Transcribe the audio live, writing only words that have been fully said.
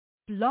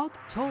Blog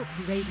Talk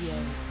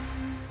Radio.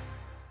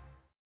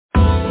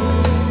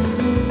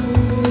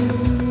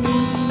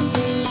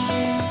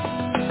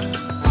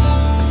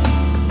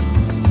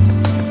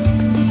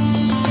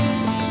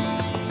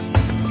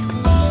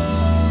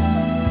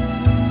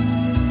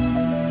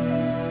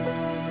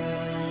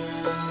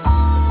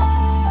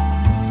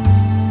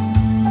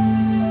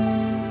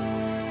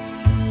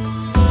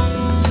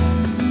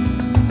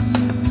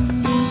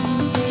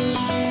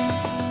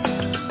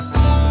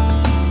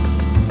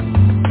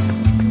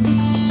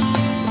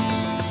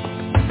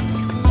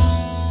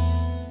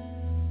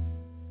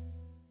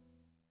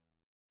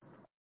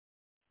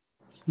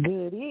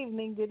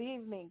 Good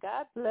evening.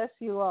 God bless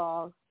you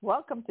all.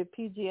 Welcome to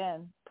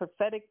PGN,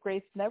 Prophetic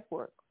Grace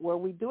Network, where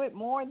we do it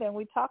more than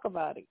we talk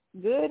about it.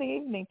 Good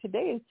evening.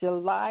 Today is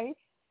July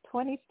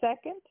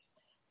 22nd,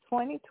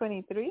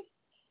 2023.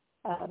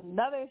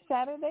 Another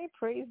Saturday.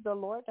 Praise the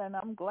Lord, and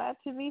I'm glad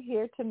to be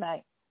here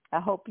tonight. I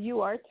hope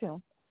you are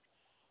too.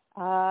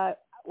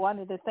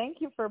 Wanted to thank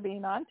you for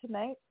being on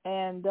tonight,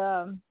 and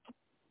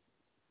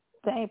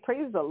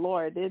praise the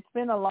Lord. It's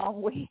been a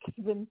long week.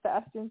 It's been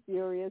fast and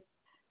furious.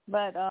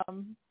 But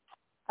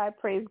I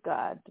praise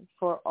God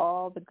for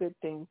all the good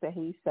things that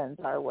he sends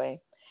our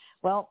way.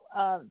 Well,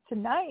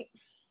 tonight,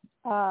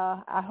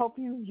 I hope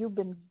you've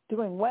been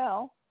doing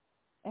well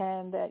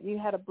and that you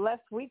had a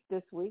blessed week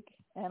this week.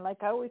 And like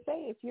I always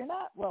say, if you're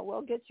not, well,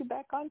 we'll get you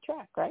back on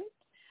track, right?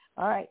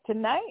 All right.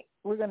 Tonight,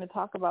 we're going to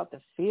talk about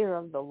the fear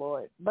of the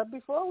Lord. But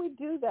before we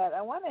do that,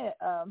 I want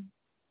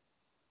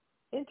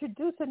to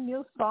introduce a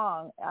new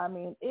song. I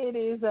mean, it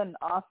is an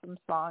awesome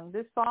song.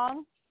 This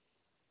song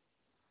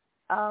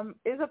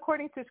is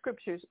according to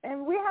scriptures.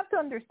 And we have to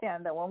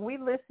understand that when we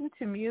listen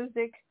to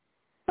music,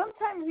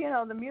 sometimes,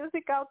 the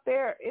music out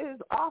there is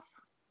off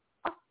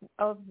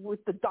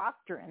with the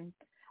doctrine.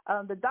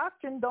 The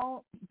doctrine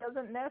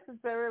doesn't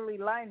necessarily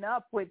line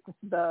up with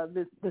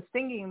the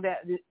singing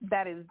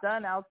that is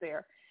done out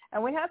there.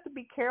 And we have to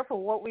be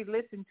careful what we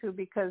listen to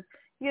because,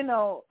 we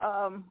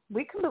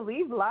can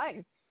believe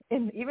lies,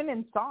 even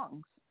in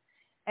songs.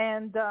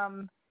 And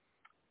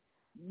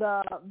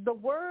the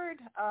word...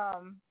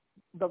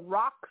 the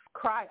rocks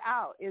cry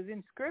out is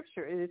in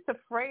Scripture. It's a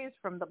phrase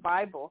from the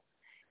Bible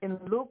in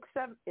Luke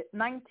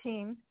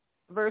 19,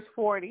 verse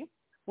 40,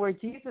 where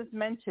Jesus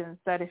mentions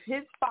that if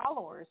his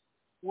followers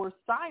were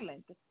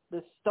silent,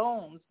 the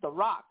stones, the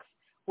rocks,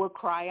 would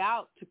cry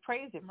out to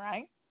praise him,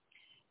 right?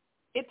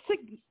 It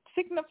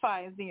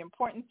signifies the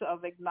importance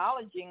of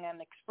acknowledging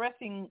and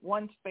expressing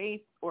one's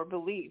faith or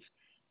belief.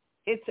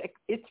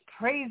 It's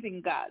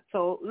praising God.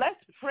 So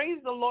let's praise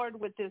the Lord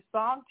with this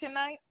song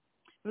tonight.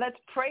 Let's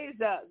praise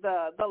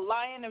the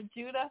Lion of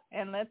Judah,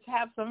 and let's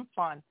have some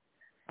fun.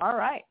 All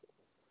right.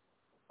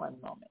 One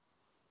moment.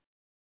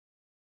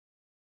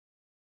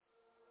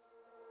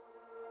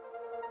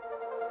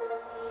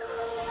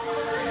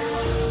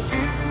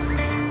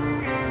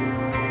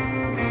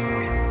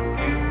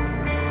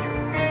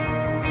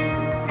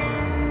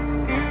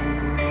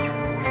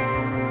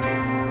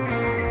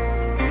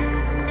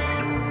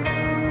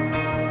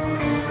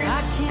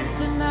 I can't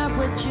deny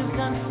what you've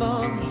done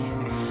for me.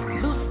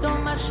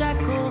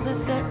 Shackles that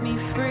set me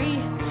free,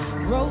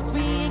 rose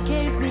me and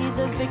gave me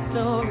the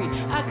victory.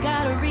 I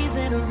got a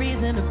reason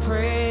to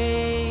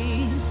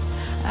praise.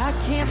 I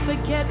can't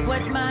forget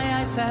what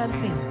my eyes have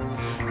seen,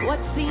 what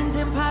seemed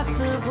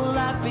impossible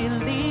I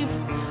believe.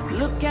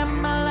 Look at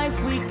my life,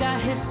 we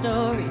got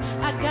history.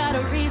 I got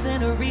a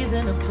reason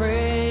to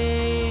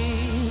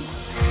praise.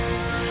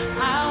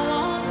 I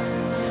won't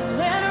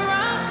let a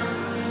rock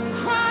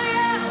cry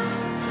out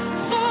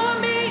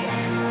for me.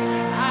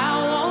 I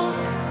won't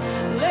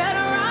let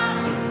a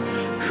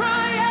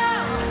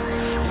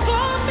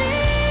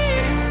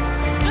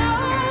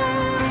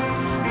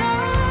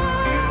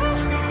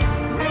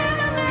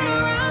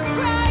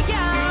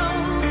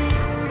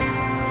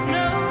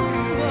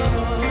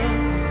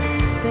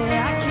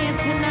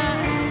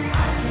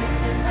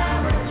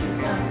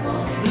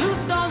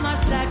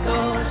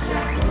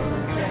shackles.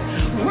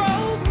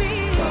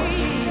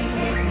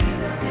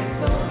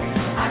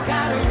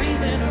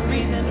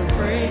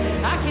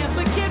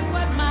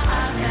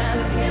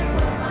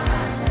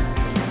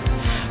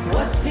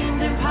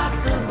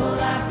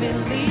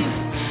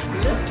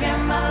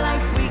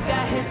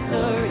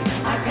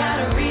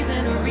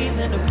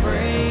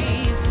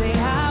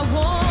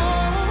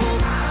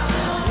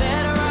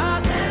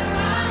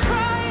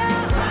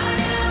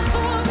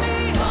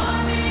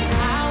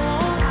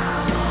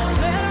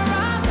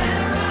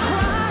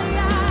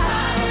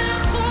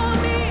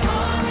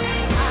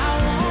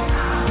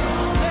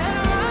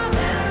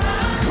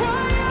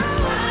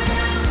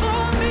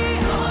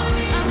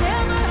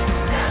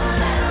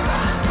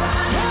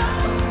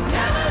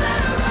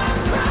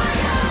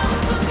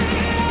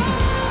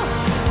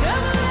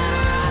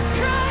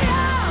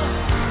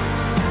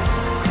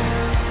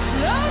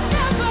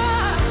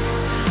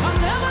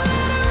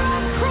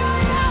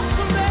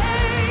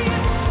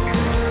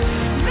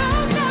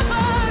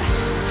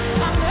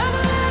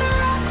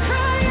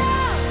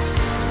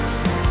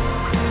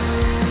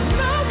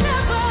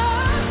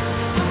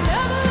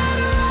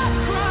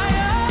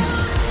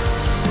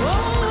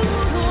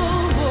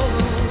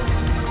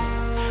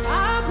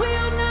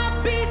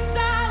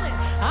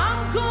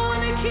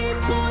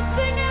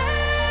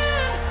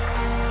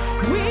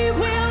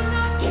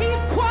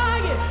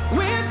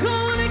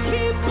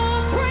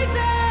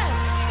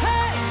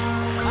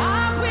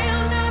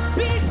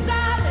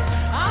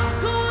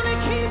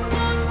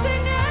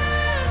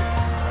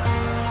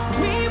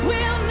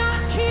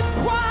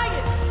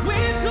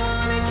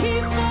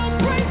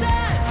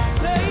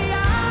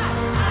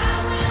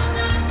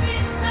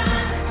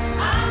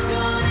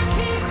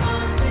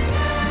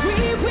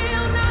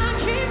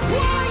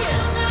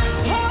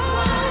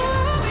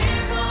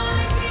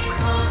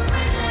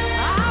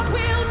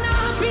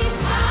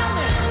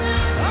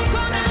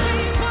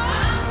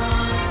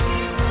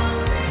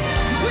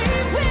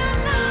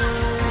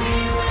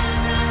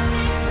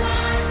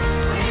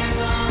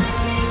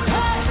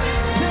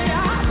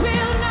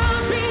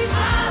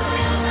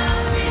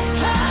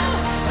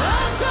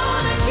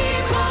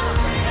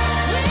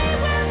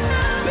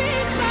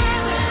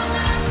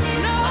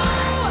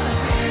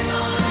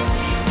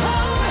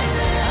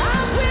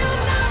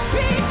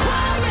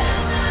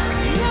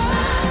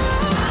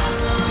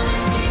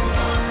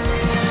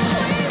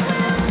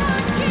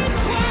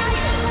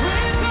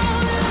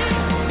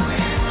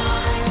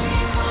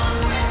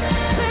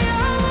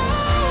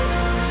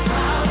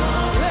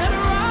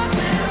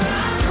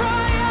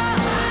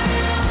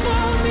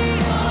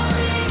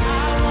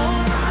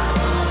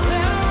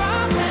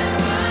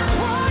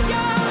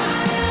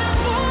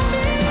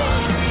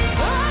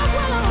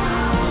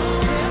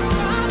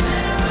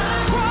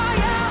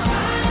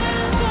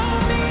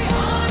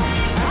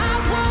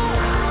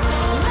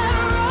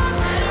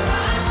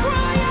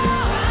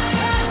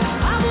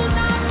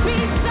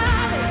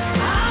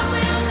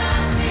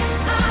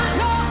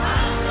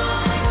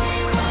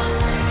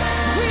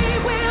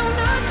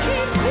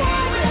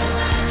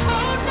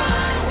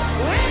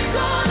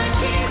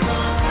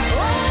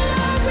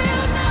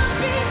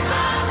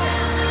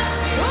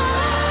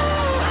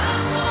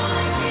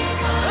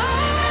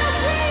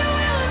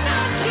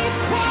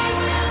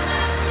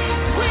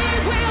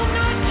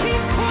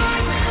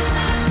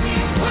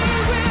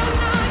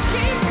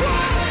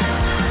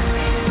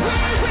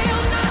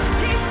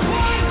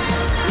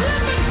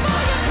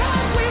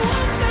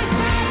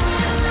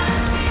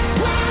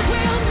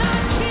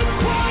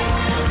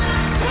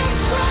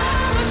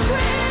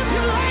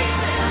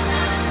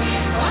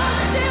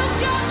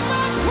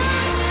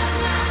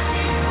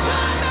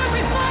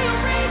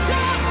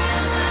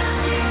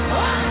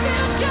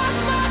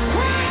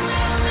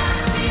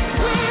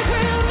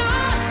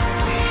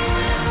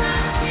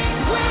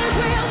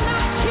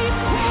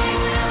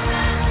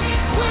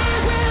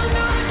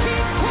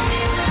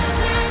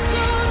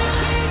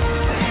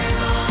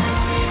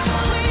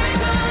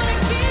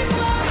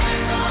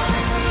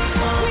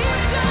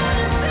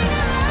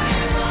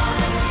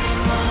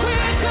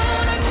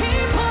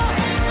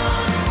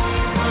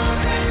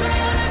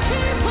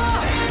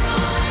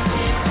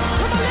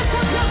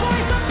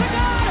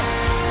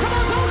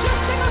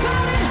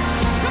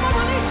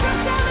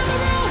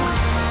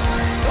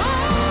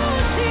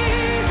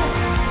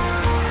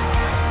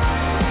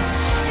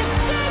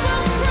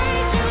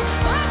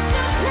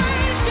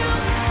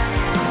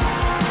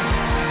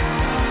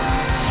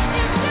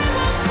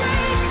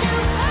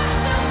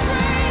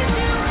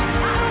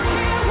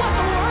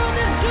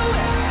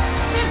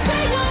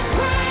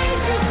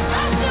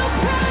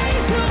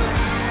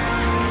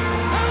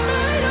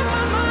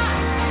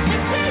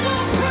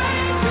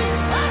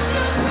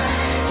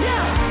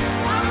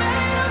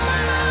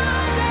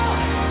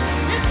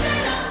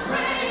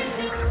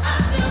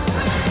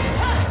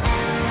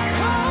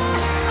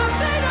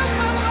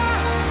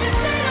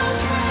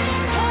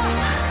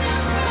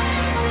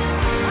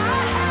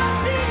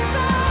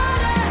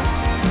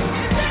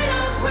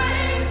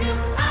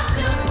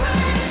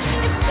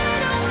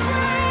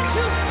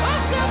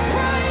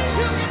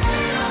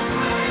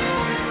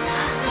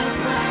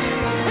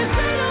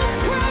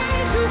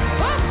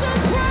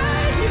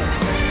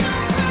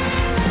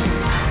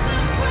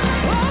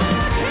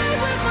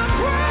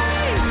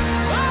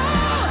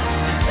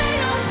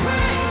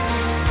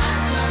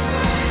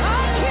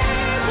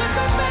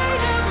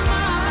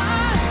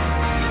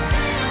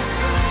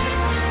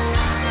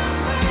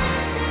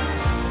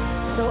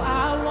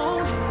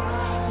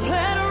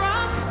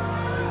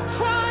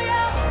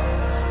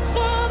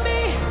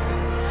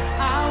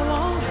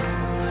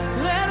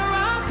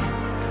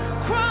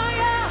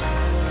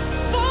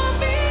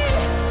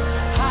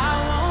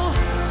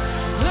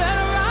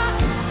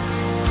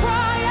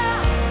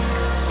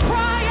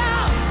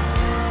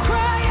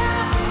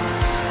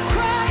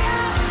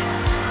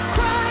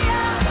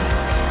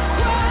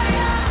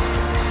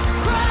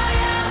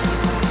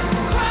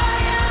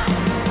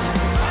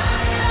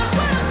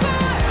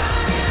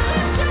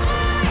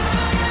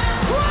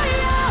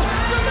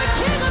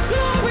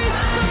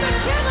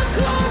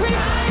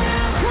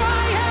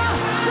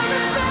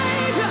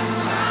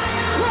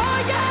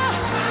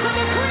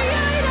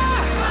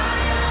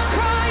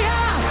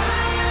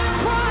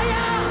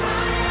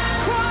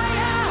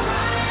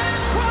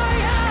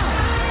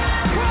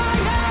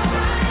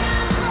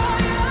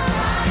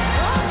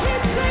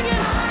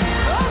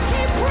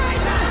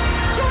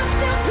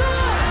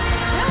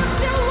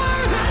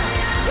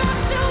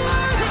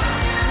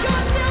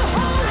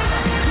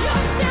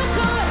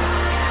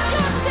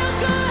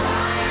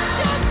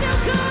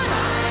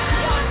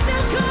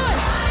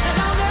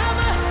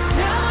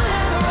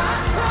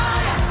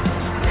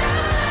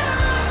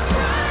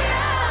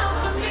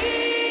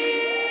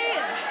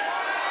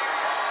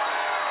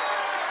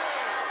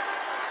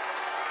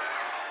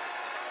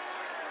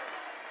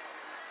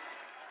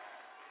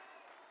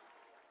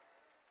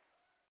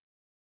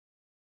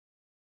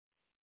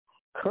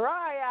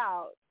 Cry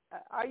out.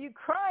 Are you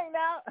crying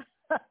out?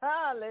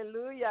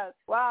 Hallelujah.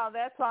 Wow,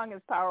 that song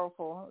is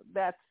powerful.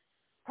 That's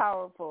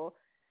powerful.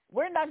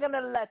 We're not going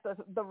to let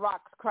the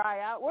rocks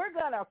cry out. We're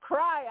going to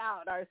cry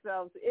out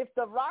ourselves. If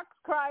the rocks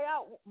cry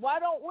out, why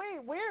don't we?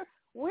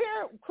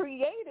 We're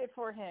created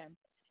for him.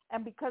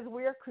 And because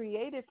we're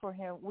created for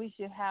him, we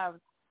should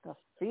have the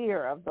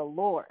fear of the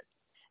Lord.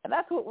 And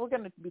that's what we're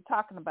going to be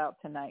talking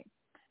about tonight,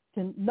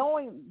 to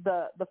knowing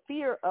the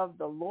fear of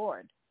the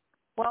Lord.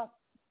 Well,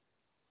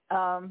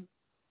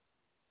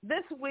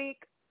 this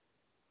week,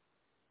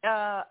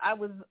 I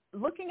was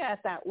looking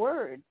at that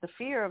word, the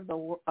fear of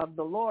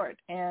the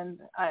Lord, and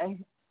I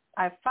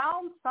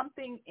found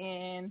something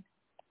in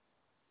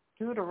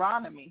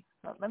Deuteronomy.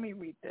 Let me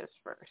read this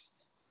first.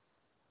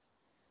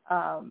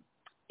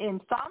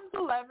 In Psalms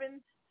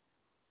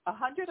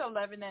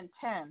 111 and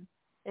 10,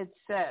 it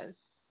says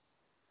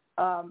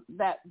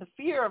that the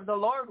fear of the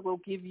Lord will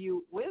give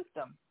you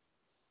wisdom.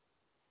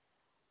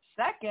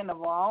 Second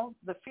of all,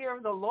 the fear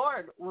of the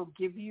Lord will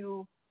keep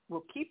you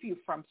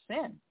from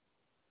sin.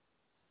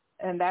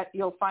 And that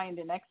you'll find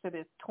in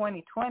Exodus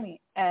 20:20.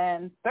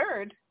 And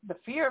third, the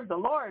fear of the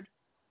Lord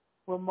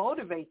will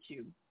motivate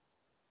you.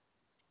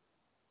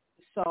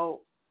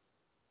 So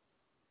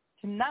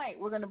tonight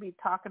we're going to be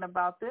talking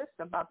about this,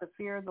 about the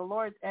fear of the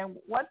Lord, and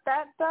what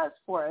that does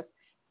for us.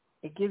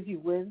 It gives you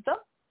wisdom.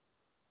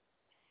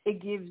 It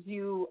gives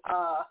you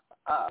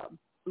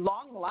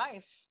long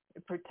life.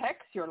 It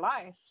protects your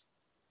life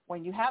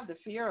when you have the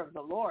fear of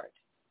the Lord.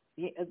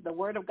 The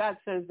Word of God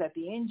says that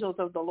the angels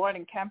of the Lord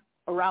encamp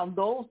around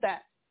those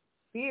that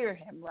fear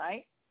him,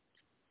 right?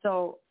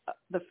 So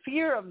the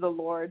fear of the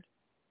Lord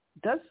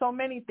does so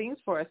many things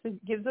for us.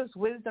 It gives us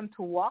wisdom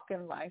to walk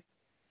in life.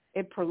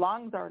 It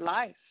prolongs our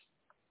life.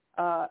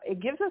 It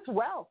gives us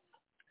wealth,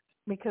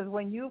 because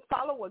when you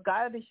follow what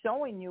God is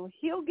showing you,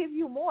 he'll give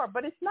you more.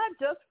 But it's not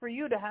just for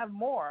you to have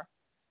more.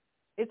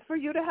 It's for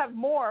you to have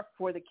more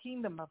for the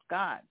kingdom of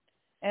God.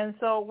 And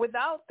so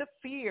without the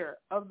fear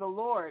of the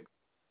Lord,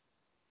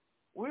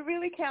 we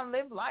really can't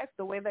live life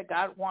the way that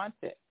God wants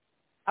it.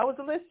 I was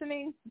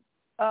listening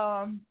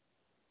to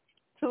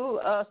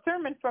a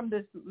sermon from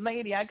this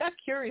lady. I got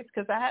curious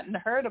because I hadn't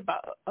heard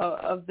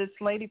of this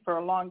lady for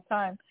a long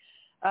time.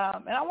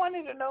 And I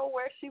wanted to know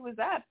where she was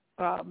at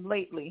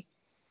lately.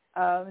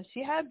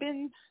 She had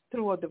been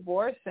through a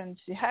divorce, and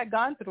she had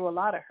gone through a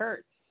lot of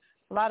hurt,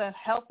 a lot of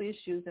health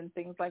issues and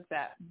things like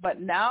that. But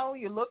now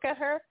you look at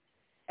her,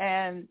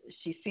 and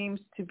she seems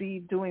to be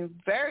doing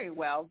very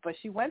well, but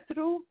she went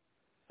through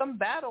some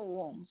battle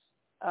wounds.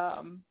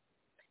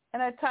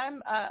 And at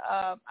times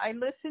I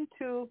listened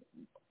to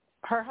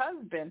her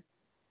husband,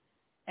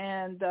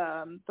 and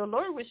the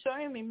Lord was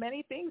showing me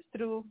many things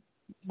through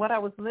what I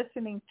was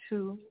listening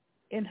to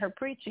in her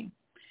preaching.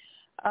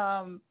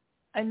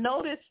 I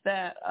noticed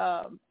that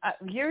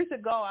years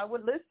ago I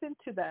would listen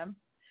to them,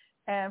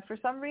 and for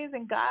some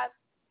reason God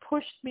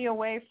pushed me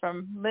away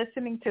from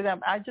listening to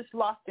them. I just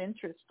lost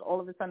interest all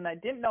of a sudden. I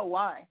didn't know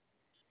why.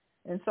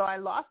 And so I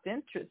lost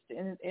interest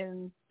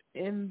in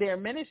their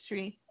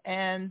ministry,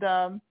 and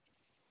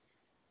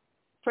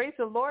praise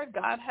the Lord,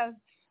 God has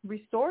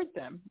restored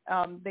them.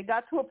 They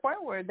got to a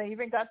point where they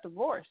even got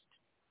divorced.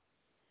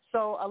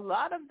 So a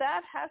lot of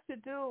that has to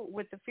do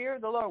with the fear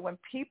of the Lord. When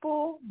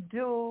people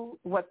do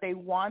what they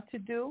want to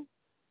do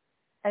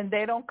and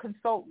they don't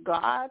consult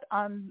God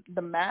on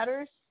the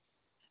matters,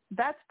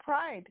 that's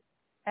pride.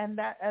 And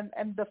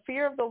the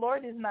fear of the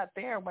Lord is not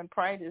there when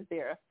pride is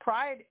there.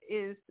 Pride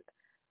is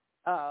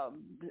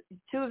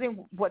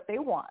choosing what they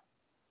want.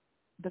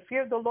 The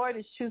fear of the Lord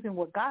is choosing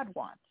what God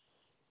wants.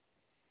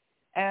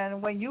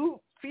 And when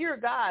you fear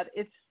God,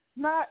 it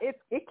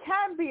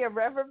can be a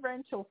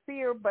reverential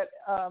fear, but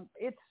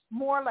it's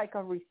more like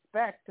a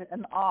respect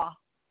and awe.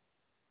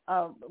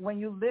 When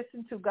you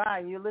listen to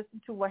God, you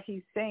listen to what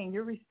he's saying,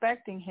 you're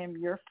respecting him,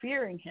 you're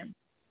fearing him.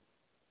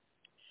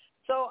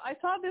 So I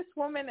saw this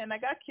woman, and I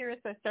got curious.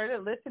 I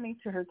started listening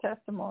to her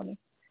testimony.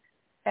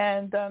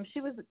 And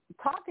she was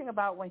talking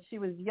about when she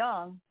was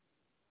young,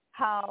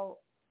 how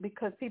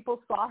because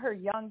people saw her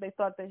young, they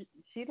thought that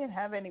she didn't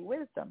have any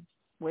wisdom.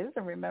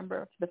 Wisdom,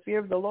 remember, the fear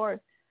of the Lord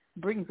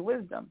brings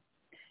wisdom.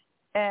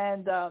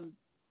 And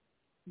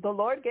the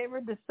Lord gave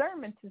her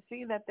discernment to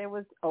see that there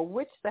was a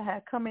witch that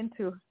had come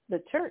into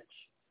the church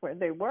where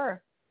they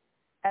were.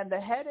 And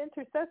the head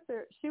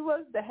intercessor, she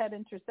was the head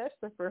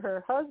intercessor for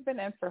her husband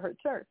and for her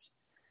church.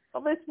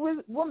 So this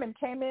woman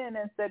came in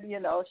and said,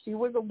 she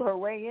wiggled her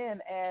way in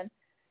and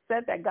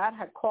said that God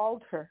had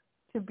called her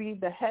to be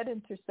the head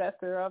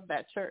intercessor of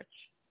that church.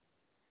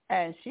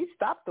 And she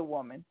stopped the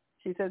woman.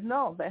 She says,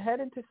 no, the head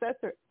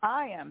intercessor,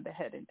 I am the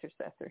head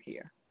intercessor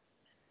here.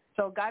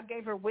 So God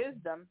gave her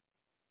wisdom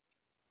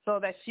so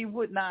that she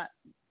would not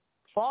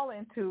fall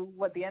into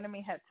what the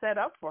enemy had set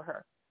up for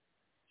her.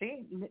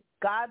 See,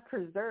 God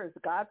preserves,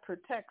 God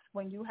protects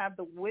when you have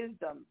the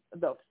wisdom,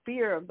 the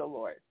fear of the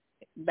Lord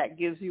that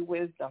gives you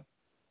wisdom.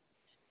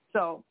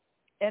 So,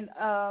 and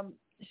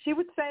she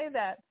would say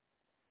that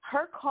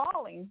her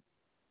calling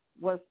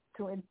was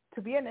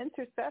to be an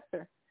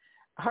intercessor.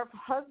 Her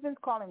husband's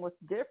calling was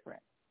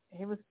different.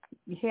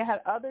 He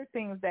had other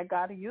things that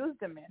God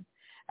used him in.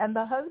 And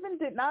the husband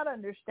did not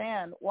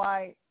understand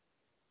why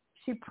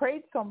she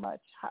prayed so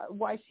much,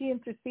 why she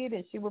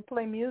interceded. She would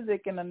play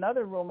music in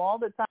another room all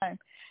the time.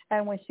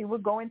 And when she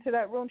would go into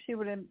that room, she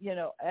would,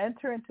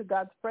 enter into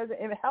God's presence.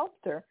 It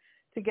helped her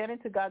to get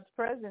into God's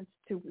presence,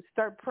 to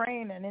start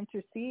praying and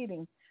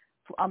interceding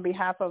on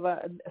behalf of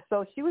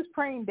so she was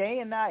praying day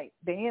and night,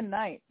 and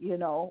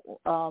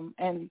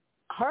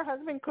her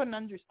husband couldn't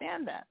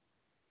understand that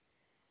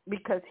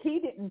because he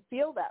didn't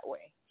feel that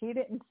way. He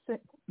didn't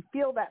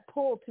feel that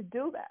pull to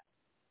do that.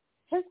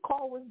 His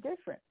call was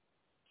different.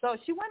 So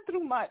she went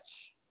through much.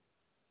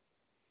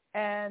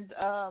 And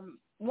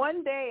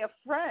one day a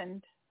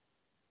friend,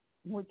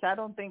 which I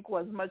don't think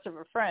was much of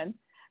a friend,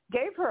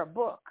 gave her a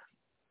book.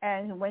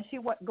 And when she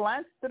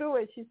glanced through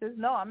it, she says,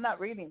 no, I'm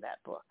not reading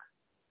that book.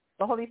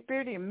 The Holy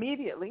Spirit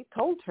immediately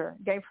told her,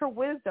 gave her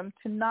wisdom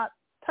to not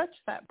touch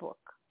that book.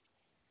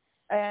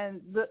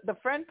 And the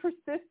friend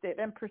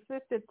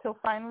persisted till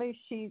finally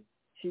she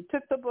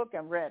took the book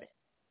and read it.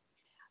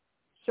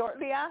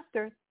 Shortly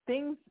after,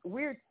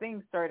 weird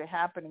things started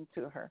happening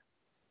to her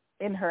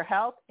in her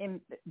health, in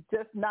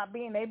just not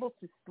being able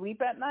to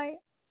sleep at night.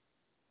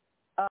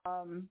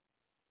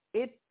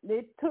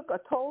 It took a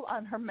toll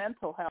on her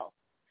mental health,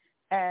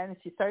 and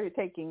she started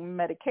taking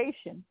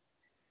medication.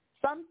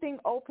 Something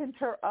opened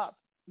her up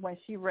when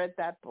she read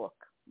that book.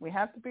 We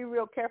have to be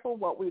real careful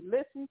what we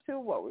listen to,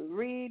 what we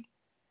read,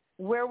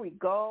 where we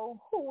go,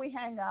 who we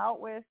hang out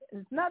with.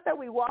 It's not that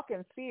we walk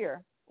in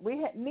fear.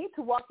 We need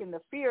to walk in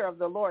the fear of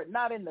the Lord,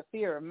 not in the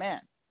fear of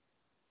man.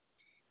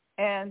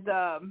 And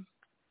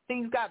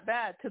things got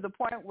bad to the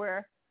point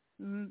where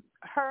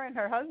her and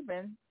her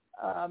husband,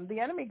 the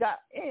enemy got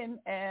in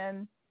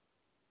and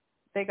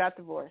they got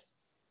divorced.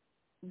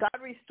 God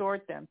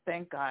restored them,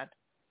 thank God.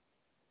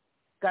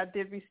 God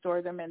did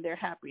restore them, and they're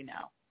happy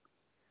now.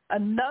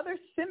 Another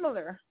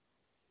similar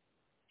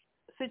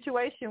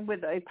situation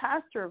with a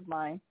pastor of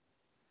mine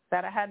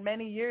that I had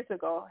many years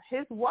ago,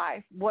 his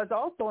wife was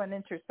also an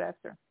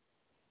intercessor.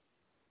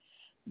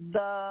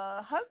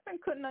 The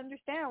husband couldn't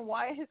understand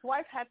why his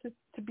wife had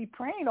to be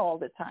praying all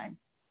the time,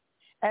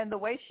 and the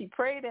way she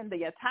prayed and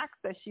the attacks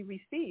that she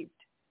received.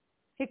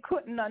 He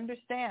couldn't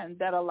understand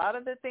that a lot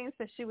of the things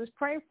that she was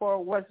praying for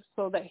was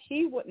so that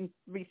he wouldn't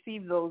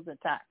receive those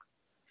attacks.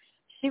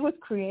 She was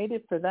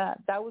created for that.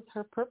 That was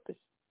her purpose.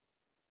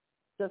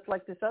 Just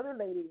like this other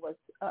lady was,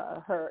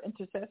 her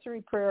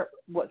intercessory prayer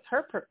was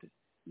her purpose.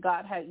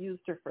 God had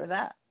used her for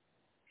that.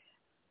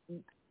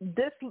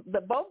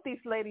 Both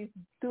these ladies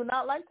do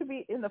not like to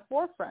be in the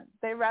forefront.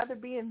 They rather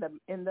be in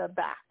the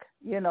back,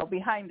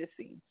 behind the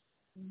scenes.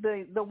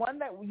 The one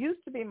that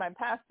used to be my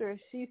pastor,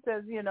 she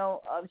says,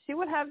 she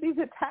would have these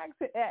attacks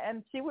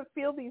and she would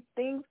feel these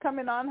things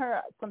coming on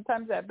her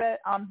sometimes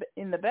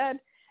in the bed,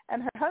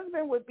 and her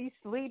husband would be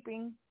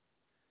sleeping,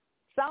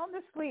 sound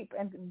asleep,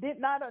 and did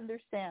not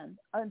understand.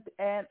 And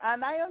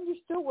I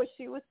understood what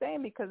she was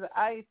saying because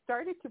I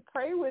started to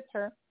pray with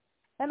her,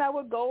 and I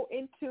would go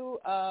into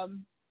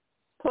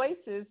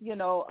places,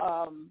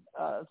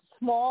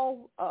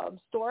 small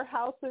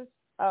storehouses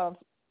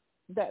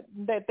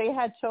that they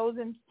had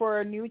chosen for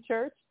a new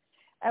church,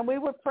 and we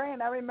were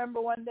praying. I remember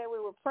one day we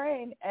were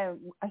praying, and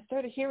I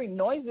started hearing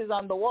noises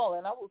on the wall,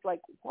 and I was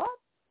like, what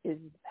is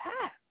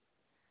that?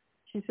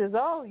 She says,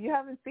 oh, you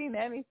haven't seen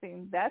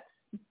anything. That's,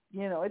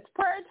 it's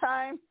prayer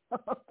time.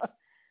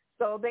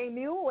 So they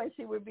knew when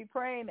she would be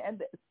praying,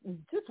 and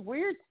just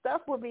weird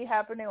stuff would be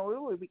happening, and we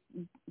would be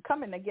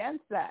coming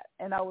against that.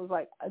 And I was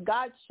like,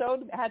 God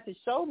had to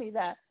show me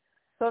that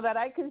so that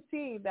I can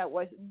see that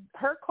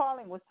her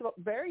calling was so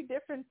very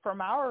different from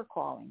our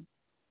calling.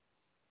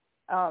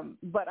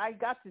 But I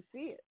got to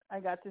see it. I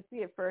got to see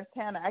it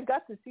firsthand. I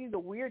got to see the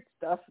weird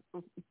stuff,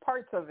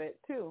 parts of it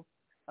too,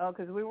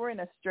 because we were in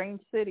a strange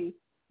city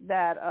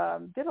that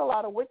did a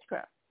lot of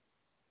witchcraft.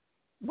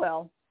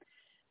 Well,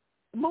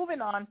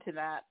 moving on to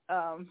that,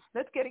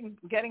 let's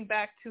getting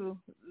back to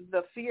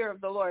the fear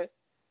of the Lord.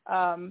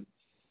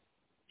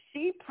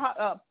 She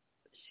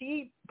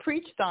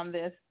preached on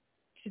this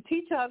to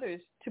teach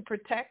others to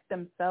protect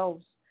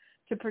themselves,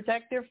 to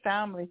protect their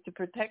families, to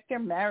protect their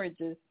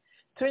marriages,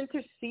 to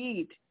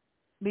intercede,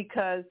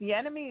 because the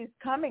enemy is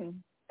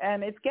coming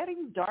and it's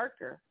getting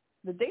darker.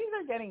 The days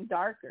are getting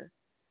darker,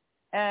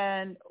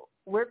 and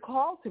we're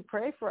called to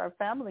pray for our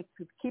family,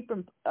 to keep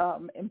them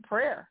in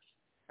prayer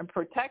and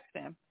protect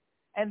them.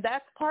 And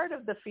that's part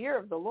of the fear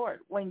of the Lord.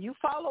 When you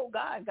follow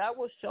God, God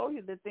will show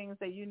you the things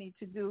that you need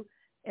to do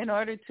in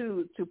order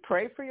to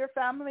pray for your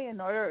family,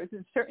 in order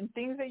to certain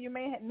things that you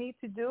may need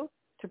to do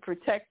to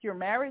protect your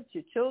marriage,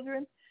 your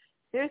children.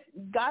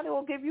 God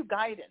will give you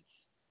guidance.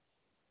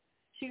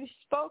 She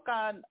spoke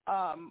on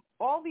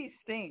all these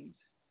things.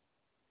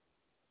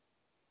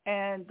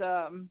 And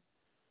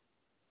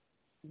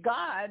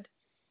God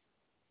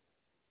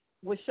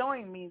was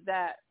showing me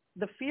that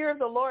the fear of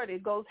the Lord,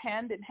 it goes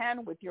hand in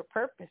hand with your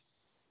purpose.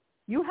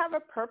 You have a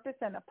purpose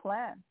and a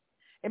plan.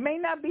 It may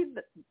not be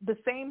the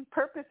same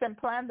purpose and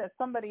plan that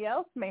somebody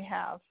else may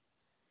have,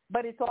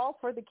 but it's all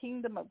for the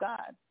kingdom of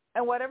God.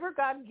 And whatever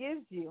God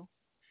gives you,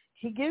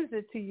 He gives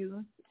it to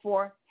you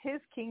for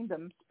his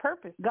kingdom's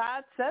purpose.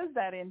 God says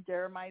that in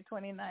Jeremiah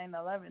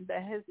 29:11,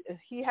 that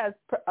he has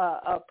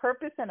a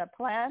purpose and a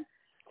plan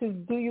to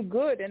do you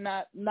good and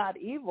not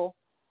evil,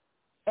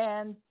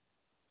 and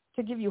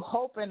to give you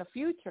hope and a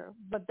future.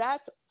 But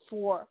that's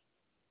for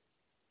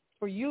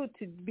you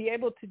to be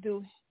able to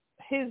do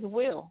his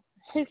will,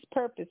 his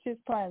purpose, his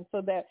plan,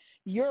 so that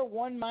you're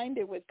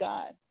one-minded with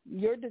God.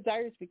 Your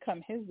desires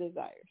become his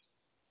desires.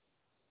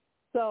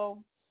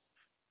 So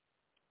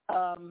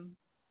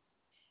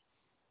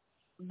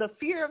the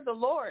fear of the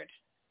Lord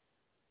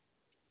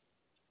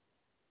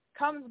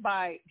comes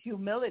by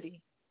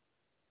humility.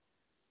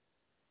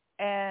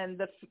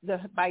 And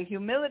by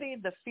humility,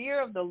 the fear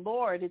of the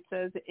Lord, it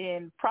says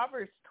in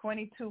Proverbs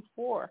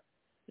 22:4,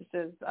 it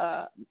says,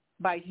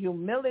 by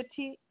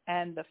humility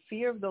and the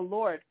fear of the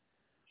Lord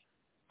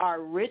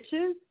are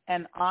riches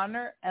and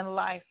honor and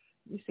life.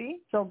 You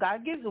see? So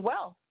God gives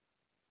wealth.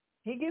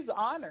 He gives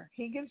honor.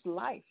 He gives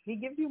life. He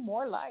gives you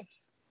more life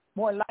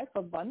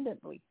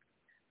abundantly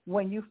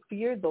when you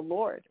fear the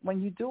Lord,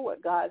 when you do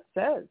what God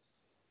says.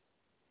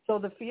 So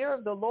the fear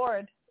of the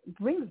Lord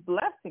brings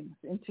blessings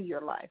into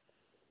your life.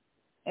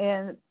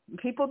 And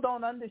people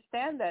don't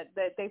understand that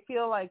they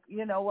feel like,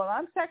 well,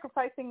 I'm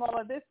sacrificing all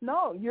of this.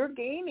 No, you're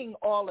gaining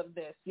all of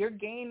this. You're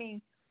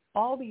gaining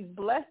all these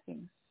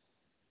blessings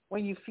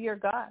when you fear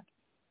God.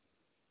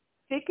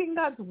 Seeking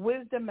God's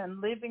wisdom and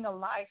living a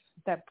life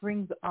that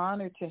brings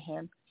honor to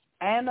him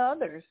and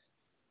others.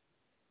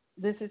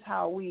 This is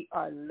how we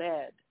are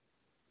led.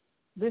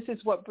 This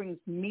is what brings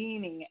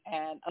meaning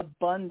and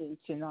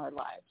abundance in our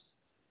lives.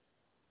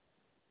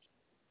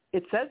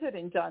 It says it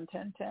in John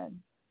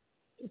 10:10.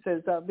 It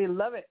says,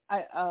 beloved,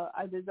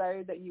 I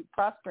desire that you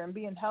prosper and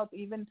be in health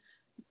even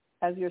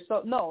as your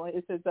soul. No,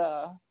 it says,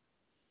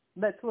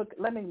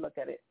 let me look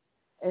at it.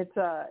 It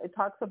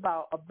talks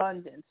about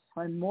abundance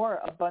and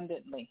more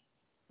abundantly.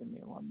 Give me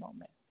one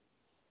moment.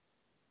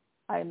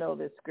 I know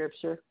this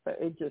scripture, but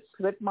it just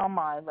slipped my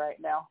mind right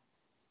now.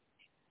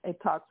 It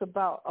talks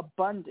about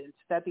abundance,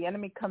 that the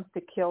enemy comes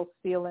to kill,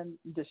 steal, and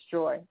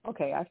destroy.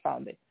 Okay, I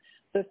found it.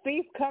 The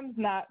thief comes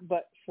not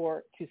but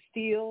to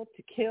steal,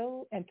 to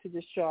kill, and to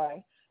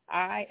destroy.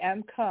 I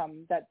am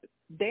come that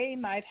they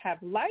might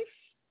have life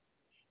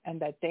and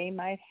that they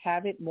might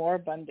have it more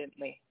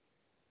abundantly.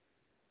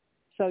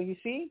 So you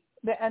see,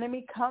 the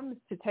enemy comes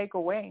to take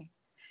away.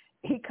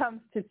 He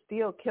comes to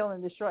steal, kill,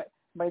 and destroy.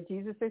 But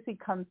Jesus says he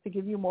comes to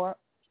give you more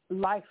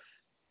life.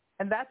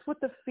 And that's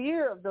what the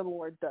fear of the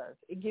Lord does.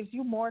 It gives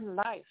you more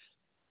life.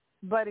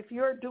 But if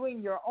you're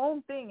doing your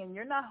own thing and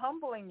you're not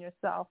humbling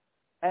yourself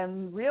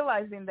and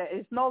realizing that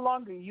it's no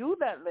longer you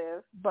that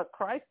live, but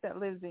Christ that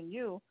lives in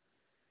you,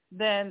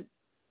 then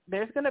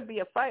there's going to be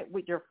a fight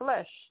with your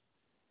flesh.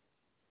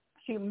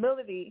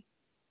 Humility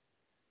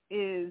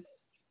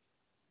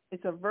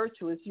it's a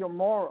virtue. It's your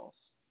morals.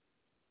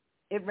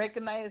 It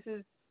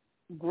recognizes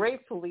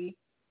gratefully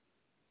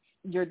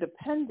your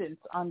dependence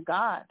on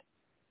God,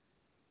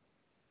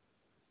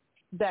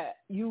 that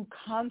you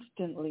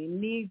constantly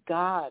need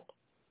God.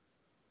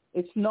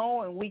 It's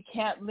knowing we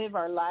can't live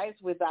our lives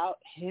without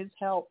his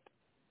help.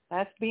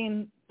 That's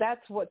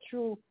what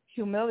true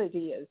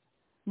humility is.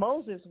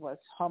 Moses was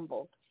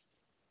humbled.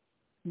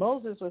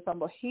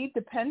 He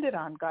depended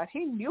on God.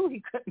 He knew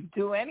he couldn't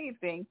do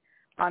anything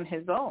on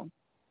his own.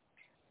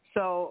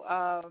 So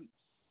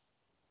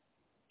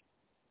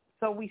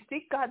we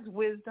seek God's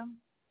wisdom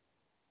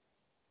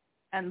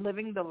and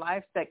living the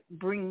life that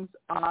brings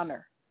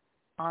honor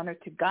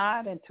to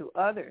God and to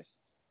others.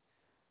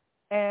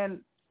 And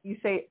you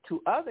say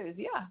to others,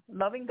 yeah,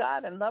 loving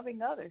God and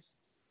loving others.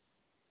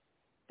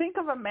 Think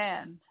of a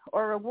man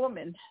or a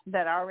woman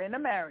that are in a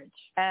marriage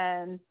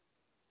and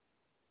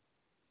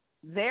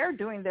they're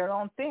doing their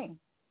own thing.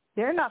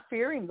 They're not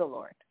fearing the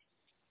Lord.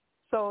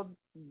 So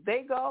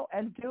they go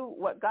and do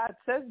what God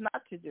says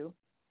not to do,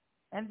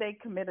 and they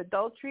commit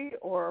adultery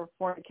or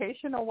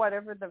fornication or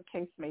whatever the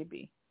case may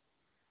be.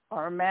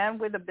 Or a man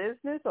with a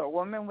business or a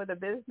woman with a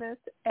business,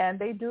 and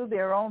they do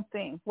their own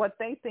thing, what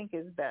they think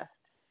is best.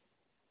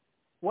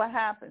 What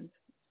happens?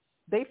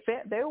 They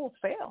will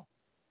fail.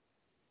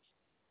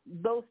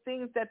 Those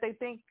things that they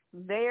think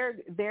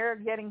they're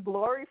getting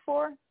glory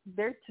for,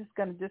 they're just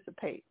going to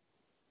dissipate.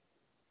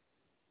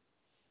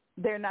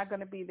 They're not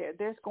going to be there.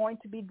 There's going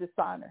to be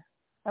dishonor.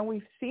 And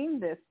we've seen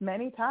this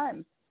many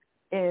times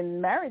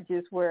in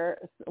marriages where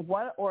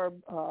one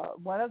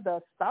of the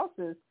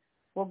spouses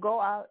will go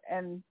out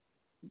and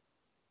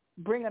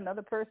bring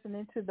another person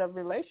into the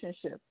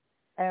relationship.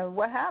 And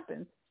what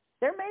happens?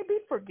 There may be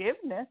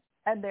forgiveness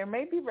and there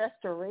may be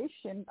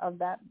restoration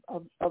of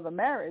a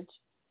marriage.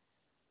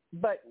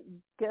 But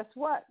guess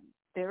what?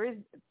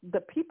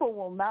 The people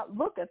will not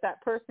look at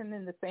that person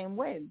in the same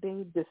way.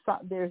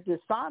 There's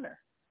dishonor.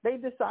 They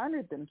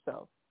dishonored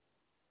themselves.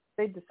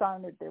 They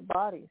dishonored their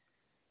bodies.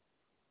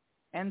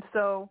 And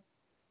so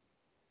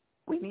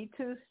we need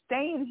to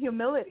stay in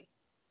humility.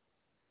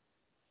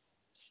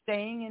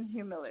 Staying in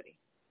humility.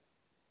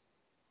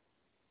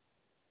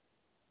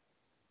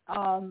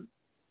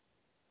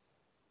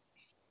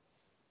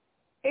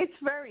 It's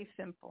very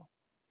simple.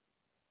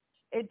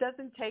 it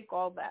doesn't take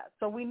all that.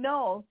 So we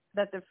know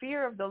that the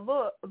fear of the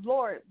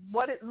Lord,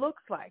 what it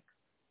looks like,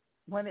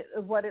 what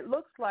it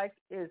looks like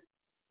is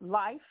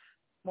life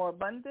more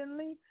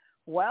abundantly,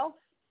 wealth,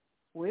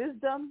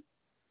 wisdom,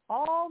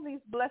 all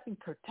these blessings,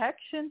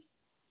 protection.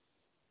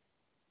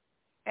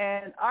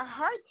 And our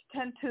hearts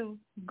tend to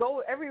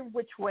go every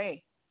which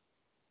way.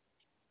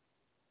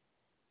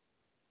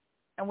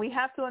 And we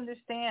have to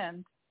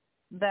understand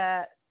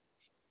that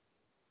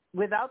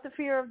without the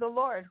fear of the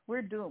Lord,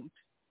 we're doomed.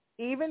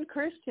 Even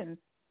Christians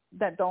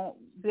that don't,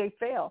 they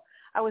fail.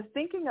 I was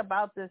thinking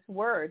about this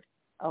word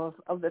of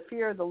the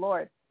fear of the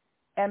Lord.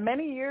 And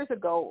many years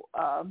ago,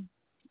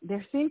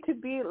 there seemed to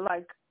be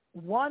like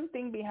one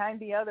thing behind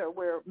the other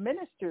where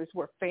ministers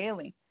were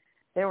failing.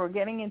 They were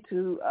getting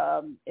into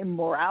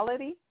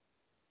immorality.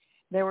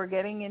 They were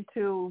getting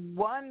into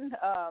one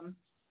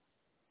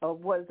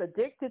was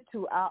addicted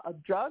to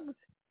drugs,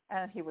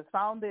 and he was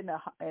found in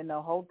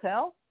a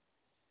hotel,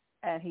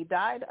 and he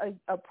died.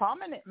 A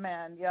prominent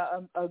man,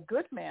 a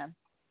good man.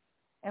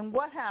 And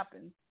what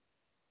happened?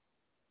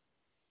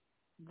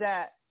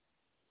 That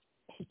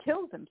he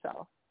kills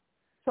himself.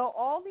 So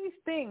all these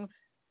things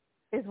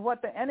is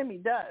what the enemy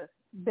does.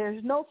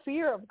 There's no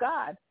fear of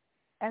God.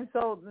 And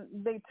so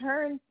they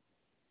turn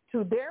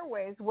to their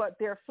ways, what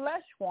their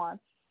flesh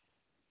wants.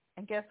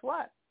 And guess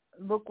what?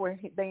 Look where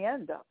they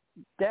end up,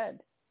 dead.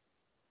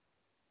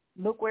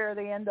 Look where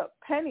they end up,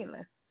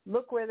 penniless.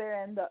 Look where they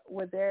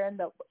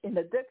end up in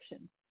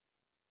addiction.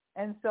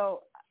 And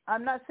so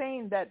I'm not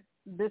saying that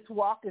this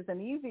walk is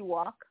an easy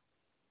walk,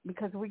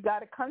 because we got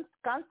to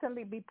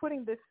constantly be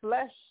putting this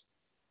flesh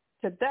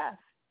to death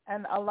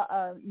and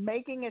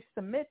making it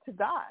submit to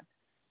God.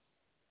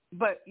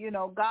 But,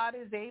 God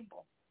is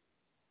able.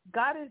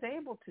 God is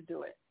able to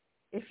do it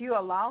if you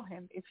allow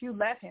him, if you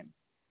let him.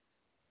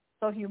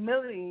 So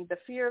humility, the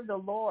fear of the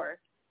Lord,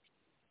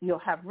 you'll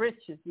have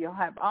riches, you'll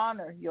have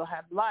honor, you'll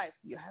have life,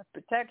 you'll have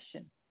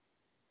protection.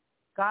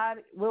 God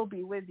will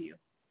be with you.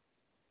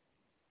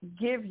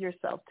 Give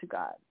yourself to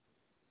God,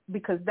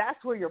 because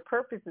that's where your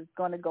purpose is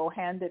going to go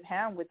hand in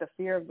hand with the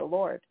fear of the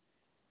Lord.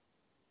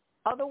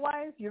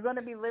 Otherwise, you're going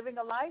to be living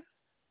a life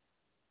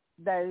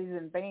that is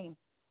in vain,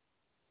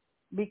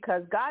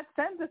 because God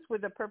sends us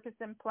with a purpose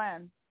and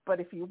plan. But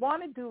if you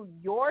want to do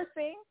your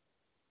thing,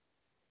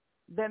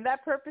 then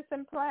that purpose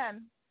and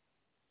plan,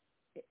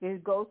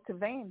 it goes to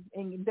vain.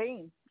 In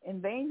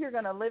vain, you're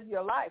going to live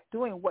your life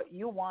doing what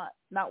you want,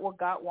 not what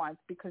God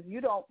wants, because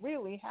you don't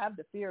really have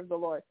the fear of the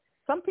Lord.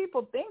 Some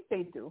people think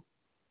they do,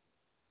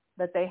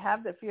 that they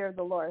have the fear of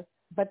the Lord,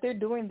 but they're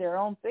doing their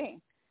own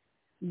thing.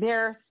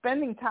 They're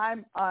spending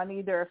time on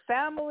either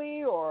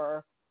family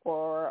or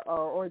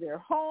their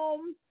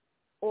home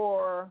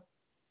or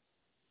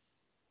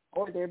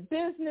their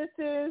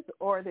businesses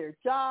or their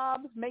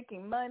jobs,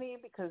 making money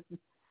because,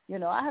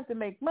 I have to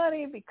make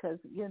money because,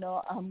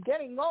 I'm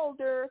getting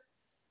older.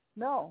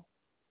 No,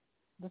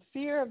 the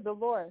fear of the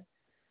Lord.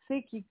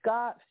 Seek ye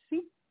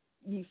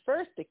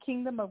first the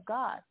kingdom of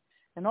God,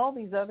 and all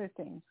these other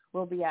things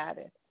will be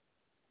added.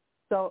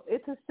 So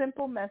it's a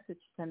simple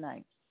message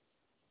tonight.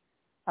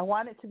 I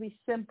want it to be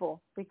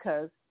simple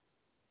because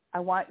I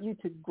want you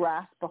to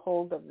grasp a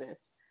hold of this,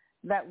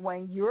 that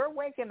when you're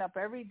waking up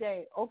every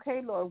day,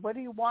 okay, Lord, what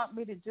do you want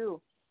me to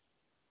do?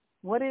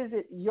 What is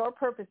it, your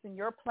purpose and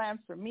your plan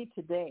for me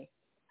today?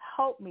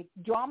 Help me,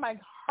 draw my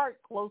heart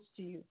close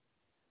to you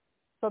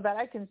so that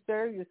I can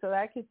serve you, so that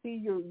I can see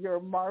your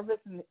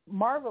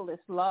marvelous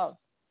love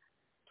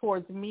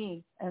towards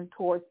me and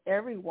towards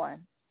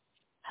everyone.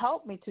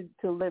 Help me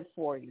to live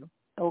for you,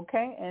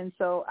 okay? And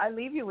so I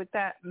leave you with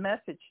that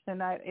message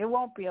tonight. It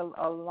won't be a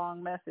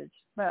long message,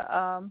 but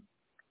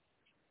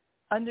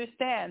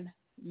understand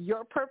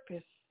your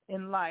purpose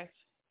in life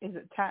is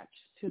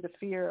attached to the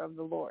fear of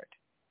the Lord.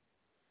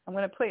 I'm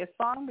going to play a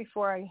song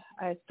before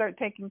I start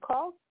taking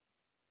calls,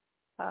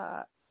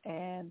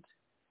 and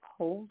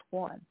hold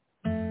on.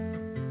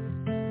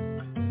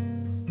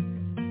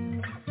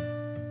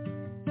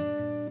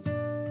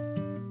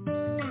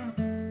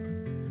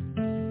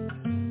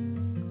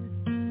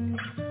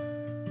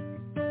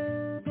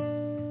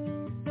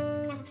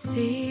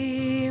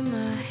 See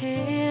my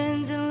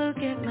hands and look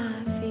at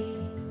my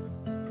feet.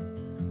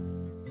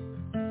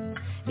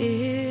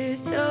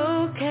 It's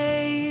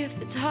okay if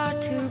it's hard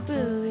to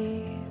believe.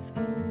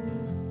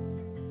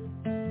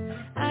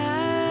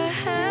 I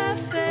have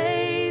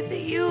faith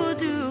that you will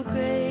do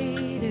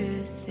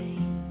greater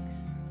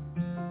things.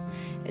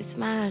 It's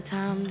my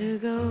time to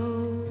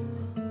go,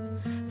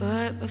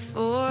 but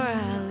before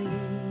I leave,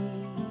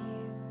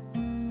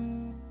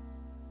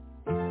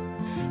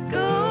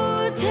 go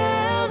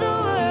tell the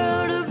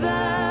world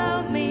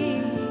about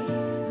me.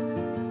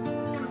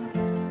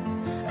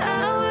 I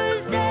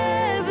was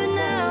dead, but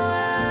now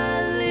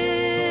I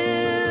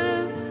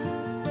live.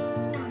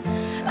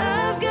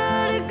 I've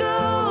gotta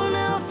go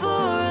now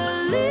for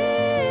a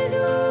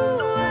little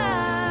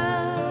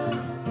while,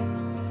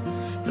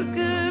 but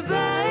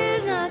goodbye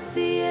is not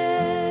the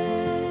end.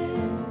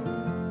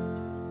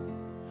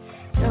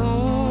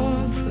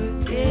 Don't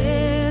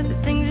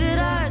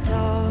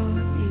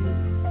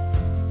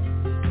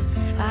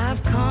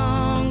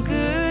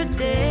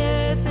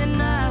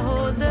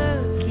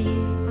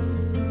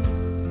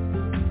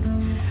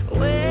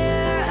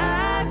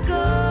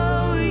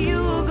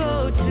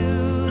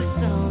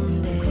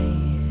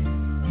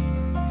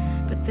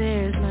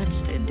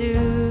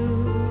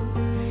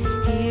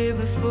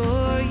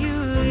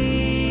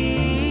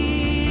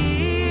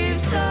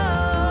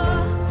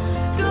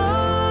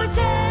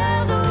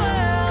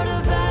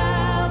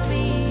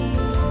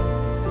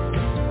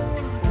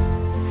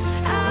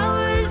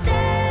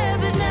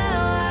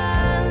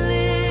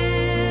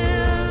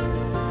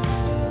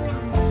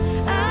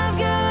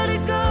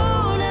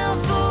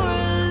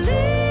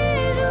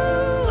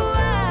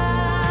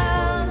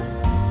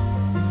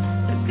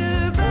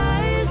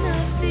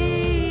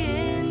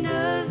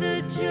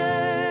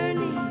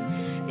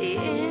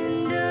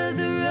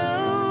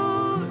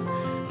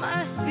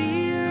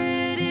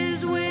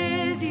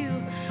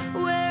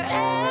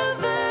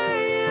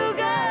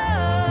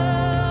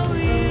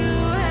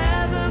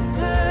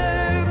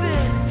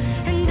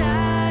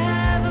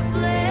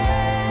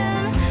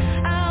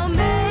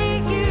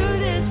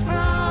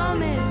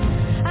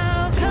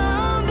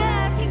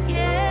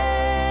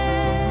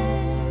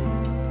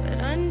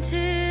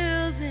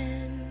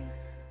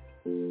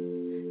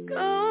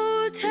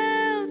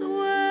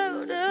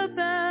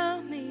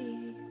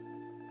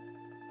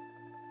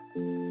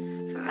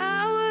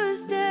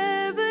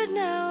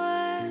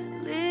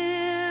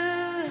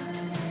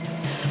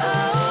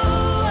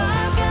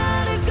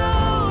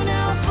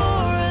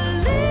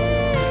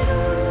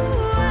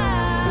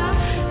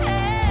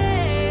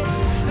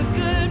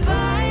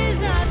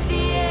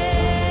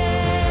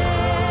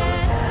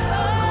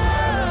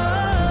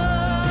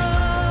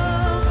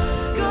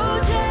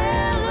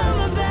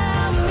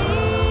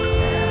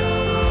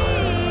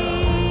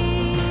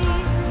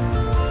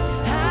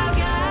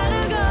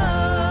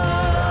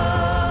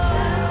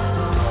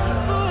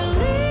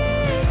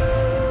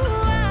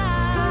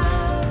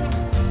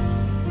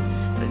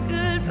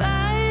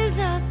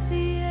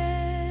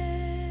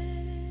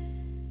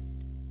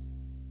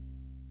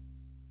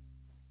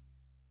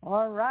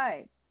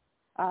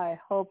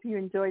hope you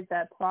enjoyed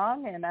that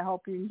song, and I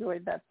hope you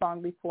enjoyed that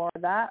song before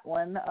that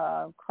one,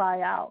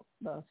 Cry Out,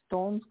 the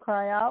Stones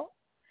Cry Out.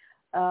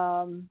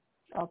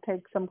 I'll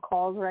take some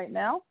calls right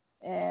now,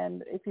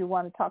 and if you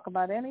want to talk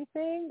about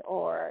anything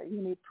or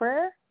you need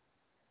prayer,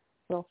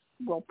 we'll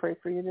pray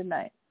for you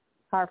tonight.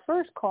 Our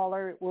first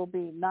caller will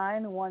be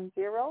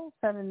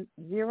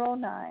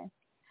 910709.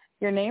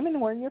 Your name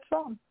and where you're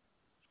from.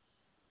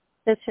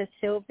 This is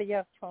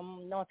Sylvia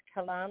from North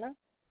Carolina.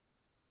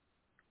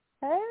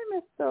 Hey,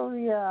 Miss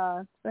Sylvia.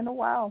 It's been a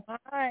while.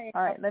 Hi.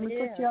 All right, let me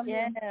put you on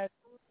Yes.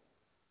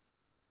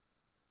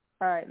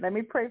 All right, let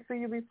me pray for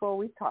you before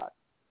we talk.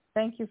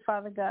 Thank you,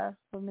 Father God,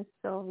 for Miss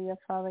Sylvia,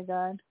 Father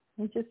God.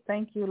 We just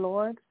thank you,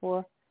 Lord,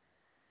 for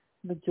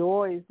the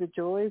joys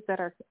that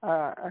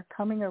are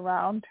coming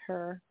around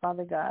her,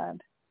 Father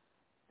God.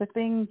 The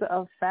things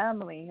of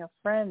family, of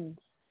friends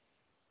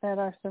that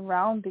are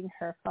surrounding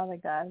her, Father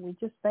God. We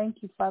just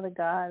thank you, Father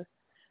God,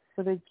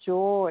 for the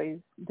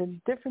joys, the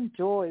different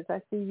joys. I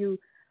see you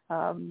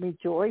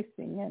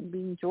rejoicing and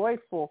being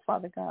joyful,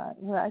 Father God.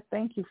 Well, I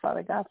thank you,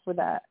 Father God, for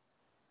that.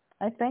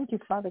 I thank you,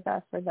 Father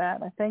God, for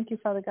that. I thank you,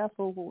 Father God,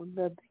 for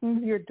the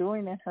things you're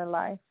doing in her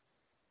life.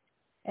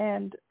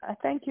 And I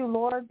thank you,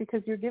 Lord,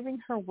 because you're giving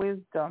her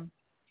wisdom.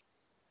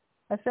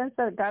 I sense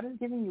that God is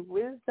giving you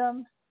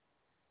wisdom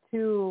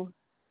to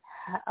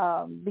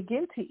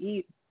begin to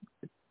eat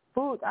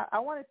food. I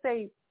want to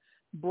say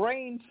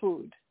brain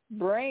food.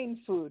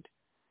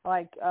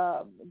 Like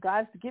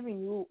God's giving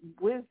you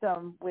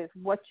wisdom with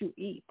what you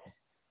eat.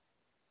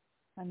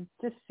 I'm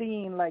just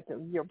seeing like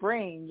your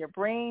brain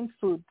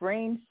food,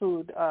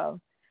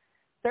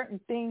 certain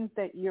things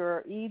that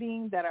you're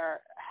eating that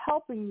are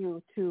helping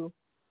you to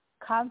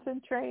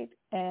concentrate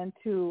and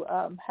to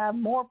have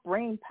more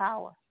brain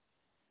power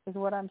is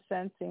what I'm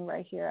sensing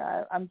right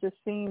here. I'm just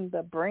seeing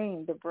the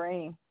brain.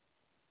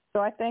 So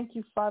I thank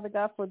you, Father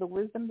God, for the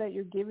wisdom that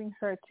you're giving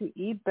her to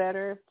eat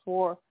better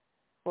for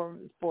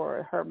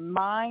her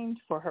mind,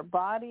 for her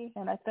body.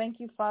 And I thank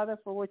you, Father,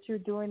 for what you're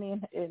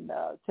doing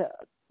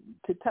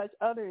to touch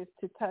others,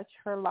 to touch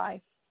her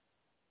life.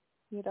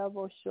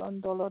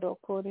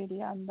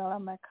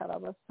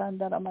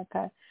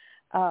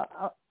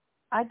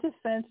 I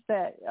just sense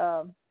that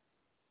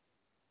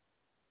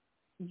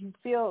you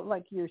feel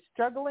like you're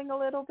struggling a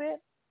little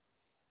bit,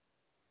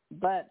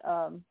 but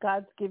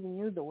God's giving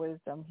you the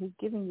wisdom. He's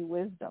giving you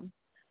wisdom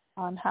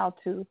on how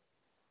to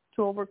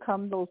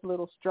overcome those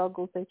little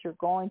struggles that you're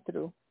going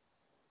through.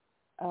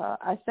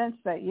 I sense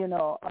that,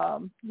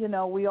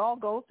 we all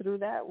go through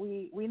that.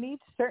 We need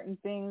certain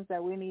things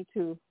that we need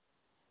to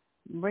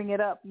bring it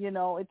up.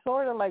 It's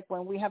sort of like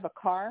when we have a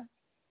car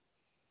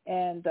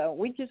and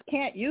we just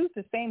can't use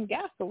the same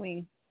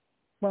gasoline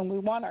when we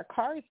want our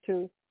cars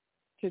to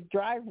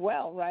drive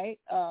well, right?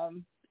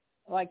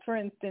 Like, for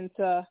instance,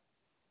 I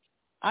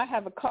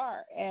have a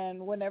car,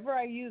 and whenever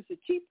I use the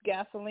cheap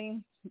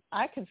gasoline,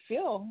 I can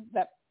feel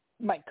that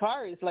my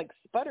car is like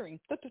sputtering.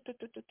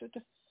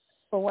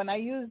 But when I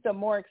use the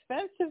more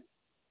expensive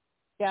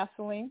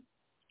gasoline,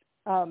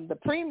 the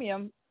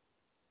premium,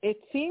 it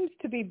seems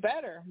to be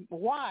better.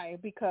 Why?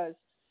 Because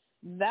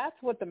that's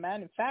what the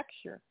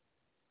manufacturer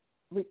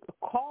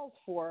calls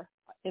for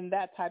in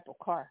that type of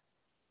car.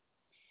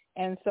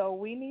 And so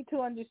we need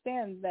to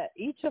understand that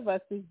each of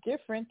us is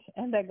different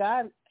and that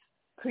God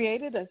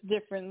created us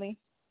differently,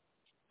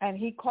 and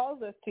he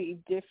calls us to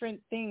eat different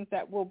things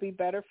that will be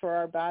better for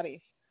our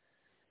bodies.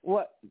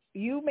 What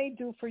you may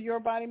do for your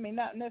body may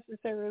not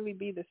necessarily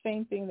be the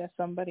same thing that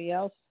somebody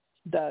else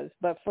does.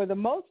 But for the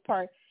most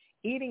part,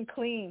 eating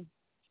clean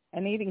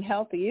and eating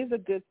healthy is a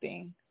good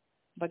thing.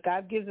 But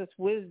God gives us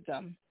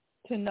wisdom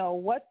to know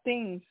what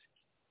things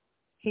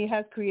he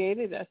has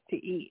created us to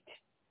eat.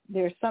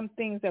 There's some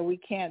things that we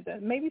can't,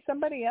 that maybe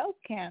somebody else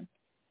can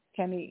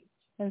eat.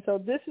 And so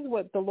this is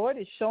what the Lord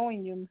is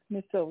showing you,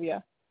 Miss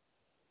Sylvia,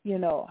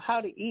 how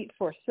to eat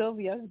for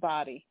Sylvia's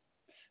body,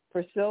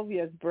 for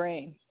Sylvia's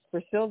brain,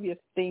 for Sylvia's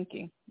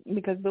thinking.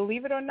 Because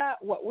believe it or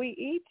not, what we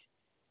eat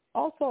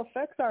also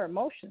affects our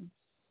emotions.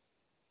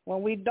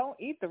 When we don't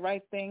eat the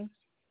right things,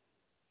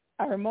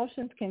 our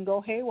emotions can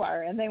go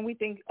haywire. And then we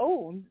think,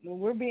 oh,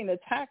 we're being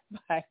attacked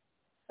by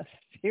a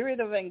spirit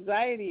of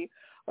anxiety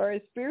or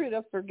a spirit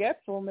of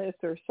forgetfulness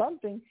or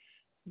something.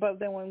 But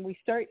then when we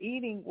start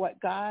eating what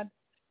God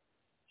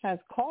has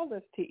called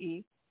us to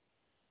eat,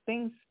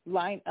 things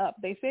line up.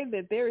 They say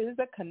that there is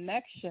a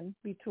connection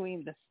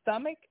between the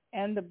stomach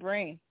and the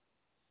brain.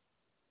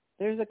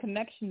 There's a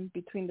connection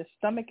between the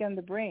stomach and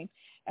the brain.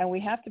 And we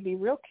have to be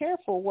real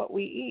careful what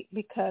we eat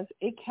because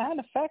it can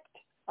affect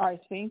our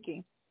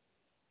thinking.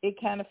 It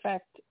can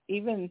affect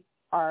even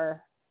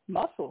our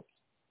muscles.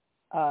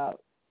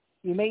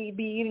 You may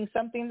be eating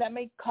something that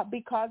may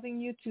be causing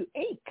you to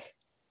ache.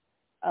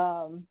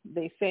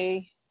 They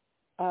say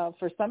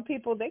for some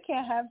people they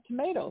can't have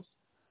tomatoes,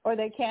 or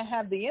they can't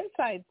have the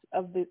insides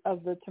of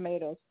the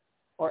tomatoes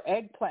or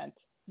eggplant.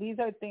 These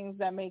are things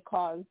that may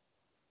cause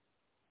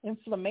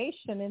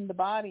inflammation in the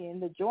body, in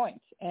the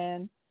joints,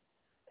 and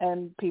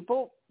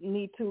people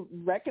need to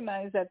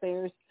recognize that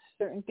there's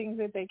certain things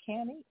that they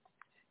can't eat.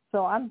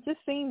 So I'm just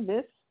seeing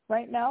this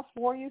right now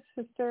for you,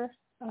 Sister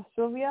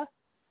Sylvia,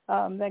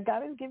 that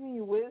God is giving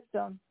you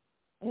wisdom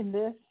in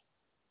this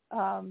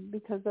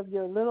because of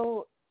your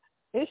little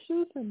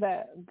issues, and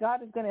that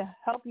God is going to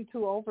help you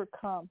to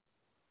overcome.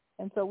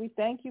 And so we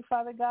thank you,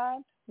 Father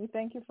God. We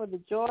thank you for the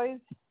joys.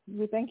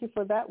 We thank you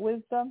for that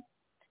wisdom.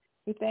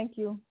 We thank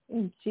you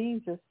in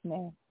Jesus'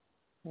 name.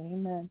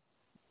 Amen.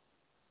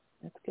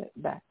 Let's get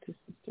back to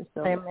Sister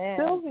Sylvia. Amen.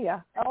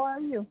 Sylvia, how are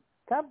you?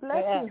 God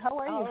bless you. How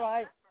are you? All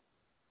right.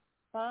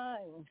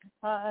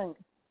 Fine.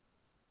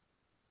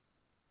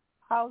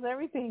 How's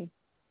everything?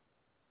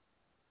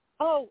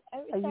 Oh,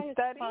 everything is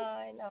studying?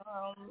 fine.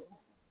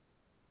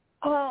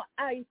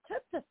 I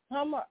took the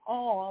summer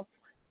off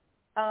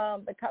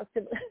because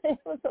it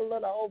was a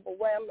little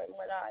overwhelming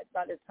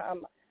by the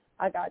time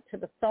I got to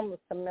the summer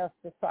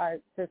semester, so I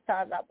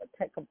decided I would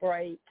take a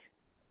break.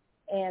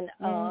 And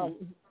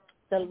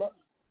the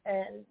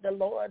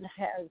Lord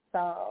has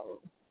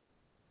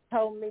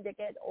told me to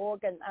get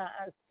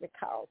organized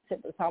because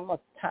it was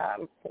almost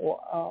time for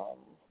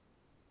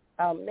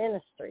our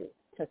ministry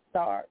to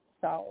start.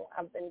 So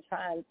I've been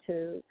trying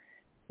to,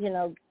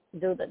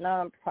 do the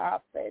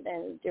nonprofit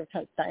and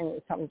different things.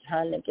 I'm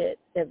trying to get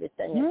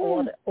everything in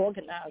order,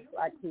 organized,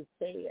 like you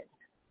said.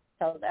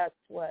 So that's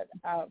what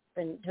I've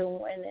been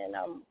doing, and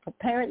I'm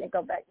preparing to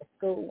go back to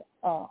school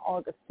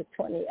August the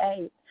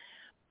 28th.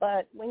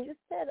 But when you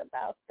said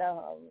about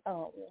the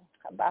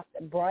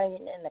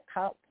brain and the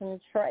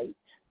concentrate,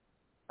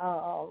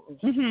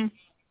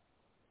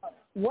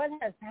 what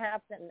has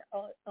happened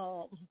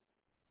on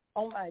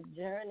my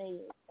journey,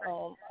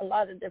 a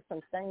lot of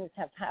different things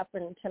have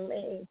happened to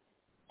me.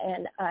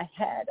 And I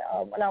had,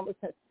 when I was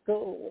in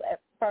school,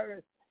 at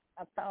first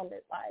I found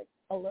it like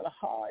a little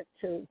hard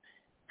to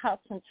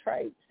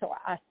concentrate. So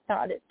I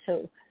started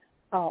to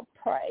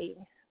pray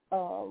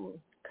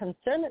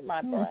concerning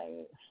my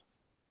brain.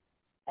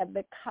 And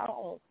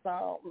because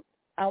I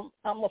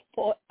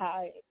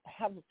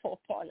have a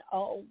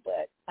 4.0,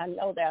 but I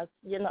know that's,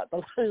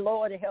 the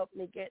Lord helped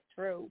me get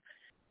through,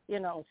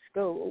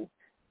 school.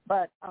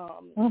 But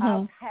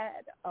I've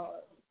had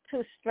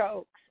 2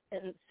 strokes,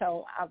 and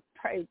so I've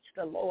prayed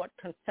to the Lord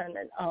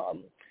concerning,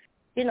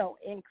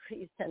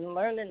 increase in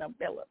learning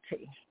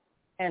ability.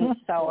 And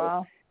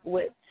so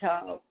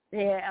so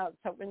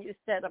when you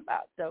said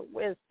about the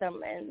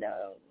wisdom and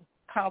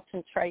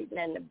concentrating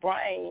in the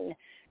brain,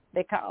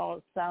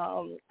 because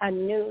I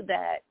knew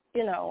that,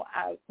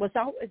 I was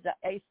always an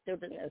A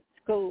student in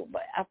school,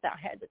 but after I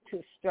had the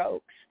 2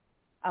 strokes,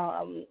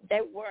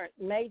 they weren't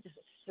major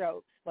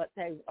strokes, but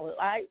they were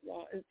light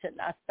ones, and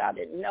I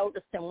started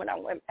noticing when I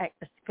went back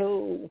to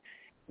school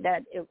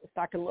that it was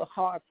like a little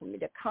hard for me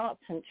to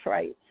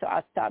concentrate, so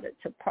I started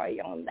to pray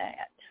on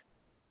that.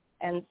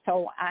 And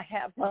so I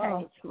have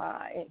changed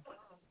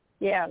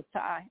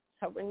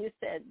so when you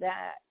said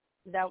that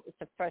was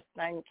the first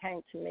thing that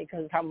came to me,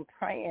 because I'm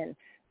praying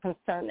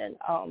concerning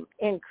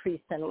increase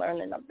in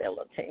learning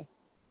ability.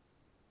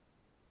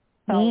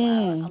 So I'm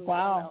doing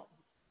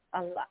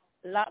a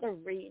lot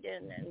of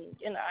reading,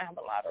 and I have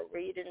a lot of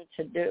reading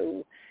to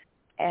do,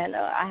 and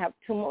I have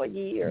 2 more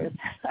years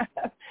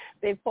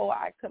before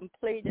I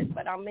complete it,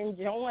 but I'm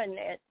enjoying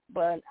it,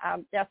 but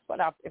that's what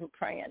I've been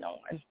praying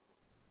on.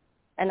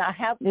 And I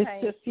have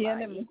changed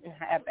my eating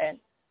habit.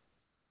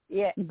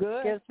 Yeah,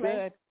 good.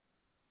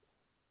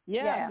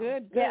 Yeah,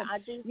 good. Yeah, I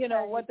do.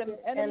 What the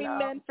enemy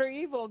meant for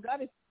evil,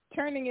 God is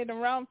turning it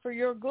around for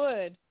your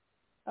good,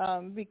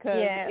 because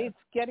it's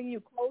getting you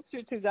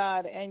closer to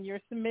God, and you're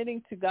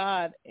submitting to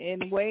God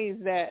in ways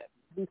that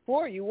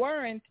before you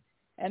weren't,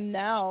 and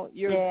now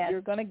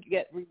you're going to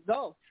get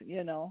results.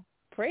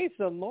 Praise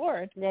the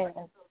Lord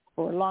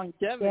for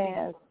longevity.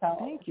 Yes, so,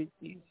 thank you,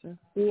 Jesus.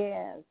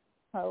 Yes.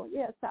 So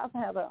I've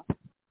had a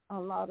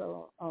lot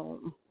of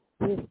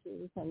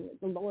issues, and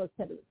the Lord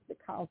said it's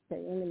because the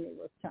enemy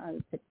was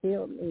trying to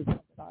kill me.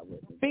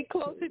 Be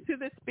closer to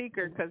the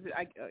speaker, because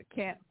I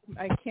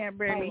can't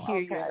barely hear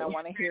you, and I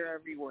want to hear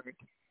every word.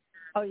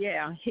 Oh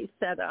yeah, he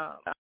said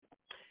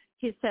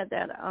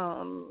that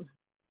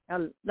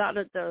a lot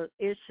of the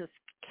issues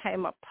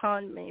came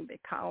upon me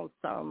because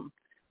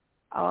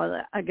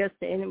I guess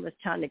the enemy was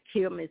trying to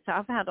kill me. So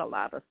I've had a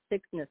lot of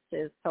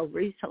sicknesses. So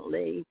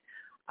recently,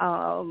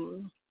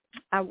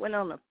 I went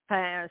on a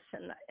fast,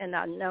 and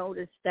I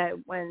noticed that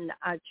when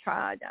I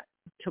tried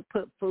to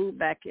put food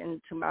back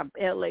into my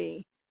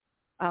belly,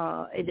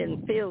 it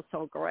didn't feel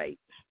so great.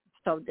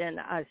 So then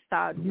I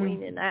started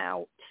weaning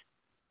out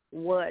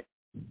what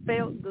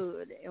felt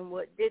good and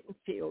what didn't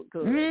feel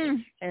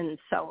good. And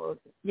so,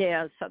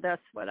 so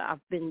that's what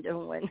I've been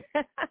doing.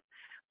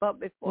 But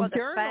before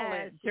the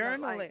fast,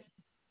 journal it.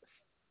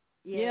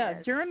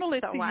 Yes. Journal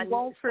it so you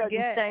won't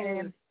forget.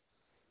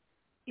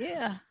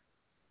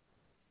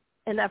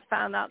 And I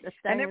found out the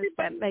things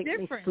that make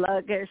me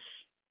sluggish.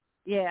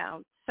 Yeah,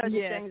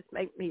 certain things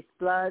make me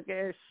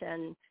sluggish,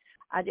 and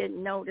I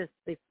didn't notice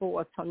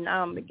before. So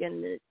now I'm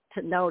beginning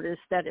to notice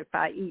that if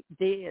I eat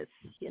this,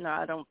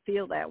 I don't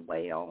feel that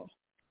well.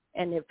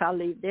 And if I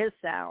leave this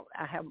out,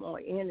 I have more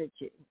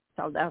energy.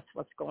 So that's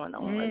what's going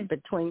on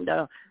between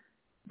the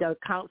the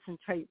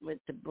concentrate with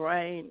the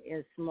brain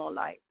is more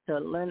like the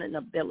learning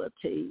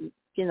ability,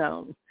 you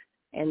know,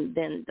 and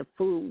then the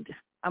food,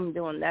 I'm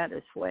doing that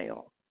as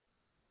well.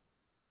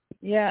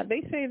 Yeah,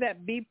 they say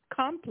that B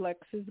complex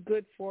is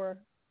good for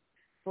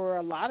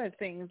a lot of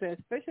things,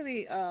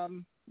 especially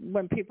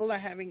when people are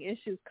having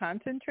issues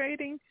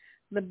concentrating.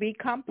 The B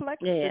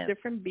complex, the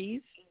different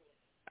Bs,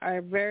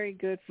 are very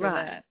good for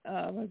that,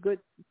 a good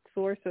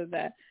source of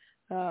that.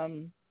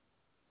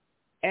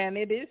 And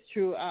it is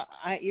true.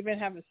 I even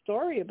have a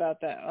story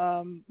about that.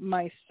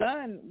 My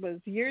son was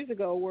years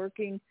ago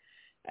working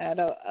at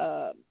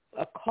a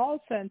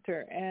call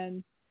center,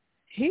 and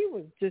he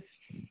was just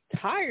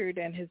tired,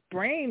 and his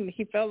brain,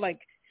 he felt like,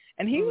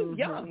 and he was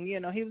young, you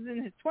know, he was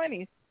in his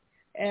 20s.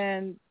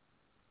 And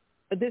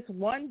this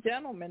one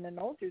gentleman, an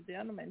older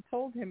gentleman,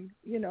 told him,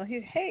 you know,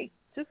 hey,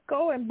 just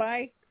go and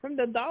buy from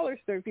the dollar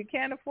store. If you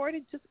can't afford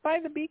it, just buy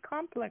the B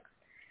complex.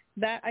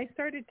 That I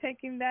started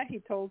taking that, he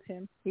told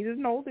him. He's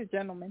an older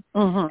gentleman.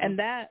 And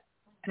that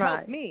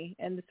helped me.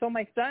 And so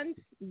my son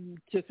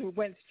just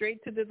went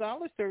straight to the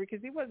dollar store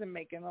because he wasn't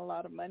making a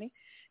lot of money.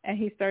 And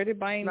he started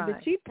buying the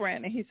cheap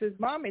brand. And he says,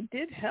 Mom, it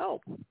did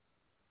help.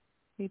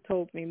 He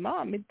told me,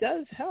 Mom, it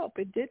does help.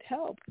 It did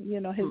help. You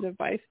know, his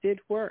advice did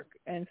work.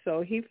 And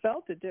so he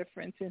felt a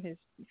difference in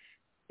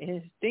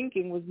his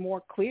thinking was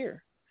more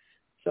clear.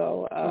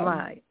 So,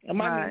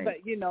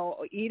 but, you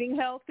know, eating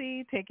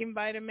healthy, taking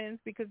vitamins,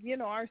 because, you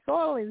know, our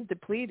soil is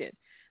depleted.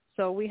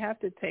 So we have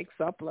to take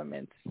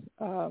supplements.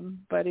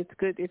 But it's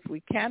good if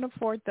we can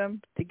afford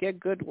them to get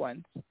good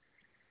ones.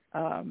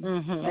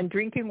 And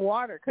drinking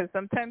water, because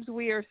sometimes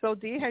we are so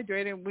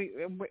dehydrated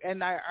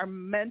and our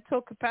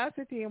mental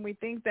capacity, and we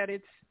think that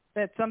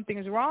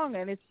something's wrong,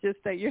 and it's just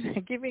that you're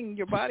not giving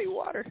your body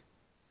water.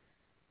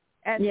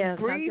 And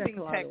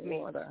breathing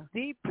techniques,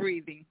 deep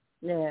breathing.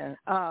 Yeah.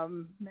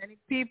 Many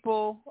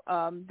people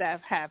that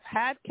have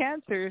had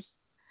cancers,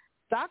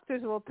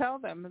 doctors will tell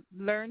them,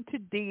 learn to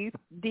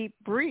deep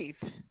breathe,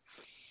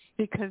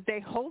 because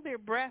they hold their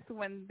breath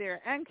when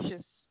they're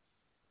anxious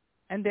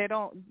and they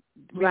don't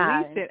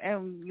release it.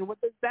 And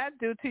what does that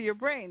do to your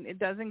brain? It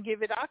doesn't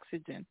give it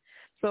oxygen.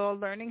 So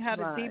learning how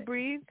to deep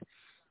breathe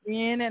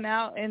in and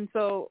out. And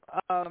so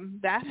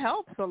that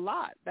helps a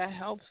lot. That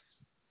helps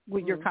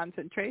with your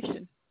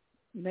concentration.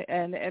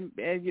 And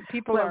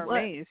people are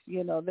amazed,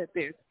 you know, that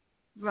there's.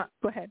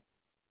 Go ahead.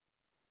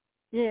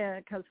 Yeah,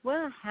 because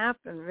what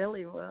happened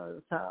really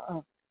was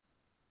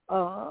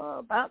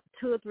about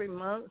 2 or 3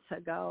 months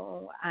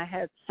ago, I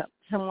had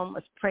someone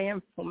was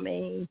praying for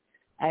me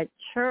at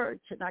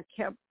church, and I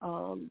kept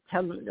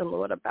telling the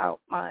Lord about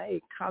my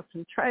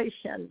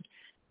concentration.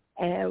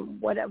 And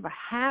whatever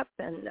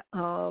happened,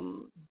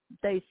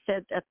 they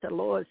said that the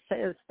Lord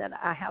says that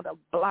I had a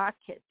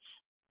blockage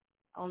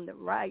on the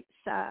right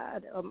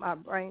side of my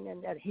brain,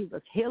 and that he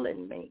was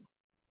healing me.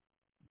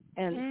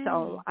 And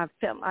so I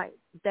felt like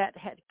that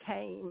had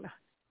came.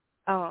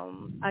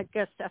 I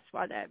guess that's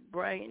why that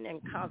brain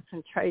and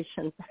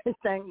concentration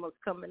thing was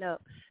coming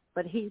up.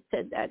 But he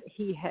said that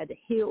he had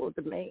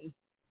healed me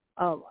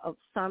of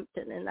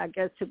something, and I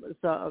guess it was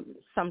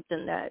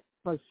something that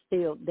was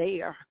still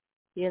there,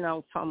 you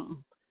know,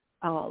 from,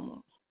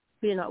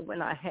 you know,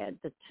 when I had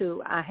the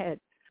two. I had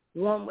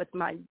one with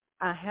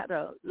I had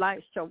a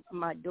life stroke with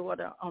my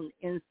daughter on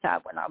the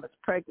inside when I was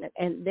pregnant,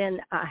 and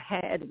then I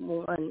had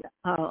one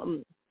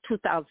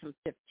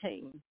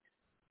 2015.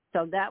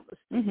 So that was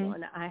the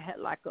one. I had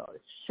like a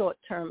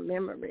short-term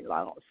memory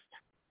loss.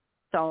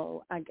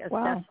 So I guess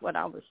that's what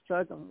I was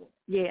struggling with.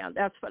 Yeah,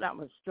 that's what I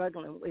was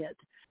struggling with.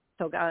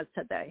 So God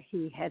said that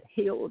he had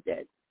healed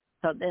it.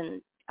 So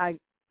then I,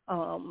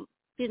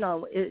 you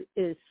know,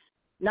 it's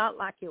not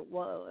like it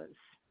was.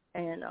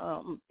 And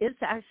it's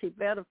actually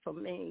better for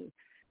me,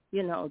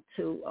 you know,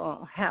 to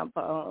have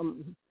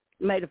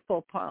made a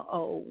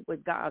 4.0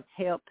 with God's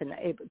help and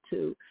able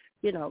to,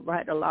 you know,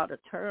 write a lot of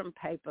term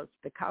papers,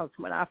 because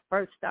when I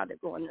first started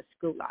going to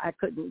school, I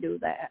couldn't do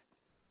that.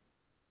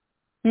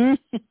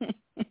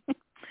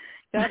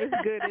 God is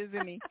good,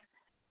 isn't he?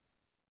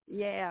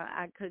 Yeah,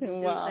 I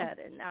couldn't do that,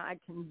 and now I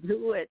can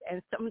do it.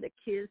 And some of the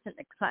kids in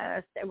the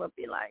class, they would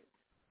be like,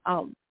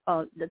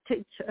 the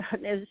teacher,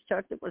 the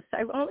instructor would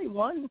say, only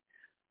one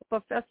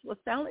professor would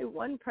say, only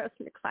one person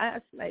in the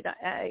class made an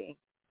A.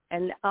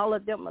 And all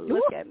of them would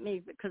look at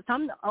me, because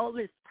I'm the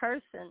oldest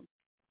person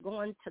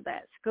going to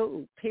that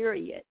school,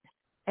 period.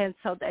 And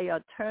so they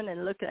are turning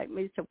and looking at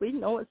me. So we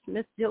know it's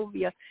Miss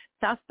Sylvia.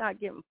 So I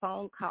start getting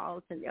phone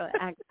calls, and they'll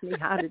ask me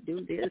how to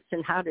do this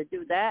and how to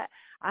do that.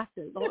 I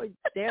said, Lord,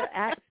 they're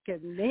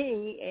asking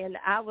me, and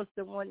I was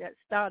the one that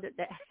started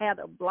that had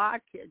a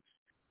blockage,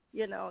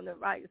 you know, on the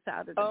right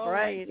side of the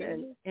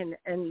brain.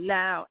 And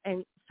now,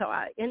 and so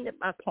I ended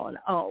my point.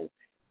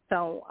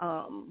 So,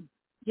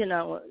 you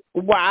know,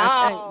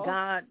 I thank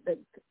God that.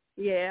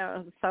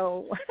 Yeah,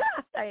 so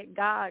I thank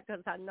God,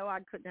 because I know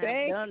I couldn't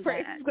have done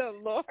praise that. The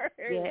Lord.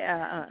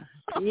 Yeah,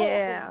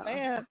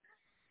 man.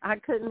 I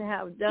couldn't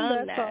have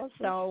done That's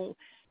that. Awesome.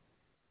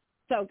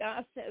 So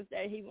God says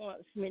that he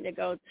wants me to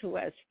go to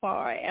as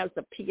far as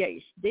a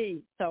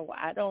PhD. So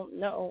I don't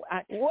know.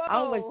 I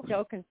always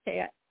joke and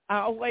say,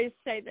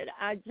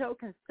 I joke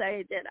and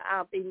say that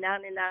I'll be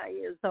 99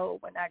 years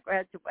old when I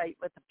graduate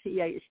with a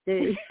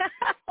PhD.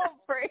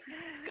 Praise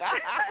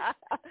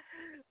God.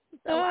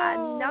 So I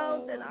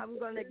know that I'm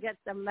going to get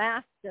the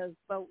master's,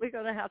 but we're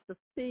going to have to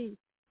see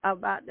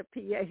about the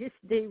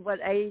PhD, what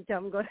age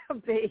I'm going to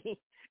be.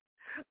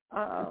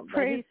 But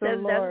Praise he says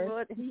the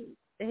Lord.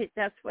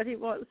 that's what he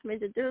wants me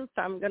to do,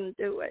 so I'm going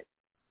to do it.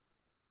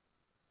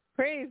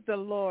 Praise the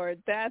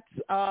Lord. That's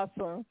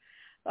awesome.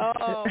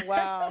 Oh,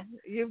 wow.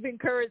 You've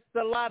encouraged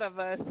a lot of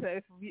us.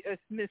 If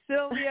Miss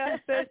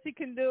Sylvia says she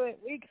can do it,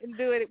 we can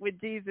do it with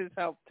Jesus'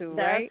 help too,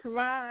 right? That's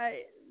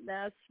right.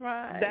 That's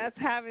right. That's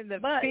having the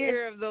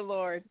fear of the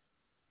Lord.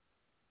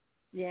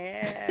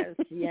 Yes,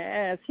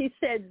 yes. He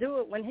said do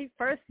it. When he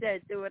first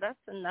said do it, I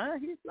said, no,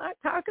 he's not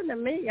talking to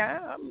me.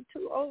 I'm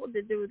too old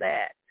to do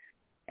that.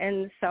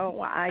 And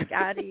so I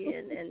got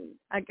in, and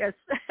I guess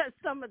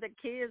some of the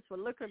kids were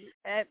looking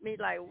at me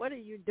like, what are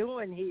you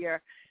doing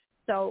here?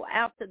 So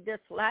after this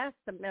last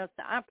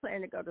semester, I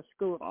plan to go to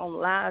school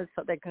online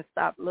so they can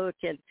stop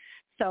looking.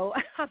 So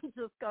I'm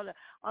just going to,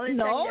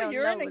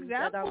 you're an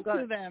example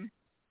to them.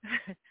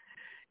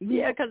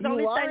 Yeah, because the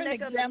only thing they're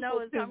going to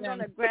know is I'm going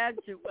to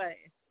graduate.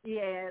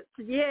 Yes,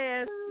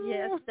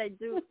 they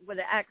do would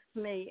ask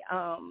me,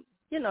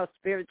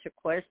 spiritual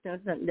questions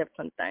and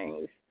different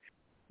things.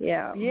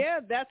 Yeah. Yeah,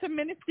 that's a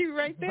ministry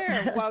right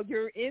there. While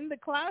you're in the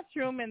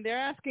classroom and they're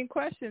asking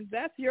questions,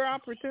 that's your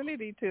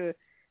opportunity to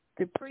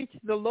preach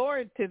the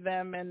Lord to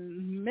them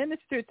and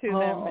minister to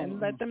them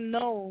and let them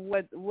know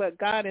what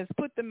God has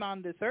put them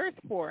on this earth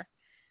for.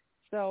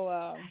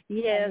 So,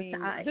 yes,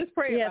 just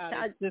pray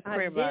about it. Just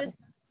pray about it.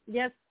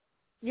 Yes.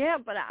 Yeah,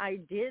 but I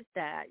did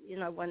that,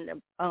 when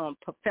the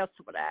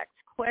professor would ask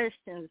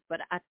questions,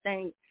 but I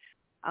think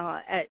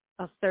at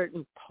a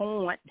certain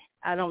point,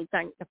 I don't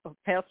think the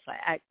professor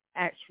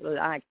actually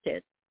liked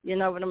it. You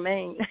know what I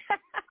mean?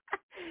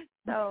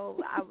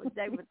 So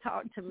they would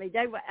talk to me.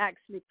 They would ask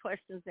me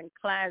questions in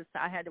class.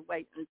 I had to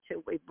wait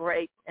until we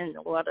break in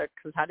order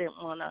because I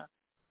didn't want to,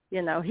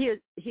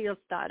 he'll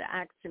start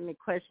asking me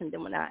questions,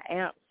 and when I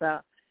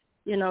answer,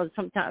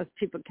 sometimes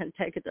people can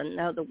take it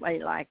another way,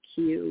 like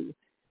you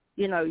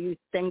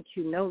think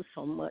you know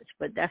so much,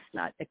 but that's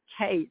not the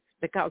case,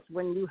 because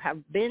when you have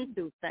been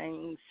through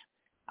things,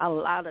 a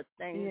lot of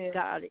things,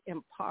 God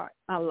impart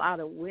a lot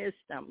of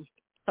wisdom.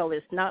 So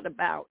it's not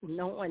about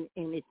knowing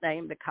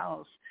anything,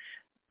 because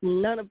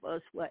none of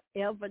us will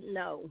ever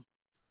know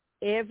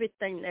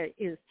everything there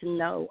is to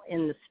know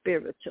in the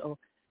spiritual,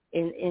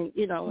 in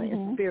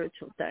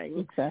spiritual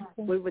things.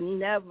 Exactly. We would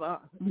never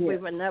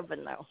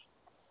know.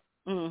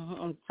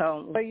 Mm-hmm.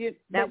 So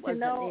that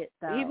wasn't it,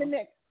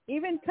 though.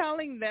 Even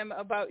telling them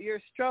about your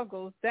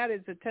struggles, that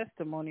is a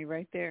testimony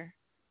right there.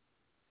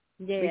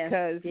 Yes,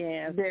 because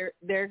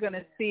they're going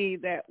to see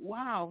that,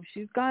 wow,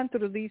 she's gone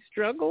through these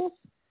struggles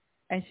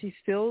and she's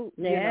still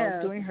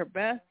doing her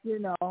best,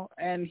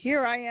 and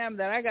here I am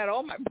that I got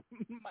all my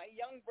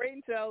young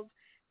brain cells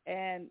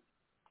and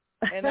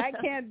I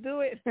can't do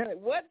it.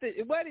 What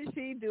is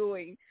she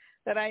doing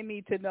that I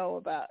need to know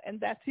about? And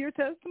that's your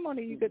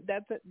testimony.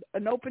 That's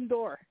an open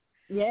door.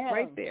 Yeah,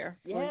 right there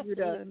for you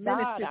to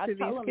minister God. to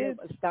these kids.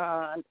 It was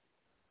God.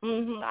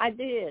 Mm-hmm. I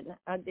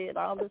did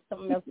all the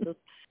semesters.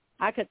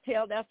 I could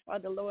tell that's why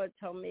the Lord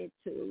told me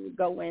to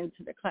go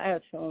into the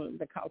classroom,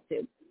 because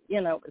it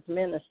was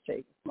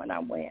ministry when I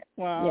went.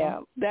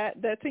 Wow. Yeah,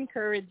 that's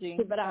encouraging.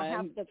 But I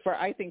have to,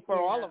 I think for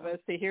all of us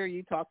to hear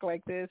you talk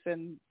like this,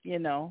 and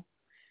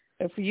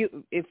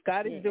if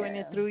God is doing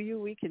it through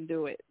you, we can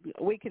do it.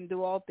 We can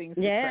do all things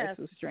through Christ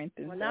who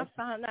strengthens us. When I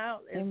found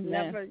out,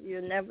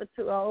 you're never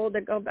too old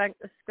to go back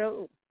to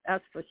school.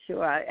 That's for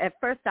sure. At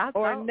first I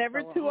thought,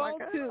 never too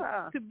old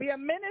to be a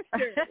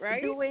minister,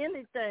 right? Do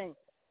anything.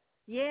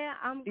 Yeah,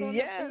 I'm going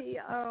to be.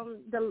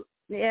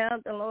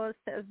 The Lord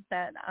says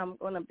that I'm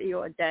going to be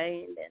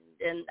ordained, and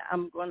then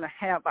I'm going to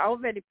have. I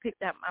already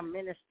picked out my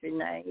ministry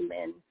name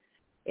and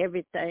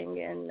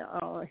everything, and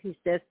he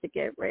says to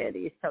get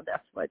ready. So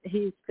that's what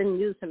he's been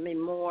using me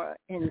more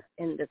in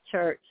the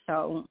church.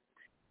 So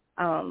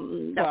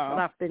that's what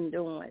I've been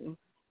doing.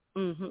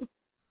 Mhm.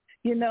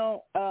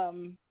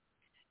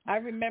 I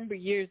remember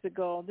years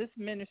ago, this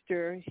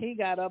minister, he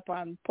got up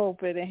on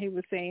pulpit and he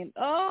was saying,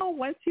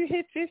 once you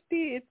hit 50,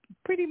 it's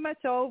pretty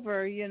much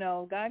over.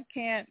 God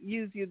can't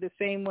use you the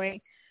same way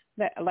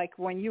that like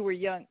when you were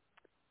young.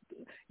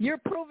 You're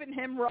proving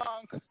him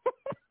wrong.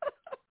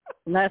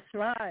 That's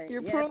right.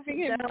 You're proving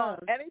him wrong.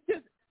 And it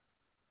just,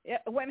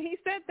 when he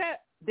said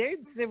that,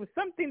 there was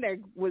something that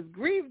was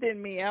grieved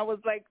in me. I was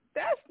like,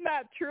 that's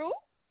not true.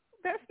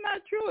 That's not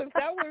true. If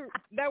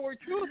that were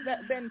true,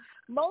 then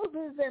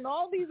Moses and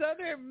all these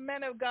other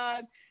men of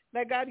God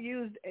that God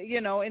used,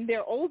 in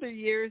their older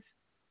years,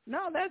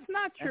 no, that's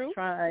not true.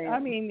 That's right. I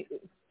mean,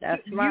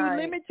 you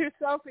limit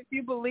yourself if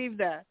you believe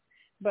that.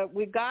 But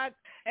with God,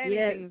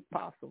 anything is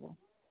possible.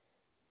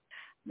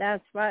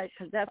 That's right,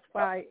 because that's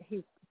why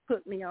he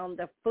put me on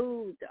the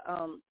food,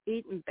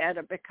 eating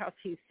better, because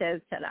he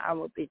says that I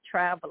will be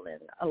traveling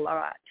a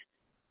lot.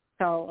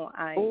 So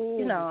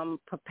I'm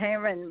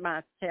preparing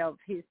myself.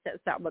 He says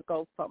I will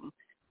go from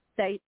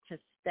state to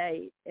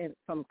state and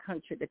from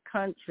country to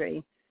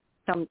country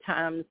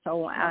sometimes.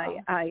 So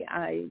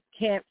I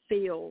can't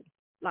feel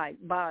like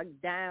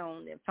bogged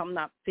down if I'm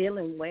not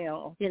feeling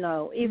well,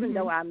 even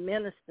though I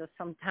minister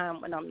sometime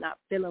when I'm not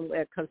feeling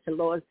well, because the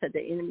Lord said the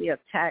enemy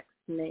attacks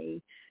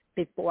me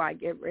before I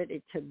get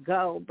ready to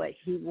go, but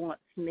he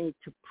wants me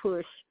to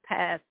push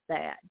past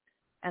that.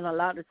 And a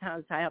lot of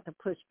times I have to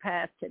push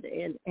past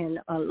it and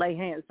lay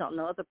hands on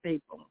other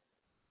people.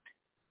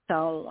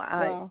 So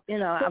I've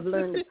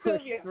learned to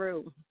push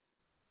through.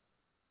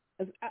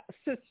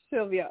 Sister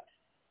Sylvia,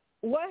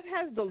 what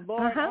has the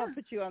Lord, I'll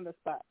put you on the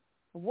spot,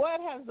 what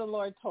has the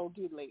Lord told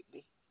you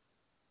lately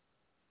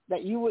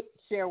that you would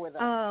share with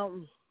us?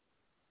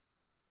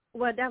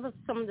 Well, that was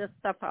some of the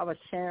stuff I was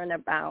sharing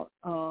about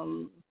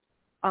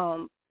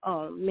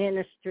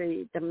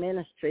ministry, the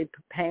ministry,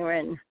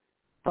 preparing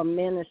for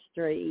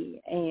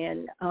ministry,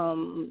 and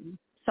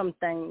some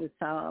things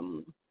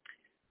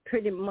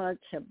pretty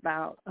much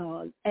about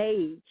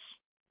age.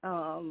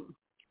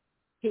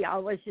 He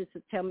always used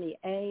to tell me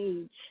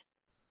age,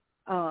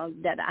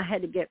 that I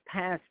had to get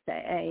past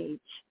the age.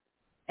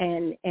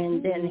 And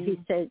then he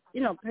said,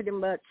 pretty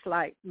much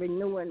like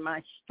renewing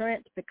my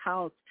strength,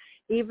 because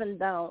even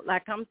though,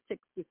 like, I'm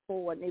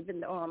 64, and even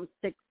though I'm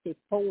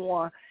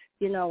 64,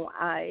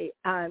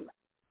 I'm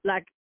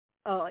like,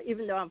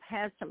 even though I've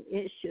had some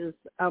issues,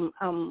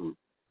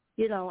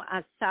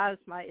 I size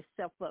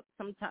myself up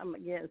sometime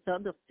against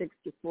other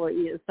 64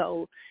 years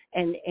old,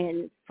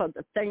 and for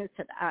the things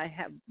that I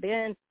have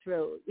been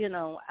through,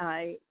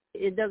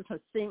 it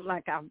doesn't seem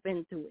like I've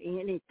been through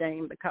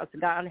anything, because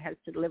God has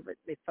delivered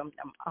me from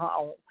them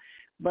all.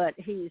 But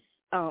he's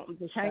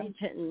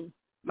changing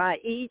my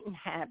eating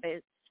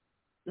habits.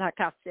 Like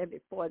I said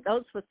before,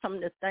 those were some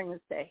of the things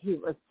that he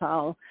was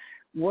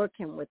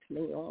working with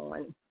me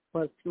on,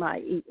 was my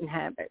eating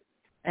habits.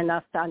 And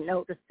I started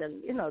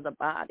noticing, the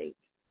body.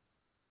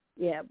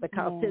 Yeah,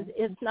 because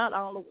it's not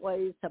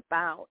always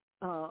about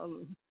the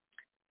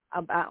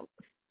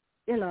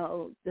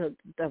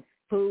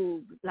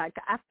food. Like,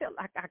 I felt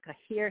like I could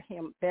hear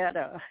him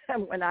better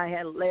when I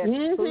had less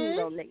food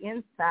on the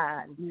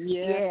inside.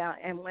 Yeah,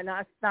 and when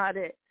I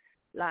started,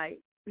 like,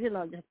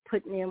 just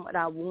putting in what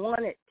I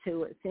wanted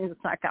to, it seems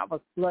like I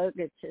was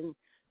sluggish and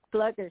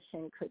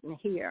couldn't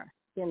hear,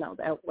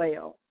 that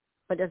well.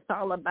 But it's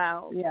all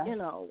about,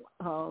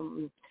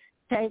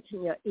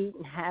 changing your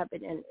eating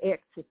habit and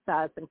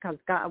exercising, because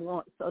God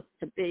wants us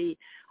to be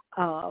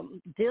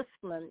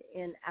disciplined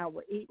in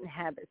our eating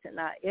habits and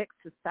our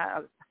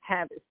exercise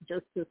habits,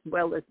 just as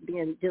well as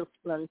being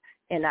disciplined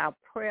in our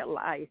prayer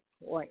life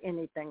or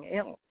anything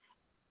else.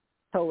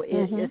 So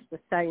it's the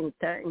same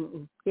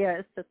thing. Yeah,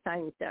 it's the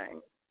same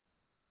thing.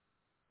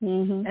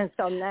 And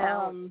so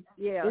now,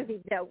 he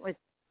dealt with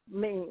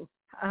me.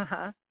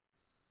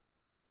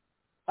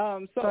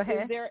 So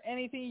is there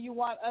anything you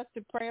want us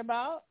to pray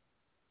about?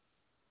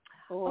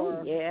 Or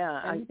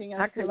anything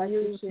else I could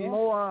use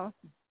more.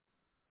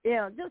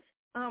 Yeah, just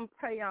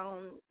pray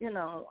on,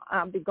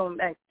 I'll be going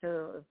back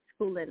to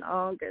school in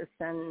August,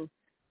 and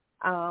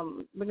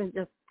we're going to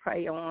just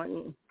pray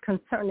on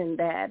concerning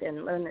that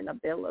and learning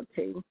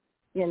ability,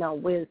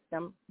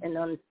 wisdom and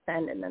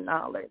understanding and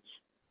knowledge.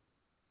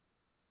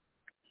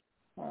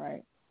 All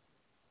right.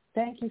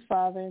 Thank you,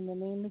 Father, in the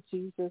name of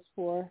Jesus,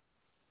 for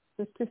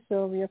Sister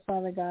Sylvia,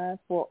 Father God,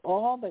 for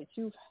all that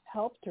you've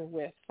helped her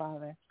with,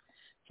 Father,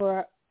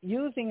 for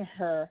using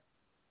her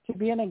to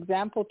be an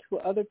example to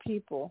other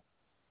people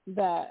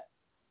that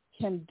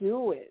can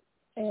do it,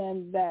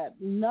 and that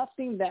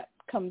nothing that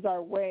comes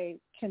our way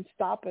can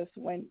stop us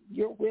when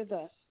you're with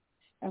us,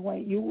 and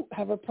when you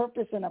have a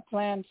purpose and a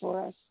plan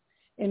for us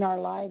in our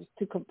lives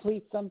to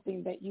complete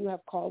something that you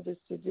have called us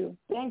to do.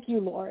 Thank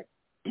you, Lord.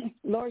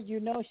 Lord,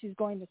 she's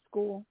going to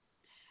school.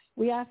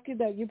 We ask you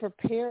that you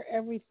prepare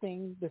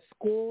everything, the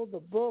school, the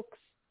books,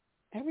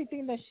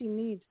 everything that she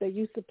needs, that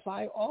you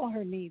supply all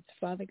her needs,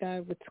 Father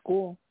God, with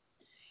school.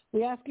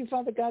 We ask you,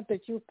 Father God,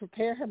 that you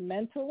prepare her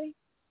mentally,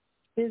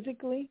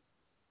 physically,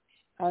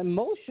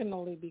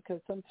 emotionally,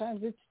 because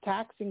sometimes it's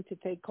taxing to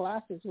take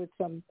classes with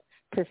some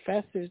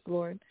professors,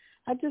 Lord.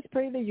 I just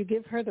pray that you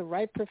give her the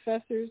right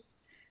professors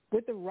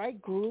with the right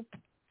group,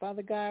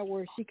 Father God,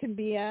 where she can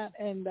be at,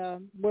 and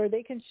where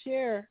they can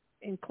share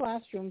in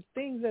classrooms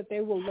things that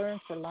they will learn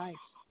for life.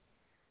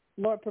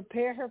 Lord,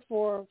 prepare her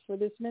for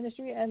this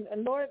ministry, and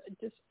Lord,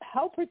 just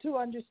help her to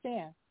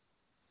understand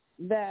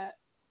that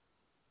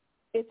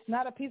it's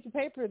not a piece of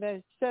paper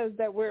that says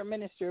that we're a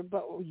minister,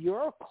 but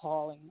your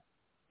calling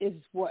is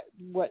what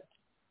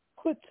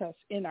puts us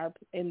in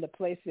the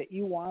place that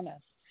you want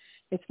us.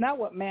 It's not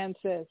what man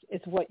says,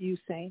 it's what you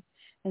say.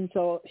 And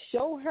so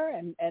show her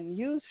and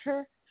use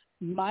her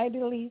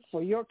mightily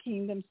for your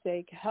kingdom's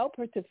sake. Help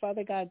her to,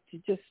 Father God, to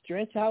just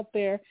stretch out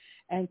there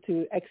and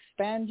to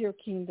expand your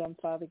kingdom,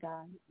 Father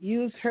God.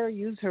 Use her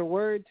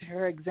words,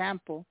 her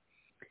example,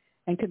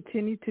 and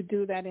continue to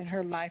do that in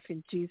her life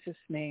in Jesus'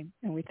 name.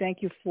 And we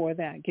thank you for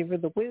that. Give her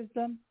the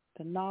wisdom,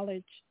 the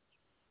knowledge,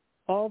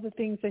 all the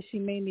things that she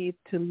may need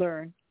to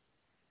learn.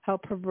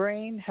 Help her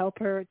brain, help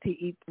her to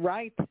eat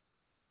right.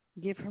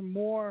 Give her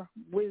more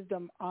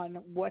wisdom on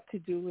what to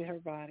do with her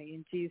body.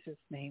 In Jesus'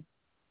 name,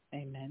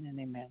 amen and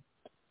amen.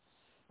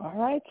 All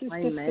right,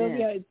 Sister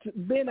Sylvia, it's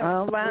been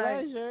a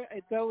pleasure.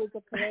 It's always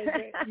a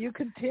pleasure. You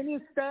continue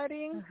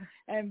studying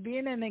and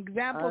being an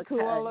example to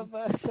all of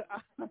us.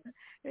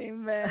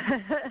 Amen.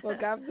 Well,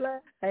 God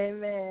bless.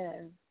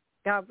 Amen.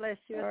 God bless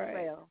you all as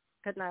well.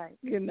 Good night.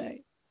 Good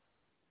night.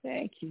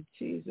 Thank you,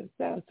 Jesus.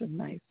 That was a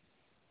nice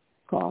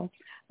call.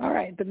 All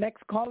right, the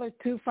next caller,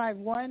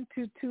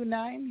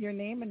 251-229, your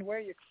name and where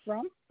you're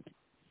from.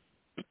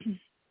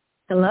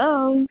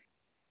 Hello.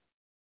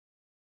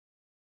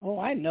 Oh,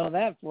 I know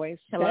that voice.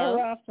 Hello?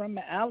 Sarah from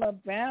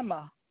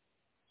Alabama.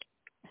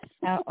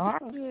 How are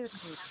you?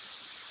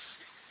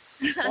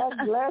 God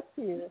bless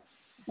you.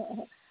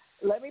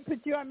 Let me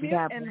put you on mute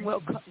and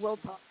we'll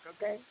talk,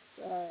 okay?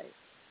 All right.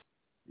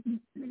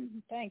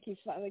 Thank you,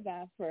 Father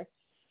God, for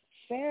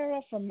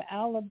Sarah from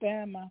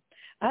Alabama.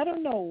 I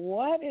don't know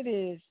what it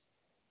is,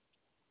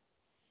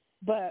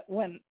 but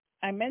when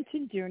I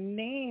mentioned your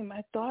name,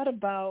 I thought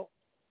about,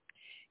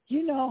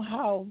 you know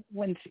how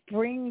when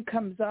spring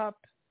comes up,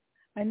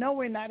 I know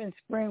we're not in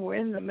spring, we're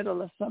in the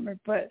middle of summer,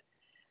 but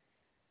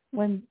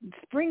when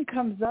spring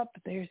comes up,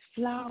 there's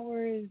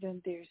flowers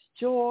and there's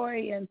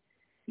joy, and,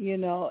 you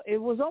know, it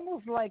was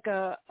almost like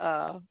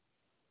an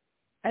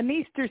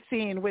Easter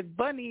scene with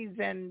bunnies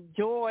and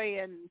joy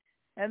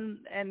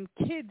and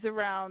kids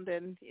around,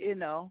 and, you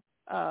know,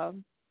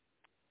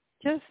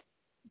 just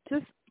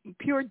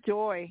pure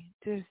joy.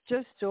 There's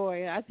just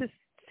joy. I just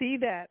see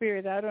that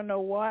spirit. I don't know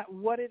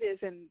what it is,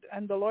 and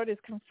the Lord is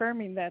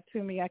confirming that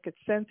to me. I could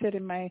sense it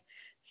in my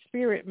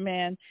spirit,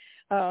 man.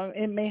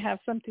 It may have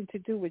something to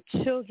do with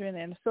children,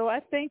 and so I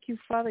thank you,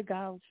 Father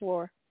God,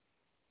 for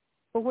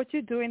what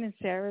you're doing in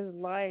Sarah's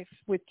life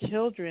with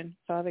children,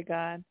 Father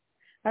God.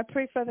 I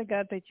pray, Father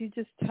God, that you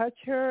just touch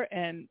her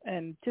and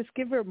just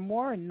give her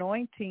more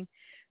anointing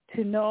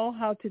to know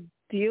how to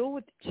deal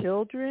with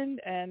children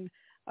and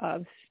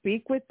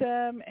speak with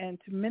them and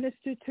to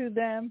minister to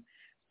them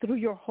through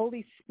your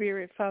Holy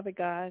Spirit, Father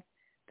God,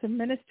 to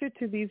minister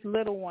to these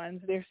little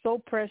ones. They're so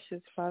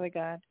precious, Father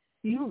God.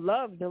 You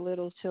love the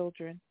little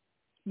children.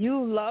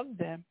 You love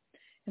them.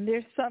 And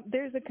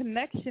there's a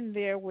connection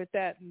there with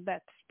that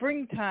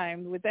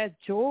springtime, with that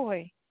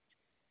joy.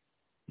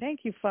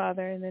 Thank you,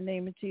 Father, in the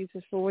name of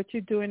Jesus, for what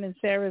you're doing in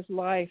Sarah's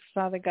life,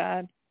 Father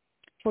God,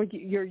 for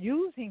you're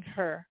using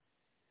her.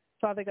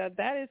 Father God,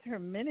 that is her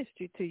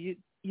ministry to you,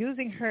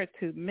 using her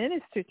to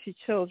minister to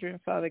children,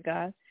 Father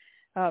God.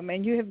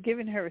 And you have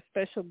given her a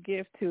special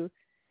gift to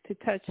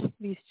touch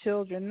these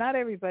children. Not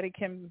everybody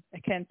can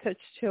touch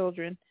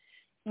children.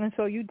 And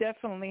so you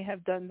definitely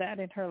have done that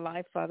in her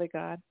life, Father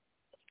God.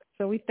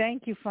 So we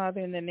thank you,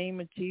 Father, in the name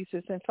of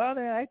Jesus. And,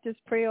 Father, I just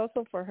pray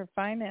also for her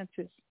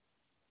finances.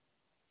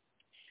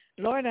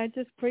 Lord, I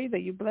just pray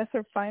that you bless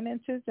her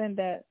finances and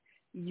that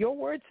your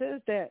word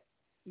says that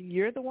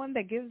you're the one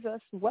that gives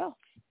us wealth.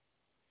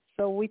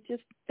 So we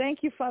just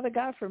thank you, Father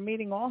God, for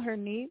meeting all her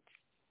needs,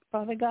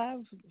 Father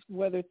God,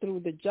 whether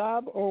through the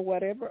job or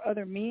whatever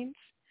other means.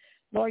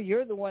 Lord,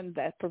 you're the one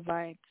that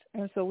provides.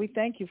 And so we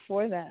thank you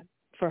for that,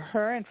 for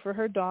her and for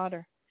her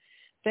daughter.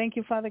 Thank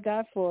you, Father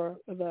God, for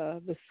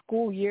the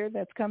school year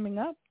that's coming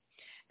up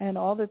and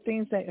all the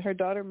things that her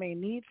daughter may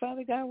need,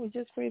 Father God. We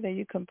just pray that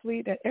you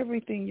complete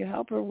everything. You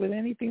help her with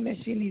anything that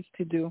she needs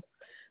to do,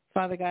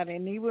 Father God,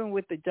 and even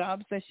with the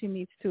jobs that she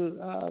needs to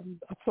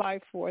apply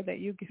for, that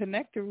you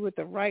connect her with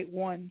the right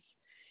ones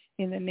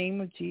in the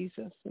name of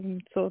Jesus.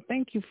 And so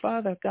thank you,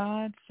 Father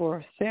God,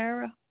 for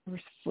Sarah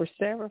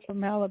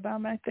from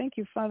Alabama. I thank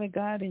you, Father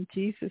God, in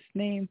Jesus'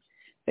 name,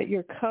 that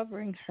you're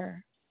covering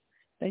her,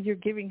 that you're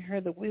giving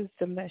her the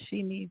wisdom that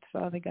she needs,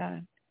 Father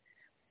God.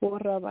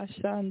 Thank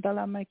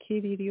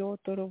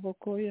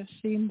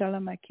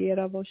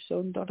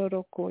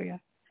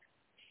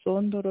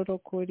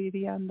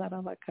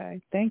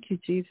you,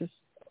 Jesus.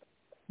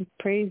 We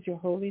praise your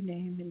holy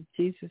name in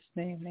Jesus'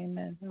 name.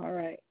 Amen. All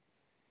right.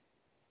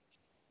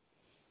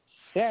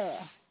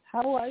 Sarah.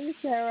 How are you,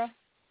 Sarah?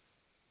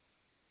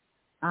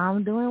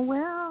 I'm doing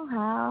well.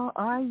 How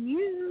are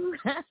you?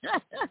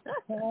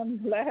 I'm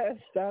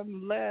blessed.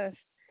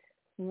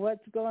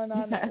 What's going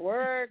on at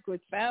work,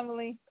 with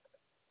family?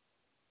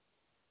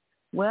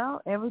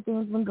 Well,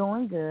 everything's been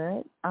going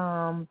good.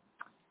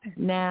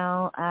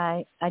 Now,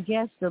 I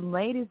guess the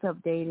latest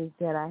update is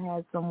that I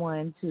had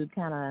someone to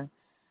kind of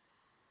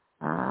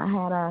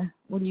had a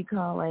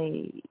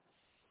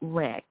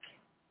wreck,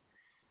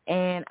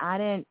 and I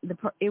didn't.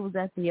 It was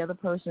at the other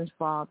person's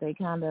fault. They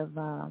kind of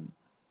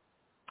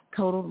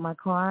totaled my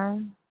car.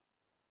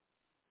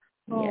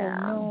 Oh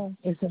no!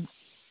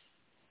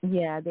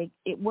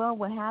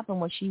 What happened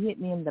was she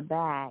hit me in the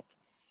back,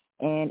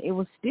 and it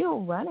was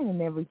still running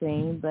and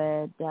everything,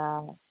 but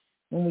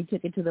when I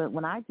took it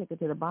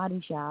to the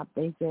body shop,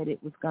 they said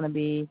it was going to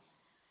be,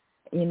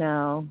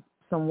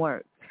 some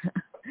work.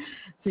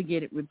 to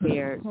get it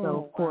repaired.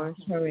 So, of course,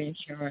 her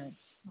insurance,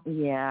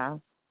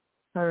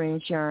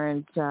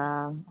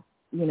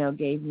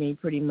 gave me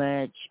pretty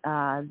much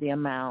the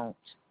amount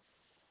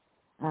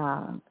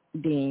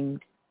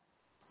deemed.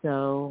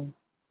 So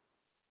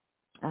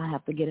I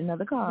have to get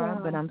another car,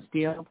 but I'm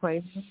still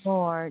praising the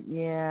Lord.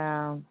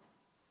 Yeah.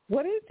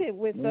 What is it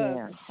with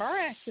the car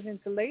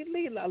accidents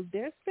lately?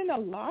 There's been a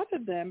lot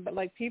of them, but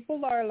like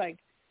people are like,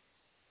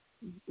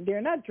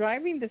 they're not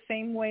driving the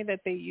same way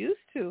that they used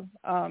to.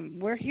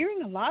 We're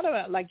hearing a lot of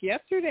it. Like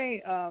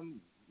yesterday,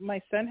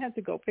 my son had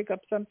to go pick up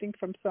something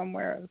from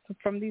somewhere,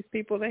 from these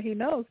people that he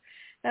knows,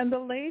 and the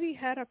lady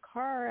had a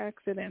car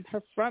accident.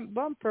 Her front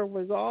bumper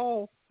was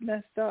all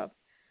messed up.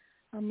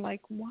 I'm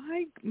like,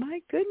 why? My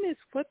goodness,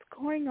 what's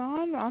going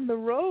on the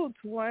roads?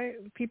 Why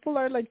people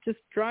are like just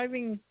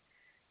driving,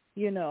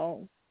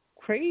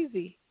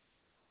 crazy.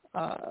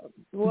 I'm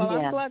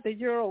glad that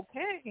you're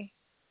okay.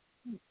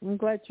 I'm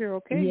glad you're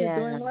okay. Yeah.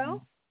 You're doing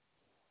well?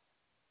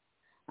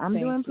 I'm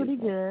doing pretty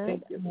good.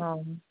 Thank you.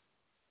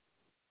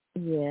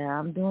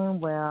 I'm doing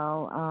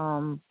well.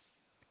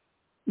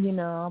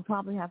 I'll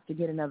probably have to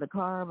get another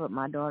car, but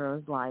my daughter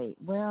was like,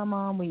 well,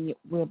 Mom,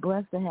 we're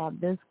blessed to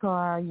have this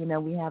car.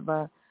 We have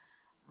a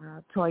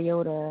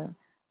Toyota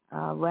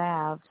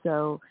RAV.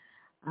 So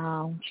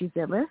she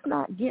said, let's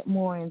not get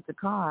more into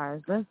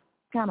cars. Let's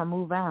kind of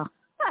move out.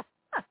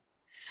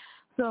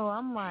 So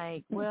I'm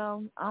like,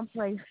 well, I'm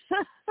placed.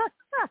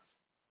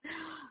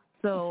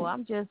 So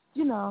I'm just,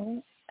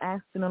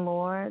 asking the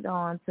Lord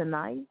on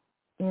tonight,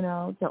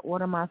 to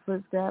order my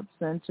footsteps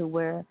and to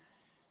where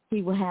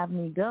he will have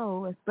me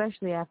go,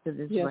 especially after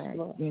this wreck,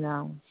 Lord.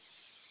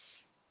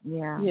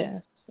 Yeah.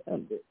 Yes.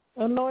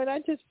 Lord, I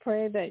just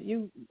pray that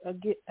you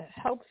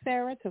help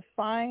Sarah to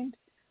find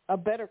a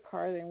better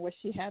car than what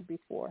she had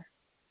before.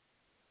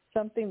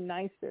 Something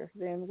nicer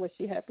than what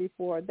she had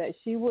before, that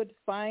she would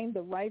find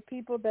the right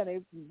people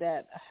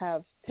that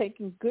have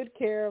taken good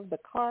care of the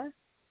car,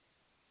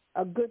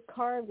 a good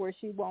car where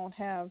she won't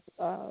have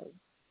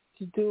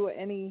to do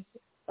any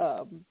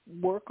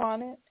work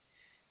on it,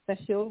 that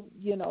she'll,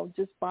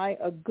 just buy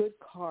a good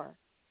car,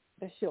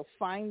 that she'll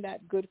find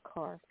that good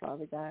car,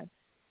 Father God.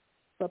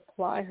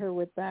 Supply her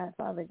with that,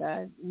 Father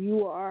God.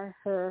 You are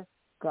her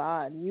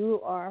God.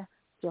 You are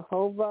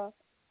Jehovah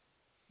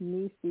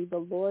Nisi, the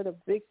Lord of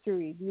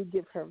victory. You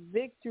give her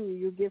victory.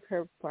 You give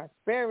her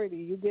prosperity.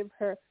 You give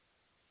her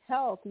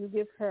health. You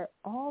give her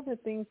all the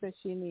things that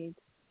she needs.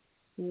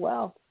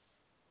 Wealth.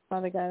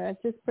 Father God, I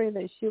just pray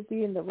that she'll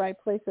be in the right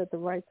place at the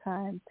right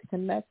time to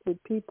connect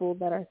with people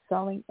that are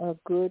selling a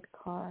good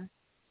car.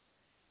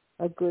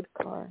 A good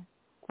car,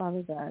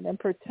 Father God. And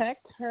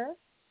protect her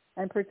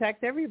and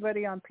protect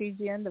everybody on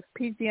PGN, the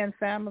PGN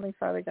family,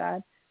 Father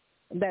God,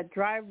 that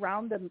drive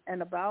round them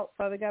and about,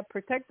 Father God.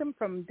 Protect them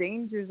from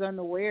dangers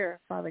unaware,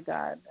 Father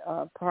God.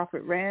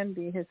 Prophet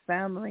Randy, his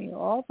family,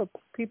 all the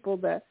people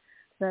that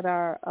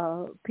are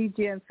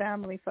PGN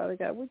family, Father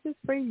God. We just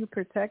pray you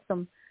protect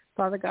them,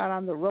 Father God,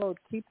 on the road.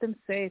 Keep them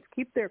safe.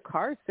 Keep their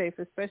cars safe,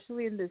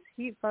 especially in this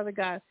heat, Father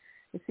God.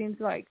 It seems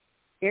like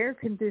air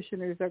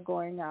conditioners are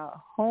going out.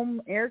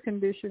 Home air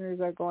conditioners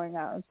are going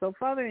out. And so,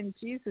 Father, in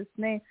Jesus'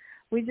 name,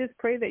 we just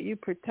pray that you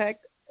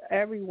protect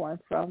everyone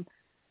from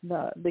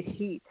the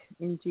heat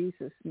in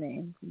Jesus'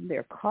 name,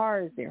 their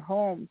cars, their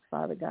homes,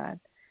 Father God.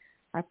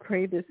 I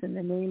pray this in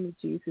the name of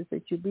Jesus,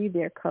 that you be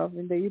their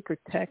covering, that you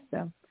protect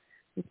them.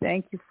 We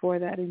thank you for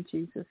that in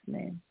Jesus'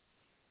 name.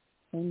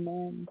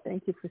 Amen.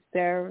 Thank you for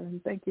Sarah,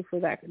 and thank you for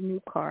that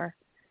new car.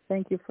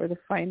 Thank you for the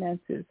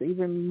finances,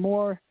 even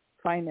more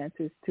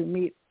finances to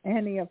meet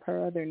any of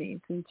her other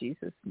needs in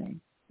Jesus'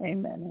 name.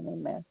 Amen and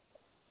amen.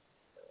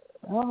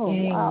 Oh,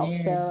 amen. Wow,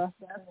 Sarah.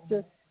 That's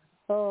just,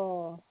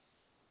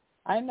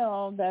 I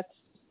know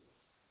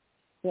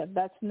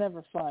that's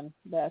never fun.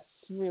 That's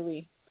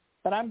really,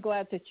 but I'm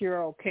glad that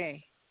you're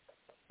okay,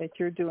 that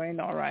you're doing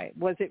all right.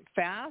 Was it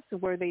fast?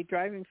 Were they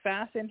driving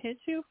fast and hit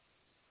you?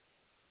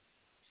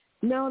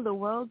 No, the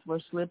roads were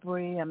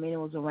slippery. I mean, it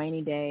was a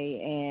rainy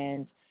day,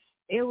 and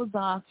it was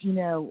off,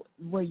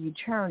 where you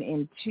turn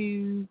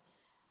into,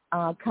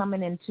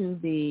 coming into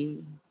the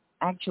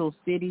actual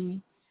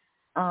city,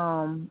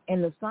 and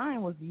the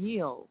sign was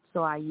yield.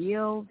 So I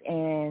yield,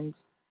 and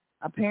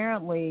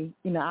apparently,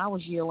 I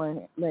was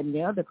yielding, letting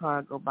the other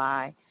car go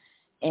by,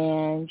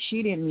 and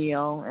she didn't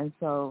yield, and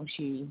so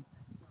she,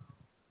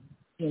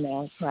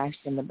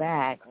 crashed in the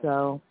back.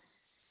 So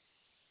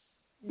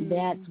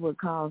that's what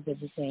caused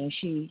everything.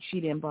 She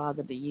didn't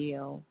bother to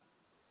yield.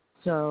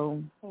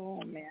 So.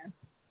 Oh, man.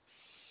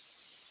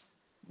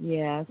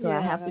 Yeah, so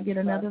I have to get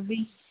another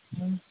V.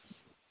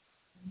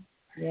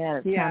 Yeah,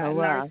 it's kind of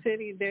rough. In our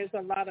city, there's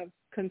a lot of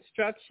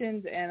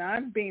constructions, and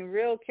I'm being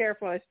real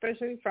careful,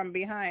 especially from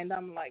behind.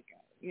 I'm like,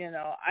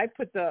 I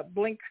put the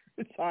blinkers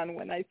on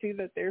when I see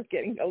that they're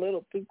getting a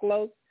little too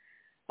close.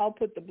 I'll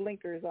put the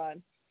blinkers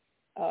on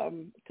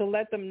to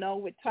let them know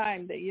with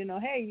time that,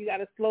 hey, you got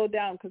to slow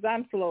down, because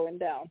I'm slowing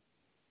down.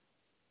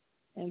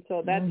 And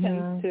so that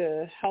tends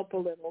to help a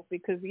little,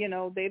 because,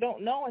 they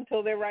don't know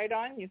until they're right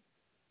on you.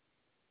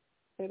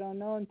 They don't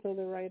know until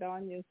they're right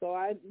on you. So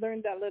I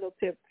learned that little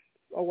tip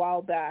a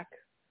while back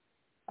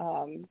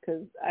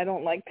because I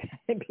don't like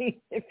being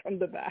hit from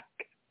the back.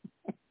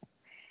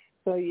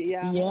 So,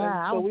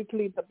 so we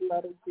plead the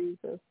blood of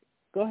Jesus.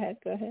 Go ahead.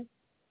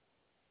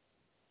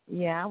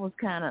 Yeah, I was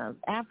kind of,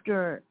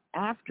 after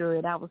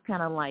it, I was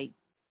kind of like,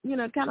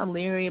 kind of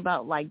leery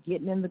about, like,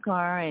 getting in the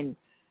car and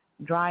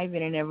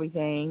driving and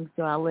everything.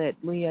 So I let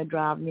Leah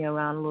drive me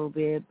around a little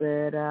bit.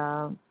 But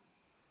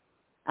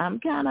I'm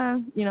kind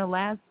of,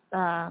 last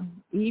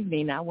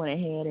evening I went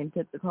ahead and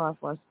took the car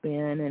for a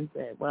spin and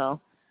said,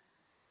 well,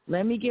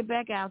 let me get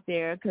back out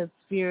there because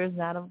fear is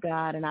not of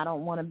God, and I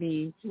don't want to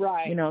be,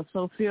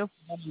 so fearful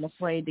and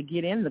afraid to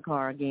get in the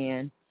car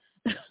again.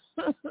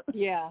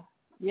 Yeah,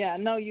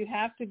 no, you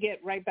have to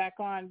get right back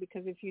on,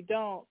 because if you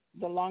don't,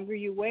 the longer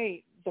you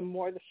wait, the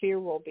more the fear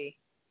will be.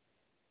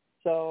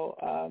 So,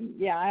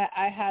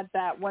 I had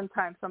that one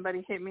time.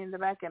 Somebody hit me in the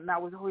back, and I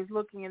was always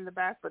looking in the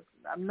back, but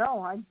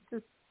no, I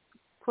just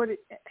put it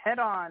head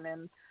on,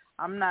 and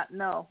I'm not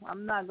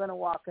going to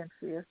walk in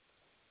fear.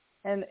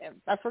 And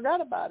I forgot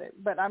about it,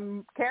 but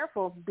I'm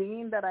careful,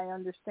 being that I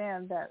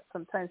understand that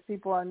sometimes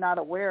people are not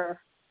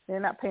aware, they're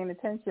not paying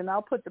attention.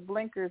 I'll put the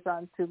blinkers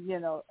on to,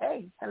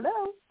 hey,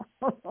 hello.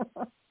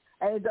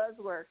 And it does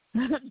work,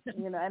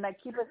 and I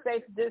keep a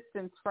safe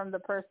distance from the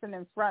person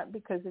in front,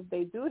 because if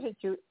they do hit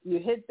you, you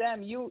hit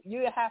them, you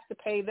have to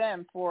pay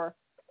them for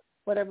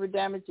whatever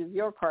damages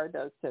your car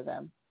does to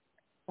them.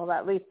 Well,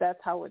 at least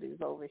that's how it is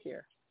over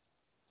here.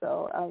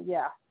 So,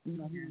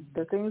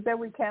 the things that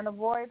we can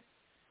avoid,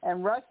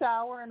 and rush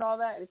hour and all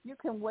that, if you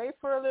can wait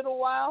for a little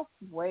while,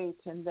 wait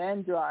and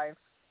then drive.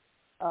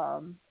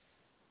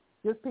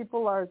 Just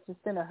people are just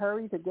in a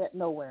hurry to get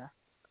nowhere.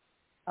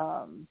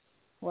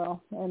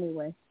 Well,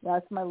 anyway,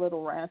 that's my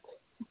little rant.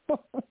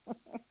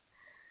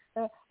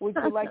 Would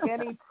you like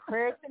any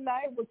prayer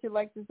tonight? Would you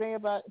like to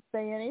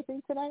say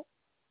anything tonight?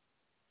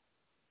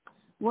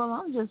 Well,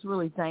 I'm just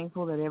really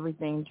thankful that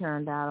everything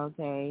turned out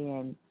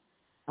okay,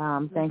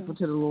 and thankful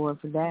to the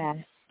Lord for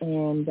that.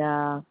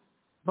 And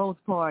both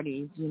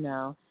parties,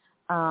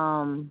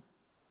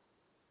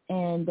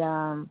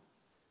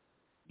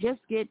 just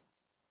get,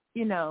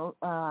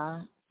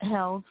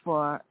 health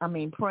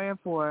prayer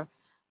for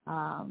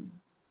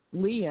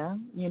Leah.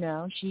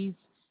 She's,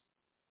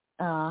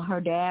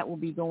 her dad will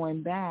be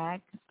going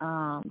back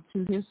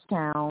to his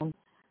town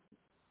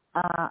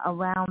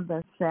around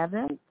the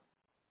 7th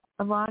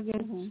of August.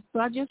 Mm-hmm. So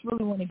I just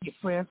really want to get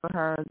prayer for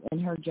her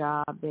and her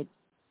job, that,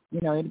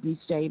 it'll be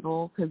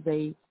stable, because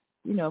they,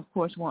 of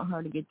course, want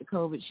her to get the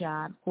COVID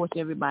shot. Of course,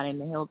 everybody in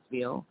the health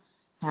field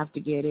have to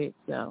get it.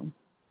 So,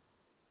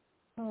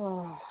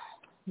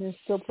 they're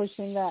still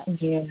pushing that.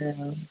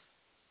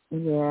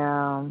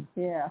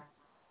 Yeah.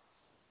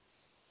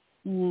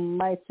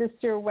 My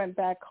sister went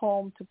back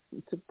home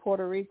to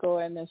Puerto Rico,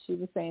 and then she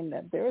was saying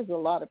that there was a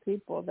lot of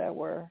people that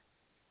were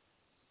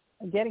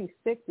getting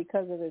sick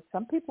because of it.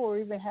 Some people were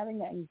even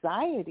having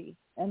anxiety,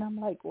 and I'm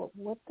like, well,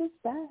 what does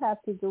that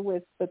have to do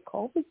with the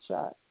COVID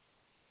shot?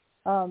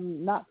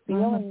 Not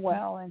feeling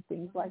well and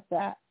things like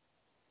that.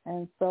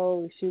 And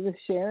so she was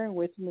sharing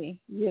with me,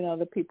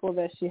 the people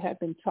that she had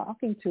been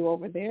talking to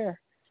over there.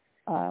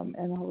 And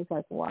I was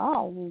like,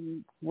 wow,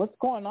 what's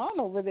going on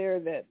over there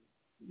that,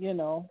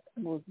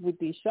 with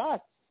these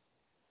shots?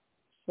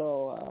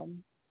 So,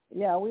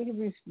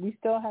 we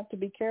still have to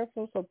be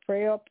careful. So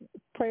pray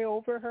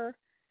over her.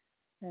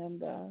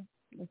 And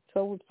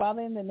so,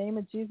 Father, in the name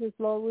of Jesus,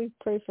 Lord, we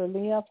pray for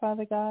Leah,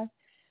 Father God.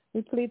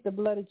 We plead the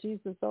blood of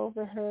Jesus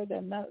over her,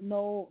 that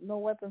no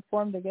weapon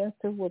formed against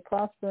her will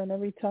prosper, and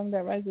every tongue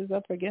that rises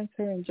up against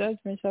her in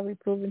judgment shall be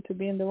proven to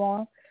be in the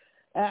wrong.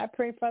 And I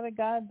pray, Father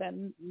God, that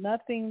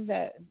nothing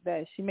that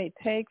she may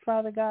take,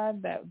 Father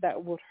God,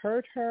 that would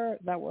hurt her,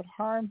 that would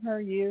harm her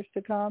years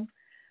to come.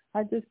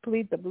 I just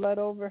plead the blood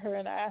over her,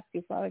 and I ask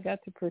you, Father God,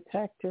 to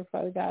protect her,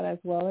 Father God, as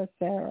well as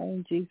Sarah,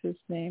 in Jesus'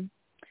 name.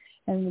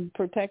 And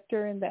protect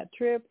her in that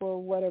trip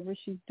or whatever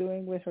she's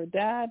doing with her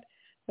dad,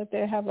 that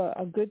they have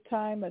a good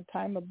time, a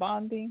time of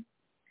bonding,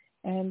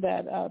 and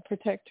that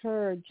protect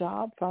her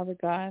job, Father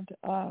God,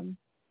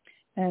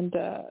 and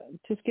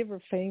just give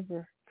her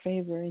favor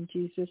in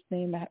Jesus'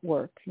 name at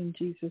work. In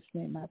Jesus'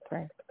 name I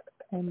pray.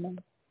 Amen.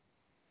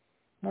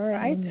 All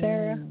right, Amen.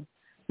 Sarah.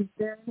 Is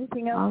there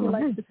anything else you'd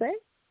like to say?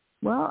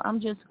 Well, I'm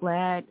just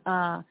glad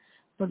for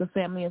the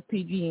family of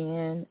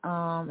PGN,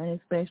 and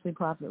especially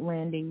Prophet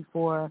Randy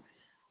for,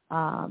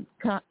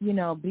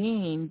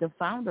 being the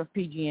founder of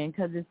PGN,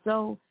 because it's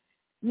so,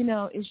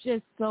 it's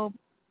just so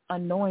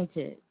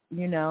anointed,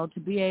 to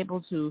be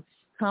able to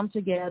come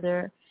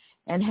together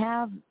and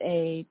have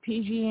a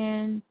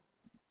PGN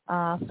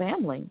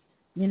family,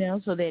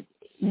 so that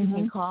you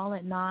can call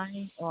at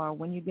night or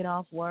when you get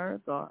off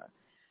work or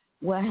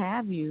what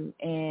have you,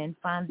 and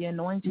find the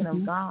anointing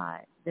of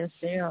God that's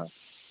there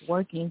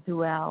working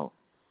throughout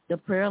the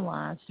prayer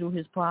lines through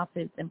his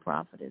prophets and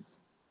prophetess.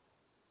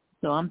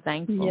 So I'm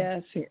thankful.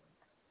 Yes.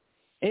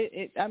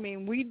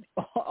 We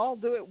all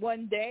do it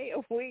one day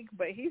a week,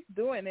 but he's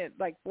doing it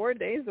like 4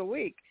 days a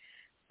week.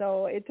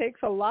 So it takes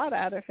a lot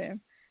out of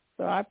him.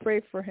 So I pray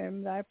for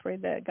him. I pray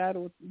that God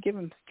will give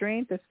him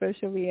strength,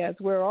 especially as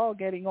we're all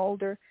getting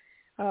older,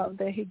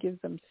 that he gives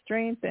him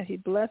strength, that he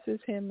blesses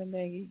him, and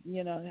that he,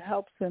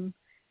 helps him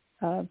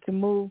to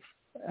move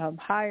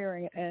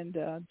higher and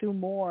do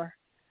more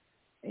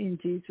in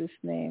Jesus'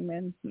 name,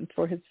 and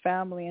for his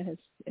family and his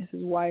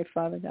wife,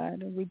 Father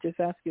God. And we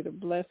just ask you to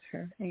bless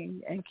her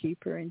and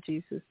keep her in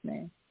Jesus'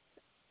 name.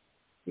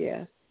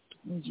 Yes.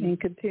 Mm-hmm. And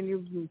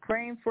continue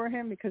praying for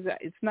him, because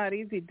it's not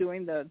easy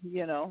doing the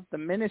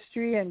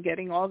ministry and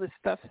getting all this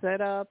stuff set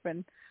up.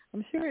 And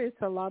I'm sure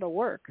it's a lot of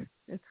work.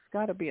 It's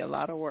got to be a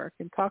lot of work.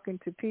 And talking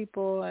to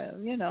people,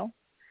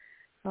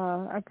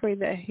 I pray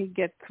that he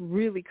gets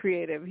really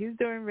creative. He's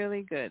doing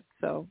really good.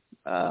 So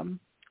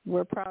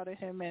we're proud of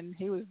him. And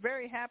he was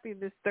very happy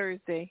this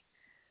Thursday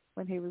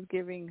when he was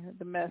giving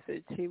the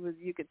message.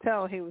 You could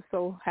tell he was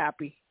so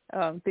happy.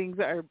 Things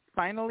are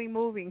finally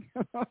moving.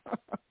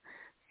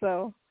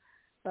 So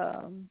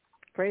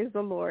praise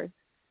the Lord.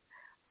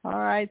 All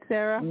right,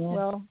 Sarah. Yeah.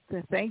 Well,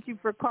 thank you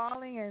for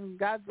calling, and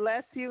God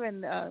bless you.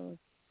 And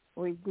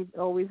we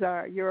always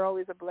are. You're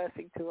always a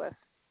blessing to us.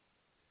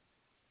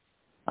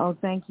 Oh,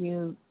 thank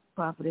you,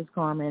 Prophetess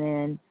Carmen,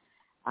 and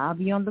I'll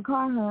be on the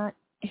car hunt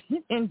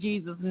in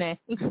Jesus' name.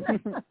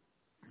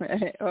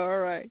 All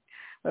right.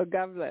 Well,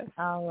 God bless.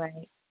 All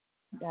right.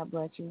 God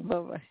bless you.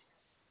 Bye-bye.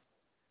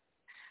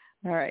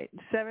 All right.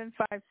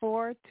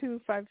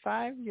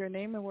 754-255, your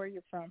name and where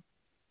you're from.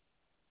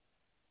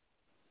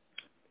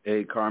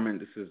 Hey, Carmen,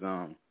 this is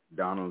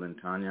Donald and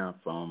Tanya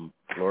from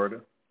Florida.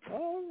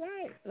 All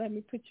right. Let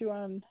me put you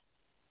on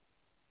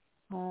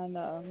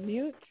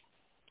mute.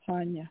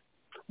 Tanya.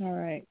 All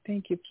right.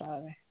 Thank you,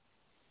 Father.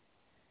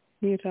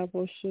 Thank you,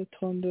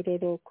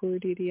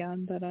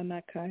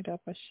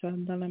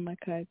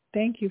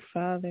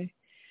 Father.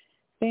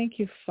 Thank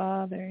you,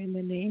 Father, in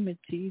the name of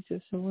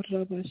Jesus. For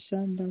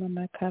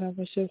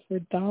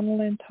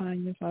Donald and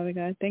Tanya, Father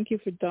God. Thank you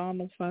for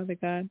Donald, Father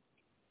God.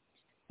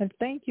 And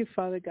thank you,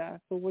 Father God,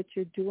 for what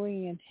you're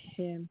doing in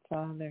him,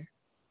 Father.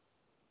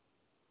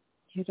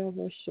 I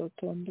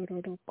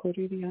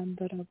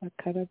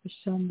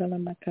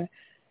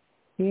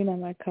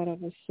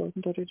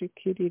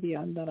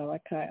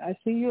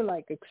see you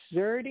like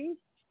exerting,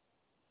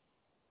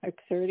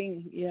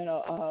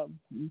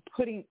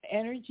 putting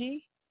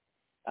energy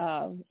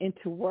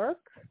into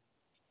work,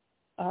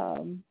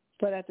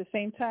 but at the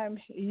same time,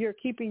 you're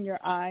keeping your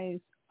eyes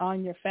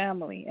on your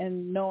family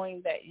and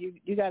knowing that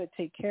you got to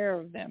take care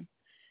of them.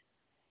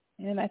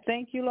 And I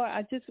thank you, Lord.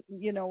 I just,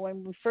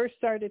 when we first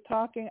started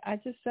talking, I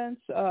just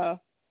sense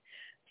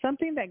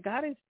something that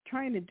God is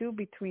trying to do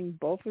between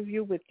both of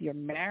you with your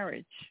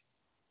marriage,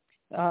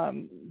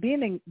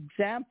 being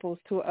examples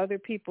to other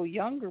people,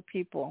 younger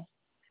people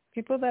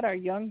that are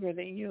younger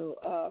than you.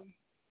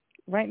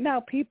 Right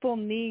now, people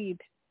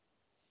need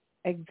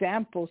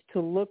examples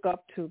to look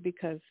up to,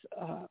 because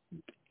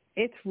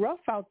it's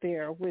rough out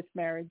there with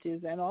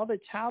marriages and all the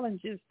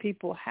challenges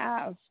people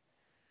have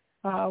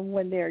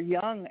when they're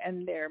young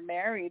and they're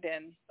married,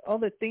 and all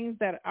the things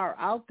that are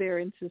out there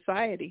in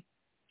society.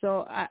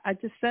 So I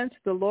just sense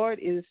the Lord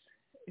is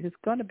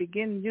going to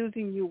begin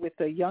using you with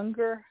the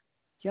younger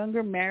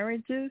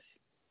marriages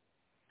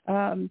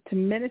to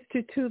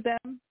minister to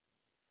them.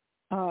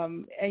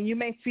 And you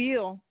may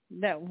feel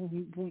that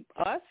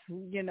us,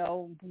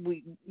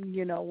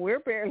 we're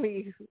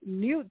barely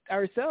mute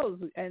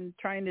ourselves and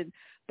trying to,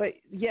 but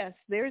yes,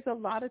 there's a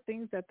lot of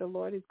things that the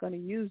Lord is going to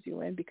use you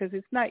in, because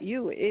it's not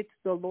you, it's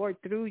the Lord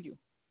through you.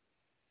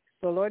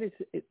 The Lord is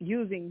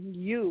using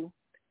you,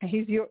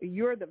 and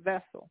you're the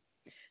vessel.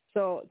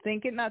 So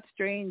think it not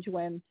strange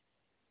when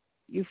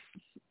you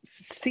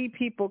see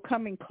people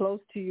coming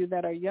close to you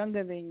that are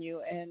younger than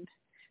you, and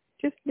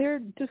they're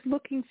just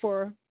looking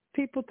for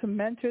people to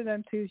mentor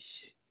them, to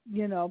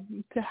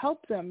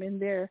help them in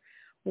their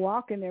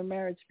walk in their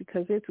marriage,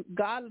 because it's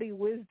godly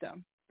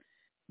wisdom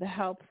that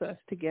helps us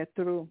to get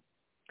through.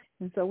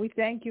 And so we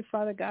thank you,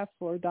 Father God,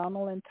 for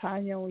Donald and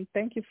Tanya. We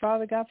thank you,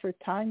 Father God, for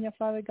Tanya,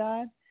 Father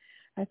God.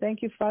 I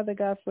thank you, Father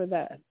God, for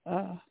that.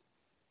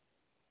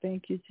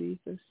 Thank you,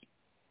 Jesus,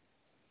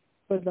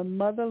 for the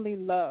motherly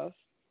love.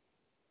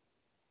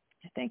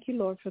 I thank you,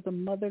 Lord, for the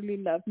motherly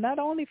love, not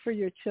only for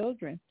your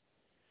children,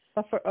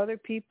 but for other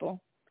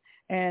people.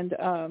 And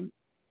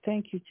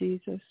thank you,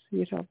 Jesus.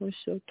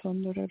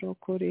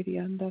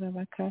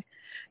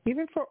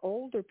 Even for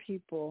older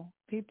people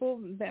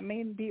that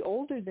may be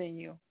older than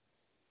you.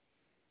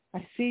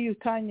 I see you,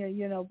 Tanya,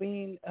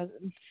 being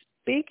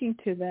speaking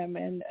to them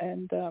and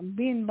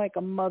being like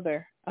a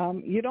mother.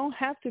 You don't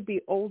have to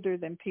be older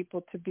than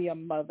people to be a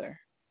mother.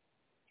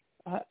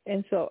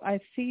 And so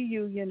I see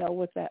you,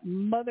 with that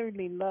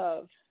motherly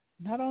love,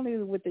 not only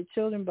with the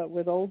children, but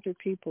with older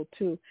people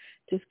too,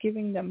 just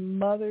giving them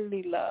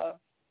motherly love.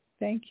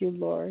 Thank you,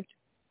 Lord.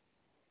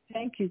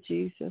 Thank you,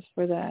 Jesus,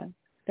 for that.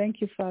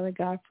 Thank you, Father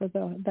God, for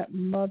that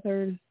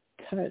mother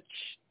touch.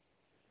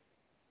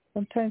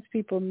 Sometimes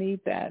people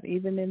need that,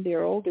 even in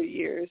their older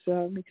years,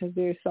 because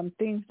there's some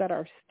things that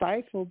are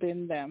stifled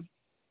in them.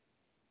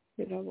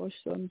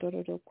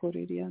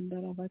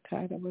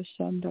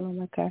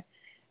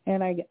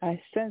 And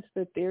I sense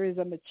that there is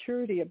a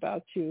maturity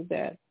about you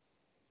that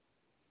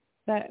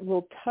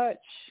will touch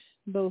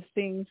those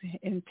things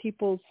in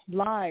people's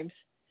lives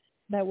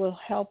that will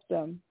help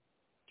them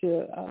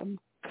to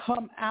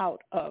come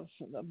out of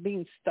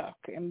being stuck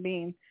and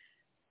being,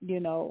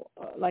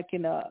 like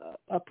in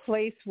a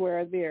place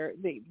where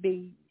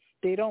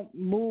they don't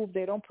move,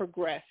 they don't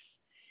progress.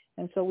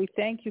 And so we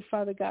thank you,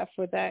 Father God,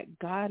 for that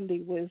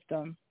godly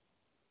wisdom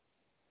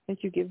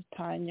that you give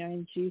Tanya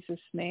in Jesus'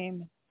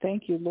 name.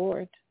 Thank you,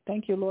 Lord.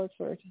 Thank you, Lord,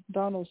 for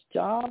Donald's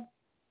job.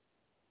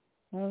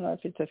 I don't know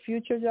if it's a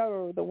future job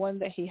or the one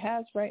that he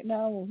has right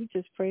now. We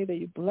just pray that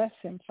you bless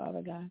him,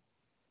 Father God.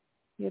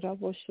 And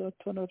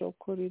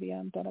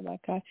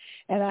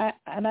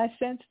I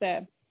sense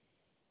that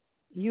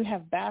you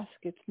have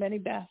baskets, many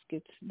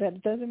baskets.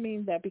 That doesn't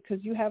mean that because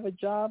you have a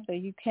job that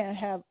you can't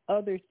have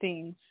other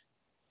things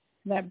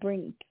that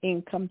bring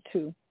income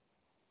too.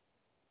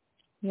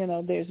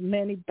 There's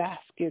many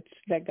baskets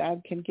that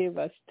God can give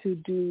us to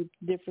do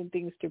different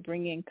things to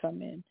bring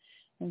income in.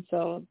 And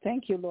so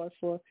thank you, Lord,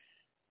 for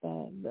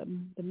the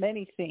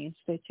many things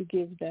that you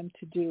give them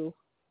to do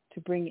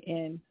to bring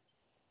in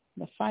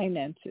the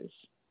finances.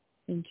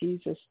 In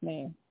Jesus'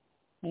 name,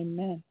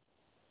 amen.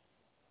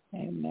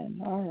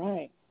 Amen. All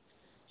right.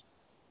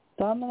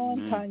 Domino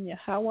and Tanya,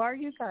 how are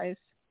you guys?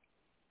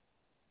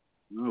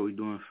 No, we're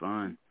doing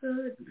fine.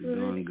 Good. We're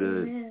doing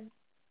good. Amen.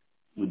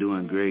 We're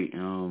doing great.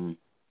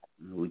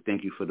 We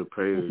thank you for the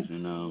prayers,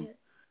 and I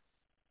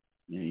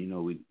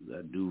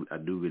do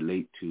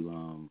relate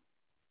to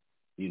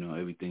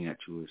everything that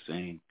you were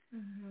saying,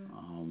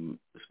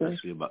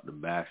 especially about the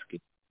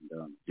basket,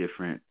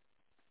 different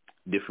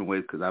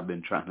ways, because I've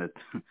been trying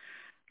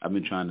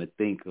to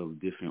think of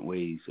different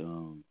ways,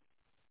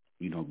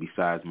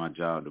 besides my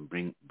job to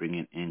bring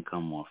in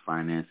income or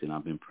finance, and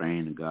I've been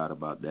praying to God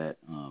about that,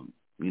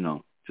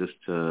 just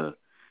to,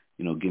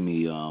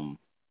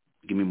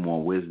 give me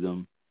more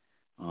wisdom,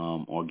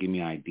 or give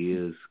me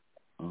ideas,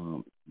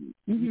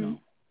 different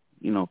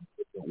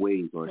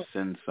ways, or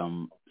send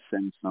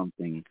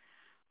something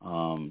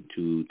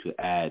to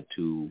add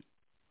to,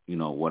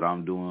 what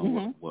I'm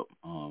doing, what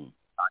I'm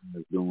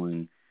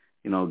doing,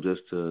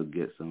 just to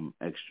get some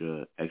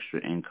extra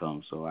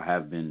income. So I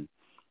have been,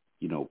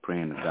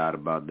 praying to God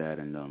about that,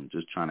 and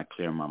just trying to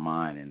clear my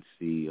mind and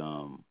see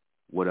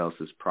what else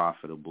is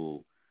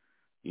profitable,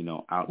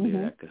 out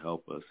there that could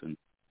help us and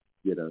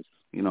get us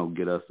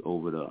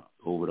over the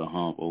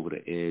hump, over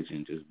the edge,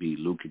 and just be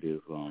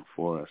lucrative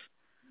for us,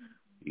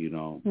 But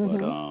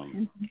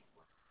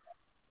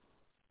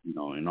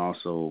and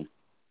also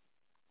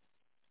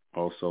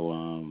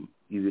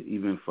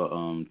even for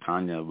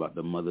Tanya about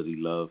the motherly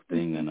love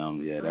thing, and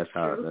that's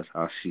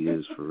how she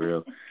is for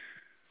real.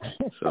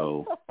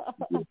 So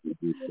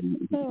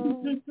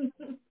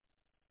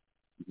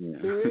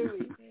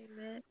really?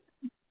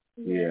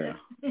 Yeah.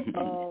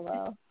 Oh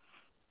wow.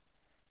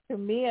 To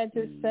me, I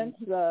just sense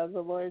the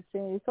Lord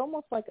saying it's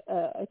almost like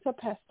it's a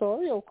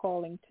pastoral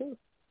calling too.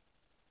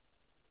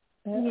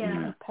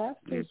 Yeah. A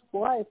pastor's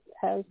wife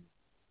has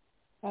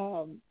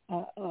a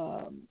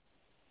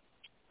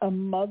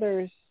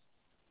mother's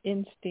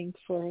instinct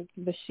for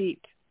the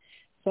sheep.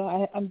 So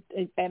I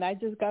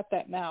just got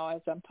that now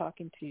as I'm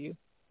talking to you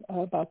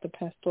about the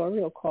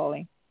pastoral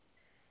calling.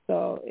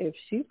 So if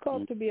she's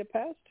called to be a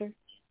pastor,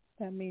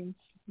 that means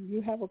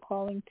you have a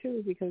calling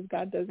too, because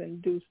God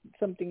doesn't do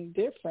something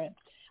different.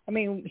 I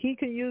mean, he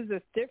could use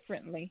us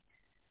differently,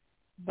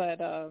 but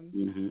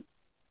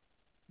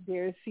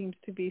there seems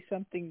to be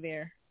something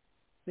there.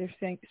 There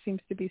seems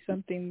to be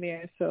something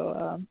there.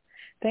 So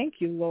thank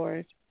you,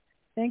 Lord.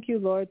 Thank you,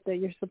 Lord, that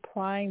you're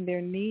supplying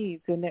their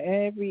needs in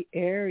every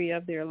area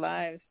of their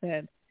lives,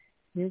 that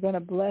you're going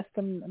to bless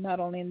them not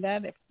only in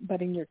that,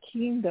 but in your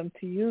kingdom,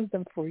 to use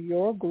them for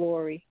your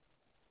glory.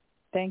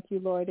 Thank you,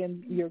 Lord,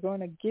 and you're going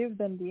to give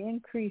them the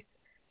increase,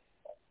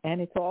 and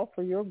it's all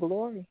for your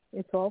glory.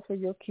 It's all for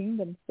your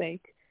kingdom's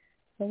sake.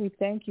 And we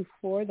thank you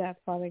for that,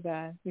 Father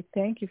God. We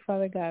thank you,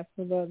 Father God,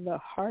 for the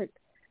heart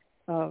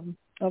of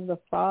the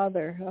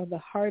Father, the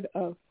heart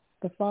of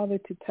the Father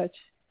to touch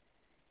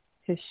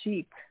his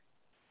sheep.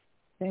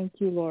 Thank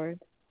you, Lord.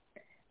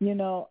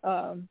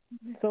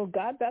 So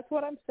God, that's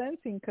what I'm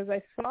sensing, because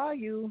I saw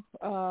you.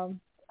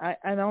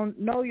 I don't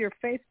know your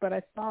face, but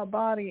I saw a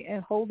body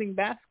and holding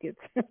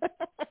baskets,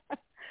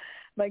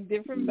 like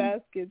different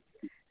baskets.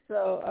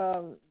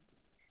 So,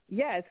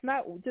 it's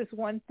not just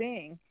one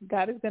thing.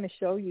 God is going to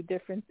show you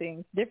different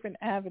things, different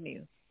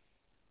avenues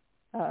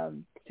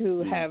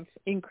to have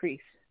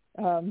increase.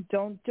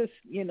 Don't just,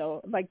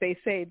 like they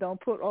say, don't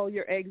put all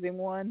your eggs in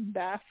one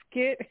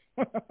basket.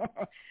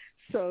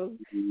 So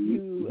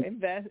you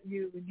invest,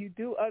 you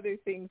do other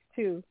things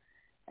too,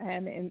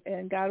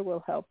 and God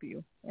will help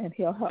you, and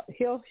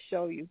He'll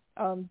show you.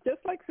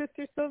 Just like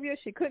Sister Sylvia,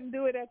 she couldn't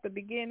do it at the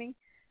beginning,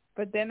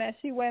 but then as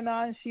she went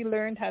on, she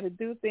learned how to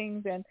do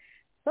things. And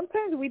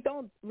sometimes we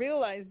don't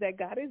realize that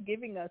God is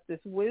giving us this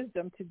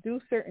wisdom to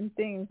do certain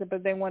things,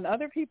 but then when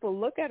other people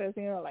look at us,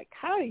 like,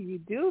 how do you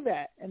do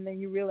that? And then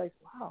you realize,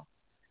 wow,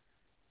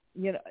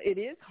 it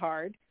is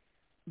hard,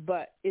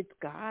 but it's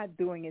God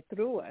doing it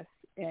through us.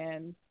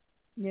 And,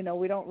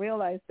 we don't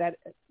realize that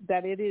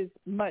it is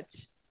much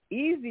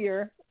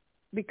easier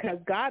because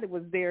God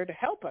was there to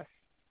help us.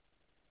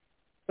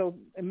 So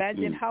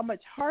imagine how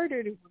much harder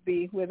it would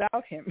be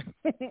without him.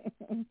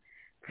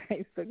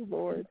 Praise the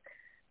Lord.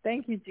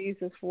 Thank you,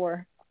 Jesus,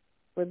 for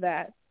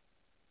that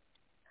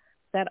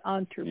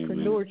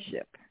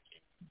entrepreneurship.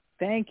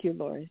 Thank you,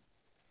 Lord,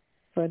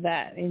 for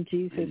that in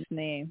Jesus'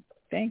 name.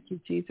 Thank you,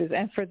 Jesus.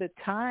 And for the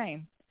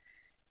time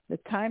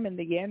and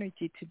the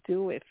energy to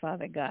do it,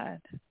 Father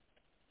God.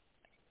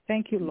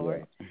 Thank you,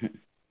 Lord.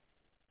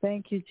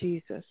 Thank you,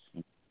 Jesus.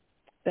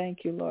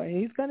 Thank you, Lord.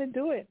 He's going to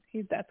do it.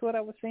 That's what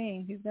I was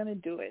saying. He's going to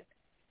do it.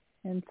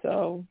 And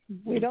so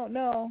we don't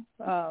know.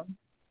 God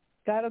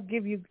will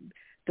give you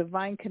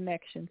divine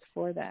connections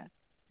for that.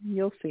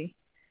 You'll see.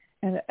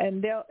 And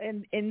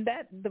in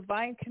that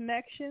divine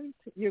connections,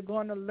 you're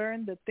going to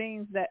learn the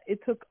things that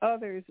it took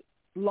others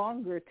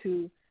longer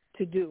to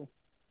do.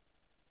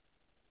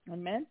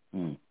 Amen?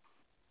 Amen.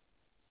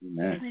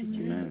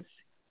 Amen.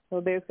 So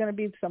there's going to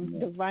be some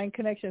divine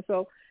connection.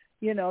 So,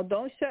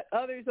 don't shut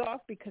others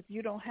off because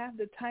you don't have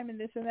the time and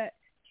this and that.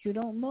 You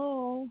don't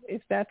know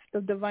if that's the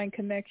divine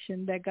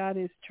connection that God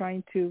is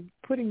trying to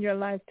put in your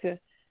life to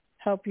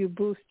help you,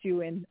 boost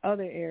you in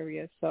other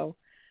areas. So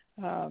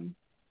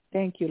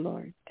thank you,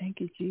 Lord.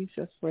 Thank you,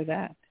 Jesus, for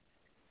that.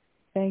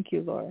 Thank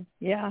you, Lord.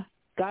 Yeah,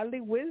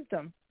 godly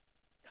wisdom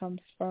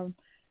comes from,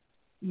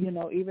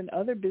 even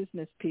other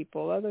business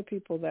people, other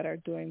people that are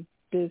doing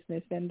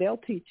business, and they'll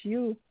teach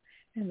you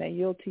and then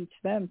you'll teach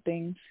them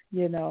things,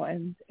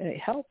 and it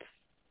helps.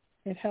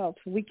 It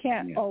helps. We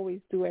can't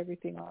always do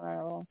everything on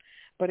our own,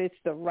 but it's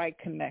the right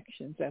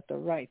connections at the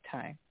right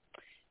time.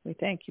 We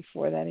thank you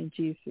for that in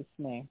Jesus'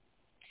 name.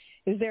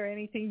 Is there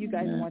anything you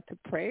guys want to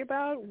pray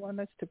about? Want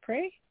us to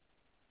pray?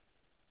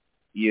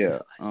 Yeah.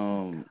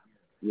 Tanya,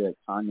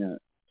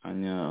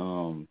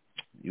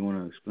 you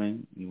want to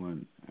explain?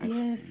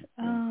 Yes.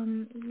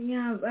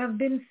 I've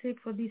been sick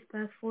for these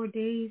past 4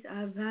 days.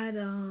 I've had,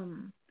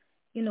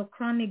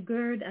 chronic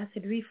GERD,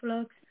 acid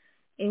reflux.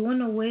 It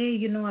went away.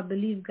 I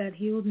believe God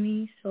healed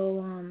me.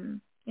 So,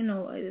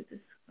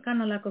 it's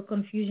kind of like a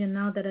confusion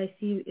now that I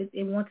see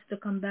it wants to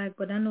come back.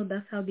 But I know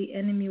that's how the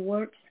enemy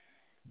works.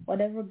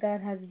 Whatever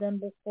God has done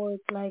before,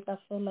 it's like I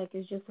feel like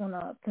it's just want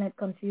to plant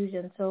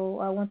confusion. So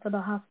I went to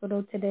the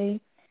hospital today.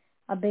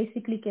 I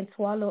basically can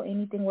swallow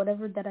anything,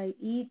 whatever that I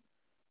eat.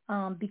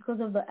 Because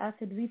of the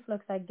acid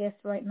reflux, I guess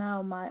right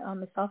now my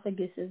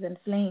esophagus is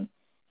inflamed.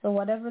 So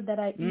whatever that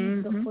I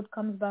eat, the food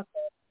comes back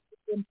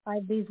in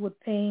 5 days with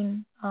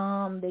pain.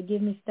 They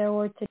give me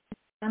steroids to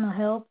kind of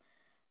help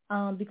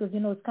because,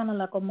 it's kind of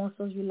like a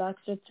muscles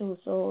relaxer too.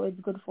 So it's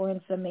good for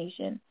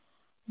inflammation.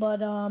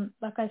 But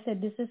like I said,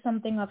 this is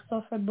something I've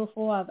suffered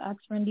before. I've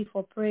asked Randy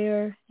for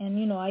prayer.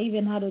 And, I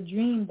even had a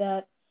dream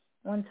that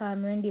one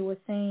time Randy was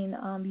saying,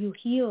 you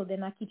healed.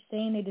 And I keep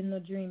saying it in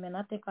the dream. And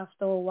I think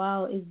after a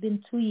while, it's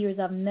been 2 years,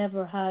 I've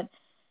never had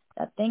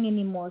that thing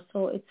anymore.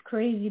 So it's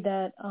crazy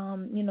that,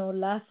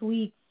 last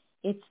week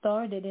it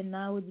started and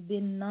now it's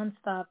been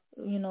nonstop,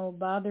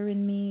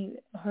 bothering me,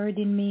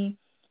 hurting me.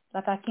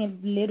 Like I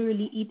can't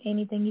literally eat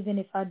anything, even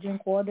if I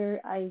drink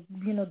water.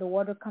 The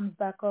water comes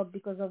back up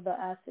because of the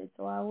acid.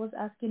 So I was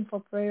asking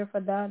for prayer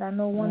for that. I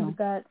know once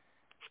God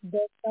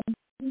does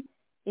something,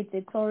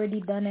 it's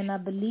already done, and I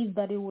believe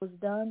that it was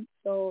done.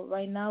 So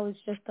right now it's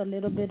just a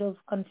little bit of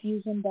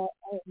confusion that,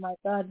 oh my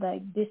God,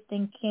 like this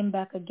thing came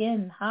back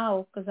again.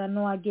 How? Because I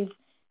know I give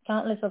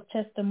countless of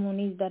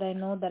testimonies that I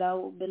know that I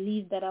will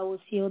believe that I was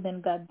healed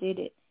and God did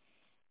it.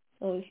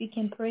 So if you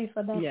can pray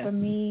for that for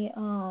me,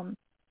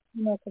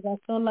 because I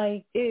feel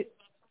like it's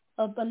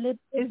a little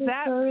is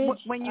that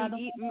discouraged. when you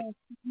eat?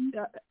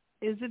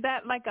 Is it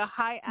that like a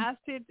high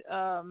acid,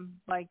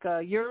 like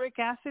a uric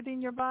acid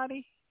in your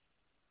body?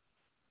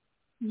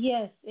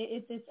 Yes,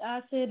 it's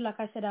acid. Like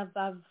I said,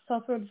 I've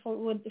suffered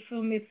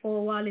from it for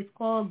a while. It's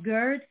called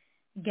GERD,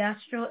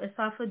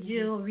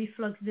 gastroesophageal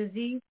reflux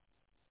disease.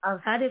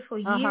 I've had it for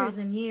years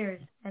and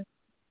years, and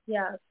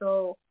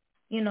so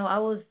I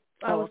was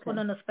put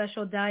on a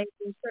special diet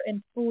with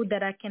certain food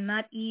that I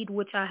cannot eat,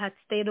 which I had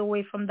stayed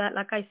away from that.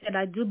 Like I said,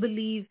 I do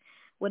believe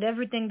with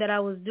everything that I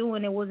was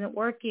doing, it wasn't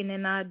working,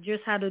 and I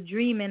just had a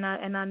dream, and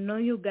I know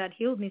you God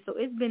healed me. So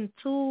it's been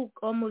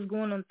almost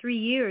going on 3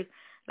 years.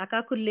 Like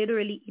I could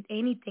literally eat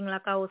anything,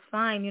 like I was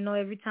fine.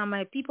 Every time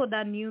people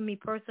that knew me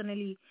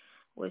personally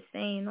were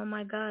saying, "Oh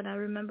my God, I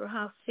remember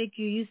how sick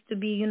you used to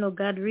be.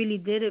 God really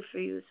did it for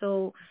you."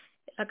 So,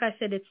 like I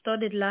said, it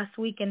started last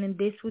week, and then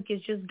this week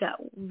it just got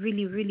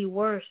really, really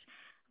worse.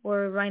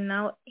 Where right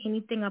now,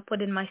 anything I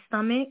put in my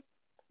stomach,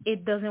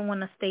 it doesn't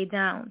want to stay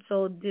down.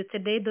 So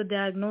today the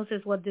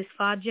diagnosis was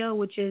dysphagia,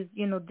 which is,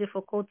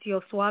 difficulty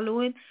of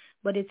swallowing,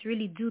 but it's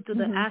really due to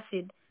the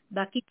acid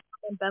that keeps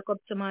coming back up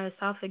to my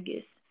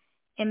esophagus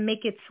and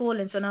make it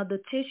swollen. So now the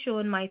tissue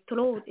in my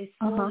throat is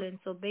swollen.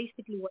 So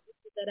basically what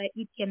that I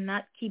eat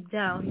cannot keep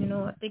down.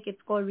 I think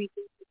it's called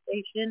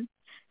regurgitation.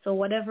 So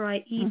whatever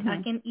I eat,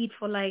 I can eat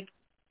for like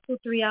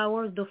 2-3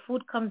 hours. The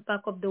food comes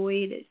back up the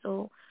way it is.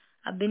 So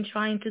I've been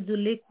trying to do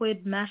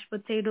liquid mashed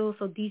potatoes,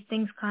 so these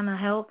things kind of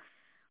help.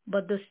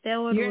 But the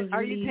steroid was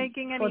Are really... you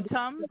taking any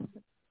Tums?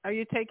 Are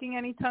you taking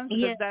any Tums?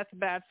 Because Yeah. that's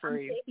bad for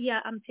you.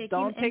 I'm taking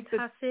Don't take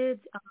antacids.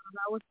 I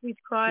was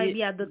prescribed.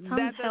 The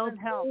Tums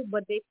help, too,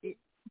 but they...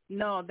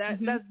 No,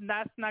 that's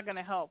not going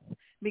to help,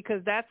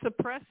 because that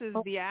suppresses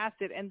the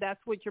acid, and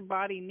that's what your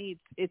body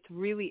needs. It's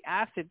really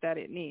acid that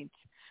it needs.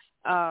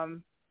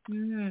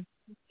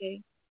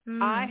 Okay.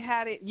 I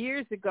had it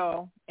years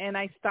ago, and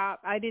I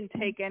stopped. I didn't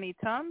take any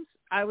Tums.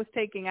 I was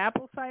taking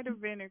apple cider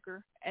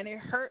vinegar, and it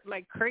hurt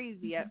like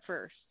crazy at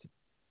first.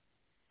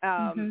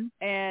 And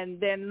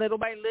then little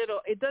by little,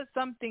 it does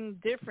something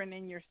different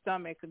in your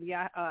stomach, the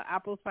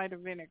apple cider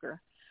vinegar.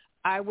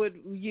 I would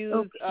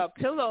use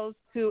pillows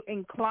to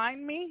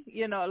incline me,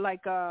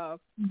 like a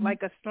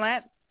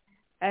slant,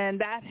 and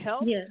that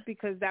helps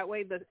because that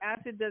way the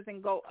acid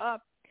doesn't go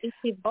up.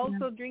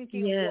 Also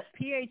drinking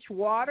pH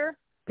water,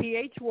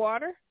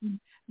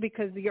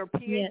 because your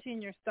pH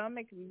in your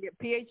stomach, your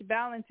pH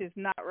balance is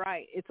not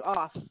right. It's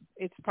off.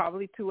 It's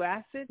probably too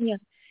acid.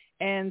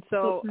 And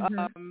so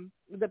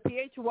the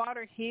pH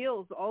water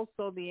heals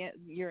also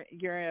your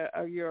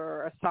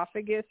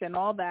esophagus and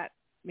all that,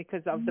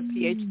 because of the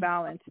pH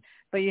balance.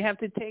 But you have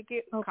to take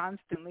it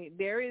constantly.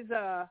 There is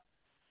oh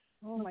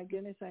my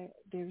goodness,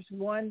 there's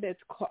one that's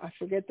called, I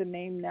forget the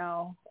name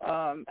now,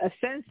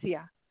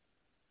 Essentia.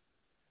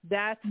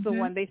 That's the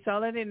one. They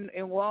sell it in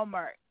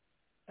Walmart.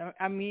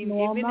 I mean,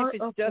 Walmart? Even if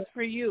it's just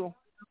for you.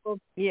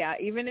 Yeah,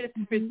 even if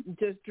it's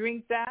just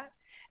drink that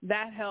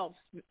helps.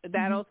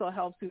 That also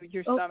helps with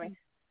your stomach.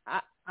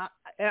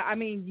 I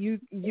mean, you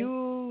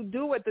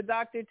do what the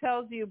doctor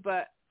tells you,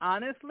 but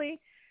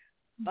honestly,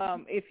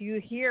 if you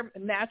hear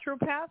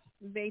naturopaths,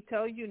 they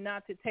tell you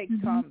not to take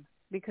Tums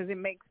because it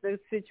makes the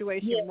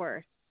situation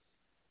worse.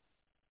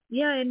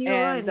 Yeah, and you're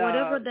right.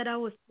 Whatever that I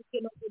was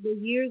taking over the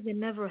years, it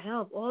never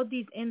helped. All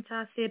these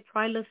antacid,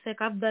 Prilosec,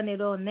 I've done it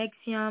all.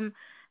 Nexium,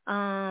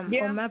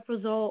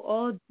 omeprazole,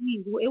 all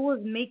these. It was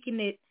making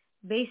it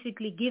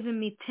basically giving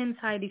me 10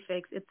 side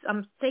effects.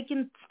 I'm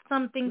taking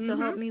something to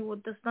help me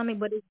with the stomach,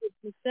 but it's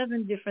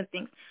 7 different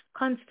things: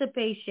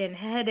 constipation,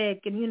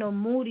 headache, and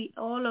moody,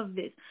 all of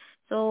this.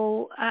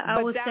 So I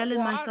was telling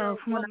myself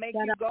when I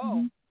got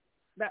out,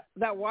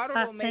 that water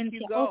will make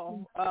you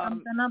go.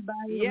 I'm gonna buy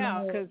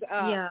it.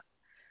 Because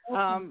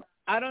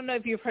I don't know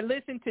if you've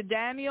listened to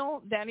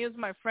Daniel. Daniel's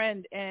my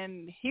friend,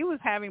 and he was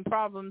having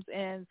problems,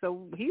 and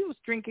so he was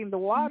drinking the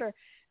water,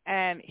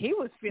 and he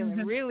was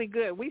feeling really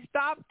good. We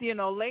stopped,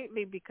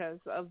 lately because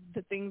of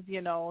the things, he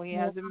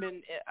hasn't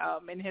been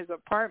in his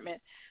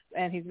apartment,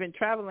 and he's been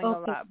traveling a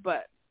lot.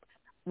 But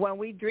when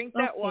we drink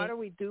that water,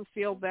 we do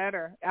feel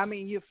better. I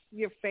mean,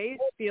 your face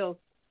feels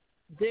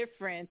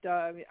different.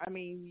 I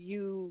mean,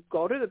 you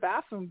go to the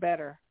bathroom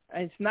better.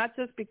 It's not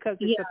just because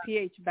it's a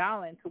pH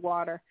balanced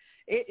water.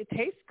 It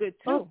tastes good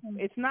too.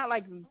 It's not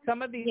like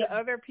some of these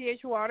other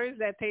pH waters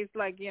that taste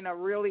like,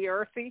 really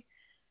earthy.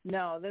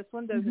 No, this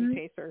one doesn't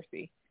taste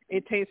earthy.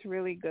 It tastes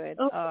really good.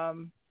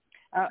 You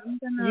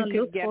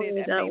could get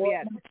it maybe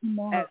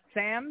at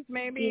Sam's,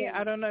 maybe.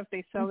 I don't know if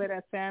they sell it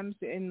at Sam's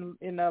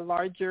in a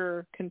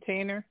larger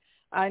container.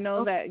 I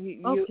know that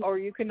you or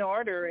you can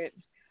order it.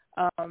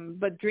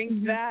 But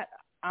drink that.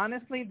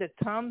 Honestly, the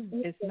Tums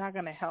is not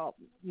going to help.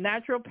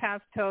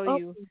 Naturopaths tell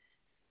you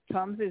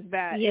Tums is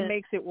bad. It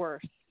makes it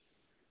worse.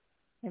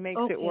 It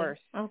makes it worse.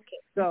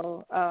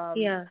 So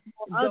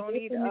don't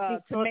eat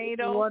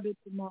tomatoes.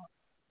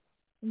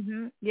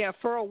 Yeah,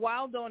 for a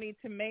while, don't eat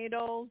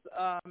tomatoes.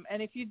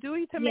 And if you do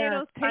eat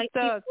tomatoes, take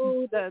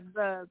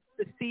the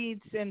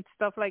seeds and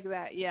stuff like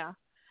that.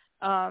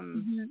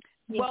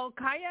 Well,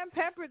 cayenne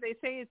pepper, they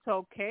say it's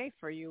okay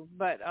for you,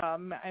 but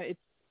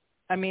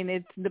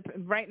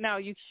right now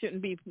you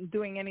shouldn't be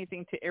doing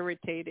anything to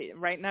irritate it.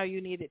 Right now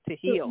you need it to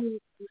heal.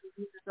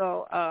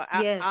 So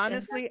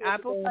honestly,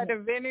 apple cider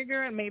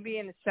vinegar and maybe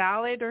in a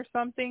salad or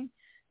something,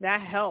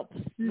 that helps.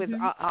 With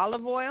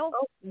olive oil,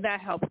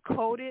 that helps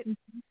coat it.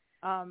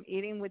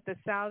 Eating with the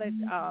salad,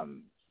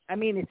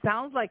 it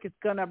sounds like it's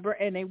going to burn,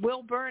 and it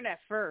will burn at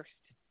first.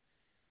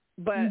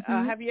 But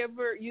have you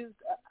ever used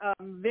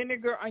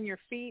vinegar on your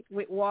feet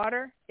with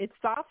water? It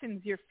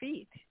softens your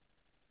feet.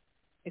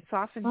 It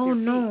softens your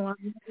feet. No.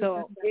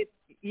 So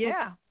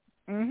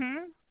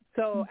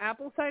So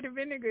apple cider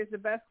vinegar is the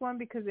best one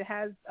because it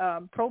has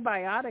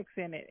probiotics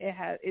in it.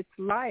 It's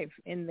live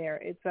in there.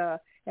 It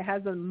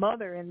has a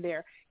mother in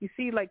there. You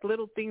see like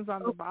little things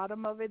on the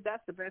bottom of it.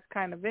 That's the best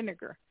kind of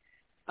vinegar.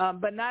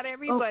 But not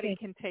everybody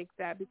can take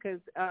that because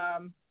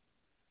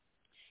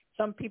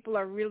some people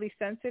are really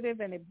sensitive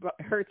and it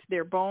hurts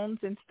their bones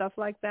and stuff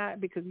like that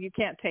because you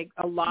can't take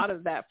a lot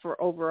of that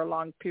for over a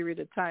long period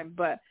of time.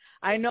 But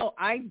I know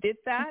I did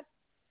that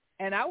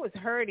and I was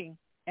hurting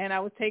and I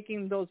was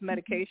taking those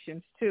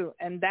medications too,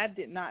 and that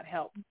did not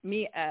help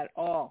me at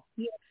all.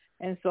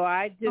 And so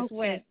I just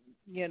went,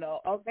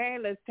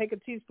 let's take a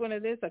teaspoon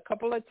of this. A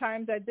couple of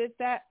times I did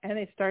that and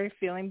it started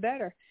feeling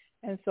better.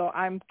 And so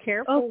I'm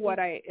careful what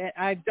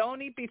I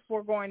don't eat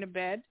before going to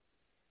bed.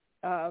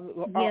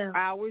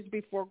 hours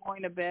before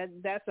going to bed,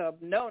 that's a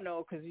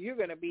no-no because you're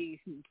going to be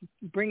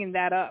bringing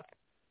that up.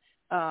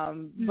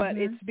 But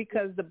it's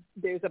because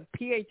there's a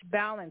pH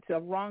balance, a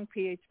wrong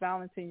pH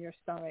balance in your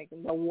stomach.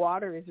 And the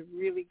water is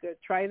really good.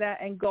 Try that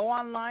and go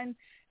online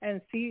and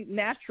see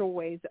natural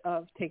ways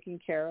of taking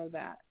care of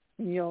that.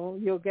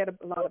 You'll get a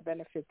lot of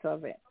benefits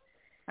of it.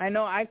 I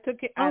know I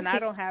took it and I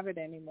don't have it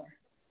anymore.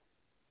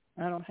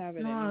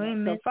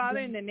 So, Father,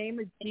 in the name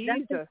of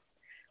Jesus,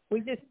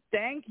 we just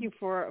thank you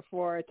for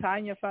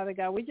Tanya, Father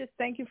God. We just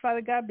thank you,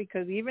 Father God,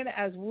 because even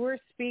as we're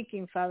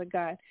speaking, Father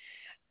God,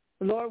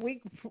 Lord,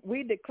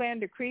 we declare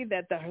and decree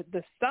that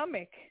the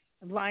stomach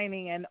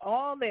lining and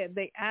all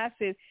the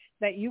acid,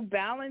 that you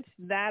balance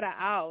that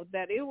out,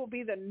 that it will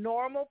be the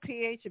normal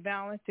pH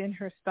balance in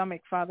her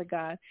stomach, Father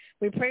God.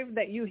 We pray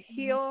that you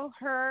heal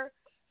her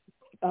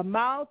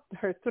mouth,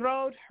 her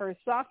throat, her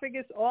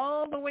esophagus,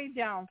 all the way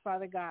down,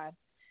 Father God,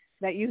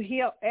 that you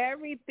heal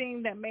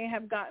everything that may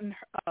have gotten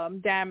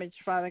damaged,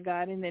 Father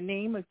God, in the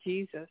name of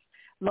Jesus.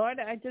 Lord,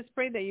 I just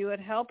pray that you would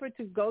help her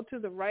to go to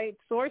the right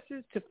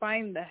sources to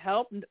find the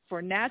help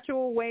for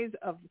natural ways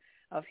of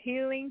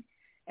healing.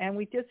 And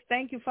we just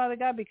thank you, Father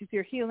God, because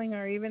you're healing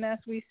her even as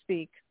we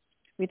speak.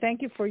 We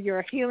thank you for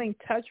your healing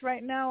touch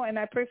right now. And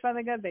I pray,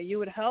 Father God, that you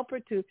would help her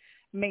to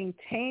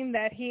maintain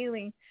that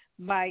healing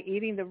by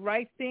eating the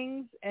right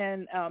things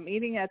and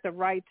eating at the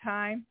right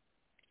time.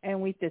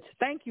 And we just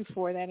thank you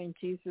for that in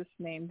Jesus'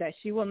 name, that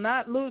she will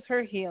not lose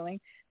her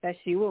healing, that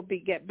she will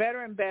get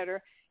better and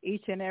better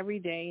each and every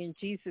day in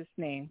Jesus'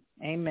 name.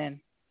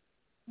 Amen.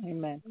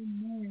 Amen.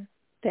 Amen.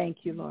 Thank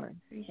you, Lord.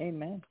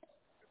 Amen.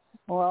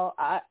 Well,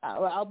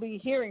 I'll be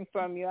hearing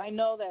from you. I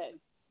know that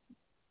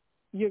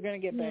you're going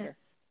to get better.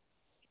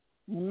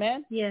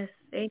 Amen? Yes.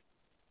 Amen.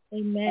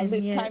 And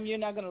this time you're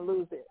not going to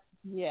lose it.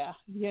 Yeah,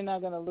 you're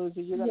not going to lose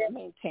it. You're going to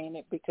maintain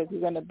it because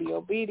you're going to be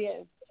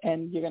obedient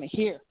and you're going to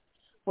hear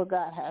what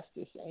God has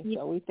to say.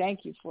 So we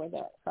thank you for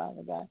that,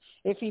 Father God.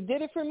 If he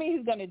did it for me,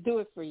 he's going to do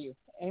it for you.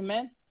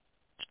 Amen?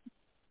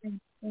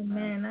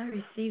 Amen. I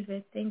receive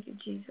it. Thank you,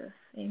 Jesus.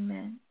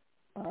 Amen.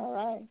 All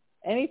right.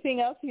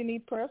 Anything else you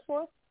need prayer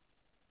for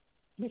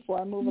before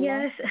I move along?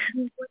 Yes.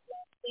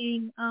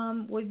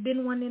 We've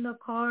been wanting a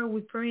car.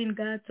 We're praying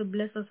God to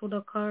bless us with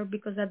a car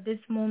because at this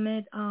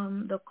moment,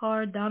 the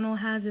car Donald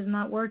has is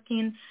not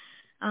working.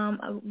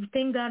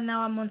 Thank God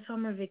now I'm on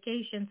summer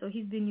vacation, so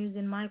he's been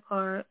using my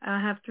car. I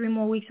have 3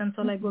 more weeks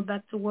until I go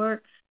back to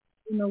work.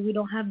 We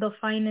don't have the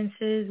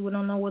finances. We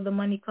don't know where the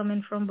money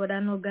coming from, but I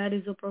know God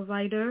is a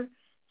provider.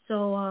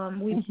 So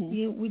we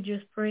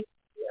just pray.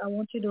 I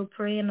want you to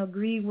pray and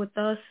agree with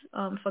us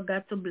for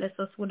God to bless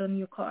us with a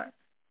new car.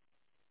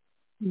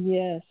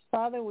 Yes.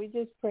 Father, we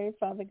just pray,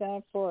 Father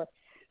God, for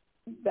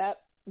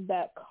that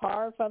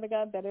car, Father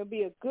God, that it'll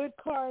be a good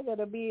car, that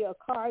it'll be a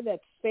car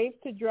that's safe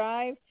to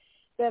drive,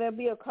 that it'll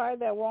be a car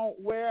that won't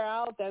wear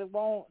out, that it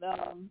won't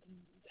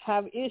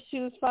have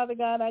issues, Father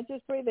God. I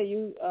just pray that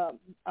you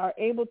are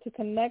able to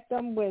connect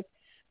them with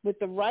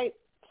the right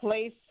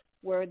place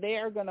where they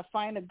are going to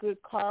find a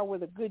good car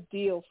with a good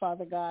deal,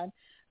 Father God.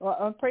 Well,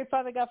 I pray,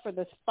 Father God, for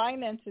the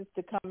finances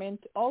to come in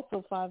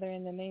also, Father,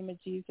 in the name of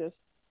Jesus.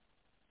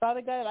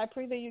 Father God, I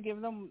pray that you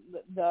give them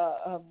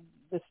the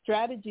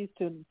strategies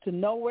to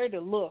know where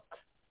to look,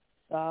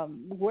 Father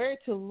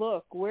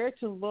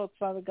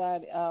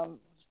God.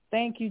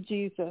 Thank you,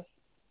 Jesus.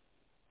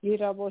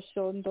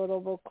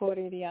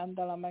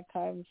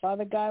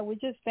 Father God, we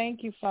just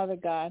thank you, Father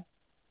God.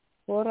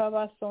 Thank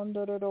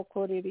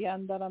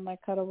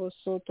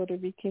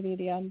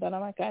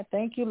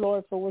you,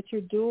 Lord, for what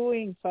you're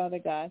doing, Father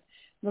God.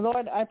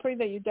 Lord, I pray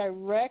that you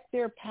direct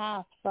their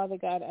path, Father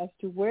God, as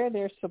to where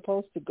they're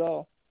supposed to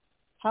go,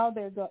 how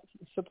they're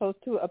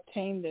supposed to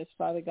obtain this,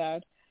 Father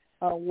God,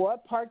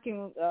 what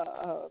parking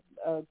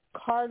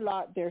car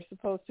lot they're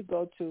supposed to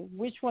go to,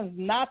 which ones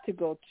not to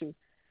go to.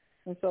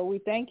 And so we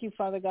thank you,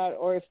 Father God,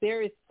 or if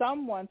there is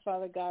someone,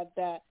 Father God,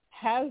 that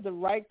has the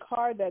right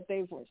car, that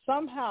they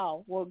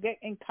somehow will get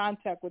in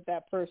contact with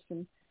that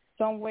person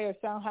some way or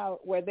somehow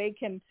where they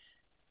can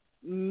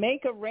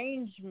make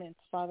arrangements,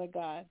 Father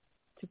God,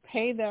 to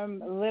pay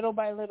them little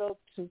by little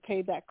to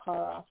pay that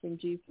car off in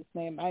Jesus'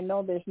 name. I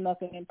know there's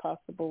nothing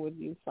impossible with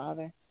you,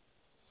 Father.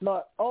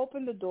 Lord,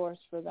 open the doors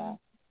for that.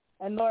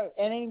 And Lord,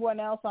 anyone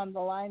else on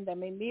the line that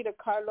may need a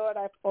car, Lord,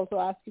 I also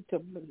ask you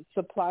to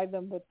supply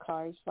them with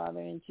cars,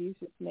 Father, in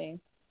Jesus' name.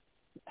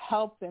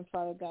 Help them,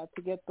 Father God,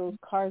 to get those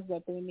cars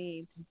that they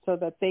need so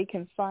that they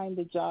can find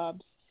the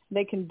jobs.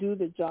 They can do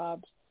the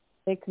jobs.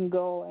 They can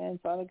go, and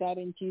Father God,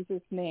 in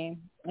Jesus'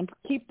 name, and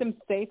keep them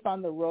safe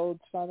on the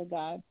roads, Father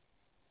God.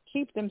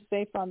 Keep them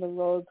safe on the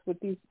roads with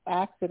these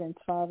accidents,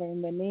 Father,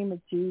 in the name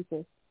of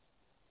Jesus.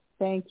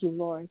 Thank you,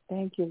 Lord.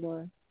 Thank you,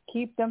 Lord.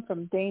 Keep them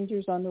from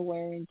dangers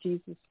unaware in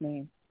Jesus'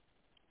 name.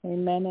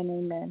 Amen and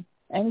amen.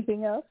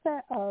 Anything else,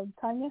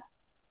 Tanya?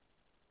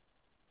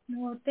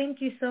 No,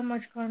 thank you so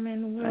much,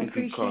 Carmen. We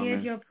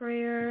appreciate your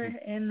prayer.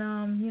 And,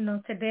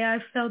 today I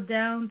felt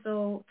down,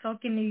 so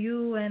talking to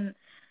you and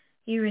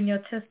hearing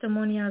your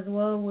testimony as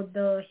well with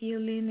the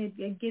healing,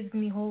 it gives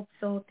me hope.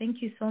 So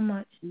thank you so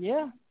much.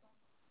 Yeah.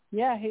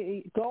 Yeah,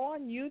 go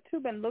on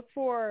YouTube and look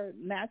for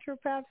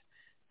naturopaths.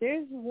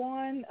 There's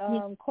one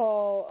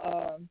called,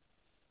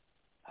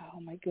 oh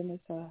my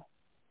goodness,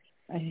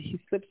 he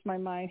slips my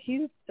mind.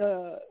 He's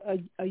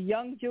a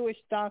young Jewish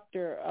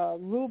doctor,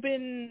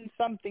 Reuben.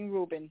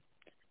 Okay.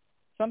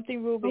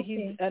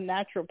 He's a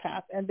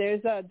naturopath. And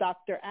there's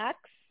Dr.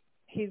 Axe.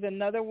 He's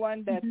another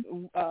one that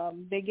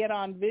they get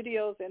on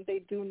videos and they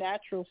do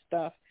natural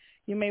stuff.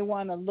 You may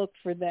want to look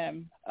for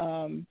them.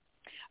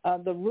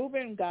 The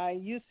Reuben guy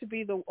used to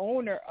be the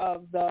owner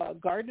of the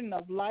Garden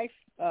of Life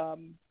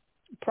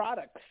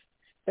products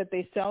that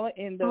they sell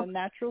in the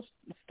natural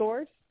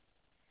stores.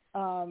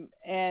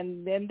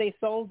 And then they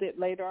sold it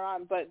later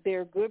on, but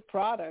they're good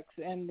products,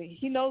 and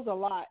he knows a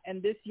lot.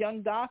 And this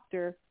young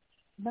doctor,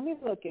 let me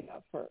look it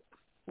up for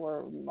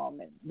a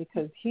moment,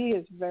 because he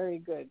is very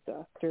good.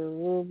 Dr.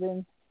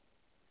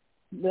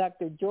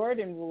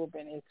 Jordan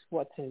Reuben is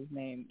what's his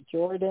name.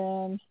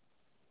 Jordan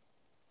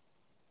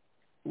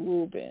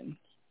Reuben.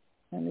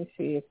 Let me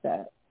see if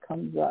that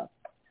comes up.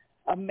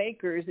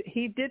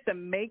 He did the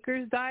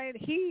Maker's diet.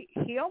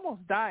 He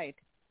almost died.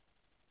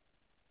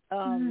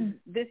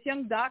 This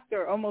young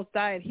doctor almost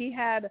died. He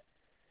had,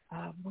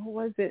 what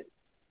was it?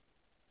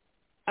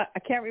 I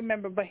can't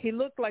remember, but he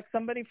looked like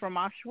somebody from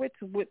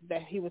Auschwitz.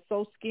 That he was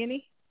so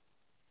skinny.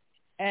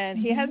 And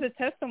he has a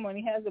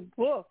testimony. He has a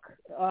book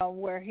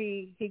where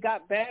he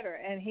got better,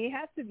 and he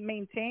has to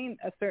maintain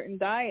a certain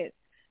diet,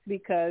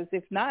 because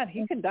if not,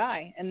 he can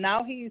die. And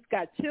now he's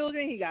got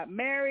children. He got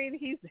married.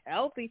 He's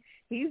healthy.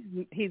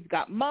 He's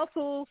got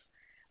muscles.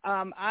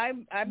 I've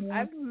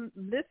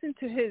listened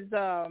to his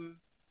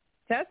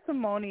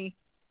testimony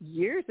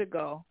years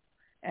ago,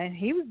 and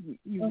he was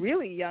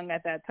really young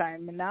at that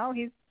time. And now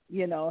he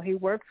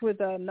works with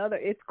another.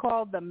 It's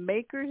called the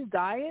Maker's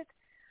Diet.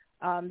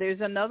 There's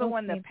another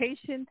one, the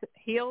Patient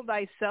Heal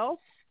Thyself.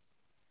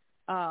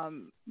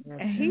 And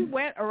he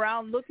went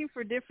around looking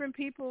for different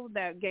people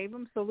that gave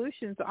him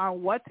solutions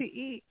on what to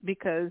eat,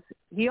 because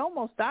he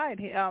almost died.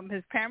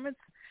 His parents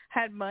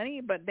had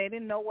money, but they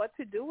didn't know what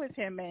to do with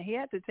him, and he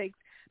had to take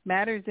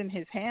matters in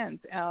his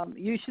hands.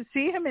 You should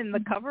see him in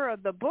the cover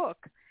of the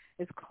book.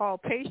 It's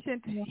called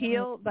Patient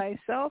Heal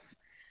Thyself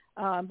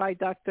by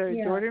Dr.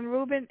 Jordan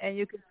Reuben, and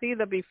you can see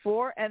the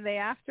before and the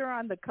after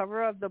on the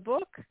cover of the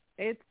book.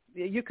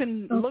 You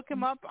can look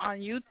him up on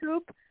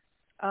YouTube,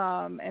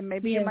 and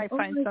maybe you might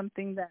find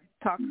something that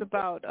talks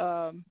about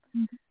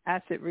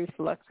acid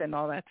reflux and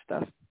all that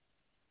stuff.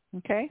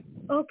 Okay?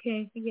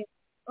 Okay, yes.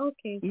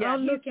 Okay, yeah, I'll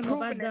look him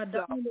up. I'm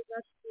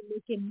actually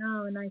looking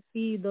now, and I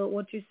see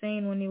what you're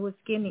saying when he was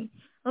skinny.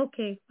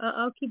 Okay,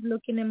 I'll keep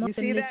looking him up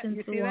and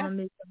listen to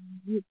him.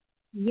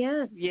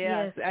 Yes.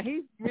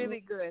 He's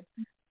really good.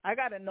 I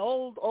got an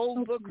old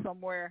book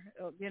somewhere,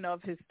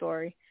 of his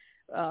story.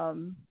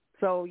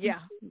 So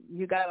yeah,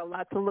 you got a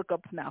lot to look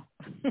up now.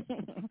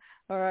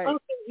 All right.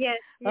 Okay. Yes.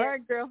 All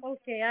right, girl.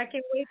 Okay, I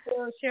can't wait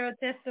to share a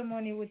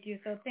testimony with you.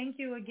 So thank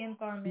you again,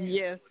 Carmen.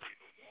 Yes.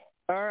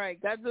 All right.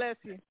 God bless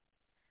you.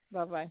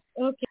 Bye-bye.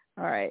 Okay.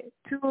 All right.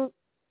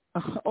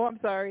 I'm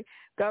sorry.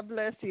 God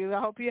bless you. I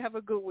hope you have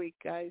a good week,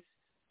 guys.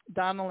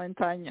 Donald and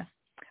Tanya.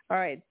 All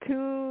right.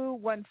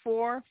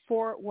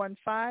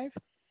 214-415.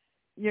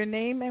 Your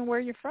name and where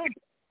you're from.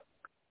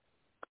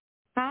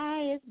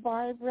 Hi, it's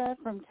Barbara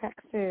from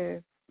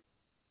Texas.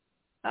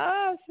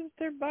 Oh,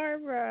 Sister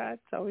Barbara.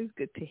 It's always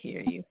good to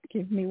hear you.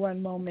 Give me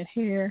one moment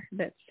here.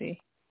 Let's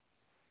see.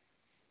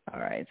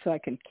 All right. So I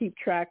can keep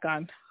track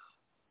on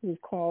who's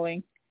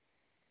calling.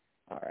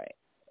 All right.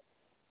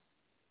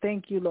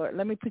 Thank you, Lord.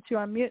 Let me put you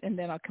on mute, and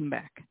then I'll come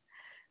back.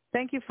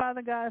 Thank you,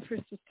 Father God, for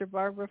Sister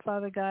Barbara,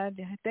 Father God.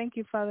 Thank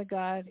you, Father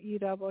God. Thank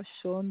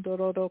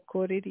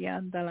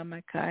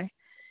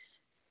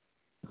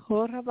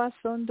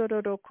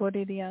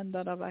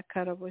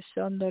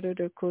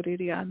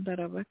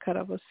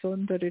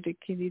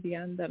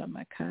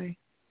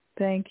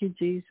you,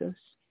 Jesus.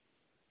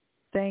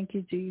 Thank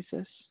you,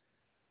 Jesus.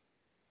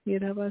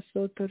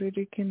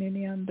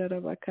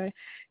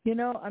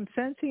 I'm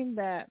sensing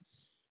that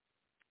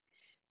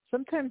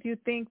sometimes you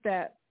think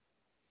that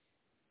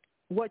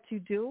what you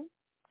do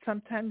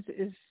sometimes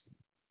is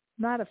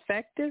not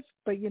effective,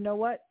 but you know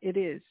what? It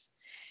is.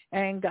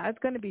 And God's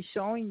going to be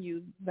showing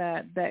you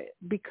that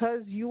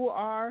because you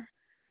are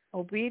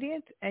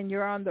obedient and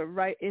you're in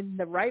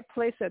the right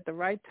place at the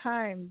right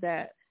time,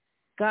 that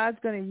God's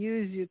going to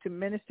use you to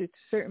minister to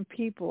certain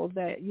people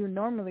that you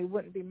normally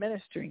wouldn't be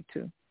ministering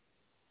to.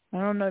 I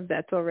don't know if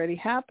that's already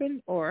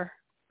happened or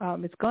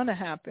it's going to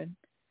happen.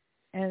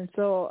 And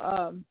so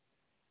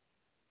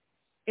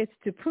it's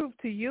to prove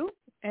to you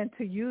and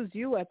to use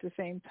you at the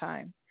same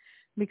time.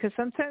 Because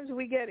sometimes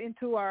we get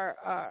into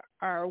our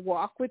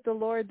walk with the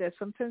Lord that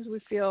sometimes we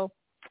feel,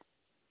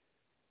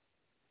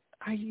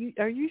 are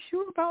you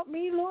sure about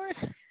me, Lord?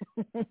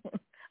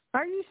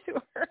 Are you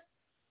sure?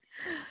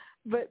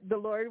 But the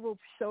Lord will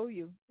show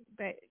you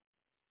that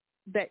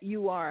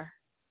you are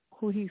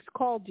who He's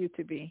called you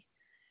to be.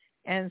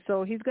 And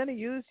so He's going to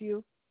use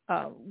you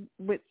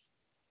with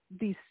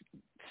these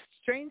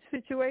strange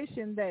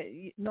situations that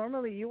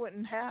normally you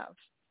wouldn't have.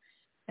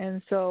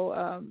 And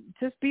so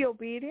just be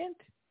obedient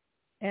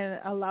and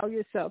allow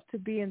yourself to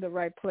be in the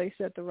right place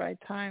at the right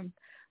time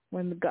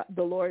when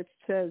the Lord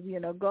says,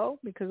 go,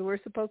 because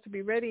we're supposed to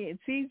be ready in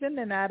season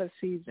and out of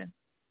season.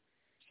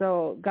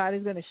 So God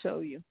is going to show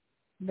you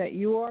that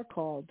you are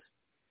called.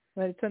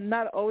 But it's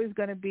not always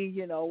going to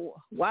be,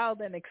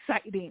 wild and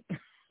exciting.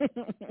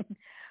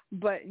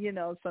 But,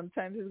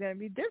 sometimes it's going to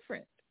be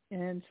different.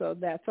 And so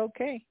that's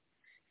okay.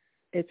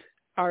 It's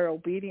our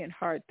obedient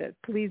heart that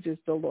pleases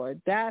the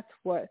Lord. That's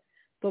what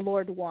the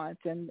Lord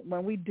wants. And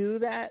when we do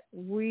that,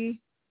 we,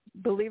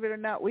 believe it or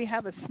not, we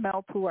have a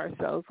smell to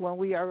ourselves when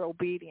we are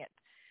obedient.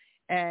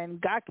 And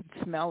God can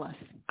smell us.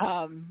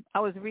 I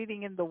was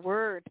reading in the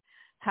Word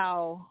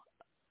how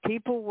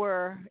people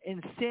were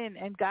in sin,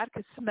 and God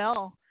could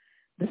smell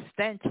the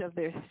stench of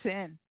their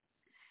sin.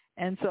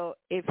 And so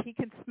if he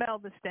can smell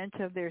the stench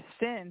of their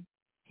sin,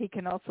 he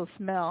can also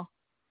smell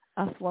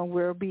us when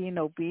we're being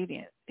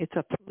obedient. It's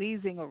a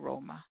pleasing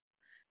aroma.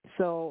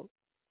 So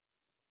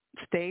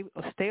stay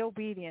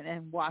obedient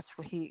and watch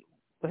what he's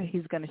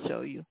going to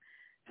show you.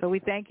 So we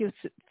thank you,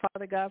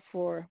 Father God,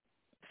 for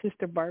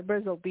Sister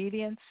Barbara's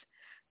obedience,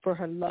 for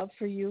her love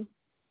for you,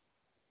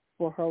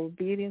 for her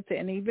obedience.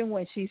 And even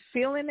when she's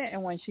feeling it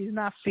and when she's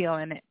not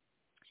feeling it,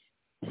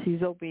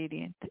 she's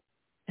obedient.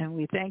 And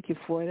we thank you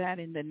for that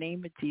in the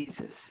name of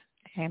Jesus.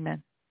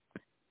 Amen.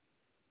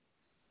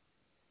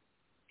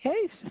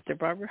 Hey, Sister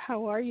Barbara,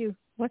 how are you?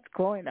 What's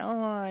going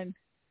on?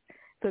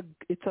 So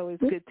it's always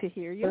good to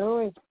hear you.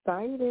 So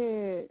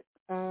excited.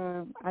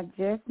 I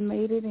just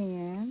made it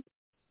in,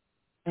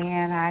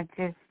 and I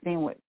just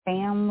been with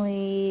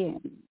family,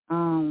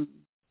 and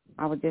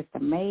I was just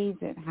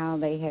amazed at how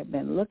they had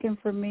been looking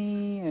for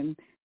me, and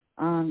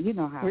you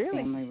know how really?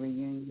 family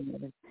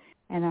reunion is.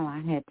 And then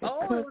I had to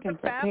cook it was and a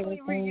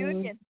family prepare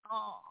reunion. things.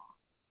 Oh,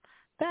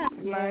 that's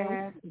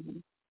nice.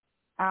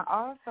 I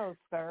also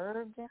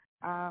served,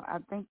 I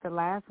think the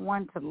last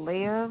one to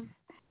live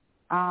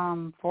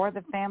for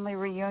the family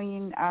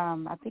reunion.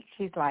 I think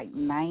she's like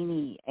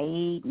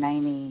 98,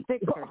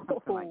 96 or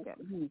something like that.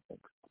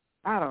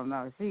 I don't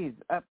know. She's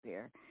up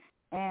there.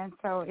 And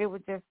so it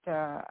was just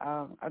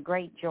a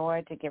great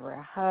joy to give her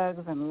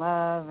hugs and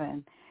love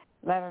and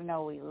let her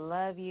know we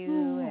love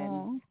you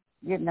and,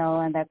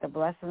 and that the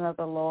blessing of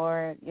the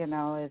Lord,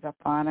 is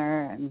upon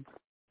her and,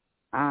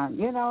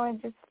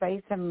 and just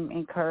say some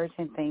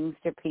encouraging things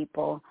to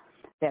people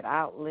that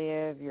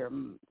outlive your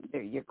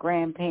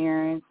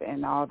grandparents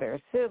and all their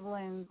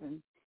siblings.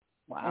 And,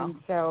 and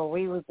so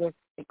we were just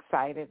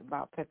excited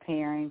about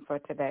preparing for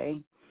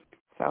today.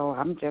 So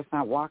I'm just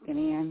not walking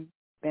in,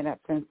 been up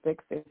since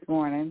 6 this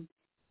morning.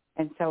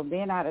 And so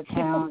being out of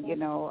town,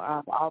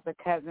 all the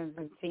cousins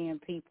and seeing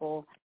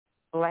people,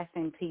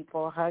 blessing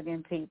people,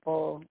 hugging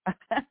people,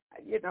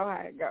 you know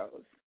how it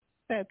goes.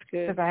 That's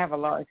good. Because I have a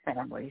large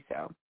family,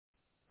 so.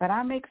 But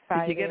I'm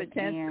excited. Did you get a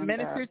chance to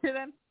minister to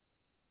them?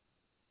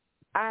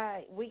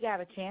 We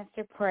got a chance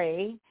to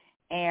pray,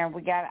 and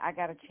I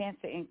got a chance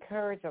to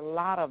encourage a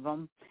lot of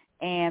them.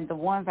 And the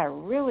ones I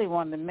really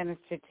wanted to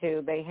minister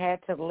to, they had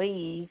to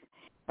leave,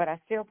 but I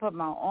still put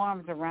my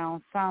arms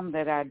around some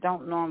that I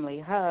don't normally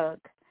hug.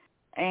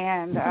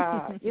 And,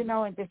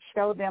 and just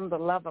show them the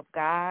love of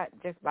God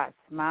just by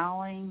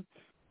smiling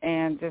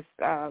and just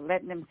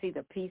letting them see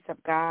the peace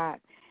of God.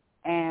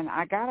 And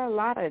I got a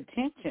lot of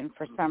attention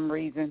for some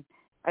reason,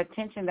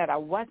 attention that I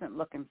wasn't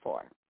looking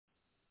for.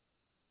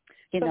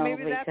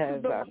 Maybe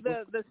because, that's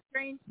the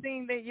strange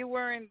thing that you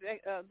weren't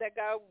that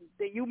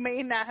you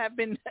may not have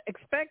been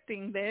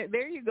expecting.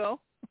 There you go.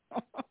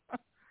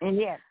 And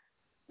yes,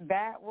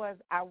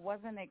 I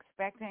wasn't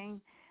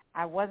expecting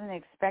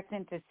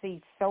to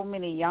see so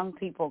many young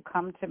people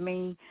come to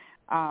me,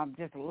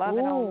 just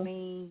loving on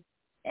me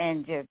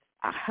and just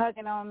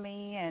hugging on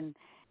me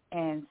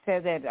and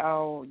said that,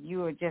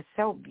 you are just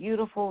so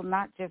beautiful,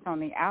 not just on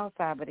the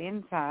outside but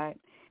inside.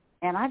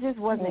 And I just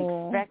wasn't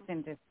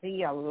expecting to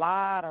see a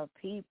lot of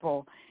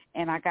people.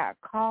 And I got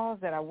calls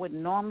that I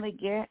wouldn't normally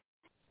get,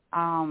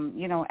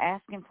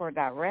 asking for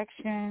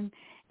direction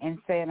and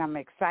saying, I'm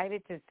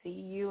excited to see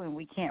you and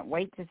we can't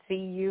wait to see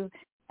you.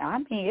 I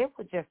mean, it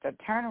was just a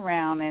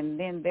turnaround. And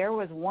then there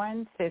was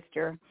one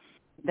sister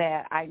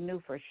that I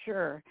knew for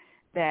sure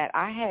that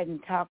I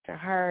hadn't talked to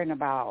her in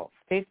about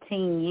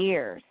 15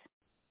 years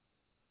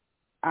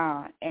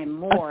and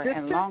more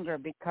and longer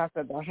because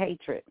of the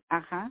hatred.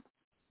 Oh,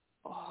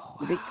 wow.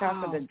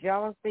 Because of the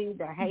jealousy,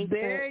 the hatred,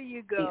 there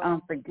you go. The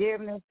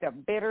unforgiveness, the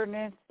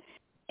bitterness.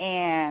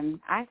 And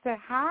I said,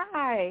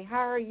 hi, how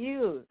are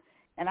you?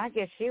 And I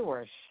guess she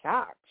was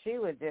shocked. She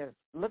was just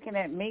looking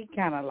at me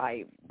kind of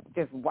like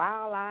just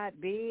wild-eyed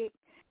big.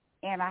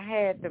 And I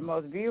had the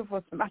most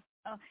beautiful smile.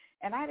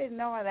 And I didn't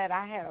know that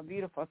I had a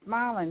beautiful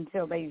smile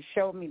until they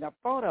showed me the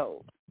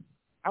photos.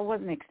 I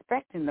wasn't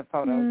expecting the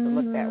photos to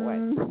look that way.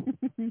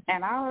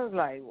 And I was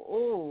like,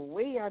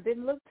 I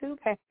didn't look too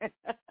bad.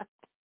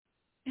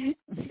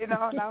 And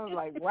I was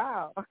like,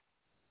 wow.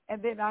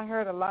 And then I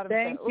heard a lot of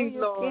people say,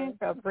 your skin's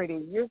so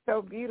pretty. You're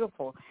so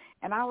beautiful.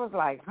 And I was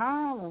like,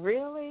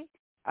 really?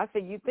 I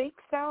said, you think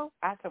so?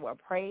 I said, well,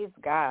 praise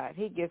God.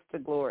 He gets the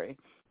glory.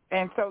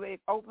 And so it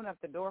opened up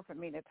the door for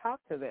me to talk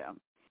to them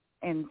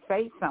and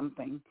say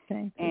something.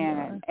 Thank you,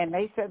 and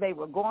they said they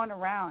were going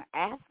around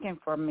asking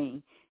for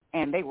me,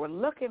 and they were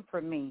looking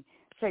for me.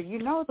 So, you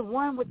know, the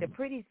one with the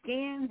pretty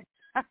skin,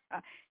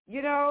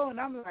 you know, and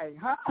I'm like,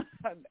 huh?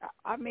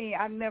 I mean,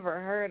 I've never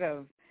heard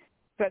of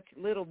such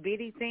little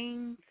bitty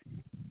things,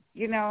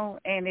 you know,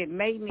 and it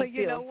made me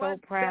feel so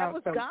proud.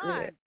 That was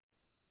God. Good.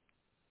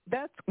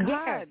 That's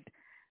God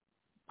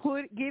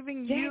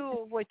giving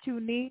you what you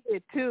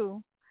needed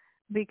too,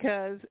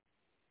 because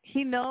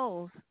he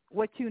knows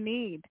what you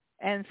need.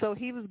 And so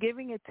he was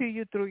giving it to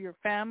you through your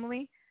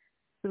family,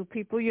 through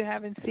people you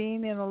haven't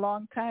seen in a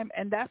long time,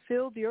 and that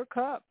filled your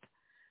cup.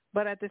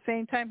 But at the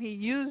same time, he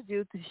used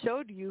you to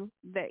show you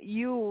that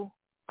you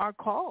are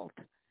called,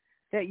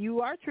 that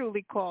you are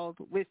truly called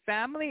with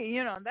family.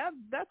 You know,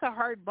 that's a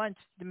hard bunch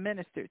to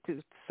minister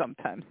to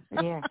sometimes.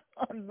 Yeah.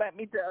 Let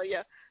me tell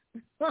you.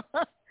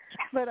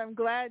 But I'm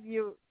glad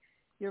you're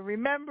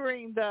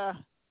remembering the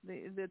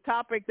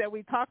topic that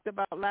we talked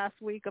about last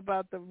week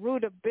about the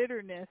root of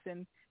bitterness,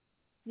 and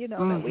you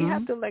know that we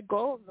have to let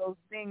go of those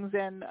things,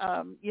 and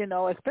you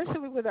know,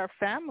 especially with our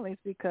families,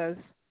 because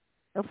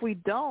if we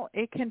don't,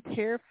 it can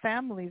tear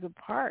families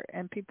apart,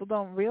 and people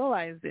don't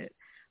realize it.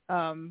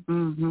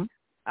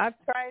 I've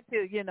tried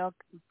to, you know,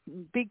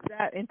 speak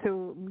that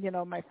into, you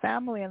know, my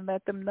family and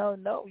let them know,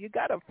 no, you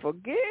got to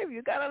forgive.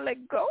 You got to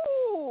let go.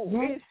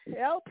 Yes. It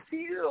helps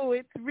you.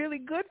 It's really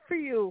good for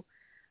you.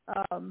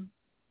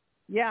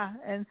 Yeah,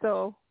 and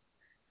so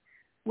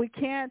we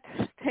can't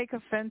take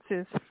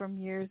offenses from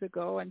years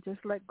ago and just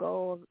let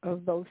go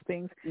of those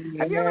things.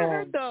 Yeah. Have you ever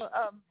heard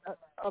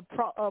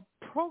a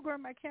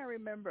program? I can't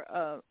remember.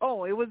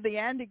 It was the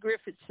Andy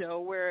Griffith Show,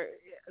 where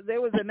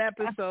there was an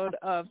episode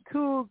of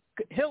two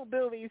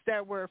hillbillies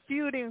that were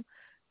feuding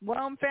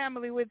one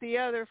family with the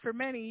other for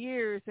many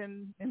years,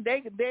 and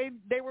they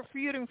were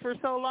feuding for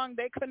so long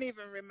they couldn't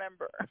even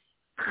remember.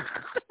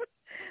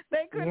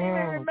 They couldn't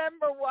even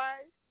remember why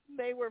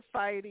they were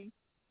fighting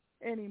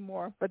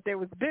anymore, but there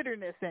was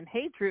bitterness and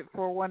hatred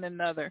for one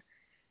another.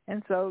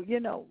 And so, you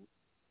know,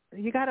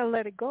 you got to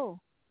let it go.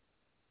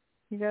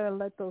 You got to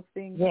let those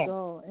things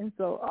go. And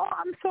so,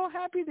 I'm so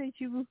happy that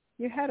you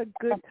had a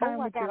good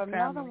time with your family.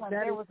 Another one.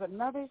 There was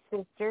another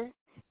sister.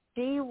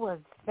 She was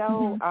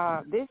so,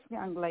 this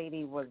young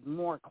lady was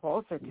more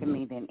closer to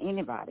me than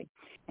anybody.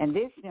 And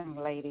this young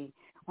lady,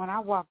 when I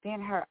walked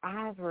in, her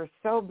eyes were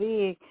so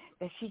big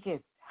that she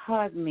just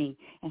hugged me.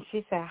 And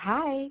she said,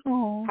 hi,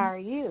 how are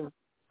you?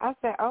 I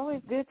said,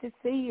 it's good to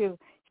see you.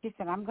 She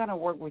said, I'm going to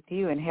work with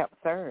you and help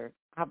serve.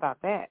 How about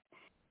that?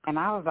 And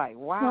I was like,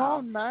 wow.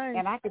 Oh, nice.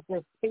 And I could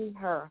just see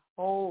her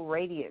whole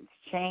radiance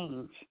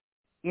change,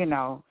 you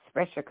know,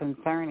 especially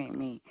concerning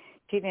me.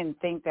 She didn't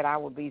think that I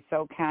would be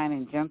so kind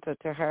and gentle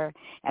to her.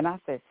 And I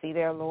said, see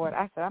there, Lord.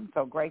 I said, I'm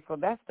so grateful.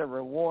 That's the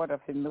reward of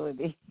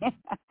humility.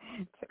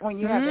 When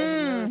you have the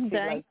humility.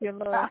 Thank you,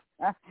 Lord.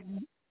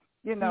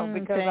 You know,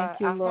 because I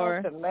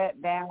had to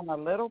let down a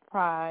little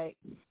pride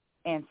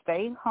and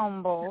stay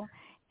humble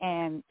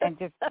and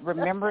just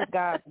remember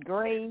God's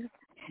grace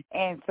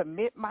and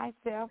submit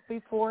myself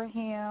before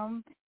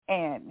him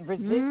and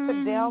resist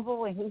the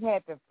devil, and he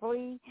had to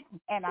flee.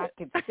 And I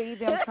could see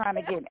them trying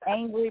to get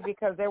angry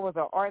because there was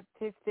an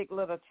autistic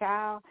little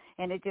child,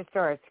 and it just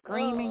started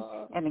screaming.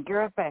 And the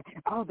girl said,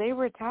 they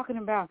were talking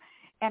about.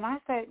 And I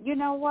said, you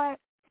know what?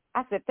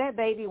 I said, that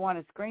baby want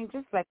to scream,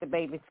 just let the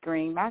baby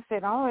scream. I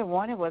said, all I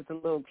wanted was a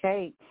little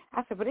cake.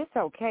 I said, but it's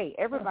okay.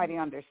 Everybody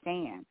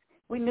understands.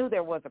 We knew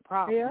there was a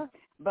problem,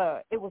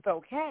 but it was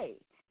okay.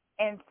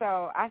 And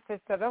so I said,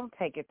 so don't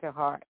take it to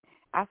heart.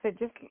 I said,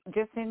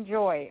 just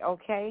enjoy,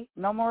 okay?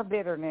 No more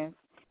bitterness.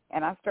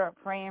 And I started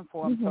praying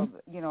for them, so,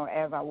 you know,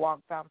 as I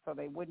walked off, so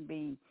they wouldn't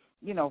be,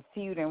 you know,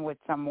 feuding with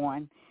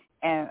someone.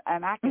 And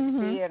I could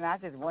see it, and I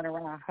just went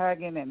around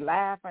hugging and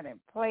laughing and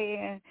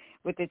playing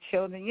with the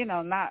children, you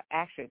know, not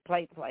actually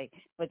play,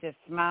 but just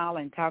smile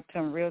and talk to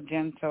them real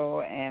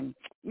gentle and,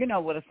 you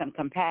know, with some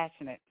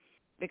compassionate.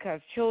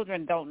 Because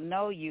children don't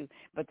know you,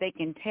 but they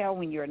can tell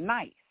when you're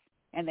nice,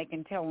 and they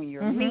can tell when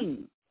you're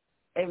mean,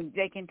 and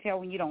they can tell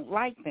when you don't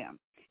like them.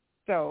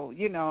 So,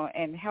 you know,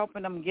 and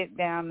helping them get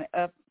down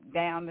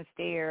the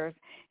stairs.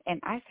 And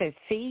I said,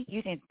 see,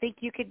 you didn't think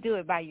you could do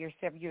it by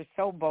yourself. You're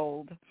so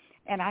bold.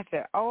 And I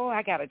said,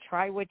 I got to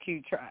try what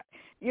you tried.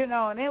 You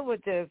know, and it was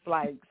just,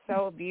 like,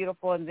 so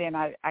beautiful. And then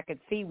I could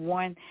see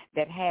one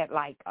that had,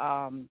 like,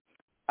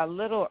 a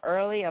little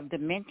early of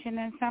dementia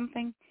and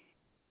something.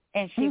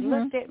 And she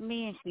looked at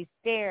me and she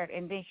stared,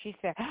 and then she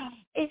said,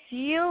 it's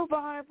you,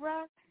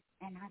 Barbara.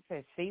 And I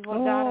said, see what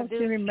God will do?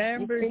 She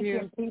remembered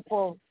you.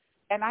 People.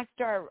 And I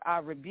started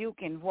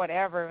rebuking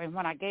whatever. And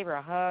when I gave her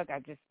a hug,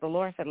 the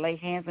Lord said, lay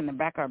hands in the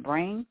back of her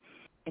brain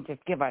and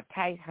just give her a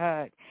tight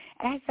hug.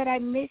 And I said, I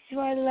miss you.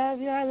 I love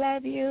you. I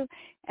love you.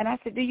 And I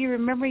said, do you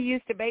remember you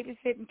used to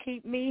babysit and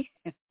keep me?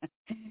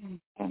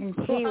 And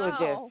she was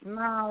just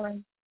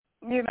smiling,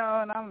 you know,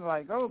 and I'm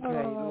like, okay,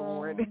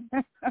 Lord.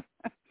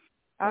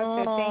 I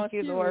said, thank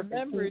you, Lord,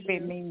 for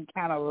keeping me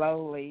kind of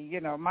lowly. You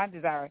know, my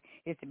desire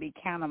is to be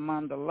kind of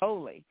among the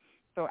lowly.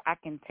 so I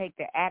can take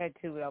the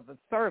attitude of a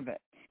servant,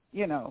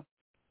 you know.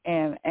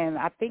 And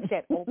I think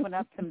that opened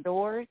up some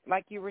doors,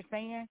 like you were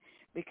saying,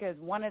 because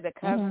one of the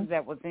cousins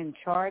that was in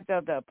charge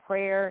of the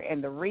prayer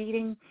and the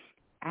reading,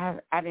 I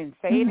didn't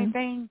say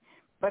anything,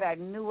 but I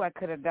knew I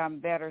could have done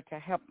better to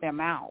help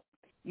them out,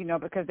 you know,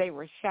 because they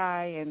were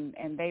shy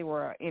and they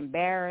were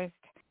embarrassed,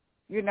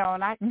 you know,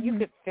 and you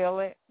could feel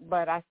it,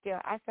 but I said,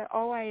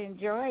 oh, I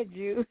enjoyed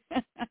you.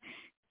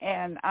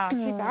 And she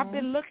said, I've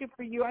been looking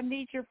for you. I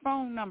need your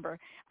phone number.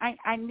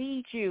 I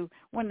need you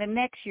when the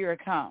next year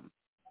comes.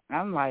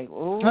 I'm like,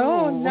 ooh.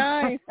 Oh,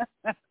 nice.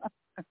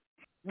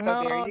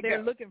 So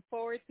they're looking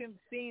forward to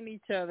seeing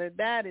each other.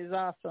 That is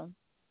awesome.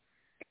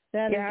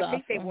 That is awesome. I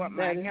think they want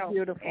my help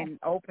in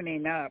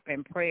opening up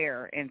and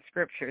prayer and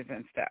scriptures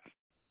and stuff.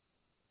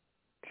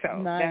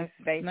 So that's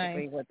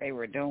basically what they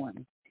were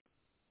doing.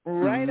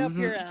 Right up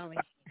your alley.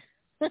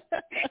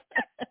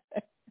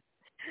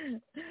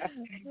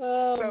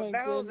 So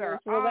those are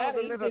all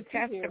the little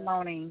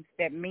testimonies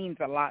that means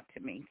a lot to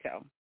me.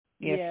 So,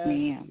 yes,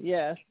 ma'am.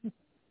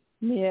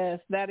 Yes,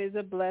 that is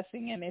a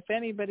blessing. And if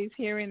anybody's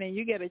hearing and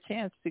you get a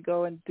chance to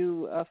go and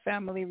do a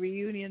family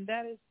reunion,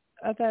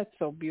 that's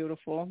so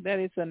beautiful. That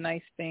is a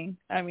nice thing.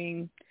 I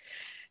mean,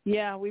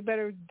 yeah, we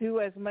better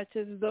do as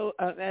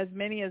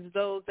many as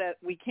those that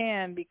we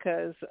can,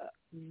 because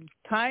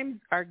times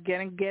are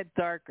going to get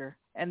darker.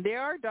 And they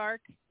are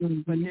dark,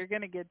 but they're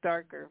going to get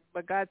darker.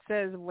 But God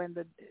says when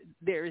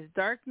there is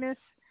darkness,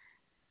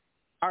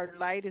 our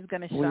light is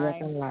going to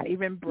shine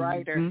even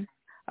brighter.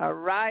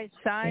 Arise,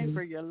 shine,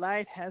 for your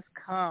light has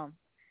come,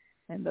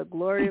 and the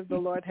glory of the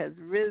Lord has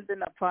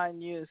risen upon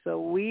you. So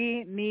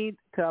we need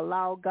to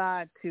allow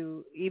God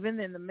to, even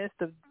in the midst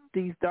of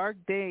these dark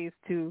days,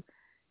 to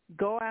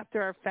go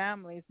after our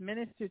families,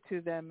 minister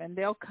to them, and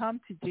they'll come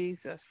to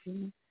Jesus.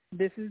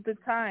 This is the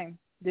time.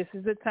 This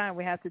is the time.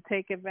 We have to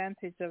take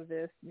advantage of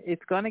this.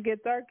 It's going to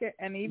get darker,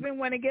 and even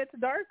when it gets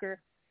darker,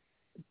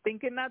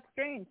 think it not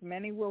strange,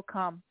 many will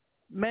come.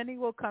 Many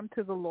will come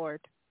to the Lord.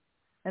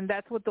 And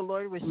that's what the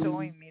Lord was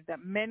showing me,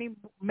 that many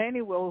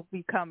will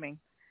be coming,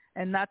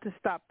 and not to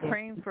stop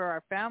praying for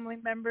our family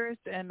members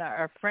and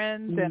our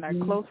friends and our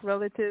close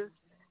relatives.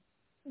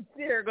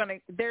 They're gonna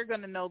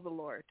know the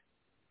Lord.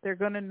 They're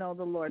gonna know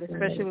the Lord,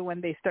 especially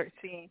when they start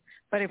seeing.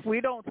 But if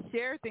we don't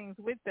share things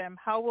with them,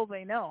 how will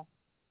they know?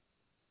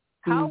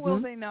 How will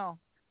they know?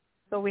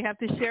 So we have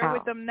to share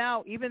with them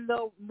now, even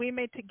though we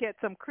may get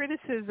some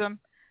criticism.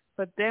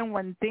 But then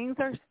when things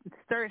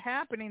start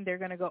happening, they're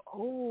gonna go,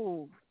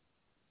 oh,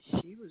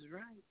 she was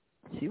right.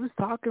 She was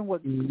talking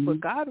what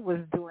God was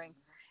doing.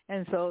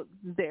 And so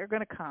they're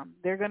going to come.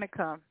 They're going to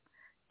come.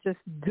 Just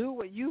do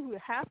what you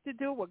have to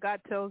do, what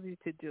God tells you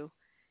to do,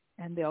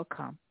 and they'll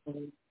come.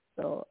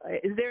 So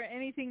is there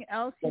anything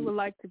else you would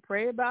like to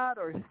pray about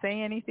or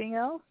say anything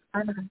else?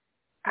 I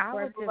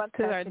was just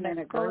touching and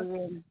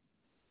agreeing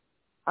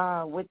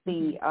with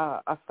the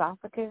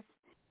esophagus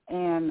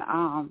and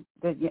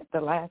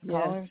the last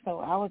caller. So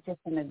I was just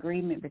in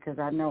agreement because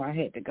I know I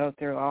had to go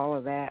through all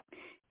of that.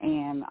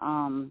 And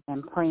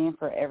praying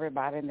for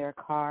everybody in their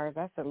cars.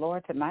 I said,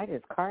 Lord, tonight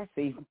is car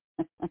season.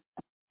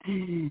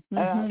 A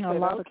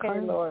lot of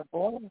cars. Lord,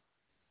 boy.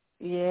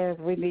 Yes,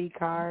 we need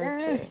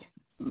cars.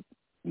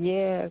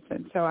 Yes,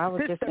 and so I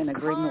was just in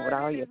agreement with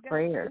all your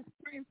prayers.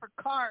 Praying for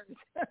cars.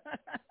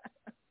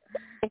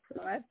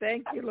 So I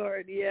thank you,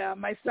 Lord. Yeah,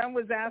 my son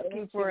was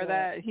asking for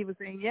that. He was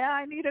saying,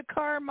 I need a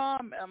car,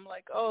 Mom. I'm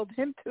like, oh,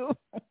 him too.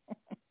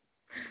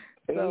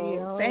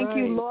 So thank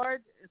you,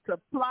 Lord.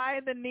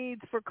 Supply the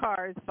needs for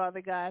cars,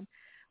 Father God.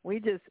 We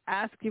just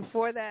ask you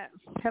for that,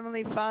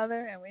 Heavenly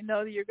Father, and we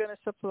know that you're going to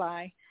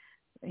supply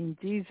in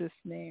Jesus'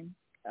 name.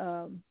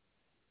 All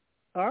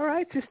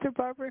right, Sister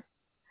Barbara.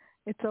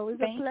 It's always a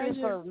pleasure. Thank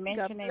you for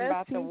mentioning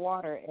about the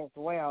water as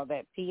well,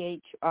 that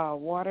pH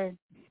water.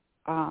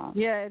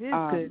 It is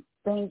good.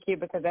 Thank you,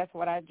 because that's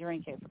what I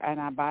drink, and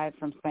I buy it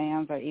from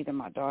Sam's, or either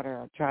my daughter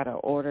or try to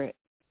order it.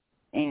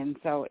 And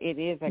so it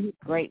is a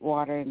great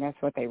water, and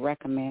that's what they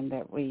recommend,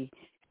 that we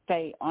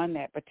stay on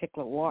that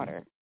particular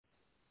water.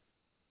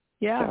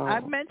 Yeah, so,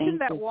 I've mentioned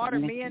that water.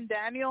 Me and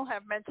Daniel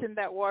have mentioned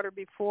that water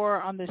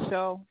before on the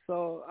show.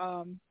 So,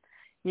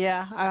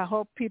 I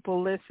hope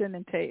people listen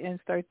and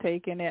start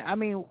taking it. I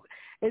mean,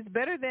 it's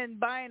better than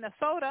buying a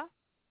soda,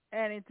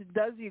 and it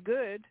does you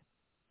good.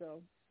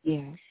 So,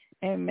 yes.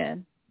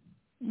 Amen.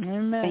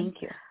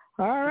 Thank you.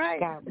 All right.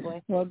 God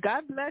bless. Well,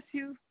 God bless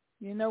you.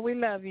 You know we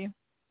love you.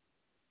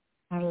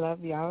 I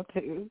love y'all,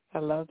 too. I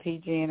love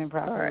PGN and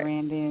Prophet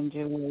Randy and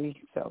Julie,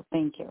 so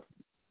thank you.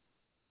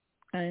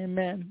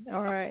 Amen.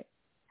 All right.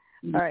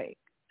 All right.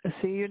 I'll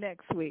see you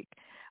next week.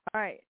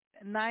 All right.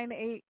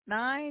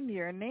 989,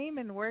 your name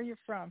and where you're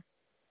from.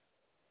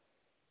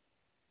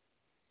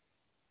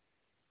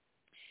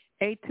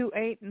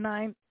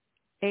 828-989,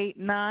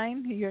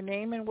 your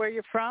name and where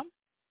you're from.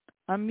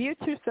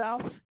 Unmute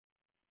yourself.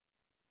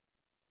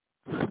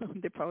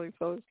 They probably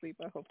fell asleep.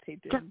 I hope they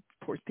didn't.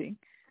 Poor thing.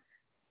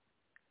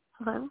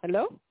 Hello?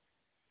 Hello?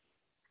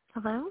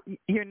 Hello?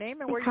 Your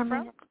name and where you're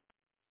from?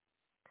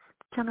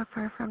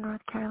 Jennifer from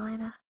North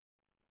Carolina.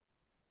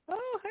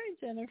 Oh, hi,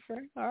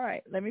 Jennifer. All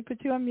right, let me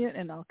put you on mute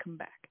and I'll come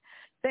back.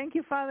 Thank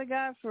you, Father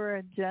God,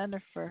 for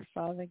Jennifer,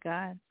 Father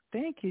God.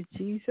 Thank you,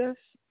 Jesus.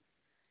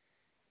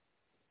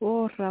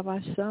 Oh,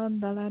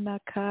 Rabashandala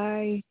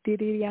Nakai,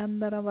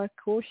 Diriandara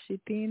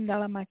Vakoshitin,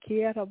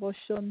 Dalamakia,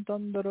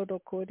 Raboshondondoro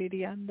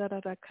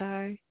Koririandara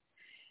Rakai,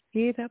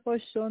 Hira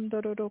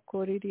Boshondoro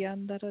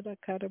Koririandara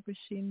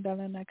Rakarabushin,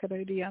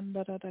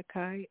 Dalanakariandara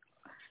Rakai.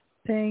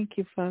 Thank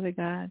you, Father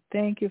God.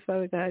 Thank you,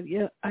 Father God.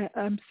 Yeah,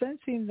 I'm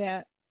sensing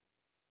that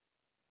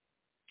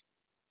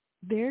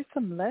there's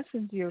some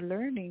lessons you're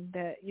learning,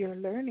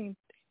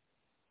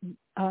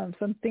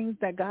 some things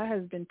that God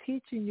has been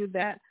teaching you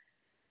that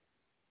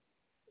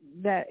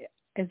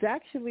is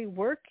actually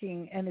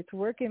working, and it's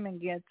working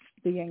against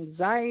the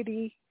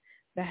anxiety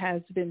that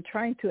has been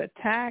trying to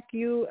attack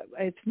you.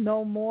 It's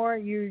no more.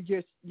 You're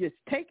just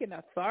taking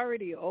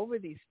authority over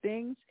these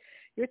things.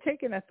 You're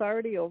taking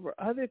authority over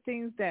other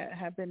things that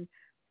have been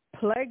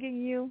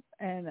plaguing you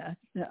and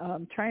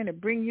trying to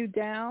bring you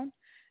down.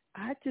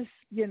 I just,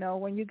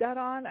 when you got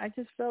on, I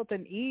just felt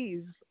an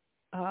ease.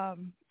 I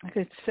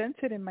could sense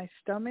it in my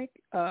stomach.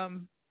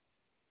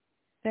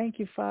 Thank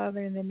you,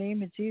 Father, in the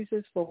name of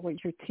Jesus, for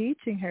what you're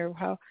teaching her,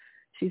 how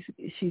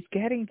she's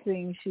getting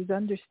things, she's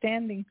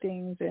understanding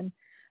things, and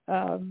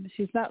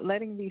she's not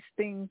letting these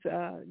things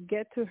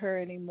get to her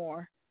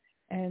anymore.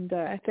 And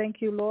I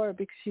thank you, Lord,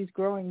 because she's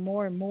growing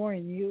more and more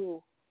in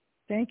you.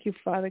 Thank you,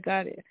 Father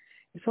God.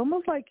 It's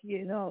almost like,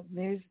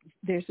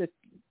 there's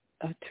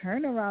a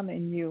turnaround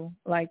in you.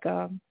 Like,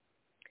 I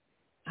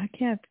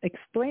can't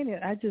explain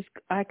it.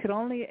 I could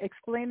only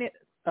explain it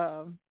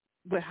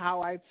with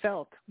how I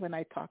felt when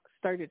I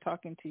started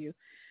talking to you.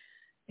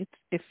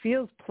 It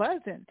feels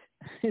pleasant.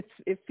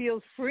 It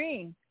feels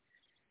freeing.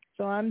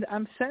 So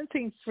I'm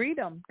sensing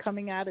freedom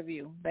coming out of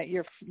you, that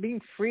you're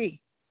being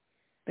free,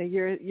 that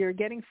you're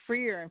getting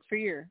freer and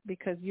freer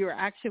because you're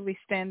actually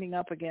standing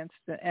up against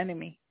the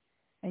enemy,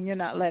 and you're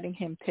not letting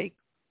him take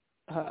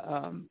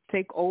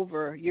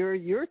over.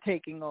 You're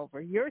taking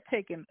over. You're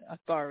taking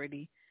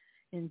authority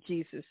in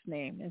Jesus'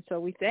 name. And so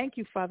we thank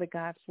you, Father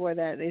God, for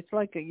that. It's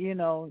like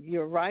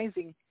you're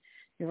rising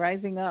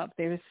up.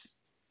 There's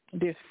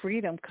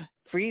freedom,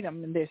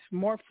 and there's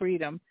more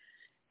freedom.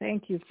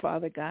 Thank you,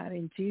 Father God,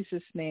 in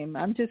Jesus' name.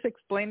 I'm just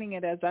explaining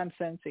it as I'm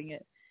sensing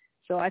it.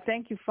 So I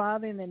thank you,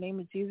 Father, in the name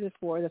of Jesus,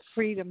 for the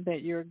freedom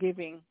that you're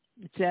giving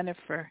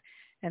Jennifer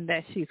and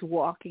that she's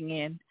walking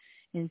in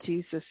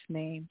Jesus'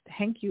 name.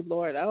 Thank you,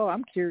 Lord. Oh,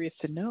 I'm curious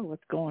to know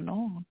what's going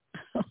on.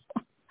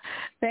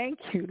 Thank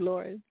you,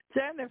 Lord.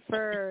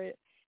 Jennifer,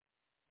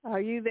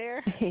 are you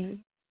there? Hey.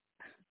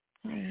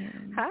 I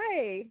am.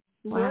 Hi.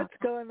 Wow. What's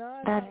going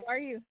on? How are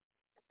you?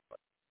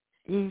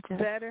 You just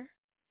better?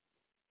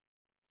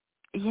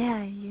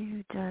 Yeah,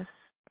 you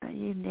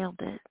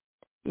nailed it.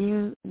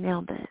 You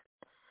nailed it.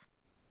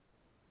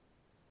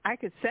 I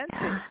could sense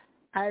it.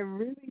 I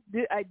really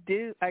do.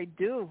 I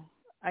do.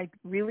 I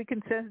really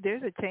can sense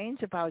there's a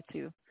change about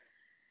you.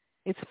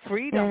 It's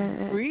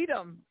freedom.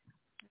 Freedom.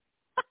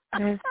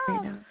 There's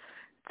freedom.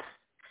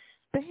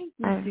 Thank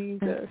you,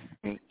 Jesus.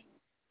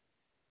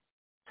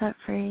 Set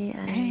free,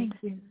 and thank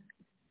you.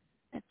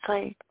 It's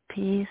like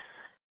peace,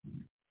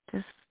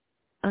 just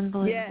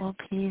unbelievable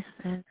peace,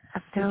 and I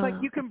feel it's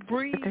like you can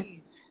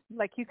breathe.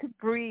 Like you could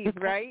breathe,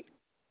 right?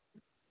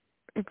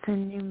 It's a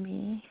new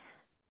me.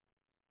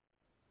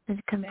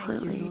 It's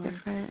completely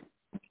different.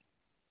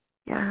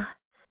 Yeah.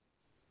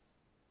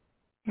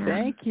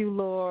 Thank you,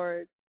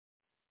 Lord.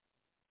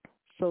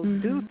 So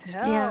do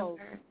tell.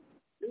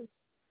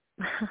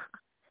 Yeah.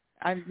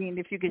 I mean,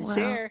 if you can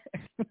share.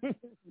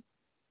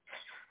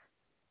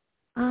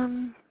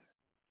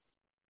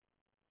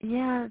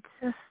 Yeah, it's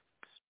just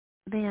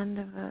the end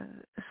of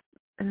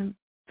a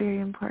very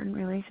important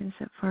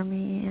relationship for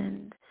me,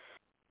 and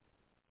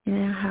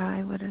how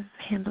I would have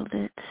handled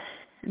it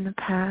in the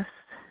past.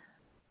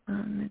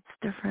 It's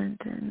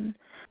different, and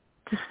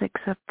just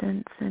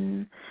acceptance,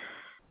 and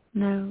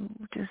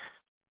just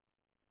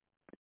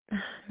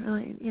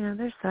really,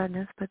 there's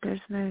sadness, but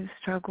there's no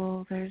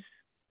struggle. There's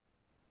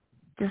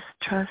just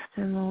trust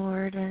in the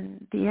Lord,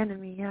 and the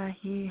enemy,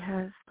 he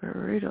has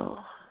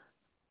brutal,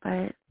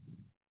 but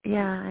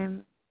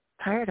I'm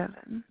tired of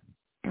him,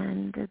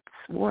 and it's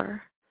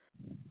war.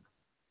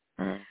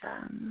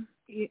 And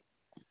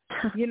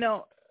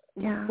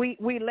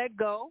we let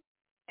go,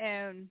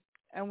 and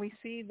we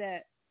see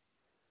that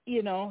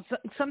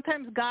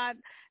sometimes God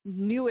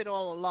knew it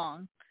all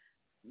along,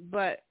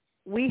 but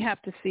we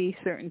have to see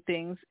certain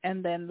things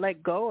and then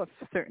let go of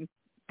certain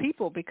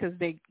people because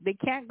they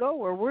can't go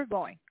where we're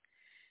going.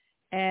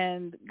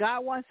 And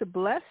God wants to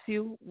bless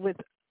you with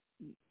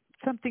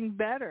something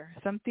better,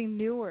 something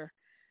newer,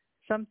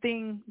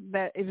 something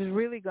that is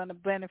really going to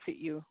benefit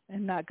you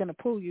and not going to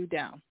pull you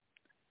down.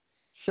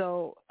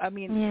 So,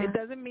 it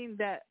doesn't mean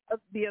that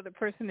the other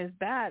person is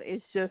bad.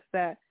 It's just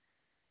that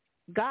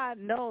God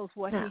knows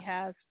what he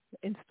has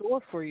in store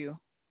for you.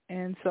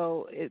 And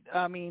so,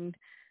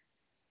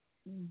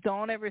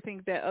 don't ever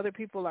think that other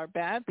people are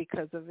bad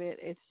because of it.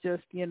 It's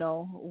just,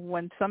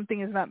 when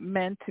something is not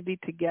meant to be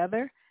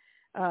together,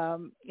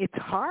 it's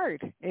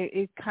hard.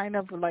 It kind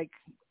of like,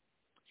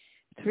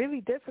 it's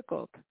really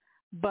difficult.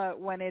 But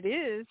when it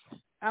is,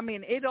 I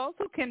mean, it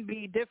also can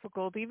be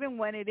difficult even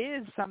when it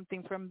is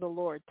something from the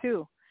Lord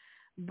too.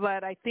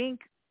 But I think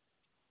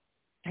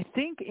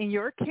in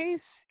your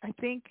case, I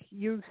think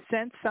you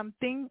sent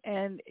something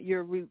and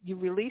you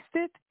released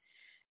it,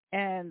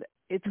 and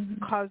it's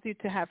caused you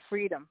to have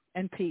freedom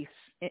and peace.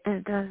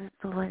 It does. It's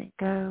to let it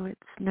go.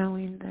 It's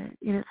knowing that,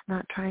 you know, it's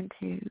not trying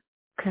to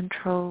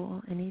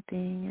control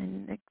anything,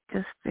 and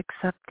just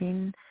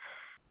accepting,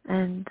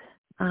 and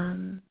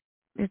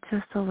it's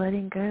just a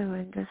letting go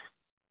and just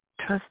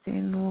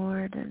trusting the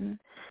Lord. And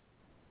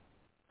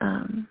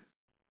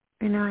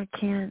you know, I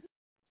can't,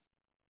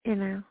 you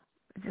know,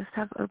 just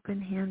have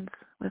open hands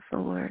with the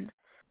Lord.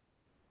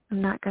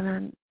 I'm not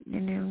gonna, you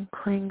know,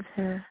 cling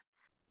to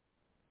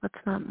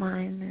what's not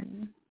mine,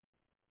 and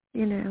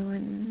you know,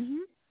 and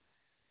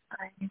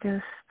I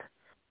just.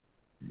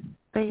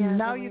 But yeah,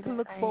 now you can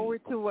look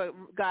forward to what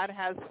God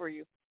has for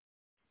you.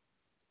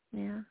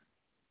 Yeah.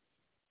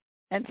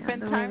 And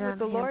spend time with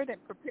the Lord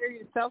and prepare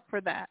yourself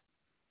for that.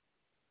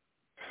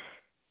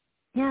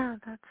 Yeah,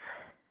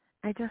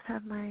 I just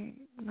have my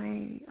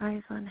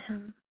eyes on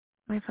Him.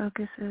 My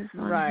focus is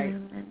on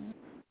Him, and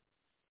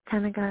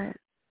kind of got,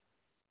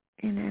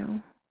 you know,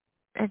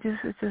 it's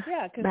just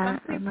yeah, because some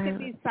things can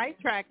be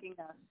sidetracking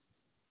us.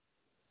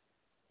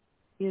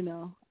 You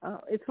know,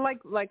 it's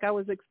like I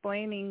was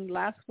explaining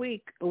last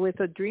week with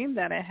a dream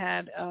that I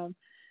had.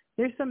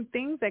 There's some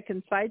things that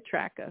can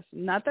sidetrack us.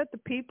 Not that the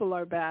people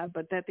are bad,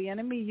 but that the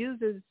enemy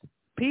uses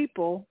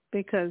people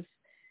because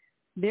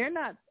they're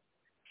not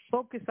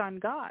focused on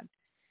God.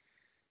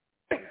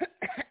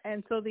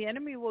 And so the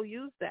enemy will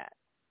use that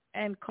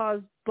and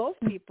cause both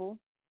people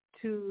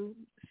to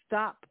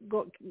stop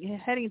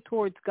heading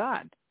towards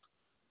God.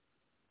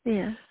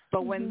 Yeah.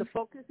 But when the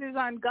focus is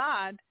on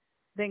God,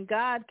 then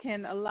God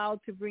can allow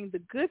to bring the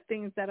good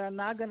things that are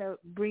not going to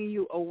bring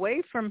you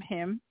away from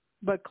Him,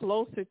 but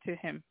closer to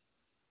Him.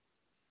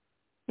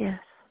 Yes.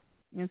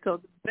 And so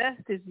the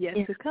best is yet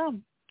to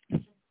come.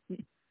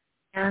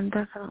 I'm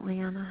definitely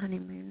on a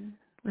honeymoon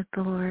with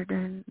the Lord,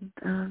 and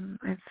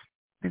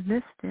I've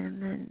missed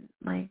Him, and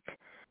like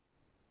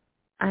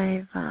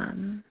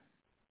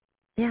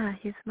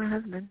he's my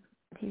husband.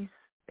 He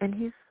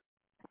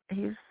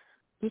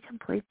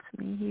completes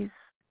me. He's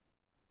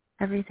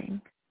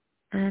everything,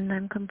 and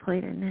I'm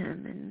complete in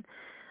Him, and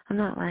I'm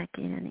not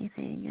lacking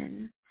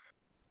anything.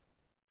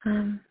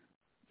 And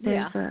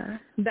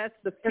that's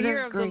the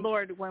fear of the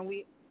Lord. When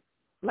we,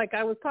 like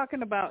I was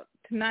talking about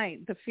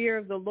tonight, the fear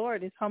of the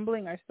Lord is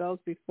humbling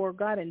ourselves before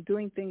God and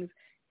doing things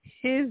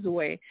His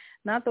way,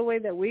 not the way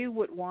that we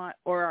would want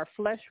or our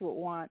flesh would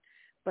want,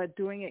 but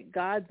doing it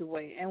God's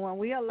way. And when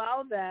we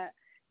allow that,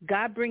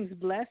 God brings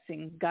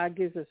blessing. God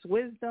gives us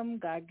wisdom.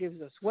 God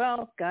gives us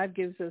wealth. God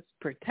gives us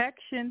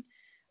protection.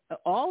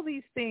 All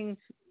these things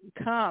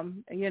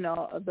come, you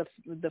know,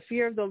 the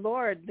fear of the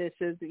Lord. This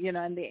is, you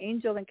know, and the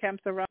angel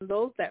encamps around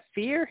those that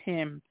fear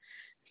Him.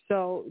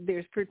 So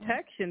there's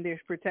protection. There's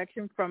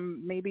protection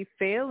from maybe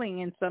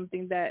failing in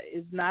something that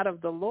is not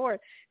of the Lord.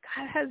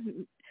 God has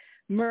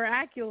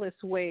miraculous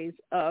ways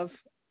of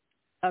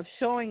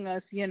showing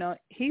us, you know,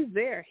 He's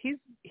there.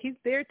 He's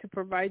there to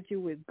provide you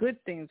with good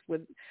things,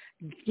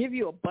 give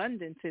you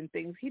abundance in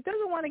things. He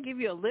doesn't want to give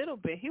you a little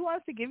bit. He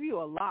wants to give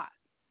you a lot.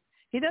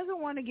 He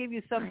doesn't want to give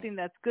you something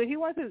that's good. He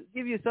wants to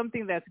give you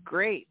something that's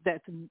great,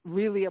 that's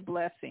really a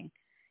blessing.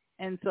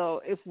 And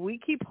so if we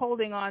keep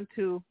holding on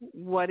to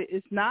what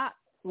is not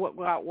what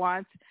God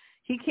wants,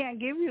 He can't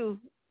give you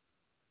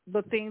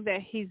the thing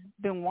that He's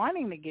been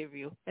wanting to give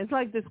you. It's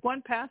like this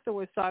one pastor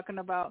was talking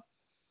about.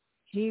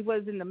 He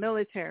was in the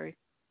military,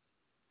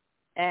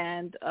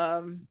 and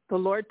the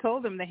Lord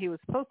told him that he was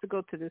supposed to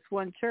go to this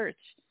one church.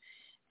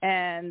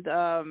 And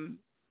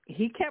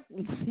he kept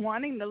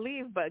wanting to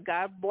leave, but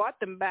God brought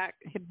him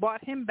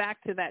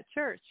back to that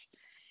church.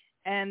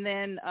 And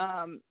then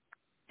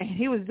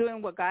he was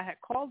doing what God had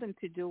called him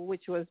to do,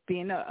 which was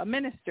being a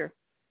minister.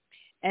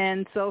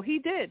 And so he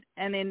did.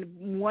 And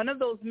in one of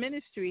those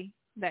ministry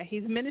that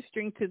he's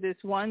ministering to this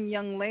one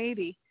young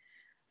lady,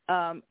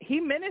 he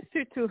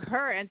ministered to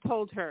her and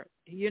told her,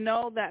 you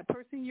know, that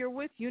person you're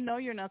with, you know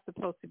you're not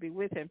supposed to be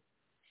with him.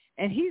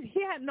 And he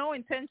had no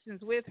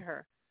intentions with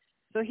her.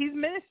 So he's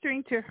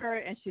ministering to her,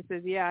 and she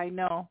says, yeah, I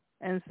know.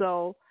 And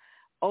so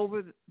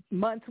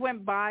months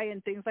went by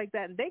and things like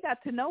that, and they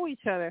got to know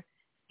each other.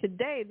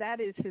 Today, that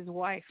is his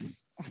wife.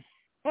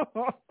 This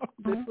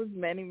was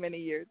many, many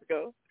years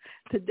ago.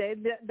 Today,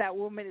 that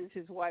woman is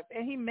his wife,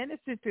 and he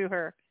ministered to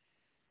her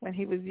when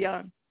he was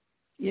young.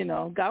 You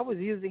know, God was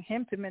using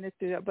him to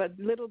minister to her, but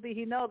little did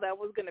he know that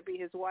was going to be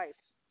his wife.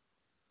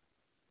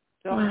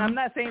 So I'm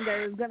not saying that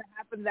it's going to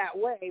happen that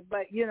way,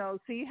 but, you know,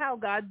 see how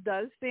God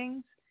does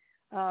things?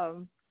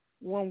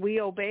 When we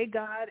obey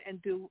God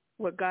and do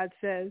what God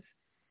says,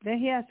 then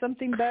He has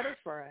something better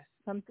for us,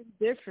 something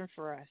different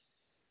for us.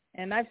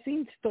 And I've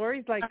seen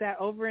stories like that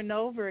over and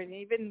over, and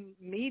even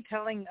me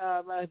telling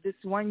this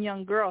one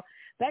young girl,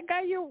 that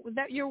guy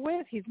you're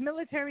with, he's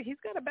military, he's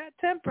got a bad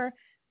temper.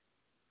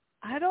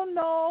 I don't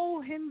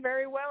know him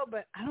very well,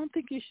 but I don't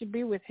think you should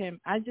be with him.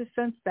 I just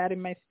sense that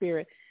in my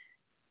spirit.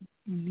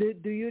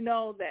 Do you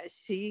know that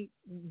she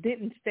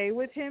didn't stay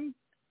with him?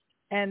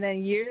 And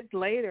then years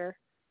later,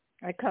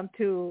 I come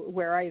to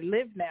where I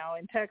live now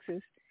in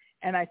Texas,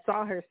 and I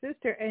saw her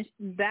sister, and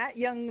that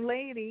young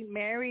lady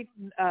married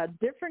a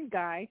different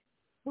guy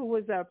who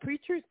was a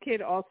preacher's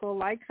kid also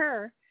like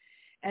her,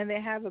 and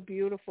they have a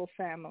beautiful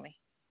family.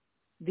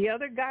 The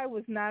other guy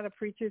was not a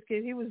preacher's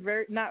kid. He was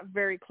not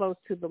very close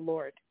to the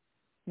Lord.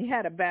 He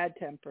had a bad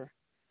temper,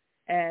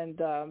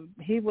 and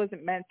he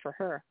wasn't meant for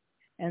her.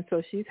 And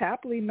so she's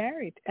happily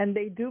married, and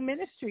they do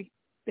ministry.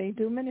 They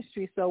do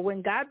ministry. So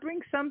when God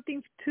brings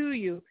something to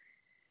you,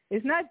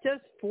 it's not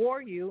just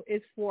for you,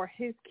 it's for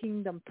his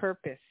kingdom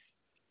purpose.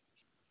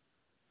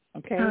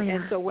 Okay? Oh, yeah.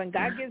 And so when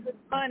God gives us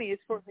money,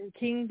 it's for his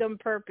kingdom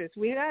purpose.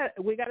 We got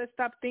to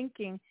stop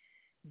thinking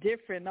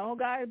different. Oh,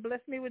 God bless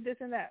me with this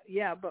and that.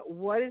 Yeah, but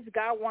what is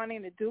God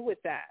wanting to do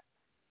with that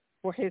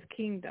for his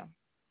kingdom?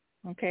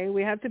 Okay?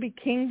 We have to be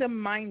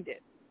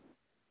kingdom-minded.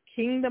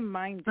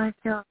 Kingdom-minded. I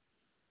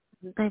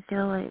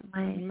feel like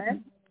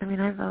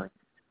I've always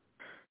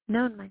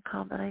known my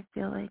call, but I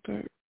feel like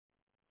it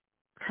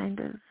kind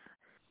of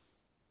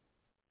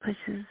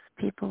pushes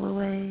people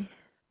away,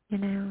 you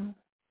know.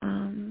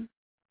 And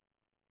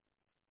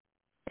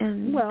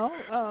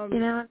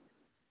yeah.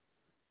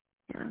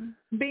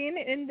 Being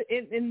in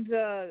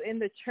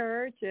the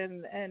church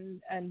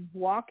and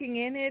walking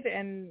in it,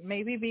 and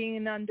maybe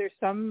being under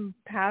some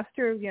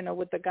pastor, you know,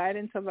 with the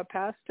guidance of a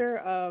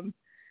pastor,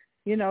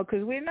 you know,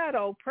 because we're not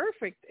all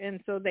perfect,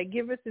 and so they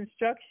give us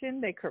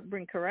instruction, they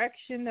bring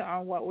correction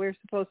on what we're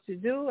supposed to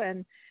do,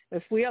 and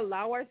if we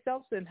allow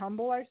ourselves and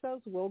humble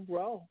ourselves, we'll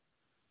grow.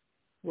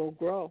 We'll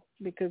grow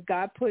because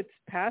God puts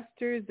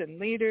pastors and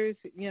leaders,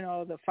 you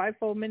know, the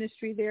fivefold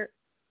ministry there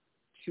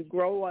to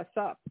grow us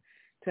up,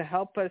 to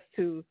help us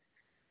to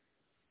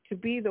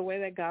be the way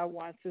that God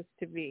wants us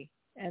to be.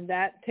 And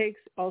that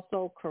takes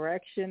also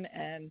correction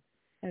and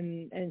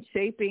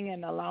shaping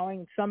and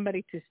allowing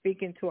somebody to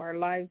speak into our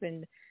lives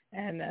and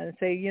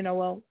say, you know,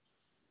 well,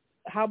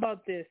 how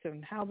about this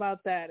and how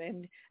about that,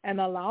 and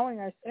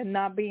allowing us and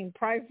not being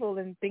prideful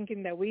and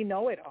thinking that we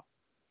know it all.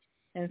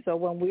 And so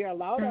when we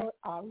allow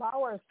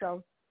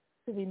ourselves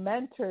to be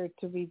mentored,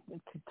 to be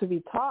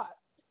taught,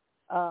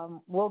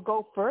 we'll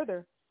go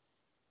further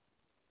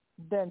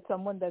than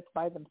someone that's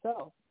by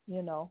themselves.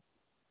 You know,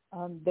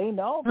 they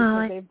know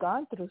because they've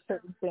gone through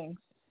certain things.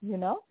 You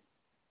know,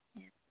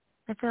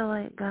 I feel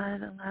like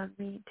God allowed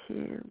me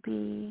to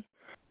be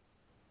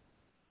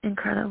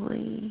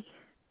incredibly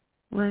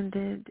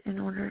wounded in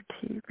order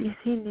to, because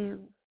he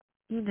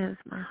knows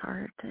my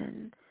heart,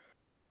 and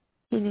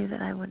he knew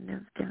that I wouldn't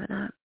have given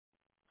up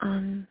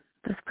on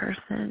this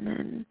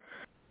person,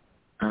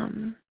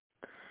 and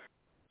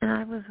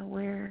I was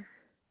aware,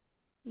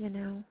 you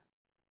know,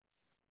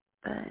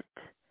 that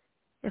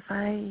if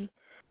I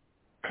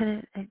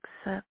couldn't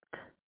accept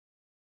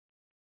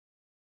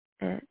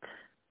it,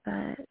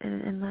 that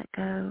and let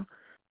go,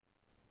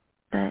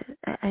 that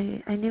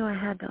I knew I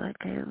had to let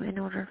go in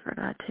order for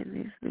God to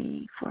move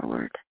me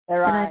forward.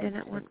 Right. And I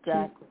didn't want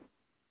to.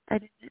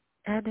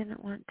 I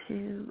didn't want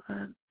to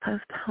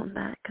postpone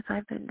that because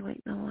I've been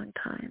waiting a long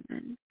time,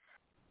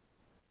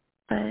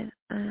 but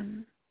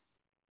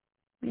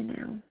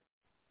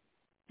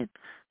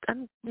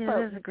you know,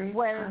 there's a great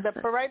when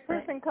process, the right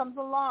person comes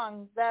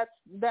along,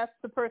 that's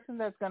the person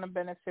that's going to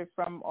benefit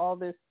from all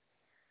this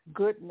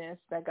goodness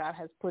that God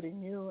has put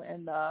in you,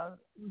 and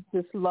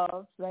this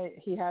love that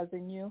he has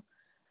in you.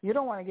 You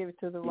don't want to give it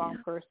to the wrong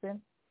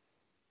person.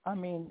 I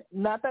mean,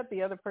 not that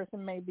the other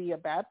person may be a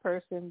bad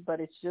person, but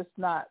it's just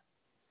not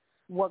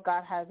what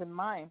God has in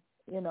mind.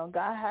 You know,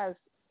 God has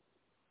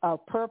a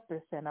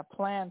purpose and a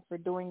plan for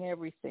doing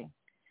everything.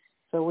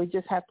 So we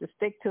just have to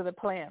stick to the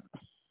plan.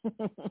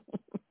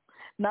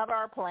 Not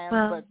our plans,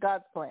 but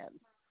God's plans.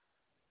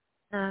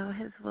 No,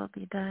 his will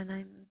be done.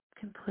 I'm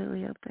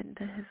completely open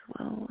to his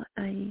will.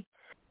 I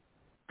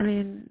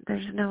mean,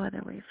 there's no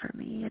other way for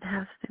me. It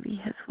has to be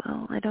his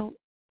will.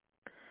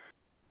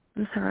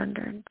 I'm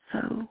surrendered.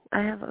 So I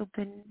have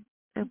open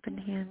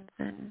hands,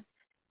 and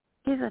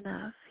he's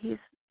enough. He's,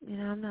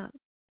 I'm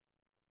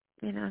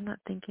not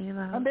thinking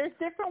about. And there's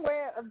different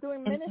ways of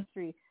doing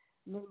ministry.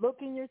 Look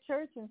in your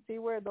church and see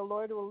where the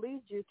Lord will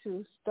lead you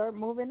to start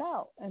moving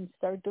out and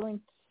start doing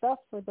stuff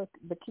for the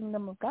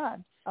kingdom of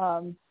God.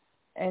 And,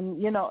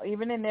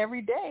 even in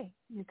every day,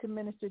 you can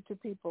minister to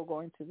people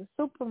going to the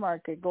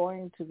supermarket,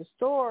 going to the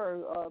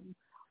store,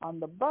 on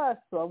the bus,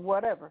 or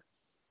whatever.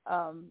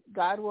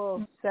 God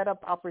will set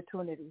up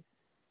opportunities.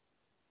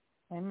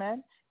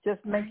 Amen?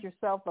 Just make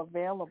yourself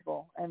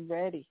available and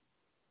ready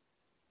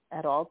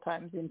at all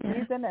times, in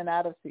season and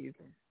out of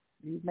season.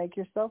 You make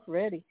yourself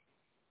ready.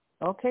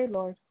 Okay,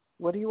 Lord,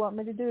 what do you want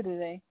me to do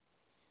today?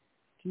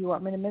 Do you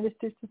want me to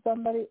minister to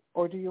somebody,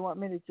 or do you want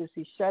me to just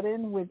be shut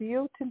in with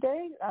you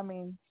today? I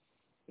mean,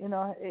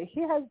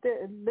 he has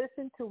to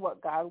listen to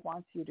what God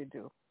wants you to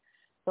do.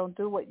 Don't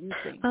do what you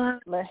think.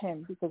 Let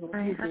him, because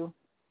when you do,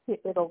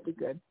 it'll be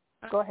good.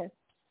 Go ahead.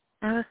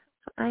 I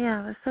I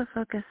was so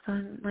focused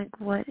on like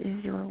what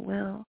is your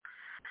will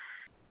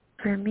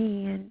for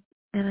me, and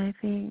I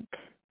think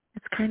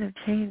it's kind of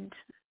changed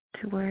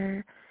to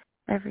where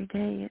every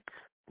day it's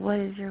what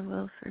is your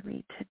will for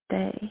me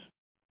today,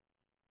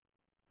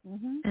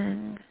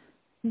 and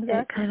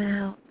it kind of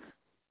helps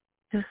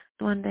just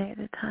one day at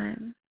a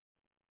time.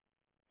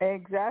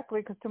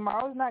 Exactly, because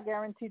tomorrow is not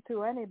guaranteed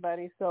to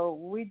anybody, so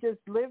we just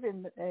live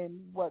in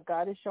what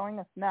God is showing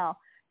us now.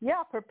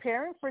 Yeah,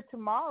 preparing for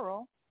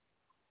tomorrow,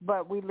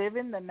 but we live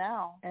in the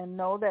now and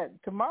know that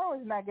tomorrow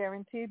is not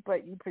guaranteed,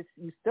 but you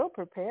still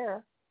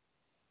prepare.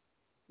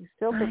 You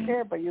still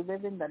prepare, but you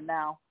live in the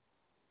now.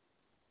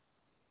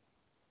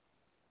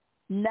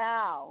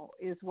 Now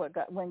is what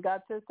God, when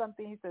God says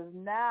something, he says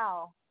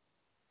now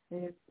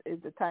is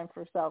the time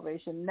for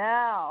salvation.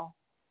 Now.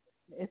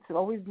 It's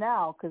always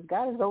now, because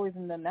God is always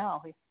in the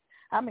now.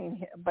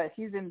 But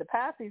he's in the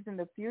past, he's in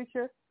the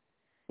future,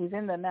 he's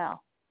in the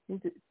now. He's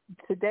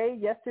today,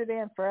 yesterday,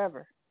 and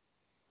forever.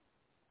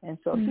 And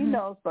so he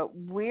knows, but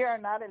we are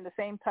not in the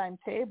same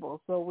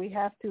timetable. So we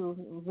have to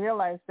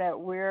realize that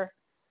we're,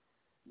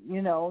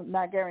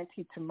 not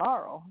guaranteed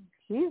tomorrow.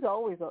 He's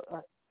always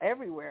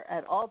everywhere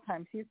at all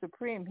times. He's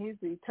supreme. He's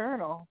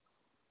eternal.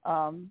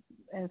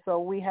 And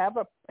so he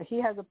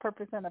has a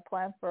purpose and a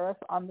plan for us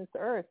on this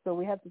earth. So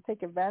we have to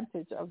take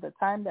advantage of the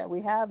time that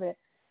we have it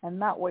and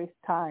not waste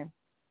time.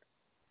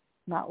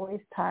 Not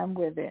waste time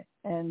with it,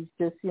 and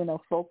just,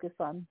 focus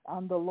on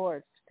the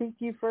Lord. Seek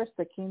ye first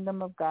the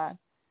kingdom of God,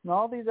 and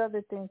all these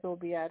other things will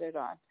be added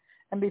on.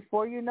 And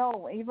before you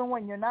know, even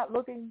when you're not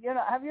looking,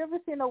 have you ever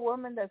seen a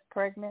woman that's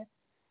pregnant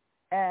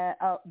and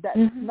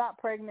that's not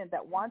pregnant,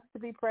 that wants to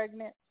be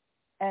pregnant?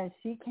 And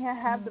she can't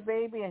have the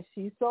baby, and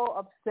she's so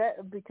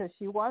upset because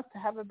she wants to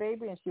have a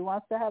baby, and she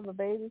wants to have a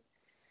baby.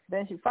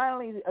 Then she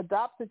finally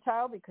adopts a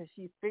child because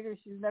she figures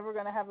she's never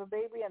going to have a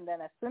baby. And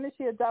then as soon as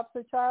she adopts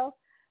a child,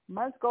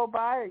 months go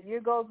by or a year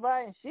goes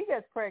by, and she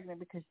gets pregnant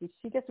because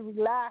she gets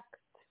relaxed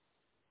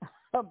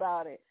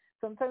about it.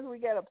 Sometimes we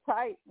get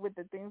uptight with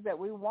the things that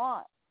we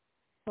want.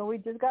 So we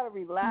just got to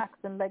relax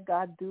and let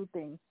God do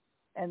things.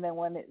 And then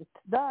when it's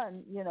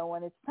done,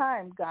 when it's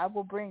time, God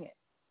will bring it.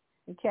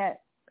 You can't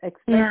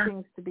expect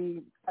things to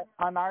be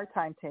on our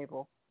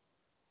timetable.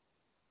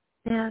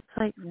 Yeah, it's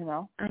like,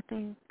 I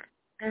think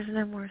there's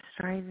no more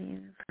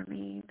striving for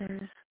me.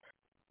 There's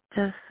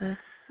just this,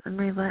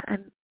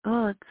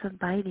 it's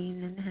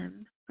abiding in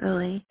him,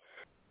 really.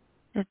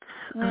 It's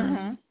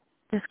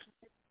just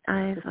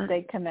eyes on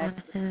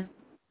him.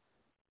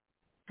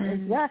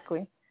 And,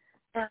 exactly.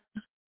 Yeah.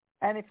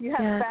 And if you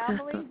have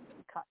family,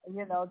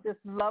 just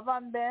love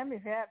on them.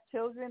 If you have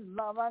children,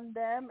 love on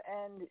them.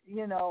 And,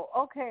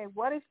 okay,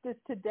 what if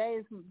today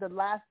is the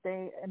last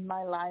day in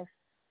my life?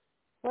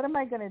 What am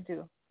I going to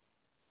do?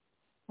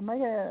 Am I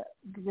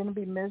going to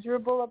be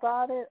miserable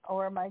about it,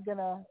 or am I going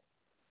to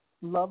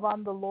love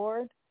on the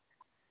Lord?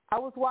 I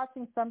was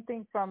watching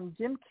something from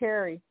Jim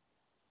Carrey,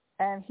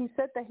 and he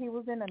said that he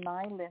was in an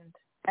island,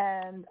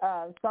 and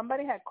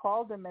somebody had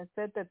called him and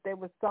said that there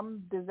was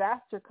some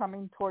disaster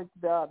coming towards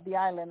the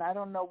island. I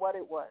don't know what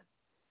it was.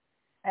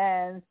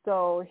 And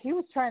so he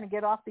was trying to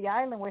get off the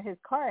island with his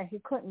car, and he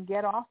couldn't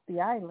get off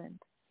the island.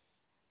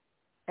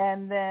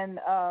 And then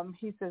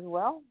he says,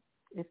 well,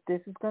 if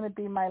this is going to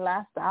be my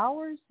last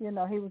hours, he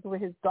was with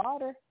his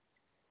daughter.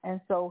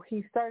 And so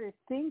he started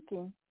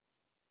thinking,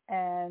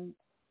 and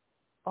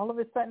all of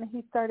a sudden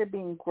he started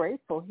being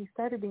grateful. He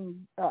started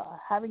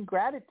having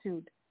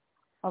gratitude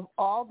of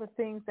all the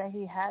things that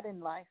he had in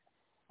life,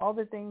 all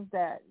the things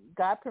that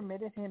God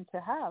permitted him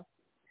to have.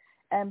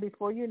 And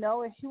before you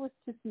know it, he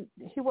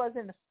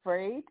wasn't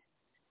afraid.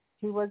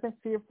 He wasn't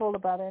fearful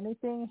about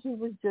anything. He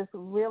was just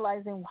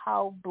realizing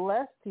how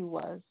blessed he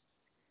was.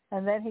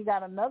 And then he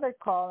got another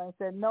call and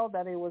said, no,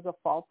 that it was a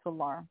false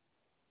alarm.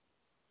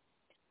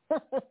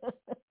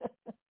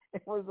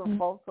 It was a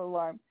false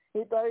alarm.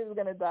 He thought he was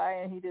going to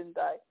die, and he didn't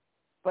die.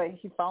 But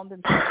he found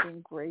himself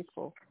being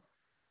grateful.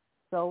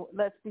 So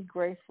let's be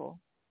grateful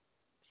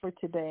for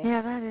today.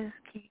 Yeah, that is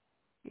key.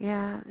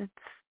 Yeah,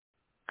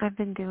 I've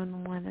been doing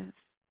a lot of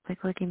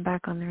looking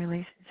back on the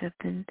relationship,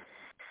 and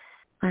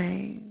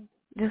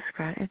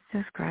it's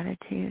just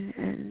gratitude,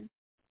 and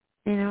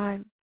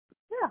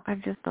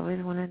I've just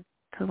always wanted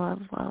to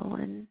love well,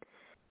 and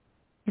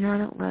I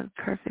don't love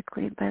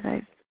perfectly, but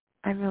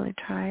I've really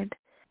tried,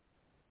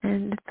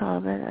 and it's all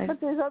that But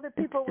there's other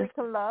people we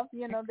can love,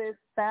 there's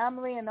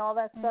family and all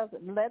that stuff.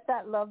 Let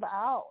that love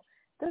out.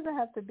 It doesn't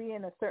have to be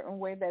in a certain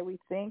way that we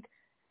think.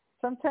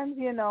 Sometimes,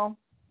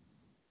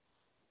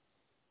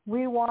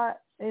 we want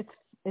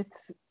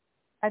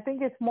I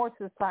think it's more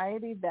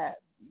society that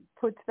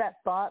puts that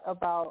thought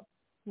about,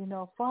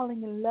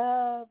 falling in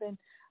love and,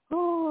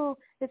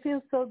 it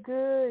feels so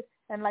good.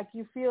 And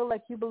you feel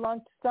like you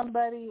belong to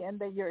somebody and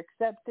that you're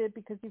accepted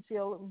because you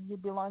feel you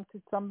belong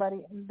to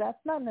somebody. And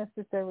that's not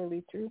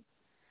necessarily true.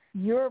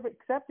 You're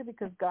accepted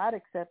because God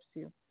accepts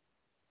you.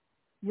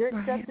 You're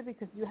accepted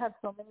because you have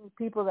so many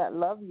people that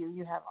love you.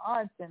 You have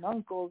aunts and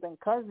uncles and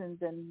cousins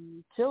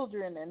and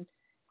children and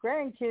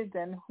grandkids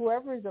and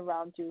whoever is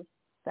around you.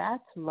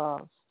 That's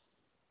love.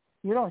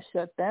 You don't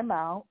shut them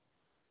out,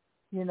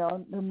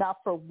 not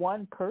for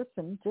one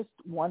person, just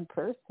one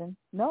person.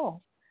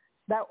 No,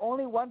 that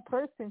only one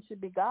person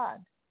should be God.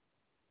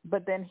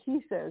 But then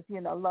he says,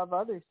 love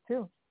others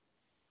too,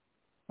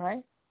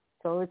 right?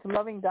 So it's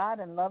loving God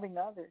and loving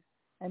others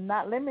and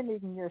not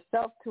limiting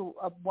yourself to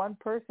one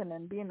person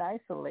and being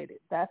isolated.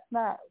 That's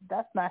not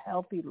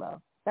healthy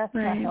love. That's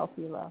not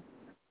healthy love.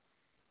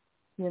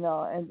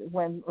 And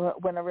when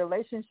a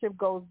relationship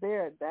goes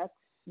there, that's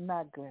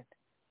not good.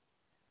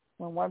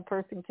 When one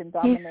person can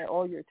dominate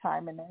all your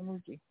time and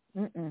energy.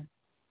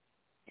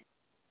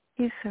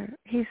 He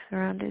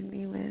surrounded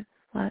me with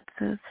lots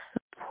of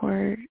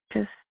support.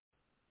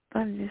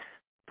 I'm just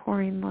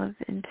pouring love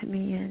into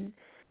me, and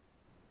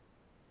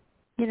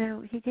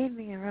he gave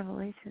me a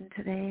revelation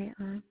today.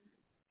 I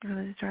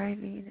was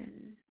driving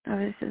and I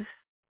was just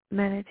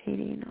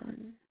meditating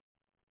on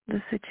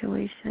the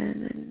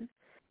situation,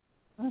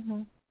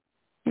 and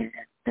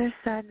there's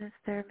sadness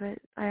there, but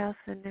I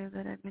also know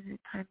that I'm in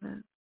a time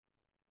of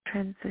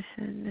transition,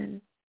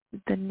 and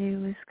the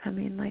new is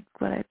coming, like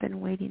what I've been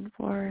waiting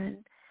for.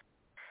 And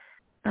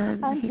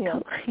he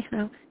told,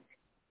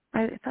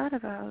 I thought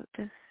about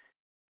just,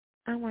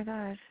 oh my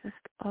gosh, just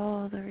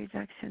all the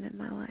rejection in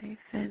my life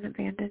and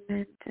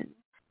abandonment,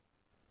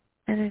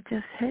 and it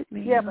just hit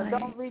me. Yeah, but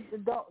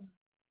don't.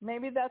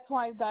 Maybe that's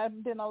why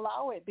God didn't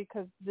allow it,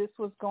 because this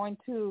was going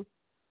to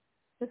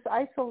just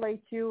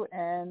isolate you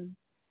and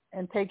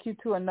take you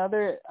to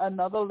another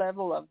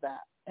level of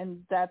that,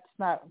 and that's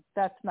not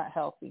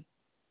healthy.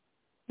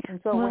 And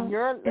so when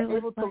you're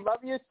able to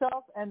love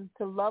yourself and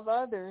to love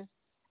others,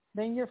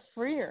 then you're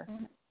freer.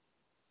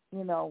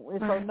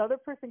 If another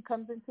person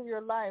comes into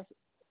your life,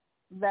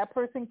 that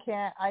person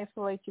can't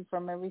isolate you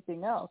from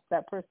everything else.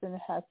 That person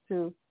has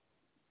to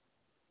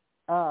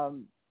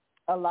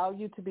allow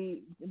you to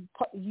be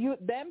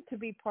them to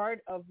be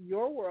part of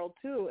your world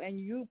too, and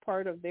you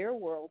part of their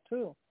world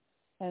too.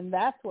 And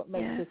that's what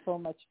makes it so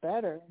much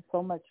better and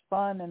so much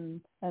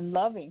fun and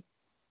loving.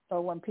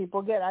 So when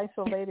people get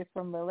isolated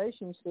from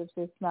relationships,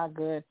 it's not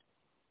good.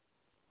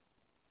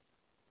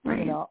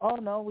 Right. Oh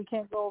no, we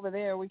can't go over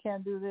there. We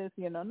can't do this.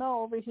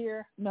 No, over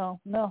here. No.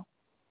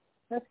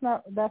 That's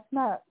not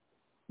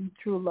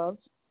true love.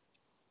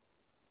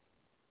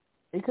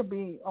 It could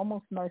be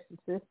almost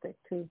narcissistic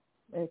too.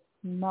 It's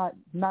not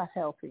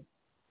healthy.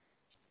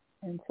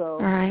 And so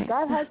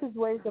God has his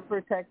ways of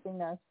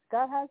protecting us.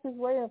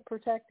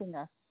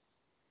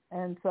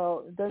 And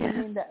so it doesn't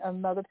mean that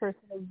another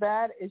person is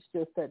bad. It's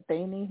just that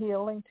they need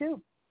healing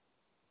too.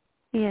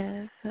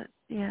 Yes.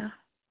 Yeah.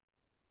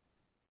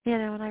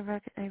 And I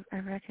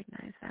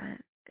recognize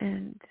that,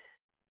 and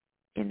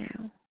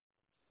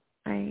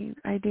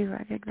I do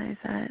recognize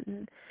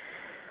that,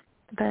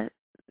 but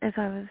as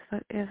I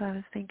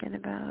was thinking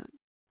about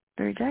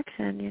the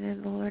rejection,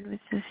 the Lord was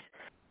just,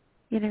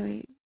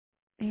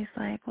 he's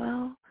like,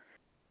 well,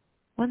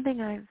 one thing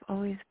I've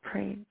always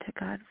prayed to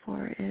God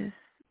for is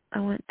I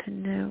want to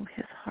know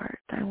his heart.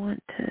 I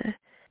want to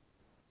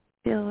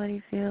feel what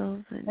he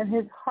feels, and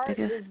his heart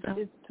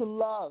is to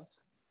love.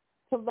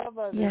 To love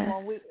others. Yes.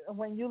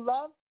 When you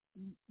love,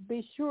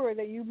 be sure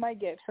that you might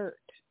get hurt,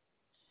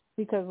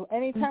 because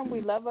anytime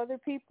we love other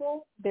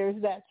people, there's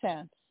that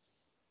chance.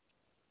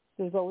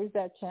 There's always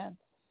that chance.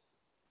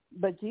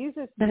 But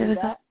Jesus did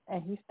that,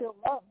 and he still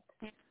loved.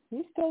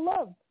 He still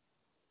loved.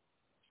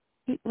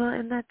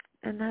 And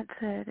that's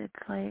it. It's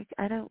like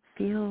I don't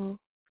feel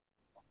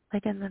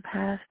like in the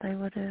past I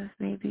would have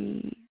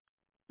maybe,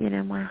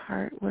 my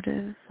heart would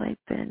have like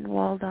been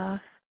walled off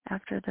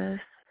after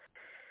this.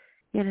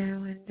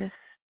 And just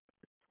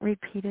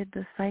repeated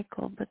the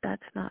cycle, but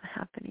that's not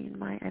happening.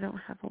 I don't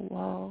have a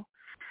wall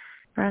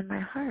around my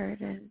heart,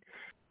 and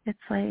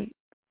it's like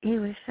he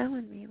was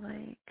showing me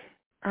like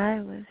I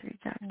was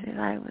rejected,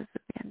 I was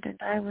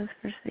abandoned, I was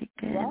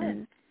forsaken,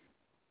 and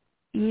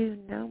you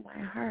know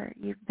my heart.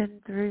 You've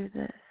been through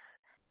this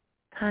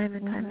time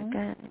and time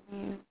again,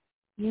 and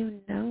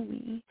you know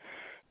me.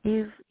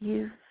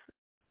 You've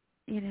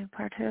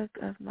partook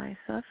of my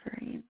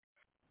suffering,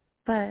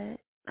 but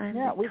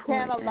we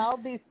can't allow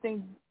these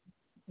things,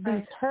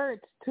 these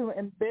hurts to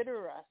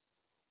embitter us,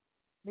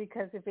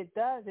 because if it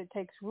does, it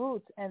takes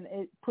roots and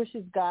it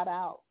pushes God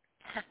out.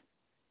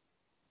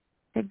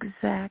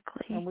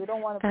 Exactly. And we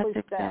don't want to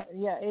push that.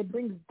 Yeah, it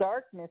brings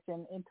darkness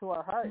into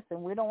our hearts,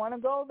 and we don't want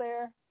to go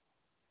there.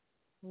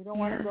 We don't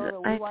want to go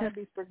there. We want to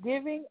be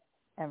forgiving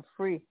and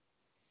free.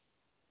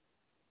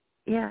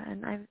 Yeah,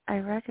 and I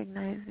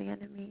recognize the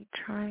enemy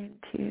trying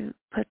to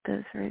put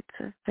those roots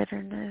of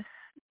bitterness,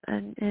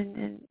 and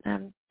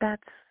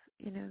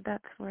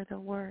that's where the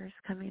war is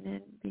coming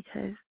in,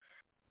 because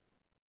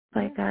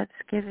God's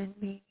given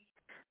me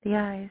the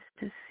eyes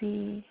to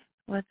see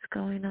what's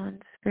going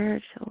on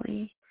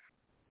spiritually,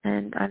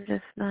 and I'm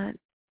just not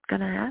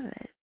going to have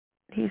it.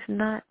 He's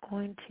not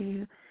going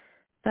to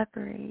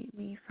separate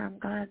me from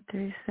God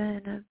through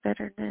sin of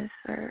bitterness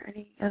or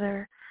any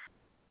other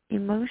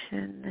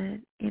emotion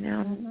that,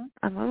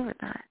 I'm over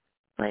that.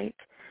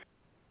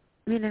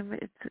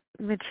 It's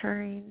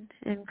maturing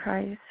in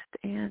Christ,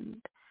 and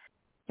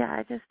yeah,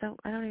 I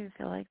don't even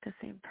feel like the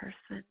same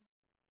person.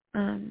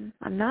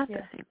 I'm not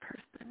the same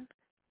person.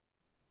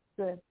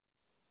 Good.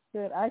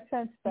 I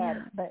sense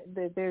that,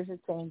 that there's a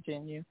change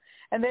in you,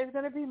 and there's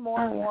going to be more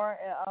and more.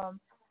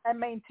 And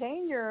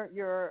maintain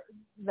your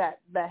that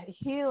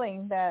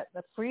healing, that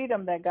the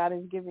freedom that God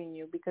is giving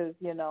you, because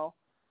you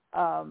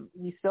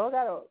still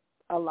got to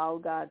allow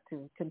God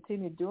to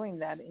continue doing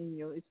that in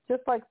you. It's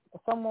just like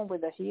someone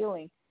with a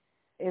healing.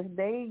 If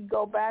they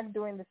go back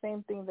doing the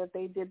same thing that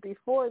they did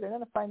before, they're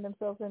going to find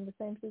themselves in the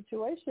same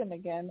situation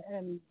again,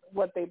 and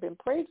what they've been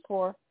prayed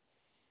for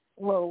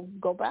will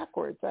go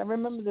backwards. I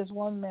remember this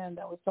one man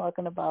that was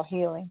talking about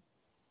healing,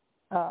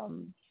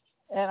 and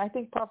I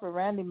think Prophet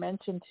Randy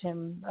mentioned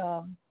him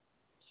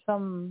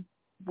some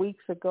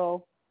weeks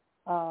ago.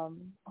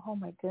 Oh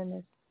my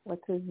goodness,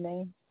 what's his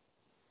name?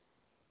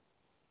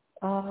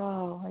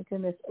 Oh my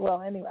goodness.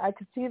 Well, anyway, I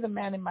could see the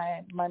man in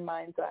my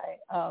mind's eye.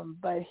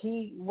 But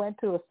he went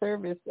to a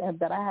service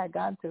that I had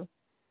gone to,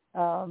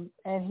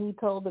 and he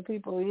told the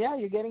people, "Yeah,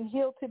 you're getting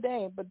healed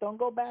today, but don't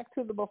go back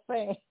to the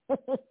buffet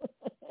because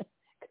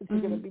you're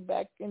going to be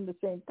back in the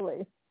same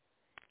place."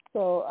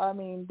 So, I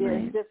mean,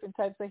 there's different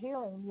types of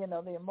healing.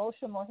 The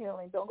emotional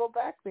healing. Don't go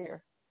back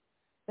there.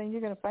 Then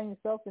you're going to find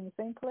yourself in the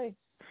same place.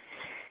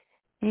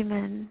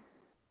 Amen.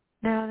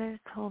 No,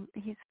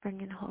 he's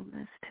bringing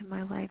wholeness to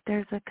my life.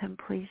 There's a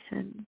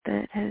completion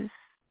that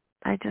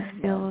I just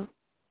feel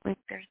like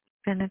there's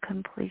been a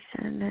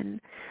completion, and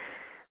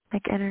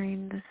like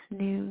entering this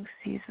new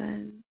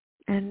season,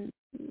 and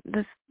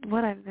this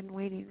what I've been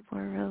waiting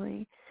for,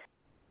 really.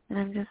 And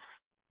I'm just,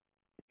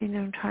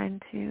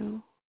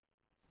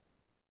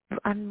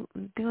 I'm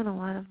doing a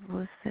lot of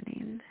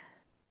listening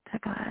to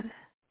God,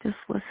 just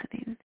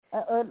listening.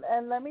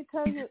 And let me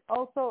tell you,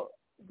 also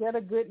get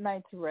a good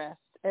night's rest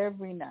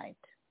every night,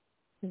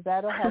 because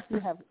that'll help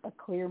you have a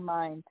clear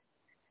mind.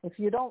 If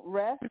you don't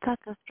rest,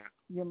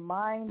 your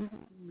mind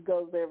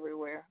goes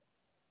everywhere.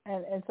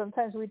 And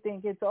sometimes we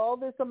think it's all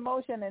this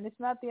emotion, and it's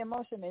not the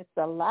emotion, it's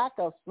the lack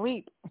of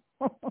sleep.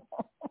 I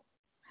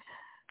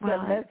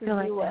feel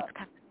like that's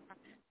coming from,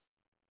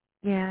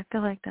 I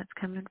feel like that's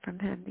coming from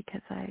him,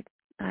 because I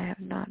have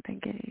not been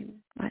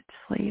getting much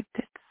sleep.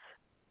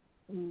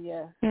 We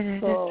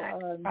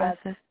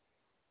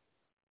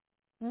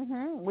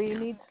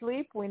need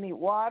sleep. We need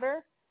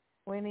water.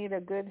 We need a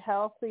good,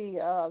 healthy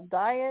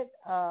diet.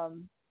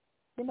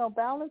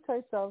 Balance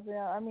ourselves.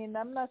 I mean,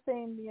 I'm not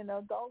saying,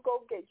 don't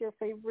go get your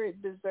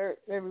favorite dessert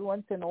every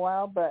once in a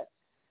while, but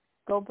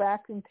go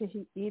back into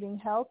eating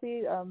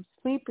healthy,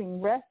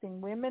 sleeping,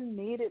 resting. Women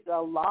need it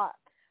a lot.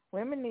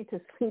 Women need to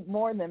sleep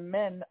more than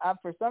men.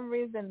 For some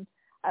reason,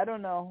 I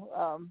don't know,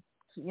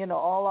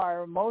 all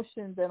our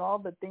emotions and all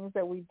the things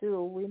that we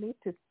do, we need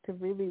to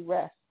really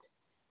rest,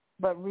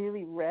 but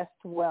really rest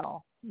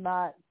well,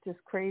 not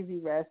just crazy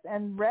rest.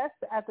 And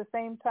rest at the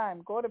same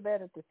time. Go to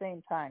bed at the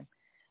same time.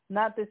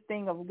 Not this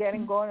thing of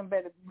going to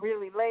bed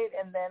really late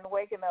and then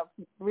waking up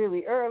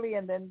really early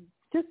and then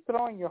just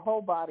throwing your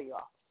whole body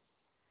off.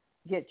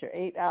 Get your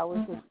 8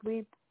 hours of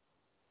sleep.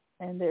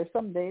 And there's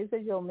some days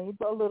that you'll need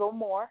a little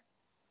more,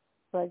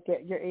 but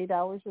get your 8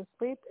 hours of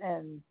sleep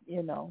and,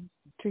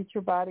 treat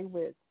your body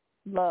with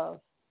love.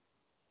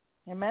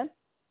 Amen?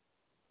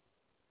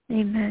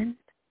 Amen.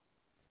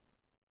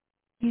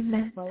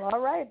 Amen. Well, all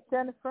right,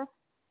 Jennifer.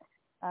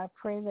 I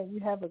pray that you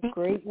have a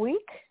great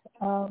week.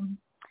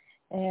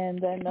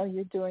 And I know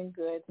you're doing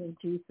good in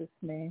Jesus'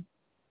 name.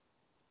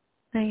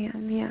 I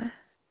am, yeah.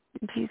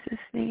 In Jesus'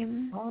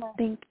 name. Right.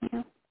 Thank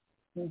you.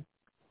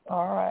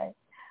 All right.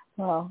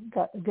 Well,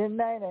 good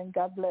night and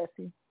God bless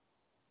you.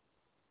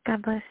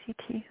 God bless you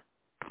too.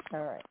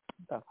 All right.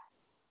 Bye-bye.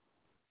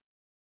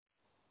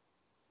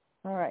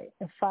 All right.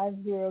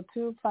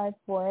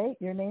 502-548,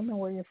 your name and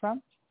where you're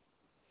from?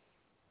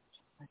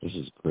 This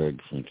is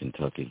Greg from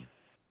Kentucky.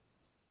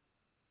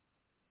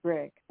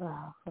 Greg,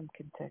 from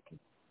Kentucky.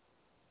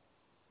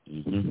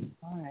 Mm-hmm.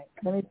 All right.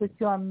 Let me put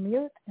you on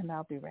mute, and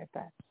I'll be right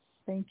back.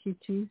 Thank you,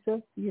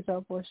 Jesus. Thank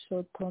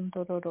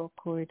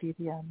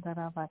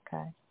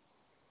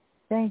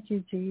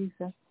you,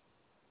 Jesus.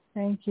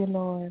 Thank you,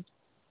 Lord.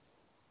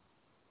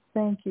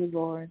 Thank you,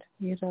 Lord.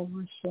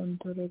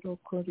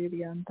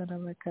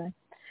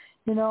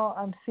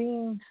 I'm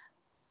seeing,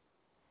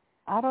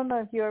 I don't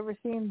know if you've ever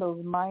seen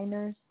those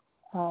miners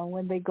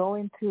when they go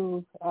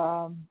into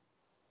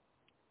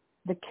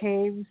the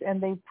caves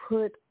and they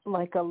put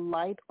like a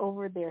light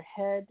over their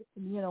head,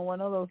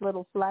 one of those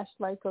little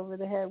flashlights over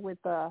the head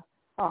with a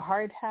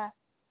hard hat.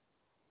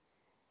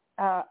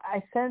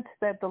 I sense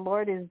that the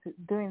Lord is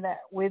doing that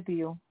with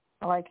you.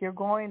 Like you're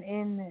going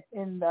in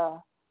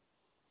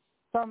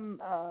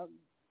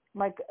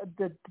like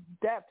the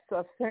depths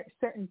of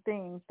certain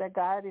things that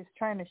God is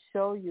trying to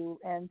show you,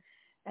 and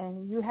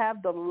you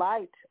have the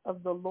light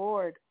of the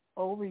Lord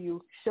over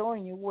you,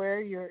 showing you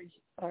where you're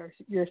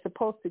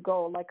supposed to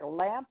go, like a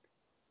lamp.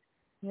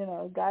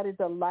 God is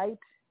a light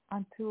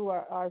unto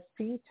our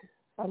feet,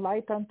 a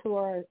light unto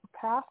our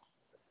path.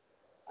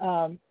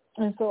 And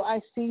so I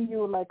see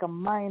you like a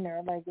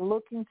miner, like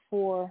looking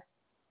for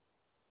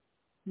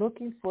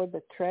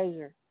the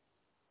treasure.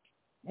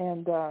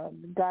 And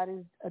God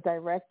is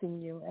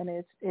directing you. And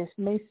it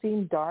may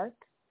seem dark,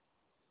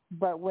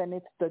 but when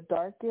it's the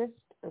darkest,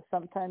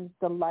 sometimes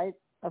the light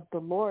of the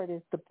Lord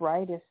is the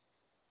brightest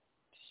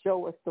to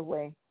show us the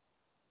way.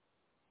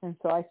 And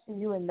so I see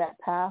you in that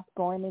path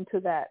going into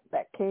that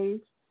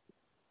cave,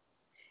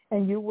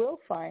 and you will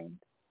find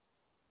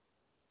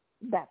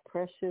that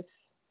precious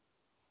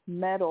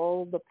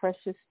metal, the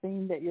precious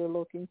thing that you're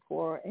looking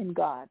for in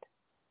God.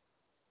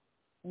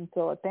 And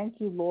so I thank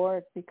you,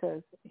 Lord,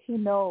 because he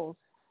knows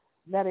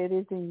that it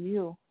is in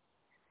you,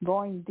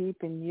 going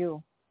deep in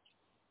you,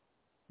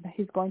 that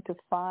he's going to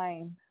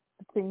find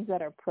the things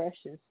that are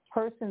precious.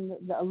 Persons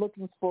that are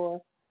looking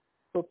for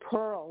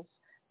pearls,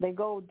 they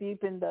go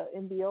deep in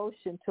the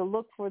ocean to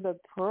look for the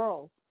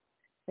pearls.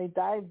 They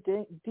dive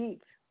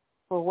deep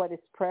for what is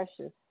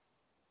precious.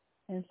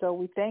 And so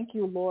we thank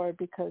you, Lord,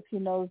 because he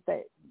knows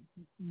that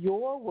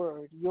your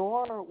word,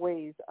 your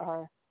ways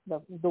are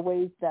the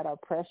ways that are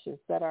precious,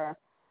 that are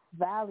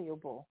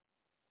valuable.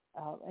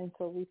 And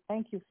so we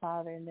thank you,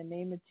 Father, in the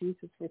name of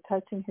Jesus, for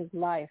touching his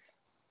life,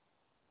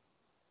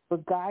 for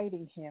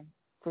guiding him,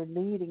 for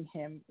leading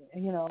him.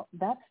 You know,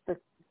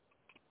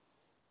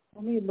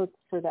 let me look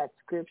for that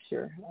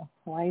scripture,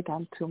 right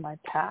onto my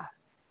path.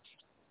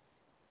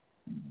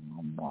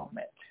 One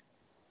moment.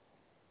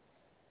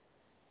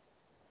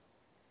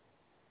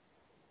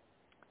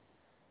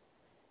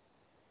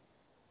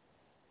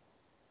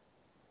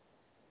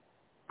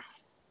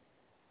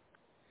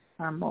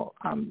 I'm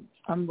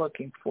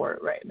looking for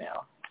it right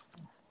now.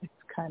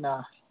 It's kind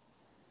of,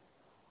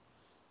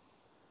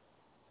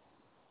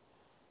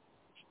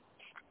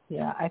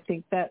 yeah, I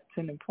think that's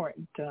an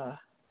important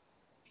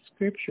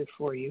scripture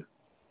for you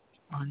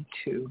on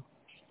 2.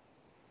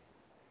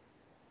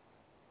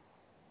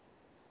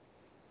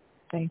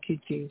 Thank you,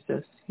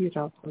 Jesus. I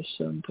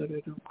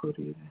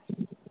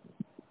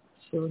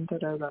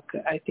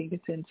think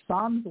it's in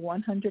Psalms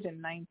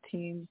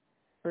 119,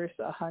 verse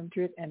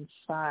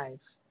 105.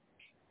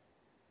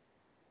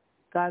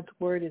 God's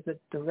word is a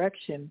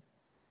direction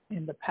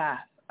in the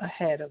path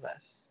ahead of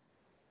us.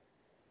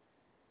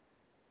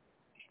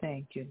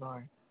 Thank you,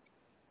 Lord.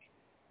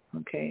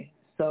 Okay,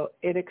 so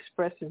it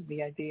expresses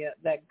the idea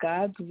that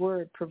God's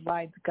word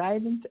provides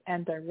guidance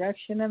and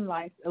direction in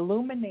life,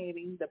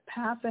 illuminating the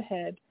path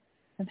ahead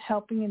and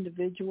helping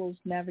individuals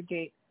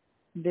navigate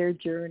their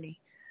journey.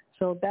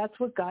 So that's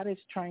what God is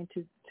trying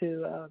to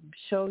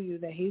show you,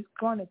 that he's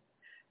going to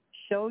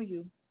show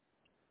you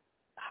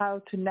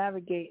how to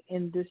navigate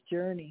in this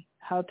journey,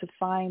 how to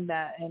find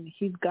that, and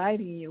he's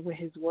guiding you with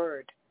his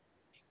word.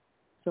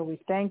 So we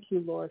thank you,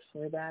 Lord,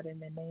 for that in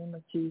the name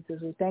of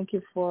Jesus. We thank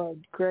you for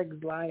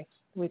Greg's life.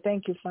 We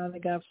thank you, Father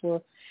God,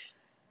 for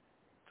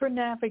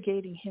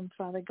navigating him,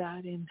 Father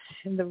God, in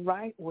the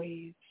right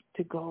ways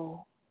to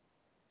go.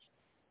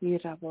 You're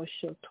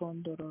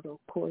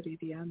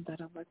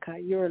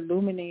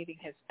illuminating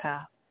his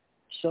path,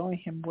 showing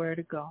him where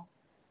to go.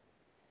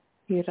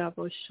 God,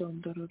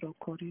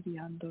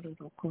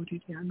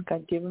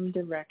 give him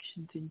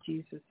directions in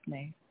Jesus'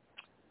 name.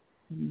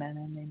 Amen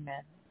and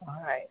amen.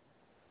 All right.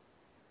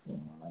 Well,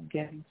 I'm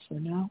getting to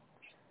now.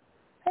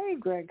 Hey,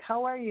 Greg,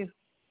 how are you?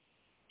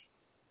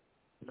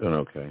 Doing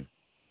okay.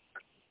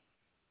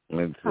 I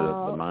mean,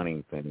 the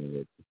mining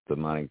thing. The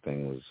mining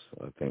thing was,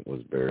 I think,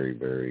 was very,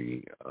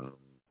 very.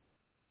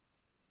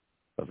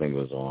 I think it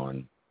was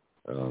on.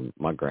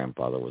 My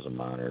grandfather was a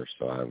miner,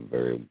 so I have a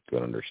very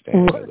good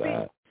understanding of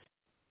that.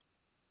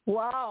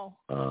 Wow.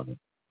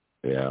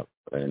 Yeah,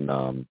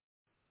 and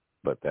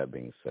but that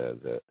being said,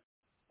 that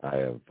I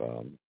have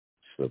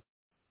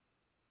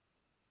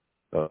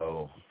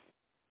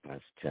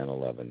that's 10,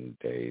 11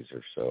 days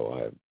or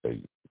so. I've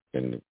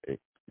been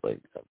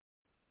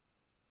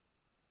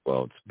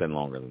well, it's been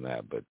longer than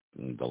that, but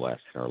in the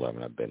last 10 or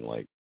 11, I've been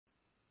like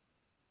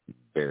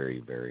very,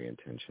 very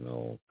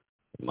intentional.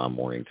 My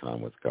morning time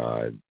with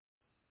God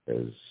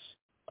is,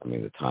 I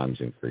mean, the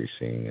time's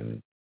increasing,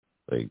 and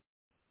like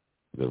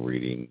the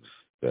readings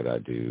that I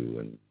do,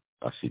 and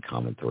I see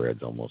common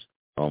threads almost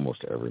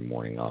every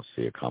morning. I'll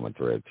see a common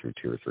thread through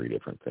 2 or 3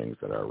 different things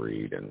that I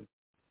read, and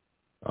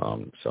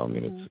so I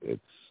mean,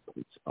 it's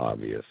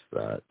obvious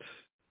that,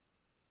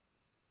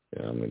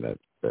 yeah, I mean that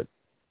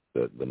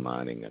the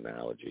mining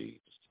analogy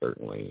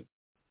certainly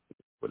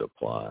would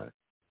apply.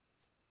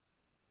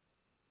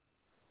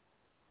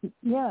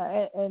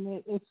 Yeah,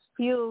 and it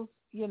feels,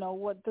 you know,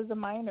 what does a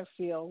miner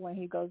feel when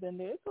he goes in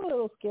there? It's a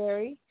little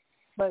scary,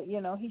 but,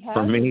 you know, he has...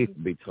 For me, it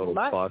would be total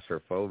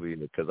claustrophobia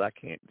because I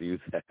can't do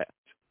that.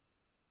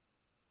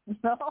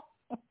 No?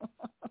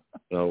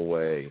 No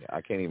way.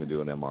 I can't even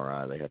do an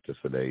MRI. They have to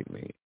sedate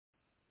me.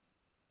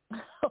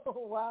 Oh,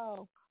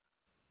 wow.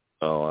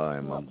 Oh,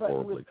 I'm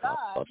horribly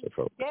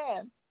claustrophobic.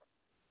 Yeah.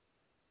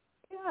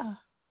 Yeah.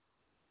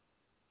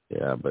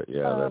 Yeah, but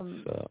yeah, that's...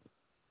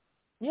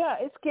 Yeah,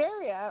 it's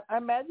scary. I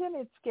imagine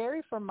it's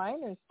scary for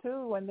miners,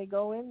 too, when they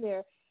go in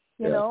there,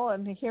 you know,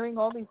 and hearing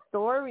all these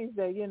stories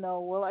that, you know,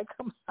 will I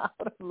come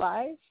out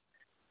alive?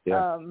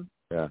 Yeah.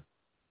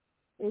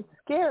 It's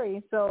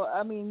scary. So,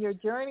 I mean, your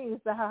journey is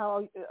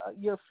how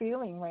you're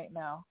feeling right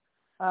now.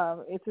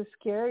 it's a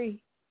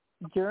scary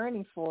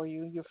journey for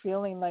you. You're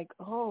feeling like,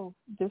 oh,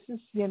 this is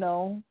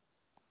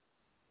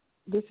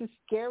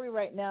scary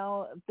right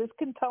now. This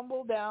can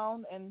tumble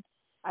down and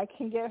I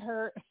can get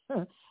hurt.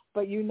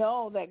 But you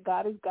know that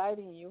God is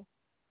guiding you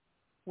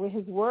with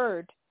his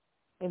word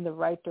in the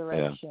right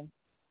direction.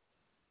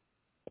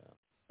 Yeah.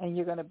 And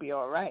you're going to be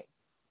all right.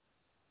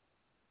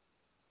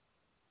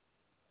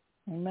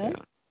 Amen?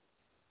 Yeah.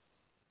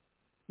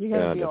 You're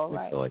going to be all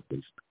right. I feel like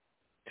he's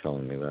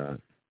telling me that.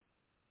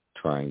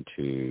 Trying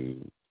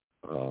to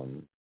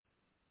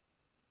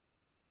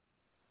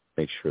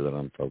make sure that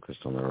I'm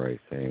focused on the right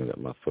thing, that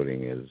my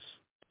footing is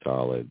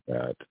solid,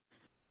 that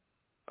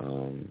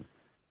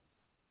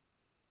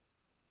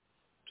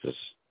just,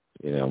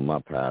 my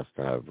past,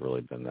 I have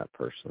really been that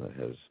person that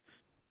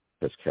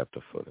has kept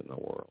a foot in the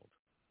world.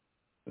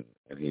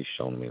 And he's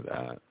shown me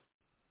that.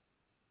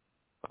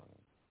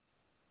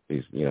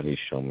 He's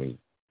shown me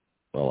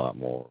a lot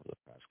more over the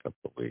past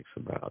couple of weeks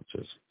about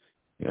just,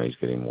 he's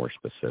getting more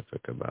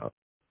specific about,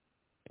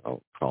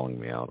 calling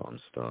me out on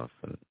stuff.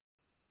 And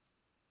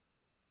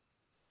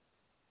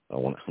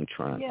I'm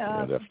trying,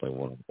 definitely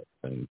want to.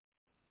 And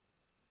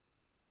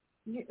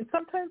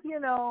sometimes,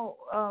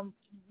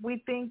 we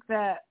think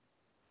that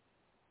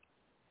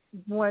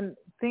when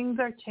things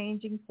are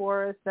changing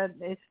for us, that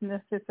it's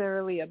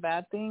necessarily a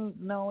bad thing.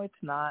 No, it's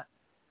not.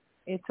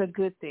 It's a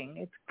good thing.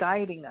 It's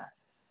guiding us.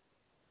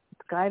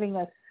 It's guiding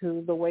us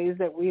to the ways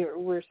that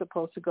we're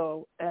supposed to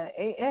go.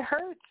 It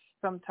hurts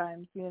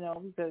sometimes,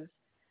 because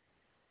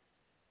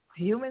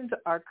humans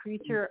are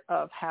creature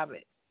of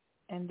habit,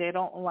 and we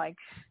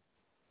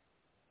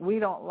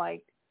don't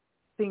like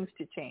things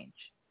to change.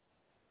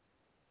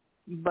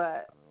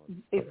 But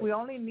if we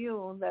only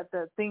knew that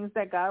the things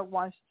that God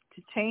wants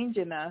to change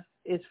in us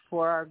is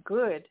for our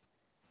good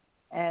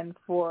and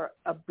for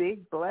a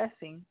big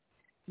blessing,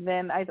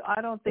 then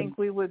I don't think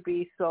we would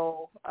be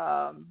so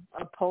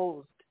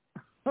opposed.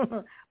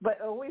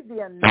 But always the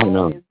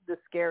unknown is the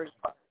scary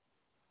part,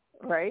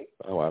 right?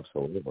 Oh,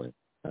 absolutely.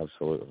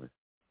 Absolutely.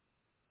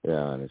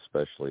 Yeah, and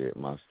especially at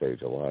my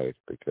stage of life,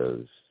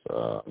 because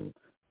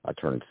I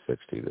turned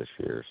 60 this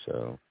year,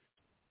 so,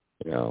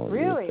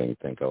 really? you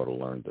think I would have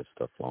learned this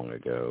stuff long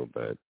ago,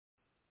 but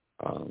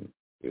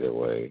either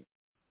way,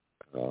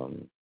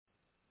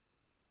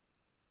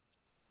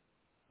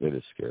 it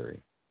is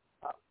scary.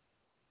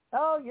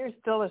 Oh, you're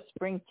still a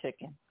spring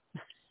chicken.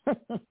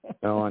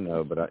 No, I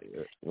know, but I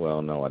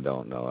don't know. I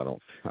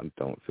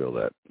don't feel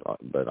that,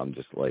 but I'm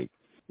just like,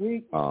 I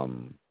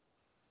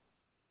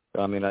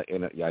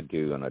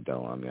do and I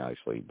don't. I mean,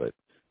 actually, but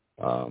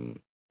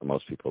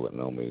most people that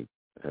know me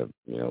have,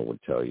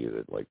 would tell you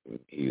that, like,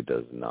 he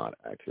does not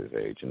act his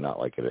age, and not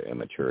like an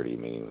immaturity,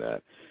 meaning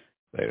that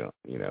they don't,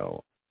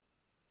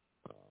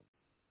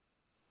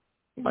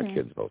 my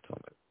kids both tell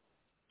me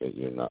that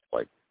you're not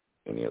like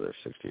any other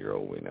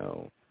 60-year-old we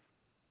know.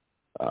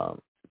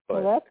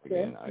 But well, that's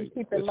again, good. You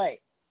keep it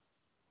light.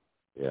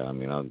 Yeah, I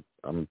mean,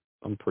 I'm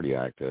pretty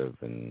active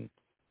and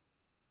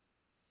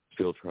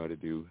still try to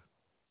do,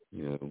 I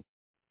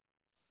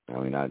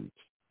mean,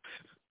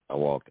 I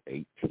walked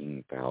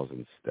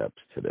 18,000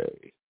 steps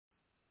today.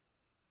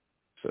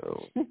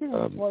 So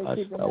I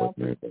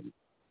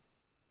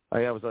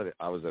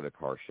was at a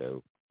car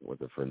show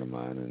with a friend of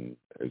mine, and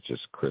it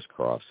just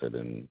crisscrossed it,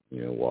 and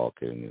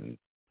walking, and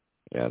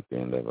at the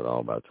end of it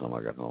all, by the time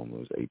I got home, it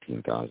was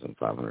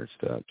 18,500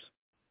 steps.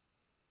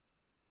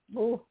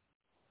 Oh.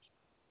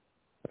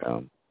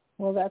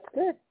 Well, that's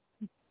good.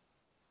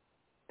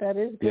 That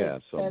is good. Yeah,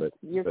 so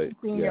you're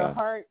keeping your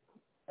heart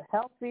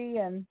healthy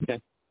and.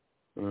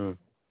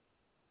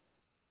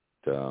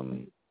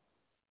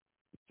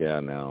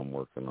 Now I'm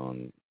working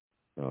on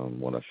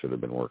what I should have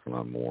been working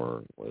on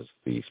more was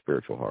the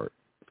spiritual heart,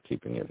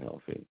 keeping it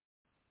healthy,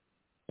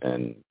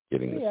 and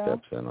getting the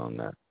steps in on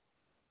that.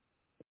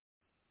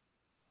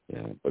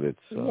 Yeah, but it's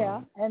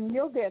and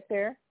you'll get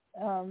there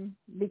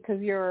because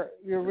you're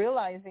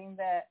realizing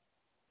that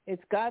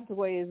it's God's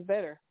way is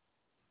better.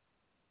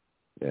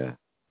 Yeah.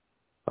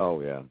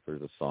 Oh yeah.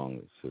 There's a song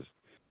that says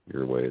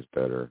 "Your Way Is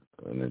Better,"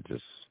 and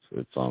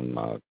it's on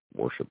my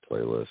worship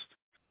playlist.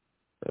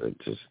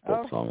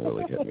 That song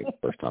really hit me the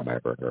first time I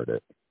ever heard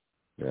it.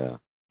 Yeah.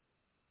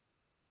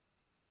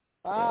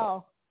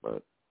 Wow. Yeah,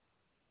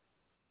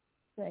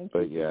 Thank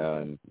but you. yeah,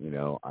 and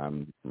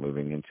I'm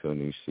moving into a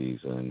new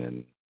season,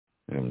 and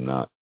I'm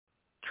not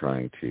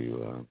trying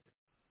to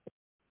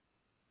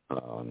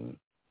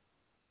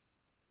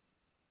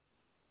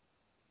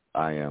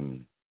I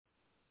am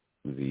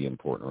the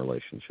important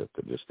relationship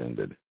that just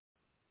ended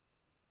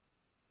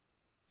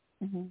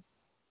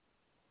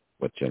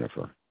with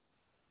Jennifer.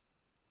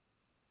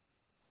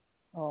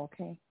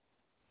 Okay.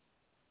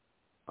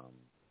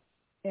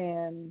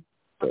 And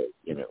but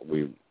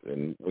we I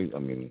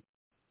mean,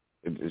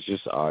 it's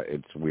just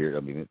it's weird. I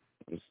mean,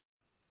 it's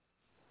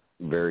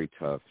very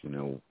tough,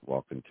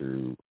 walking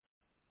through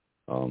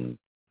a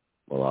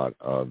lot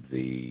of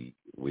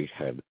we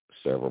had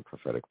several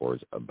prophetic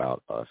words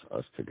about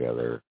us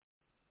together.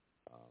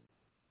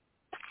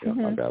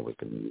 How God was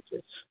going to use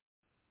us.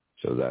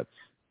 So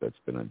that's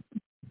been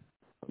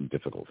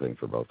difficult thing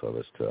for both of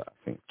us to, I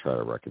think, try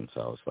to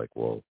reconcile. It's like,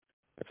 well,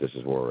 if this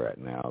is where we're at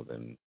now,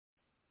 then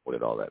what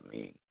did all that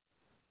mean?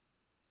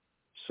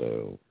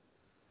 So,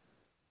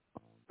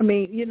 I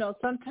mean,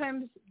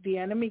 sometimes the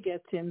enemy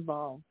gets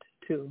involved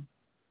too,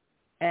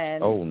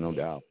 and no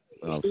doubt,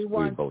 he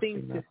wants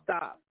things to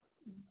stop.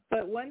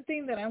 But one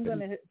thing that I'm going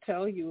to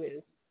tell you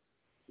is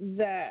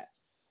that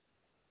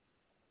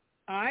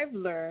I've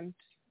learned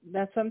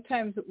that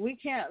sometimes we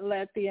can't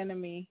let the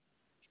enemy,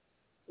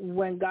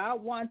 when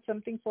God wants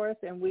something for us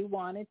and we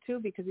want it too,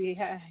 because he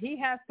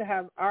has to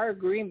have our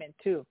agreement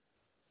too.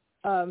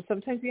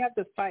 Sometimes you have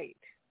to fight,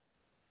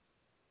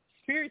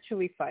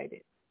 spiritually fight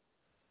it.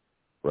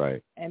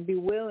 Right. And be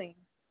willing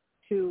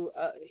to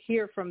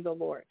hear from the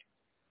Lord.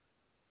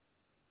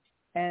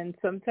 And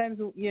sometimes,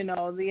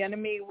 the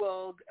enemy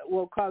will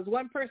cause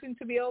one person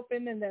to be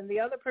open and then the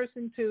other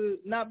person to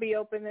not be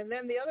open, and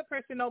then the other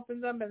person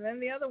opens up and then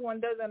the other one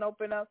doesn't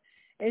open up.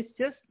 It's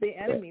just the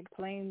enemy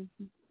playing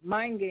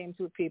mind games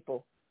with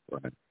people.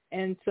 Right.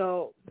 And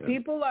so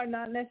people are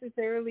not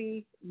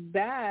necessarily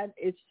bad.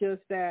 It's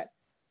just that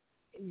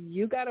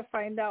you got to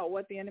find out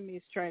what the enemy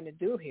is trying to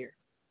do here.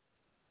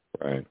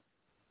 Right.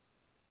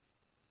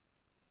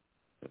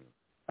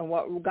 And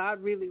what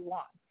God really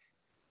wants.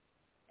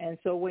 And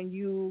so when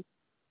you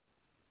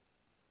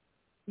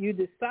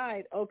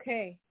decide,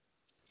 okay,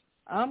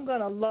 I'm going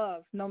to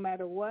love no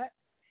matter what,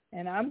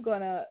 and I'm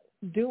going to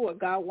do what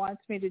God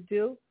wants me to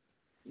do,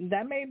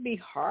 that may be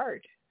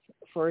hard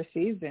for a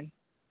season.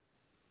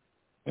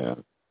 Yeah.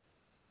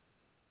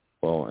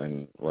 Well,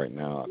 and right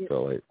now I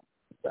feel like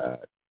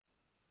that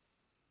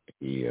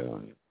he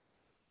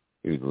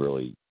was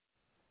really,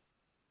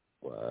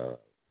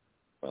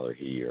 whether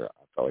he or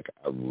I felt like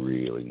I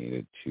really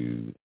needed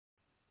to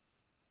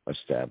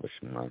establish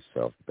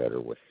myself better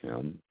with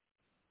him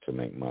to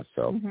make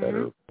myself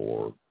better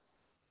for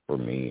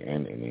me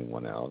and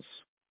anyone else.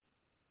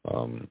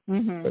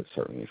 But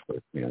certainly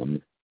for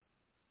him.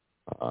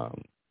 I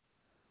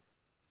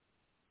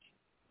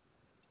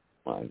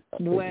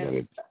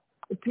when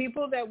the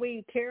people that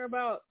we care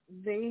about,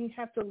 they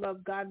have to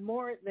love God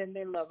more than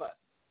they love us.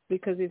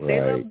 Because if they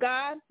love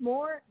God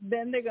more,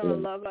 then they're going to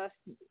love us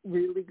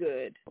really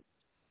good.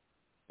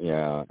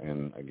 Yeah,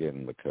 and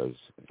again, because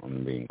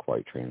I'm being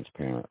quite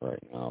transparent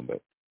right now,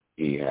 but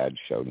he had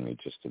showed me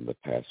just in the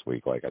past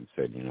week, like I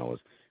said,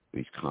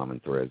 these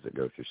common threads that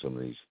go through some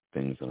of these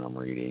things that I'm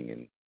reading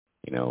and,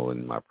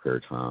 in my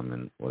prayer time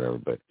and whatever,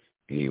 but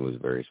he was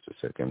very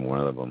specific. And one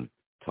of them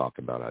talked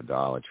about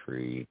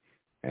idolatry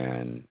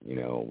and,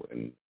 and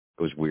it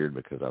was weird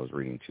because I was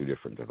reading two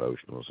different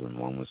devotionals, and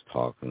one was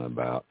talking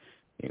about,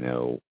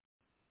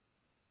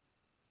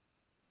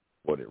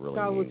 what it really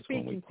means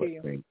when we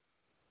put things.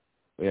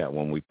 Yeah,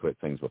 when we put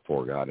things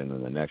before God, and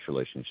then the next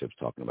relationship's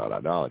talking about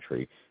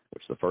idolatry,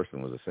 which the first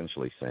one was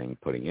essentially saying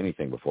putting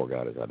anything before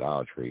God is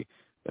idolatry.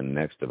 The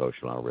next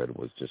devotion I read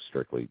was just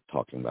strictly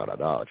talking about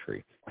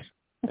idolatry.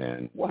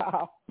 And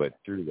wow. But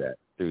through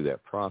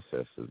that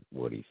process of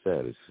what he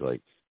said, it's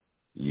like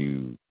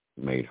you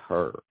made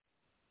her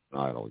an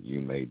idol.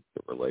 You made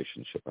the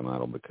relationship an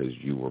idol because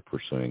you were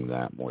pursuing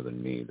that more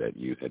than me, that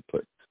you had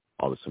put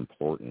all this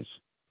importance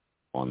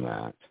on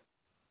that.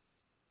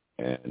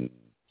 And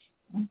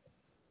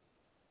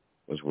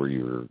was where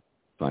you were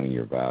finding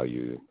your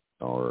value,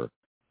 or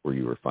where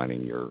you were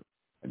finding your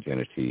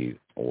identity,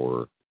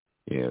 or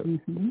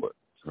what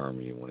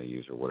term you want to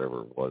use, or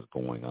whatever was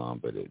going on.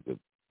 But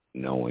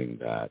knowing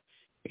that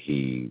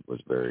he was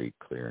very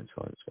clear, and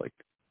so it's like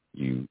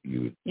you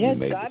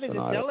made God this is an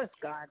a idol. jealous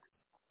God.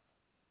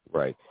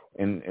 Right,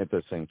 and at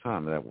the same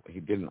time, that he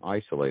didn't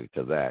isolate it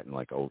to that, and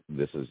like, oh,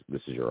 this is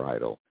your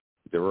idol.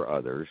 There were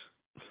others.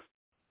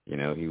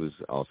 He was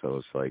also,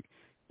 it's like,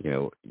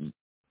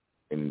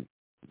 and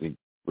we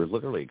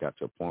literally got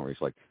to a point where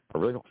he's like, I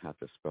really don't have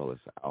to spell this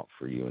out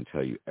for you and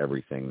tell you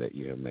everything that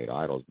you have made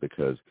idols,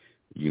 because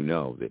you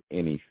know that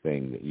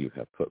anything that you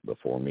have put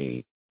before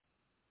me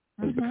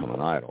has become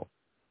an idol,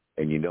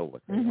 and you know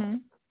what they are.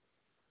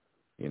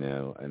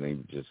 And they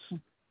just,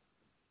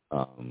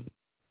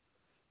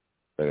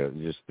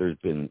 there's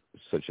been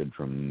such a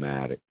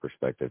dramatic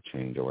perspective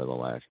change over the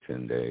last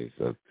 10 days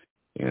of,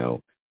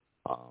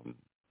 I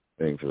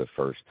think for the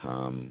first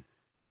time,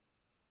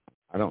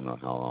 I don't know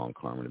how long,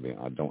 Carmen,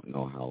 I don't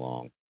know how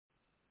long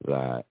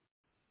that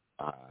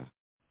I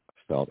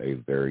felt a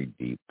very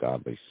deep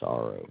godly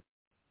sorrow,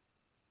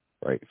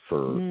 right,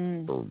 for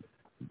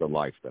the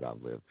life that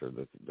I've lived, for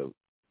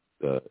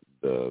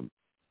the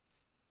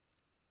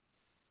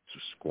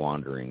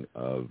squandering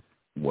of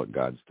what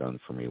God's done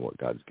for me, what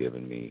God's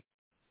given me,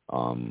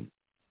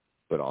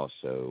 but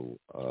also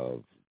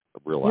of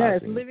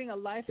realizing. Yes, living a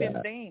life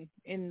in vain,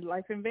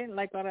 like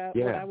what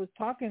I was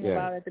talking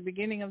about at the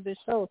beginning of the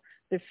show,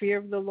 the fear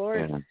of the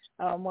Lord.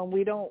 When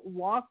we don't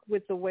walk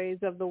with the ways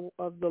of the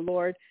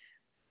Lord,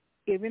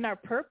 even our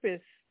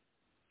purpose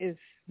is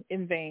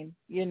in vain,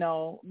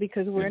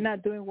 because we're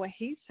not doing what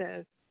he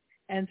says.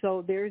 And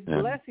so there's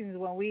blessings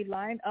when we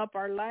line up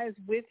our lives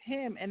with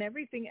him, and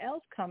everything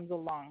else comes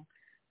along.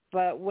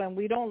 But when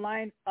we don't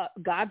line up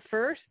God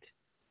first,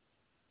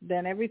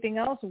 then everything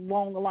else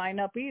won't line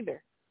up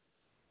either.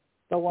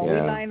 But when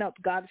we line up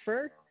God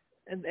first,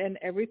 and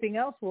everything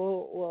else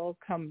will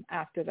come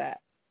after that.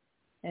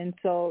 And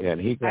so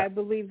I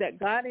believe that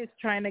God is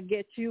trying to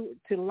get you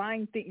to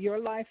line your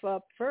life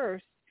up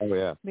first. Oh,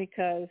 yeah.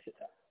 Because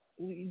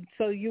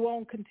so you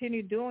won't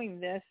continue doing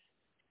this.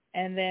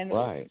 And then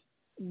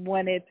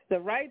when it's the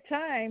right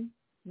time,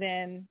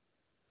 then,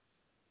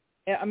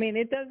 I mean,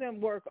 it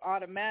doesn't work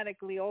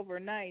automatically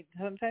overnight.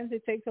 Sometimes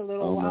it takes a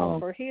little while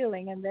for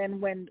healing. And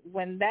then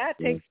when that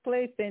takes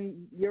place,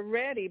 then you're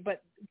ready.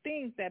 But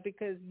think that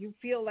because you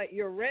feel like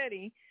you're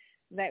ready,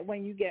 that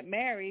when you get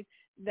married,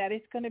 that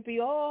it's going to be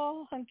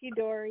all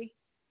hunky-dory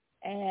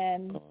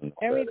and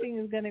everything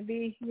is going to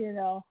be,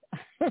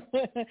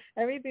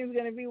 everything's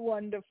going to be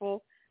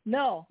wonderful.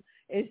 No,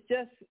 it's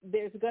just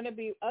there's going to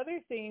be other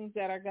things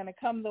that are going to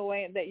come the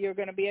way that you're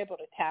going to be able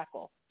to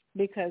tackle.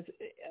 Because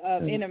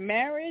in a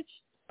marriage,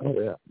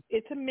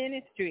 it's a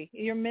ministry.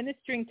 You're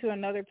ministering to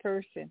another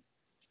person.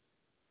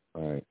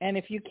 Right. And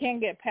if you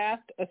can't get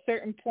past a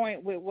certain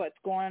point with what's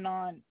going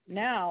on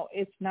now,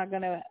 it's not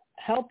going to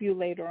help you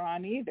later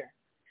on either.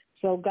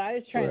 So God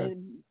is trying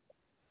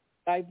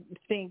to, I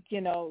think,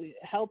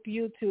 help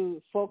you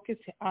to focus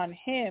on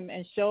Him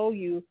and show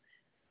you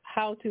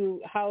how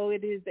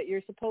it is that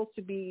you're supposed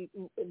to be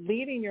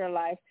leading your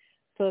life.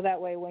 So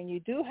that way, when you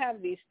do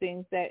have these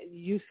things that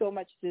you so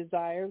much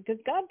desire, because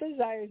God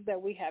desires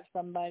that we have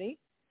somebody,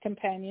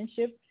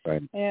 companionship.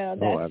 Right.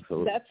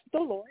 Absolutely. That's the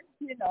Lord.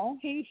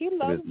 He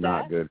loves that. It's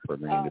not good for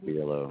man to be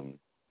alone.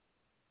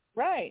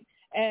 Right.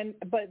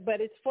 But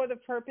it's for the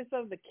purpose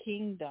of the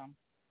kingdom.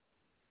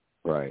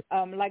 Right.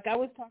 Like I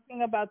was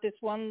talking about this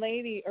one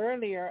lady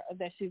earlier,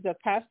 that she's a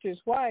pastor's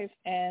wife,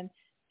 and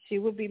she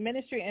would be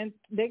ministry, and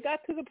they got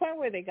to the point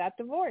where they got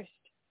divorced.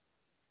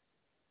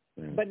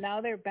 But now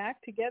they're back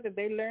together.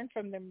 They learned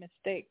from their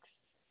mistakes.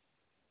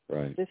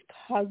 Right. This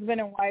husband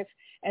and wife,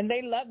 and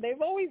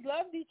they've always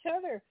loved each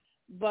other,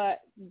 but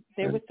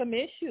there were some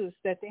issues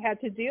that they had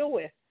to deal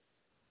with.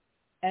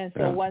 And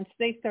so once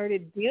they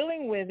started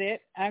dealing with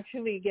it,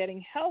 actually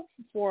getting help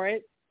for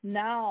it,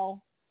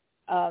 now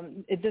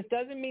it just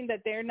doesn't mean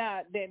that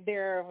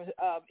they're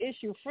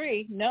issue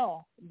free.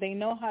 No, they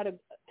know how to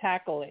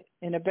tackle it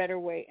in a better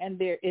way, and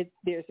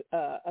there's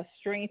a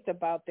strength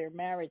about their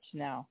marriage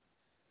now.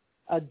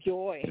 A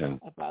joy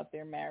about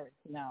their marriage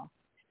now.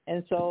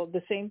 And so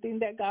the same thing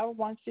that God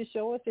wants to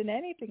show us in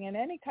anything, in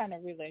any kind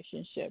of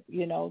relationship,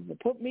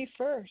 put me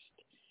first,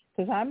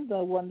 because I'm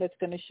the one that's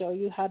going to show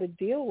you how to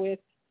deal with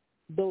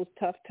those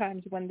tough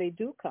times when they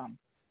do come.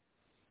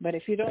 But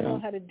if you don't know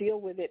how to deal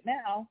with it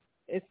now,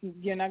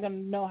 you're not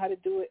going to know how to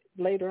do it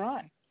later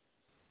on.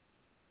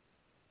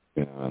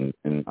 Yeah,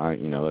 and I,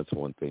 that's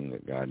one thing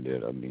that God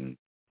did. I mean,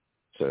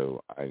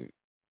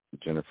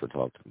 Jennifer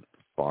talked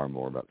far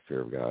more about the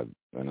fear of God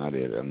than I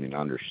did. I mean,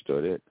 I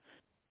understood it.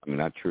 I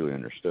mean, I truly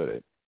understood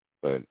it.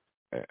 But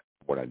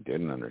what I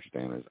didn't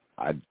understand is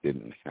I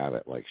didn't have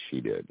it like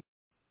she did.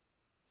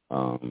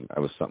 That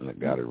was something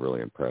that God had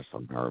really impressed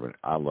on her. But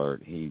I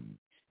learned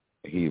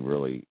he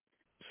really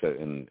said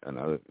in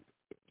another.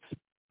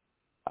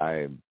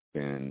 I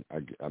am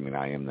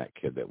that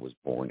kid that was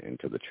born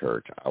into the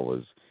church.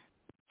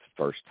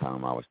 First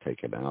time I was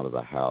taken out of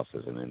the house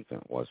as an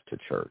infant was to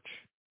church.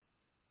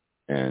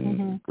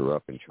 And grew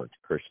up in church,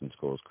 Christian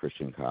schools,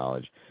 Christian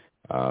college.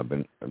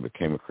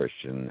 Became a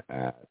Christian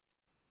at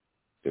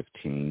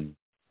 15,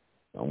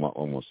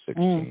 almost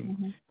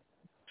 16.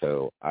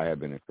 So I have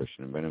been a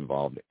Christian and been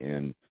involved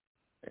in,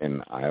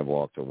 and I have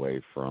walked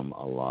away from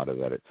a lot of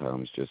that at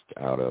times just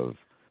out of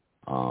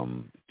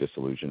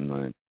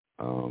disillusionment,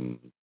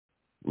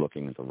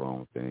 looking at the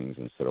wrong things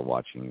instead of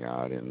watching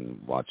God and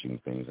watching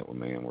things that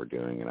man were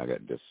doing, and I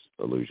got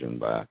disillusioned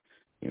by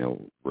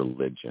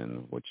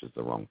religion, which is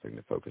the wrong thing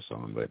to focus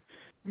on. But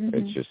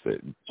it's just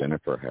that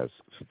Jennifer has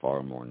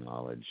far more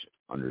knowledge,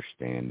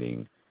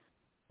 understanding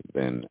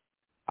than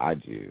I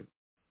do.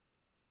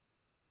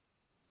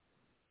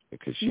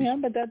 Because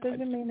but that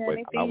doesn't mean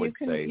anything. I would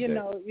you can, say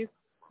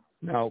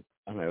No,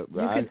 I know. You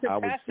can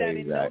surpass that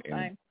in no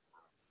time.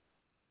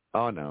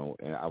 Oh, no.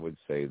 And I would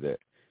say that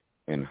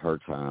in her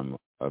time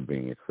of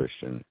being a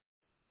Christian,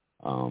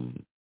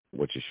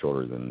 which is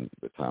shorter than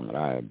the time that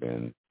I have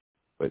been,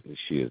 but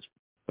she has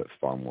put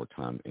far more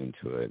time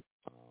into it.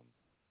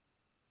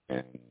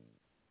 And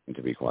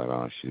to be quite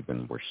honest, she's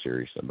been more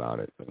serious about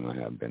it than I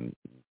have been,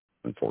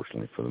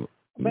 unfortunately, for the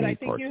But I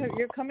think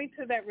you're coming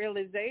to that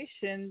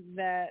realization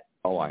that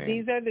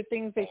these are the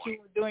things that you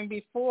were doing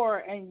before,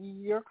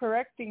 and you're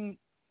correcting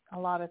a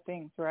lot of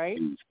things, right?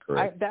 He's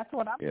correct. That's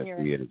what I'm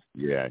hearing. He is.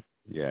 Yeah.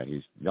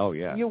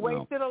 You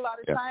wasted a lot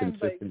of time,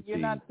 but you're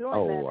not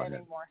doing that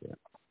anymore. Yeah.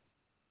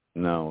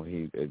 No,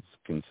 it's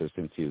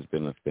consistency has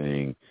been a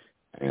thing,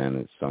 and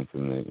it's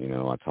something that,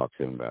 I talk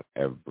to him about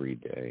every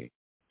day.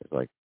 It's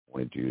like, I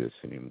don't want to do this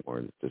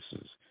anymore. This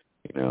is,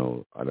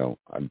 I don't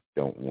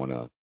want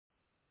to.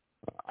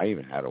 I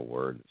even had a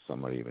word that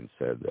somebody even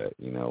said that,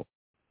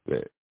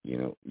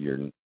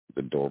 you're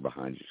the door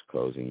behind you is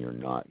closing. You're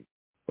not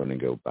going to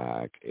go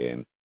back,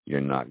 and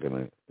you're not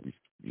going to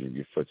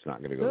your foot's not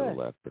going to go to the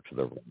left or to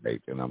the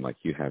right. And I'm like,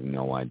 you have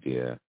no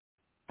idea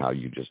how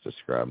you just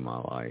described my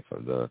life,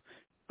 of the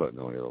foot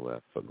going to the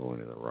left, foot going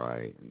to the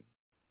right. And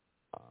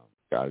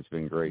God has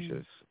been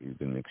gracious. He's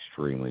been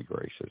extremely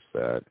gracious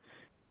that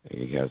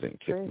he hasn't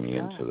kicked me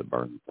into the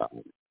burning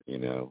time, you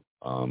know.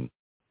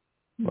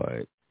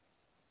 But,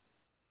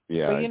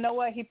 yeah. But you know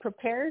what? He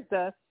prepares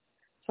us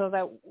so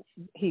that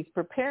he's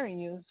preparing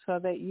you so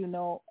that you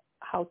know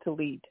how to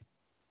lead.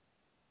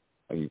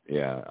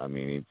 Yeah, I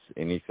mean, it's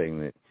anything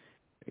that,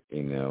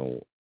 you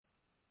know,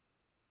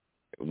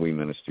 we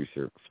minister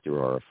through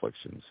our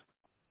afflictions.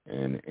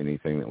 And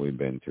anything that we've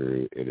been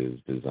through, it is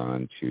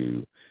designed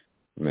to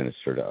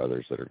minister to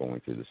others that are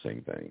going through the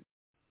same thing.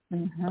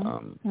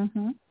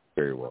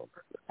 Very well.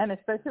 And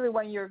especially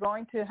when you're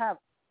going to have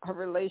a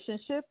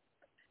relationship,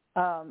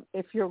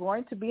 if you're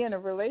going to be in a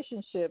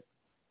relationship,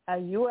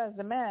 you as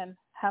a man,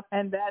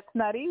 and that's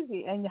not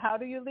easy. And how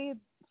do you lead?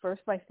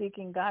 First, by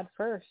seeking God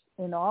first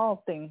in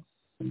all things,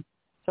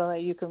 so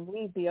that you can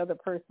lead the other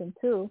person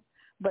too.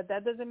 But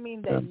that doesn't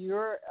mean that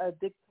you're a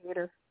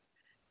dictator.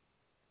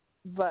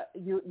 But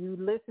you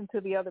listen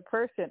to the other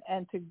person,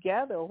 and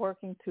together,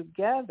 working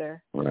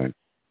together,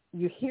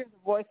 you hear the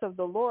voice of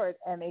the Lord,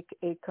 and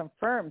it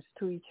confirms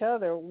to each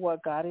other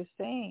what God is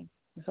saying.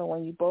 So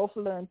when you both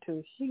learn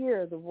to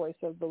hear the voice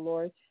of the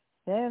Lord,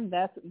 then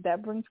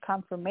that brings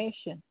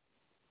confirmation.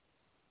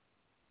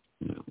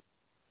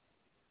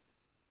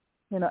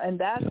 You know, and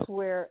that's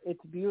where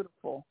it's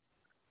beautiful.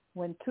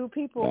 When two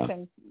people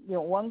can, you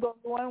know, one goes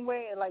one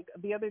way. Like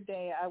the other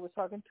day, I was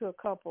talking to a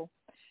couple,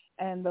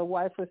 and the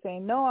wife was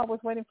saying, no, I was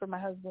waiting for my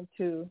husband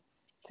to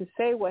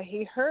say what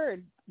he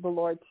heard the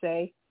Lord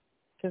say,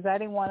 because I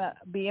didn't want to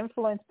be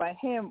influenced by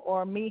him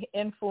or me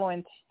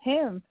influence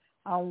him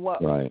on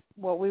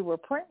what we were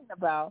praying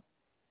about.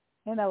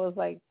 And I was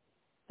like,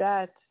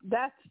 that's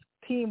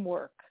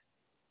teamwork.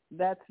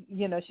 That's,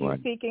 you know,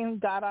 she's seeking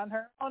God on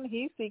her own,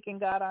 he's seeking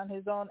God on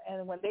his own.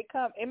 And when they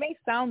come, it may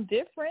sound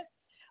different,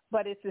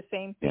 but it's the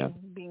same thing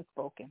being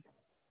spoken.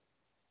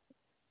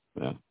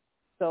 Yeah.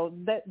 So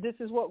this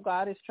is what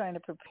God is trying to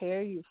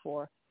prepare you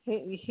for.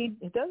 He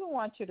doesn't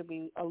want you to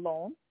be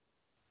alone,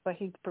 but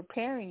he's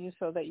preparing you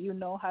so that you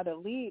know how to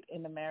lead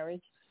in the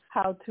marriage,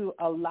 how to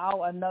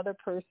allow another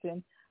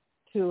person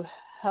to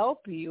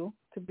help you,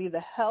 to be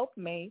the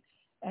helpmate.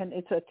 And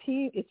it's a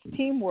team. It's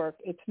teamwork.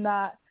 It's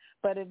not.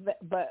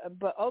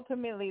 But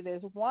ultimately,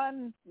 there's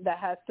one that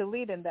has to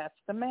lead, and that's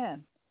the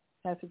man.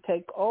 Has to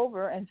take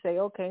over and say,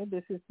 okay,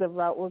 this is the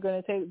route we're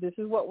going to take. This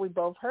is what we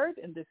both heard,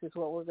 and this is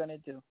what we're going to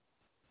do.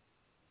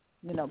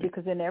 You know,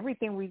 because in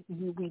everything we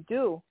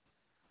do,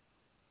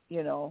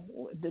 you know,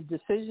 the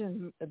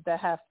decisions that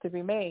have to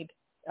be made,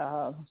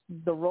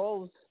 the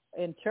roles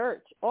in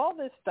church, all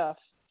this stuff,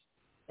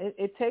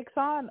 it takes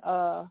on.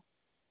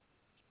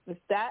 If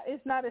that is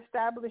not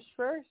established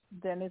first,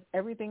 then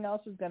everything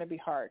else is going to be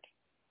hard.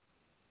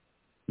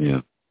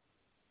 Yeah.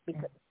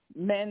 Because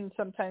men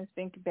sometimes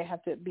think they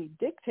have to be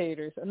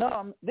dictators.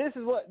 No, this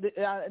is what,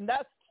 and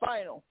that's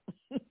final.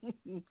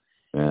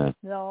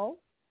 No,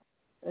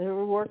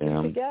 we're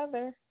working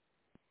together.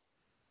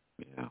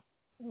 Yeah.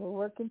 We're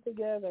working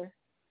together.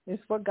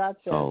 It's what God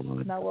says,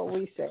 not what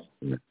we say.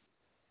 Yeah.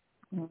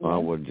 Well, I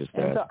would just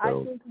ask. So I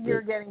think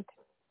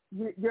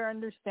you're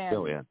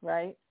understanding,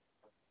 right?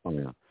 Oh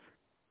yeah,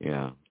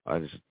 yeah.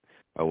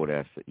 I would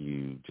ask that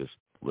you just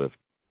lift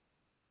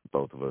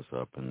both of us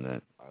up, and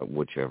that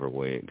whichever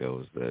way it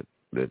goes, that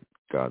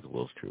God's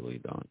will is truly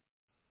done.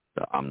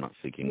 That I'm not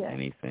seeking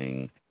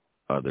anything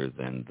other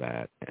than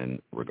that,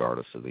 and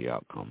regardless of the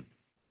outcome.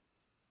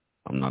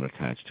 I'm not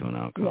attached to an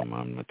outcome.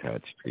 I'm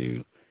attached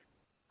to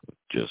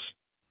just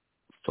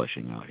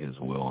fleshing out his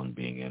will and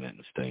being in it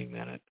and staying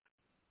in it.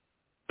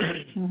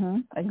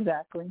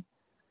 Exactly.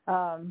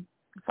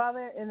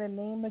 Father, in the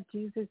name of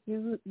Jesus,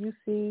 you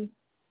see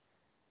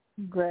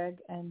Greg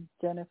and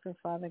Jennifer,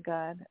 Father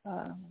God.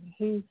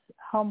 He's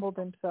humbled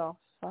himself,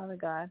 Father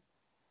God,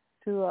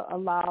 to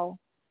allow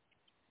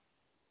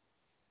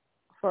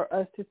for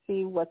us to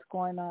see what's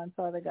going on,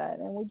 Father God.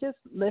 And we just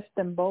lift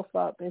them both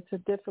up. It's a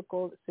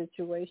difficult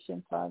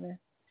situation, Father.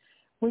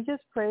 We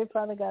just pray,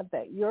 Father God,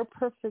 that your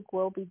perfect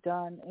will be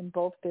done in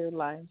both their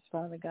lives,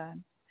 Father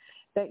God,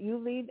 that you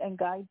lead and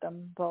guide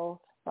them both,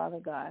 Father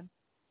God,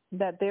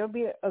 that there will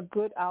be a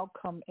good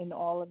outcome in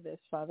all of this,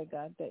 Father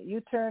God, that you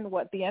turn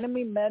what the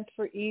enemy meant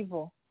for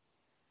evil,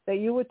 that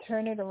you would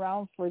turn it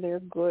around for their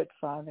good,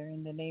 Father,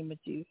 in the name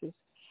of Jesus.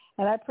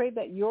 And I pray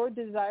that your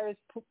desires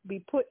be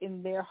put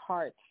in their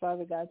hearts,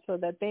 Father God, so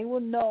that they will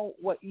know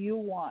what you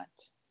want.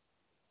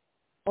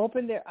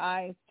 Open their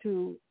eyes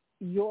to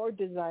your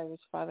desires,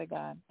 Father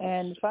God.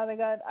 And, Father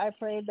God, I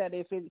pray that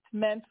if it's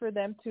meant for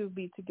them to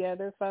be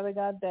together, Father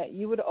God, that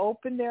you would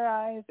open their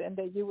eyes and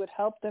that you would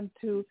help them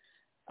to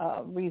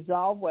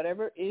resolve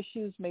whatever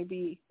issues may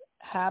be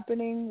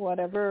happening,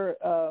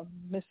 whatever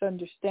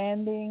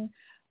misunderstanding,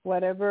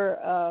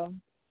 whatever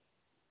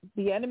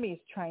the enemy is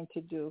trying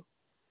to do,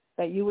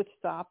 that you would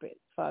stop it,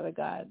 Father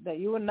God, that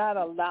you would not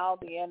allow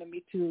the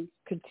enemy to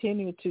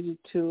continue to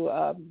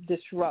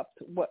disrupt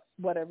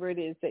whatever it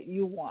is that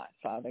you want,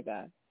 Father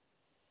God.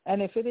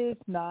 And if it is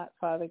not,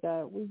 Father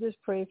God, we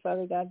just pray,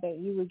 Father God, that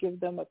you would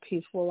give them a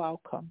peaceful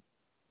outcome,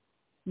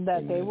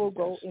 that they will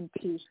go in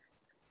peace,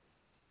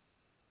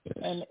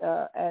 and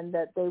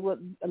that they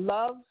would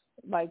love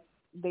like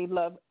they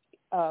love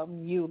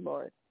you,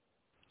 Lord.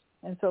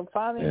 And so,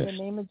 Father, in the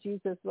name of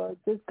Jesus, Lord,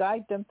 just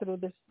guide them through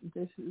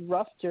this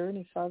rough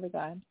journey, Father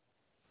God.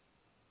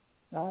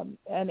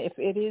 And if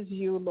it is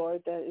you,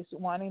 Lord, that is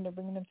wanting to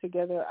bring them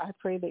together, I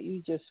pray that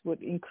you just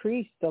would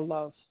increase the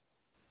love,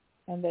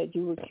 and that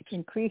you would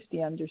increase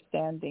the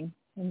understanding,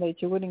 and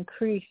that you would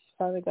increase,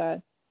 Father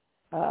God,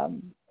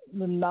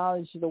 the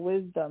knowledge, the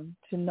wisdom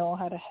to know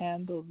how to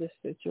handle this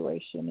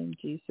situation in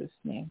Jesus'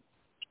 name.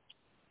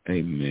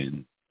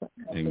 Amen.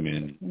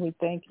 Amen. We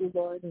thank you,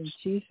 Lord, in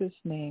Jesus'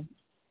 name.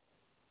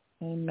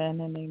 Amen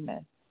and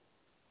amen.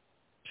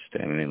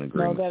 Standing in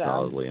agreement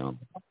solidly on.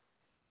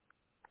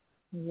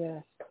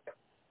 Yes.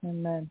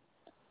 Amen.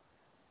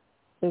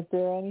 Is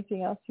there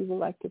anything else you would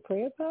like to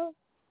pray about?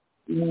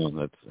 No,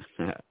 that's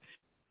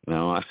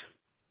no.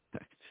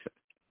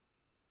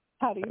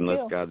 How do you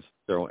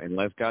feel?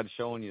 Unless God's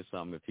showing you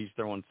something, if He's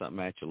throwing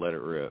something at you, let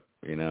it rip.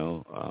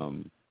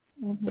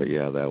 But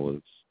yeah, that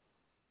was.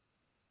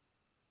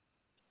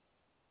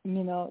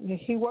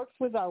 He works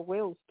with our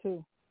wills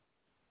too.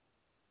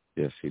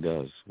 Yes, He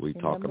does. We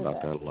talk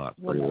about that a lot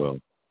pretty well.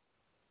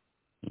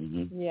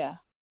 Mm-hmm. Yeah,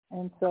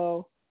 and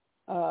so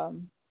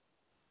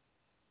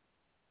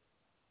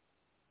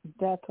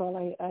that's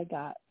all I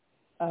got.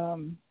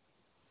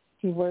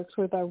 He works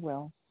with our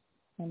will.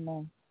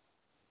 Amen.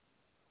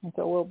 And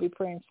so we'll be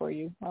praying for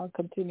you. I'll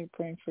continue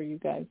praying for you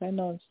guys. I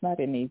know it's not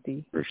an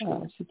easy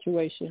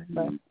situation,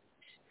 but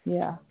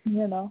yeah,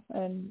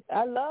 and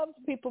I love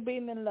people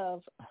being in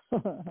love.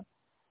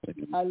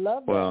 I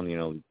love that. Well,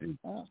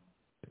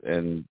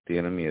 and the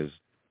enemy is,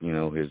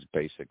 his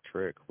basic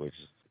trick, which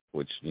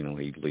he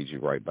leads you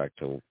right back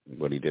to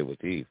what he did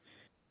with Eve.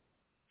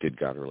 Did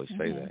God really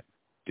say that?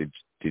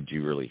 Did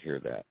you really hear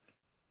that?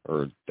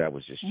 Or that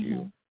was just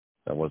you?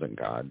 That wasn't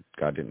God.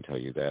 God didn't tell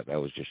you that.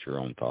 That was just your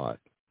own thought.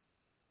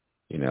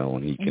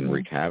 And he can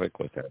wreak havoc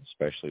with that,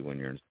 especially when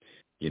you're,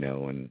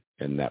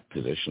 in that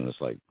position. It's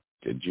like,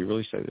 did you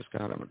really say this,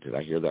 God? Did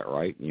I hear that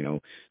right?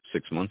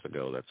 6 months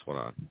ago, that's what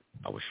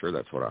I was sure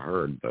that's what I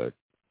heard, but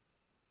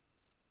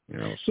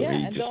so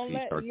and don't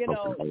let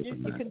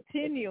you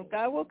continue.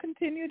 God will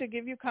continue to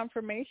give you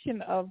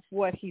confirmation of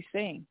what He's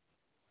saying.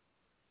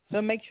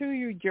 So make sure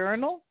you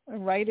journal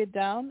and write it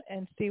down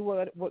and see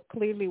what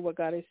clearly what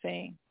God is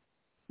saying.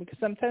 Because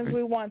sometimes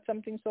we want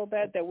something so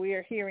bad that we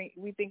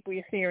think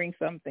we're hearing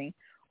something,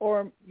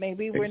 or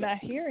maybe we're not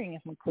hearing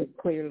Him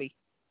clearly.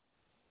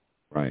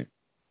 Right.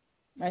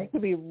 And it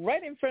could be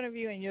right in front of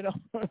you, and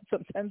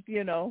sometimes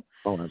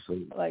Oh,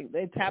 absolutely. Like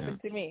it's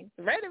happened to me,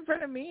 right in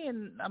front of me,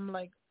 and I'm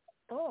like,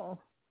 oh,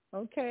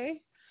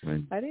 okay.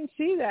 Right. I didn't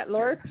see that,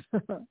 Lord.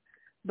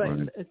 But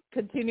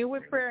continue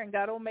with prayer, and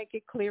God will make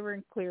it clearer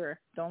and clearer.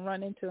 Don't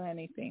run into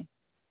anything.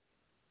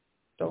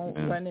 Don't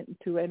run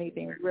into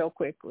anything real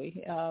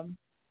quickly. God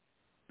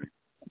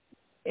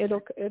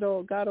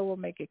will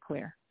make it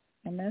clear.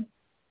 Amen.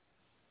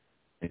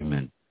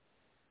 Amen.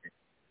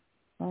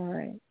 All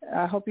right.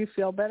 I hope you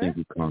feel better. Thank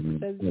you,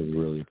 Carmen. I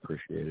really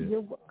appreciate it.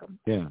 You're welcome.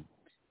 Yeah.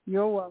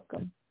 You're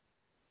welcome.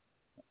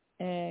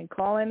 And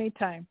call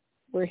anytime.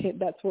 We're here.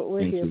 That's what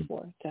we're here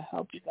for, to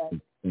help you guys.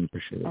 I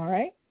appreciate it. All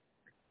right.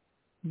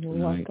 You're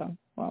welcome.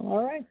 Well,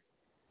 all right.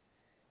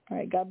 All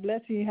right. God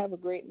bless you. Have a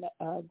great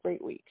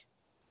week.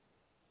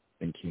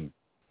 Thank you.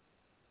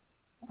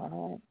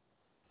 All right.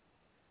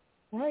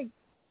 All right.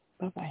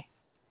 Bye-bye.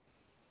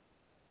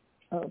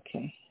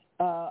 Okay.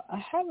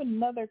 I have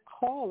another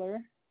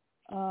caller.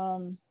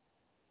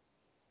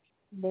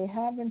 They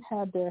haven't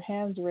had their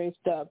hands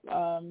raised up.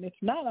 If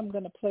not, I'm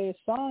going to play a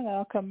song.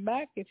 I'll come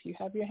back. If you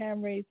have your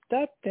hand raised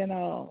up, then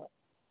I'll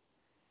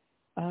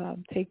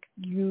take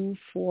you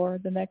for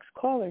the next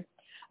caller.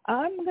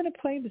 I'm going to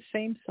play the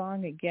same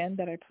song again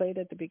that I played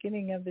at the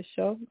beginning of the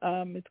show.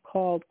 It's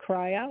called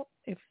 "Cry Out."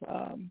 If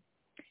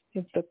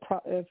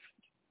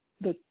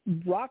the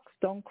rocks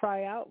don't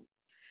cry out,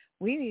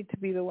 we need to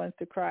be the ones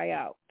to cry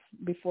out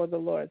before the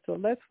Lord. So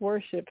let's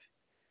worship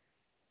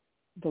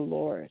the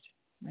Lord.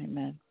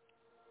 Amen.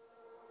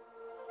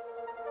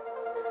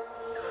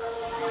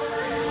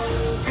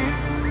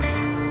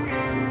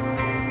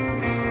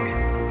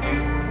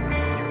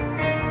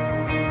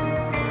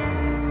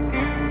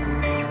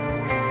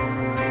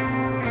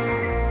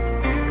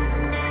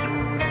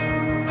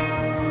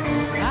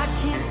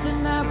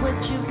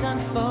 You've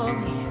done for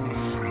me,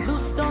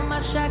 loosed all my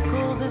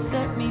shackles and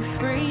set me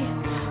free,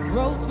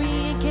 wrote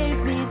me and gave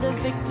me the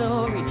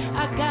victory.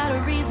 I got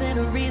a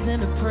reason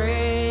to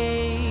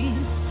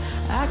praise.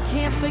 I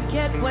can't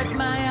forget what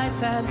my eyes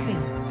have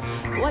seen,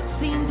 what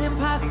seemed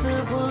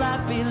impossible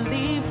I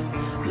believe.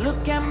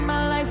 Look at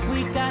my life,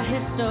 we got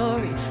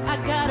history.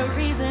 I got a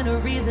reason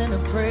to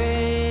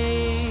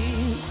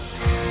praise.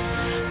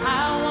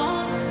 I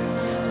won't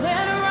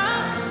let her run.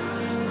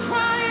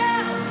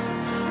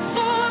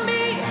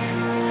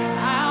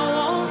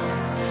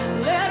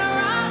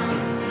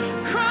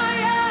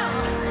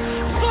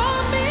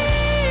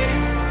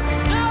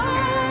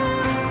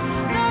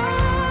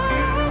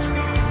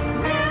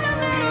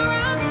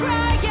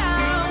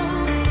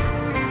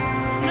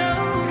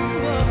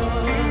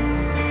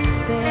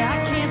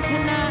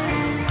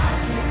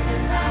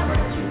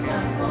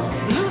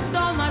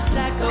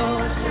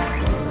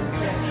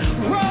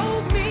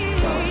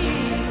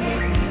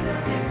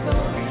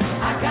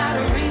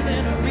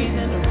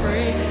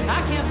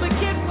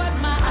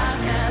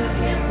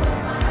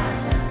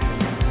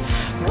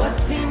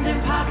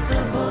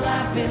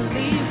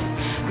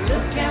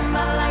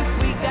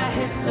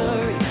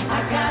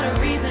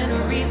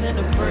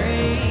 to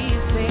praise.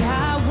 Say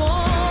I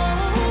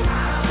won't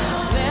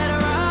let a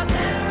rock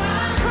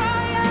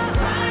cry out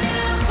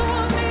for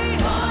me.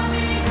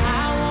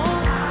 I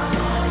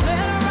won't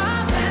let a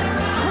rock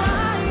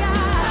cry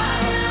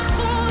out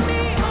for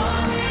me.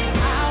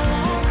 I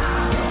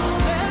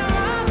won't let a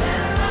rock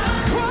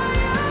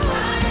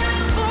cry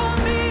out for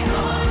me.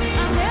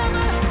 I'll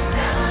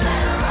never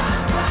let a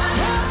rock cry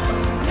out.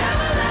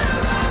 Never let a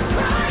rock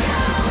cry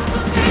out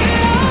for me.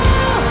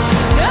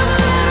 Never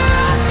let a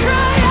rock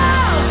cry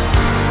out.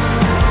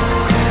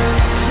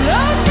 No,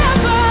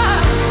 never.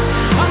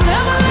 I'll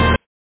never let.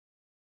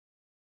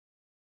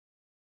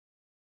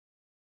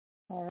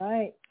 All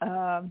right.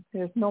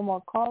 There's no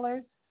more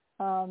callers.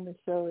 The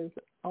show is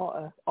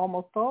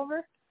almost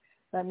over.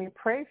 Let me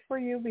pray for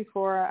you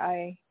before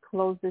I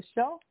close the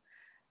show.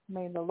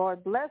 May the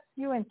Lord bless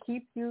you and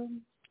keep you.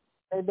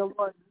 May the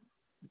Lord's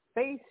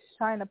face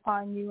shine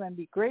upon you and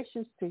be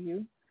gracious to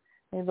you.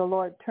 May the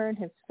Lord turn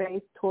his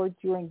face towards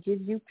you and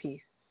give you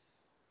peace.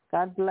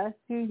 God bless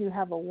you. You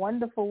have a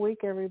wonderful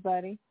week,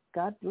 everybody.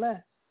 God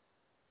bless.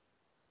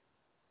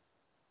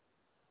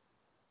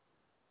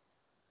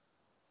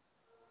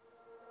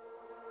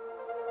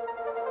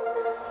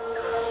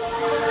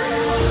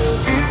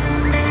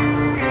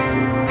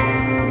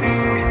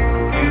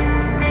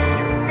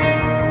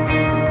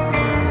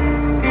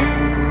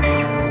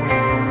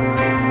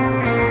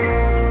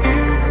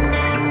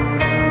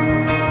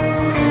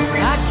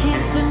 I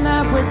can't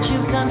deny what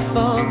you've done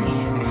for me.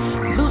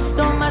 Loosed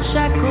all my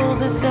shackles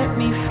and set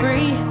me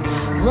free.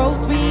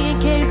 Wrote me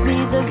and gave me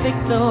the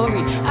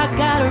victory. I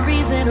got a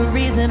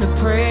reason to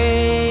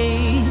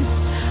praise.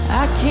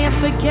 I can't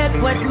forget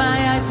what my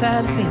eyes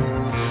have seen.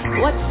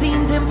 What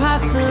seemed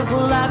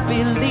impossible, I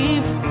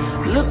believe.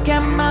 Look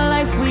at my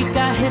life, we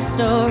got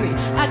history.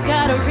 I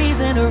got a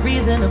reason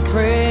to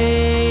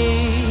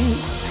praise.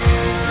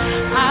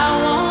 I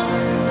won't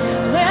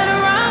let a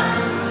rock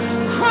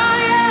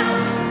cry out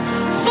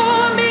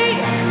for me.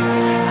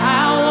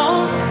 I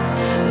won't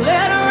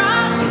let a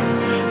rock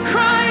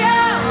cry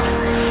out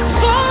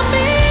for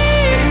me.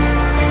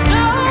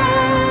 No,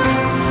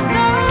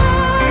 no,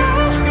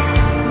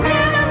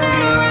 never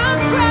let a rock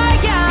cry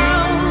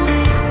out.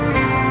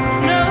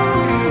 No,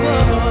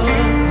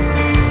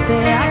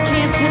 say I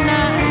can't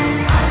deny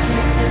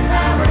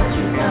what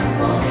you've done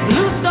for me.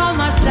 Loosed all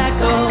my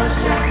shackles.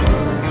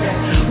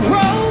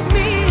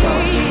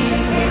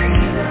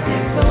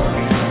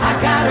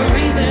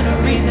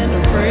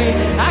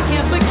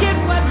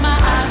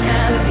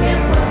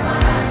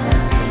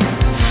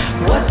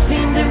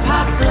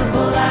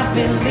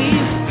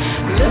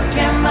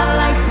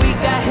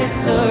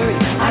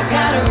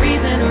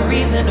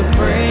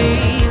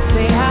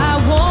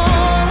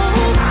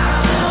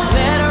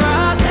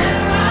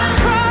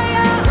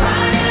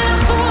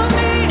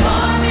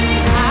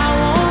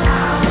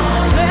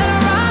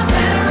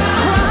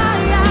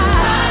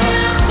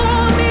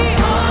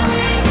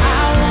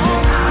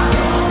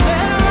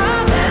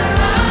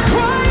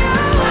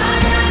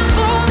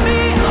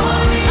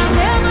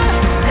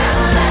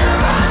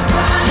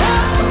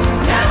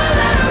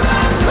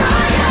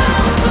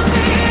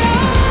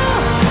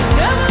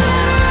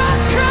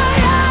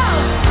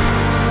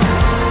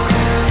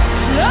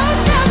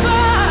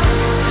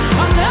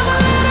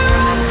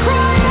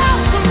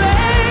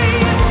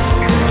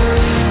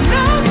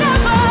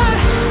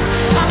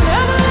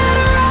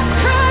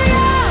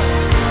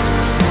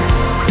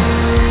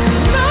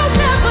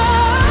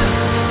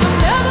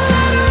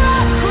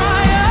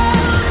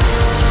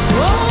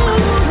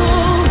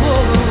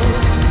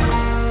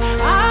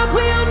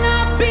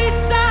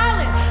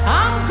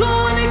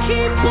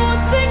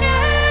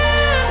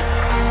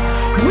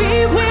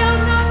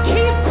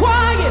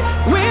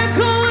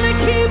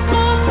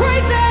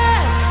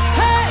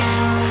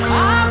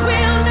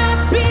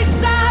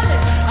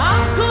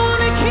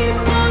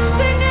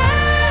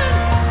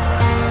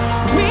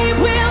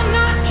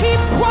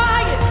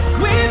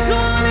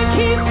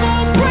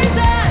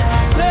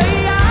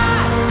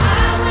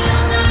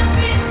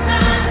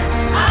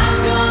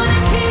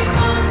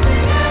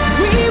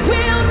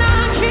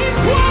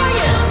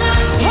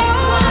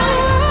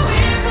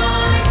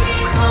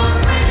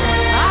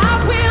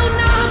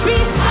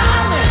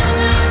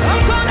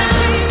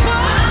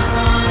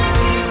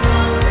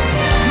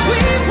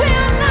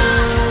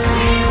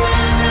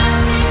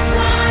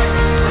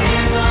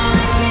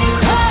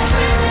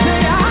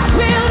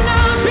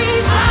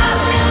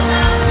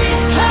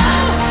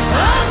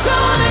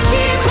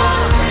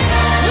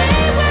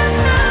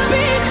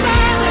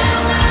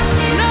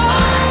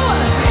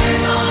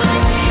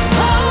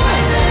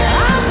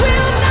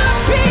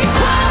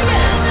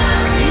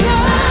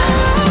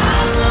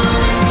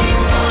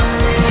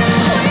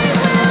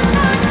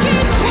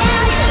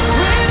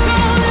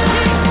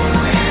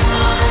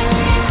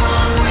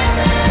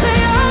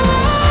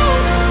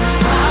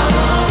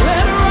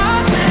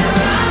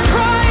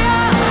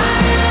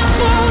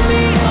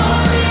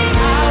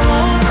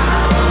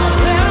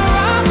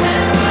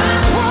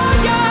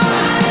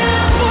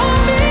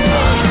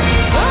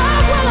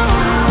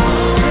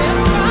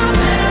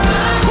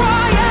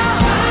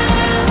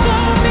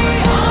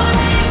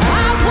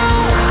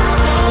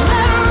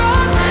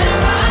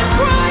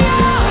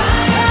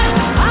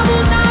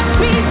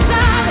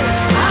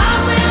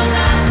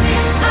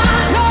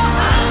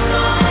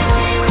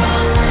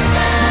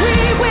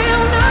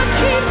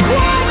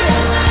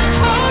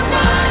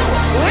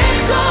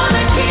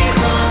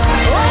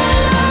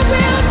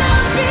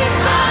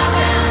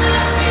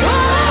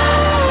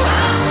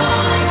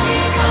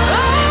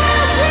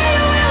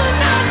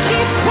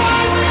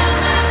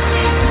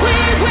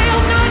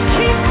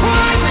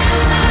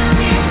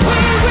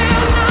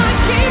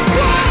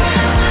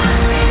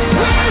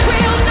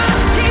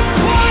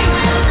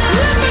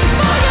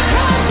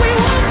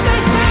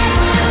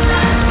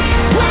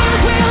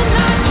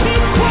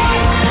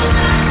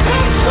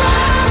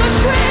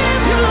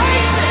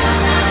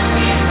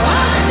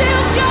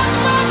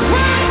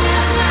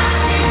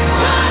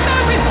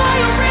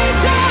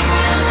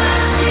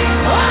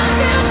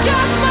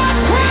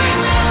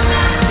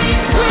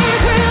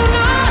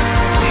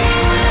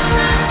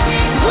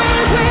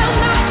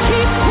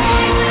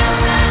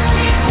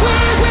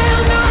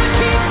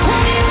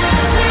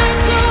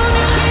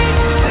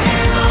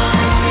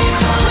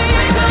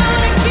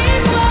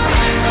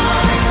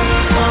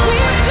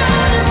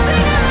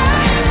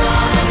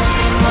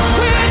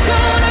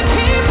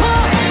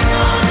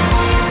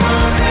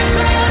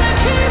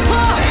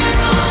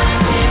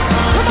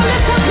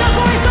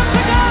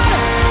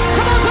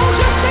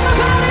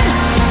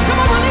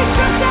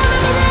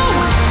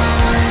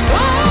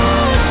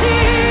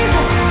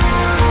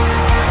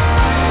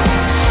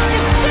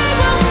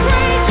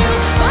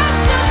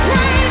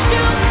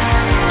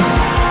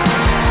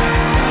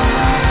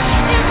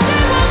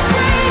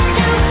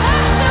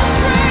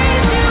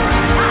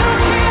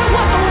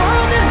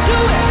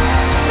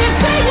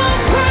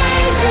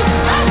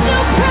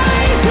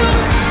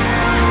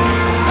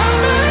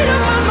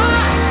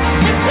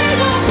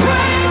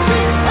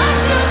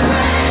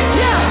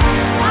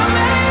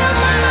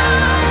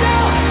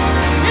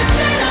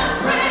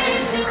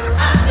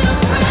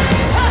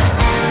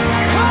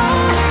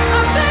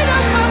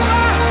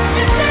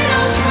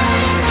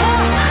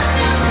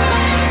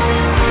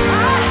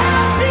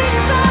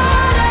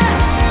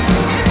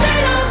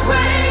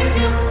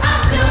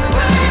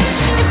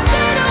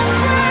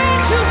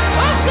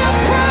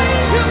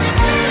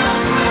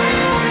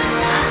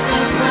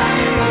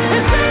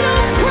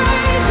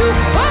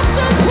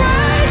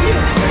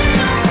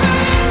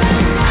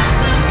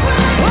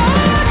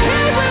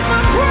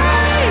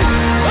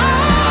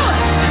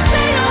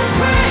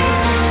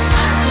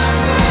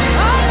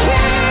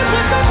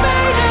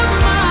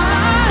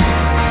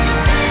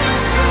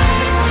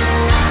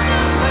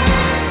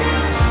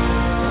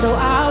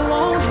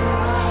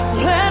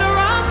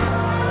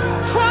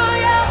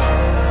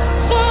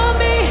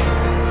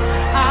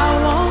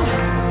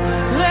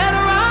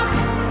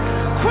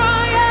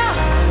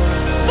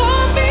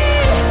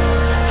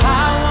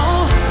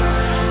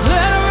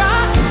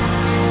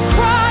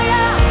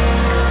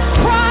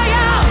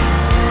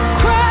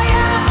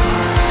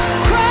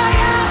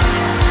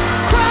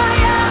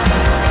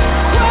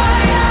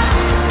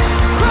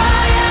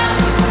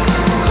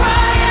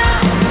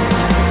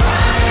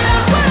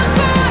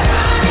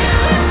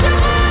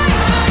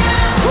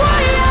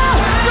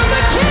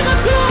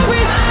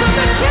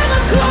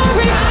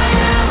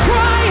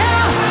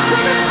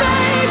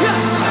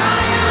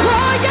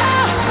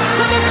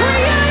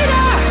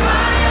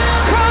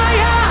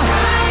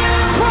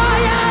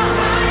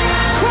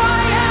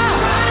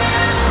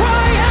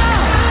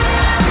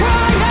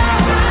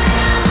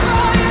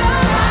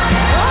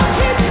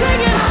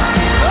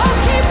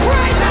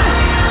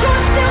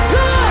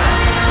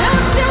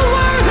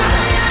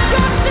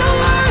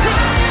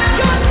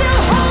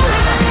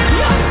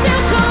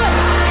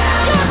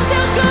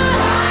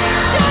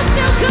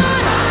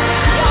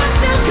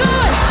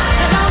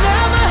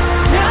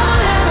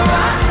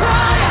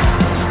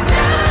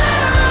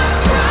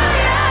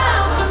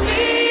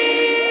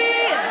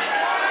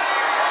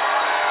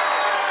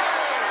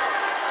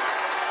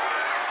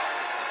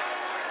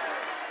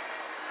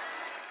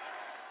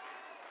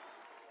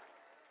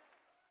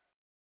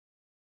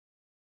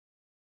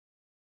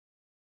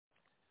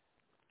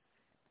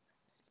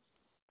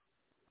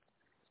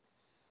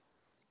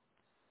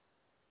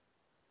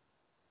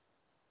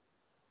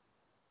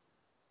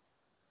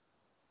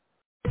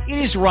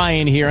 It is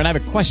Ryan here, and I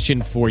have a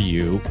question for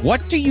you. What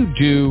do you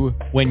do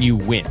when you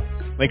win?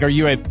 Like, are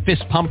you a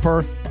fist pumper,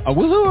 a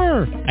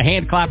woohooer, a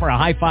hand clapper, a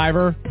high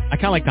fiver? I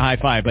kind of like the high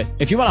five, but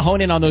if you want to hone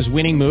in on those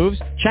winning moves,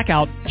 check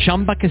out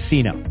Chumba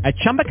Casino. At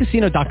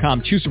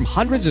ChumbaCasino.com, choose from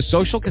hundreds of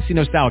social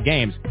casino-style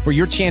games for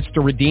your chance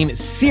to redeem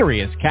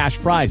serious cash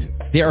prizes.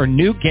 There are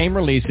new game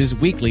releases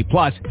weekly,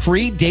 plus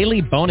free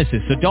daily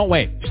bonuses, so don't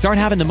wait. Start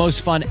having the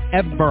most fun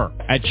ever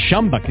at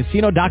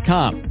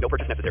ChumbaCasino.com. No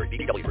purchase necessary.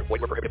 VGW Group.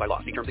 Void where prohibited by law.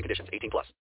 See terms and conditions. 18+.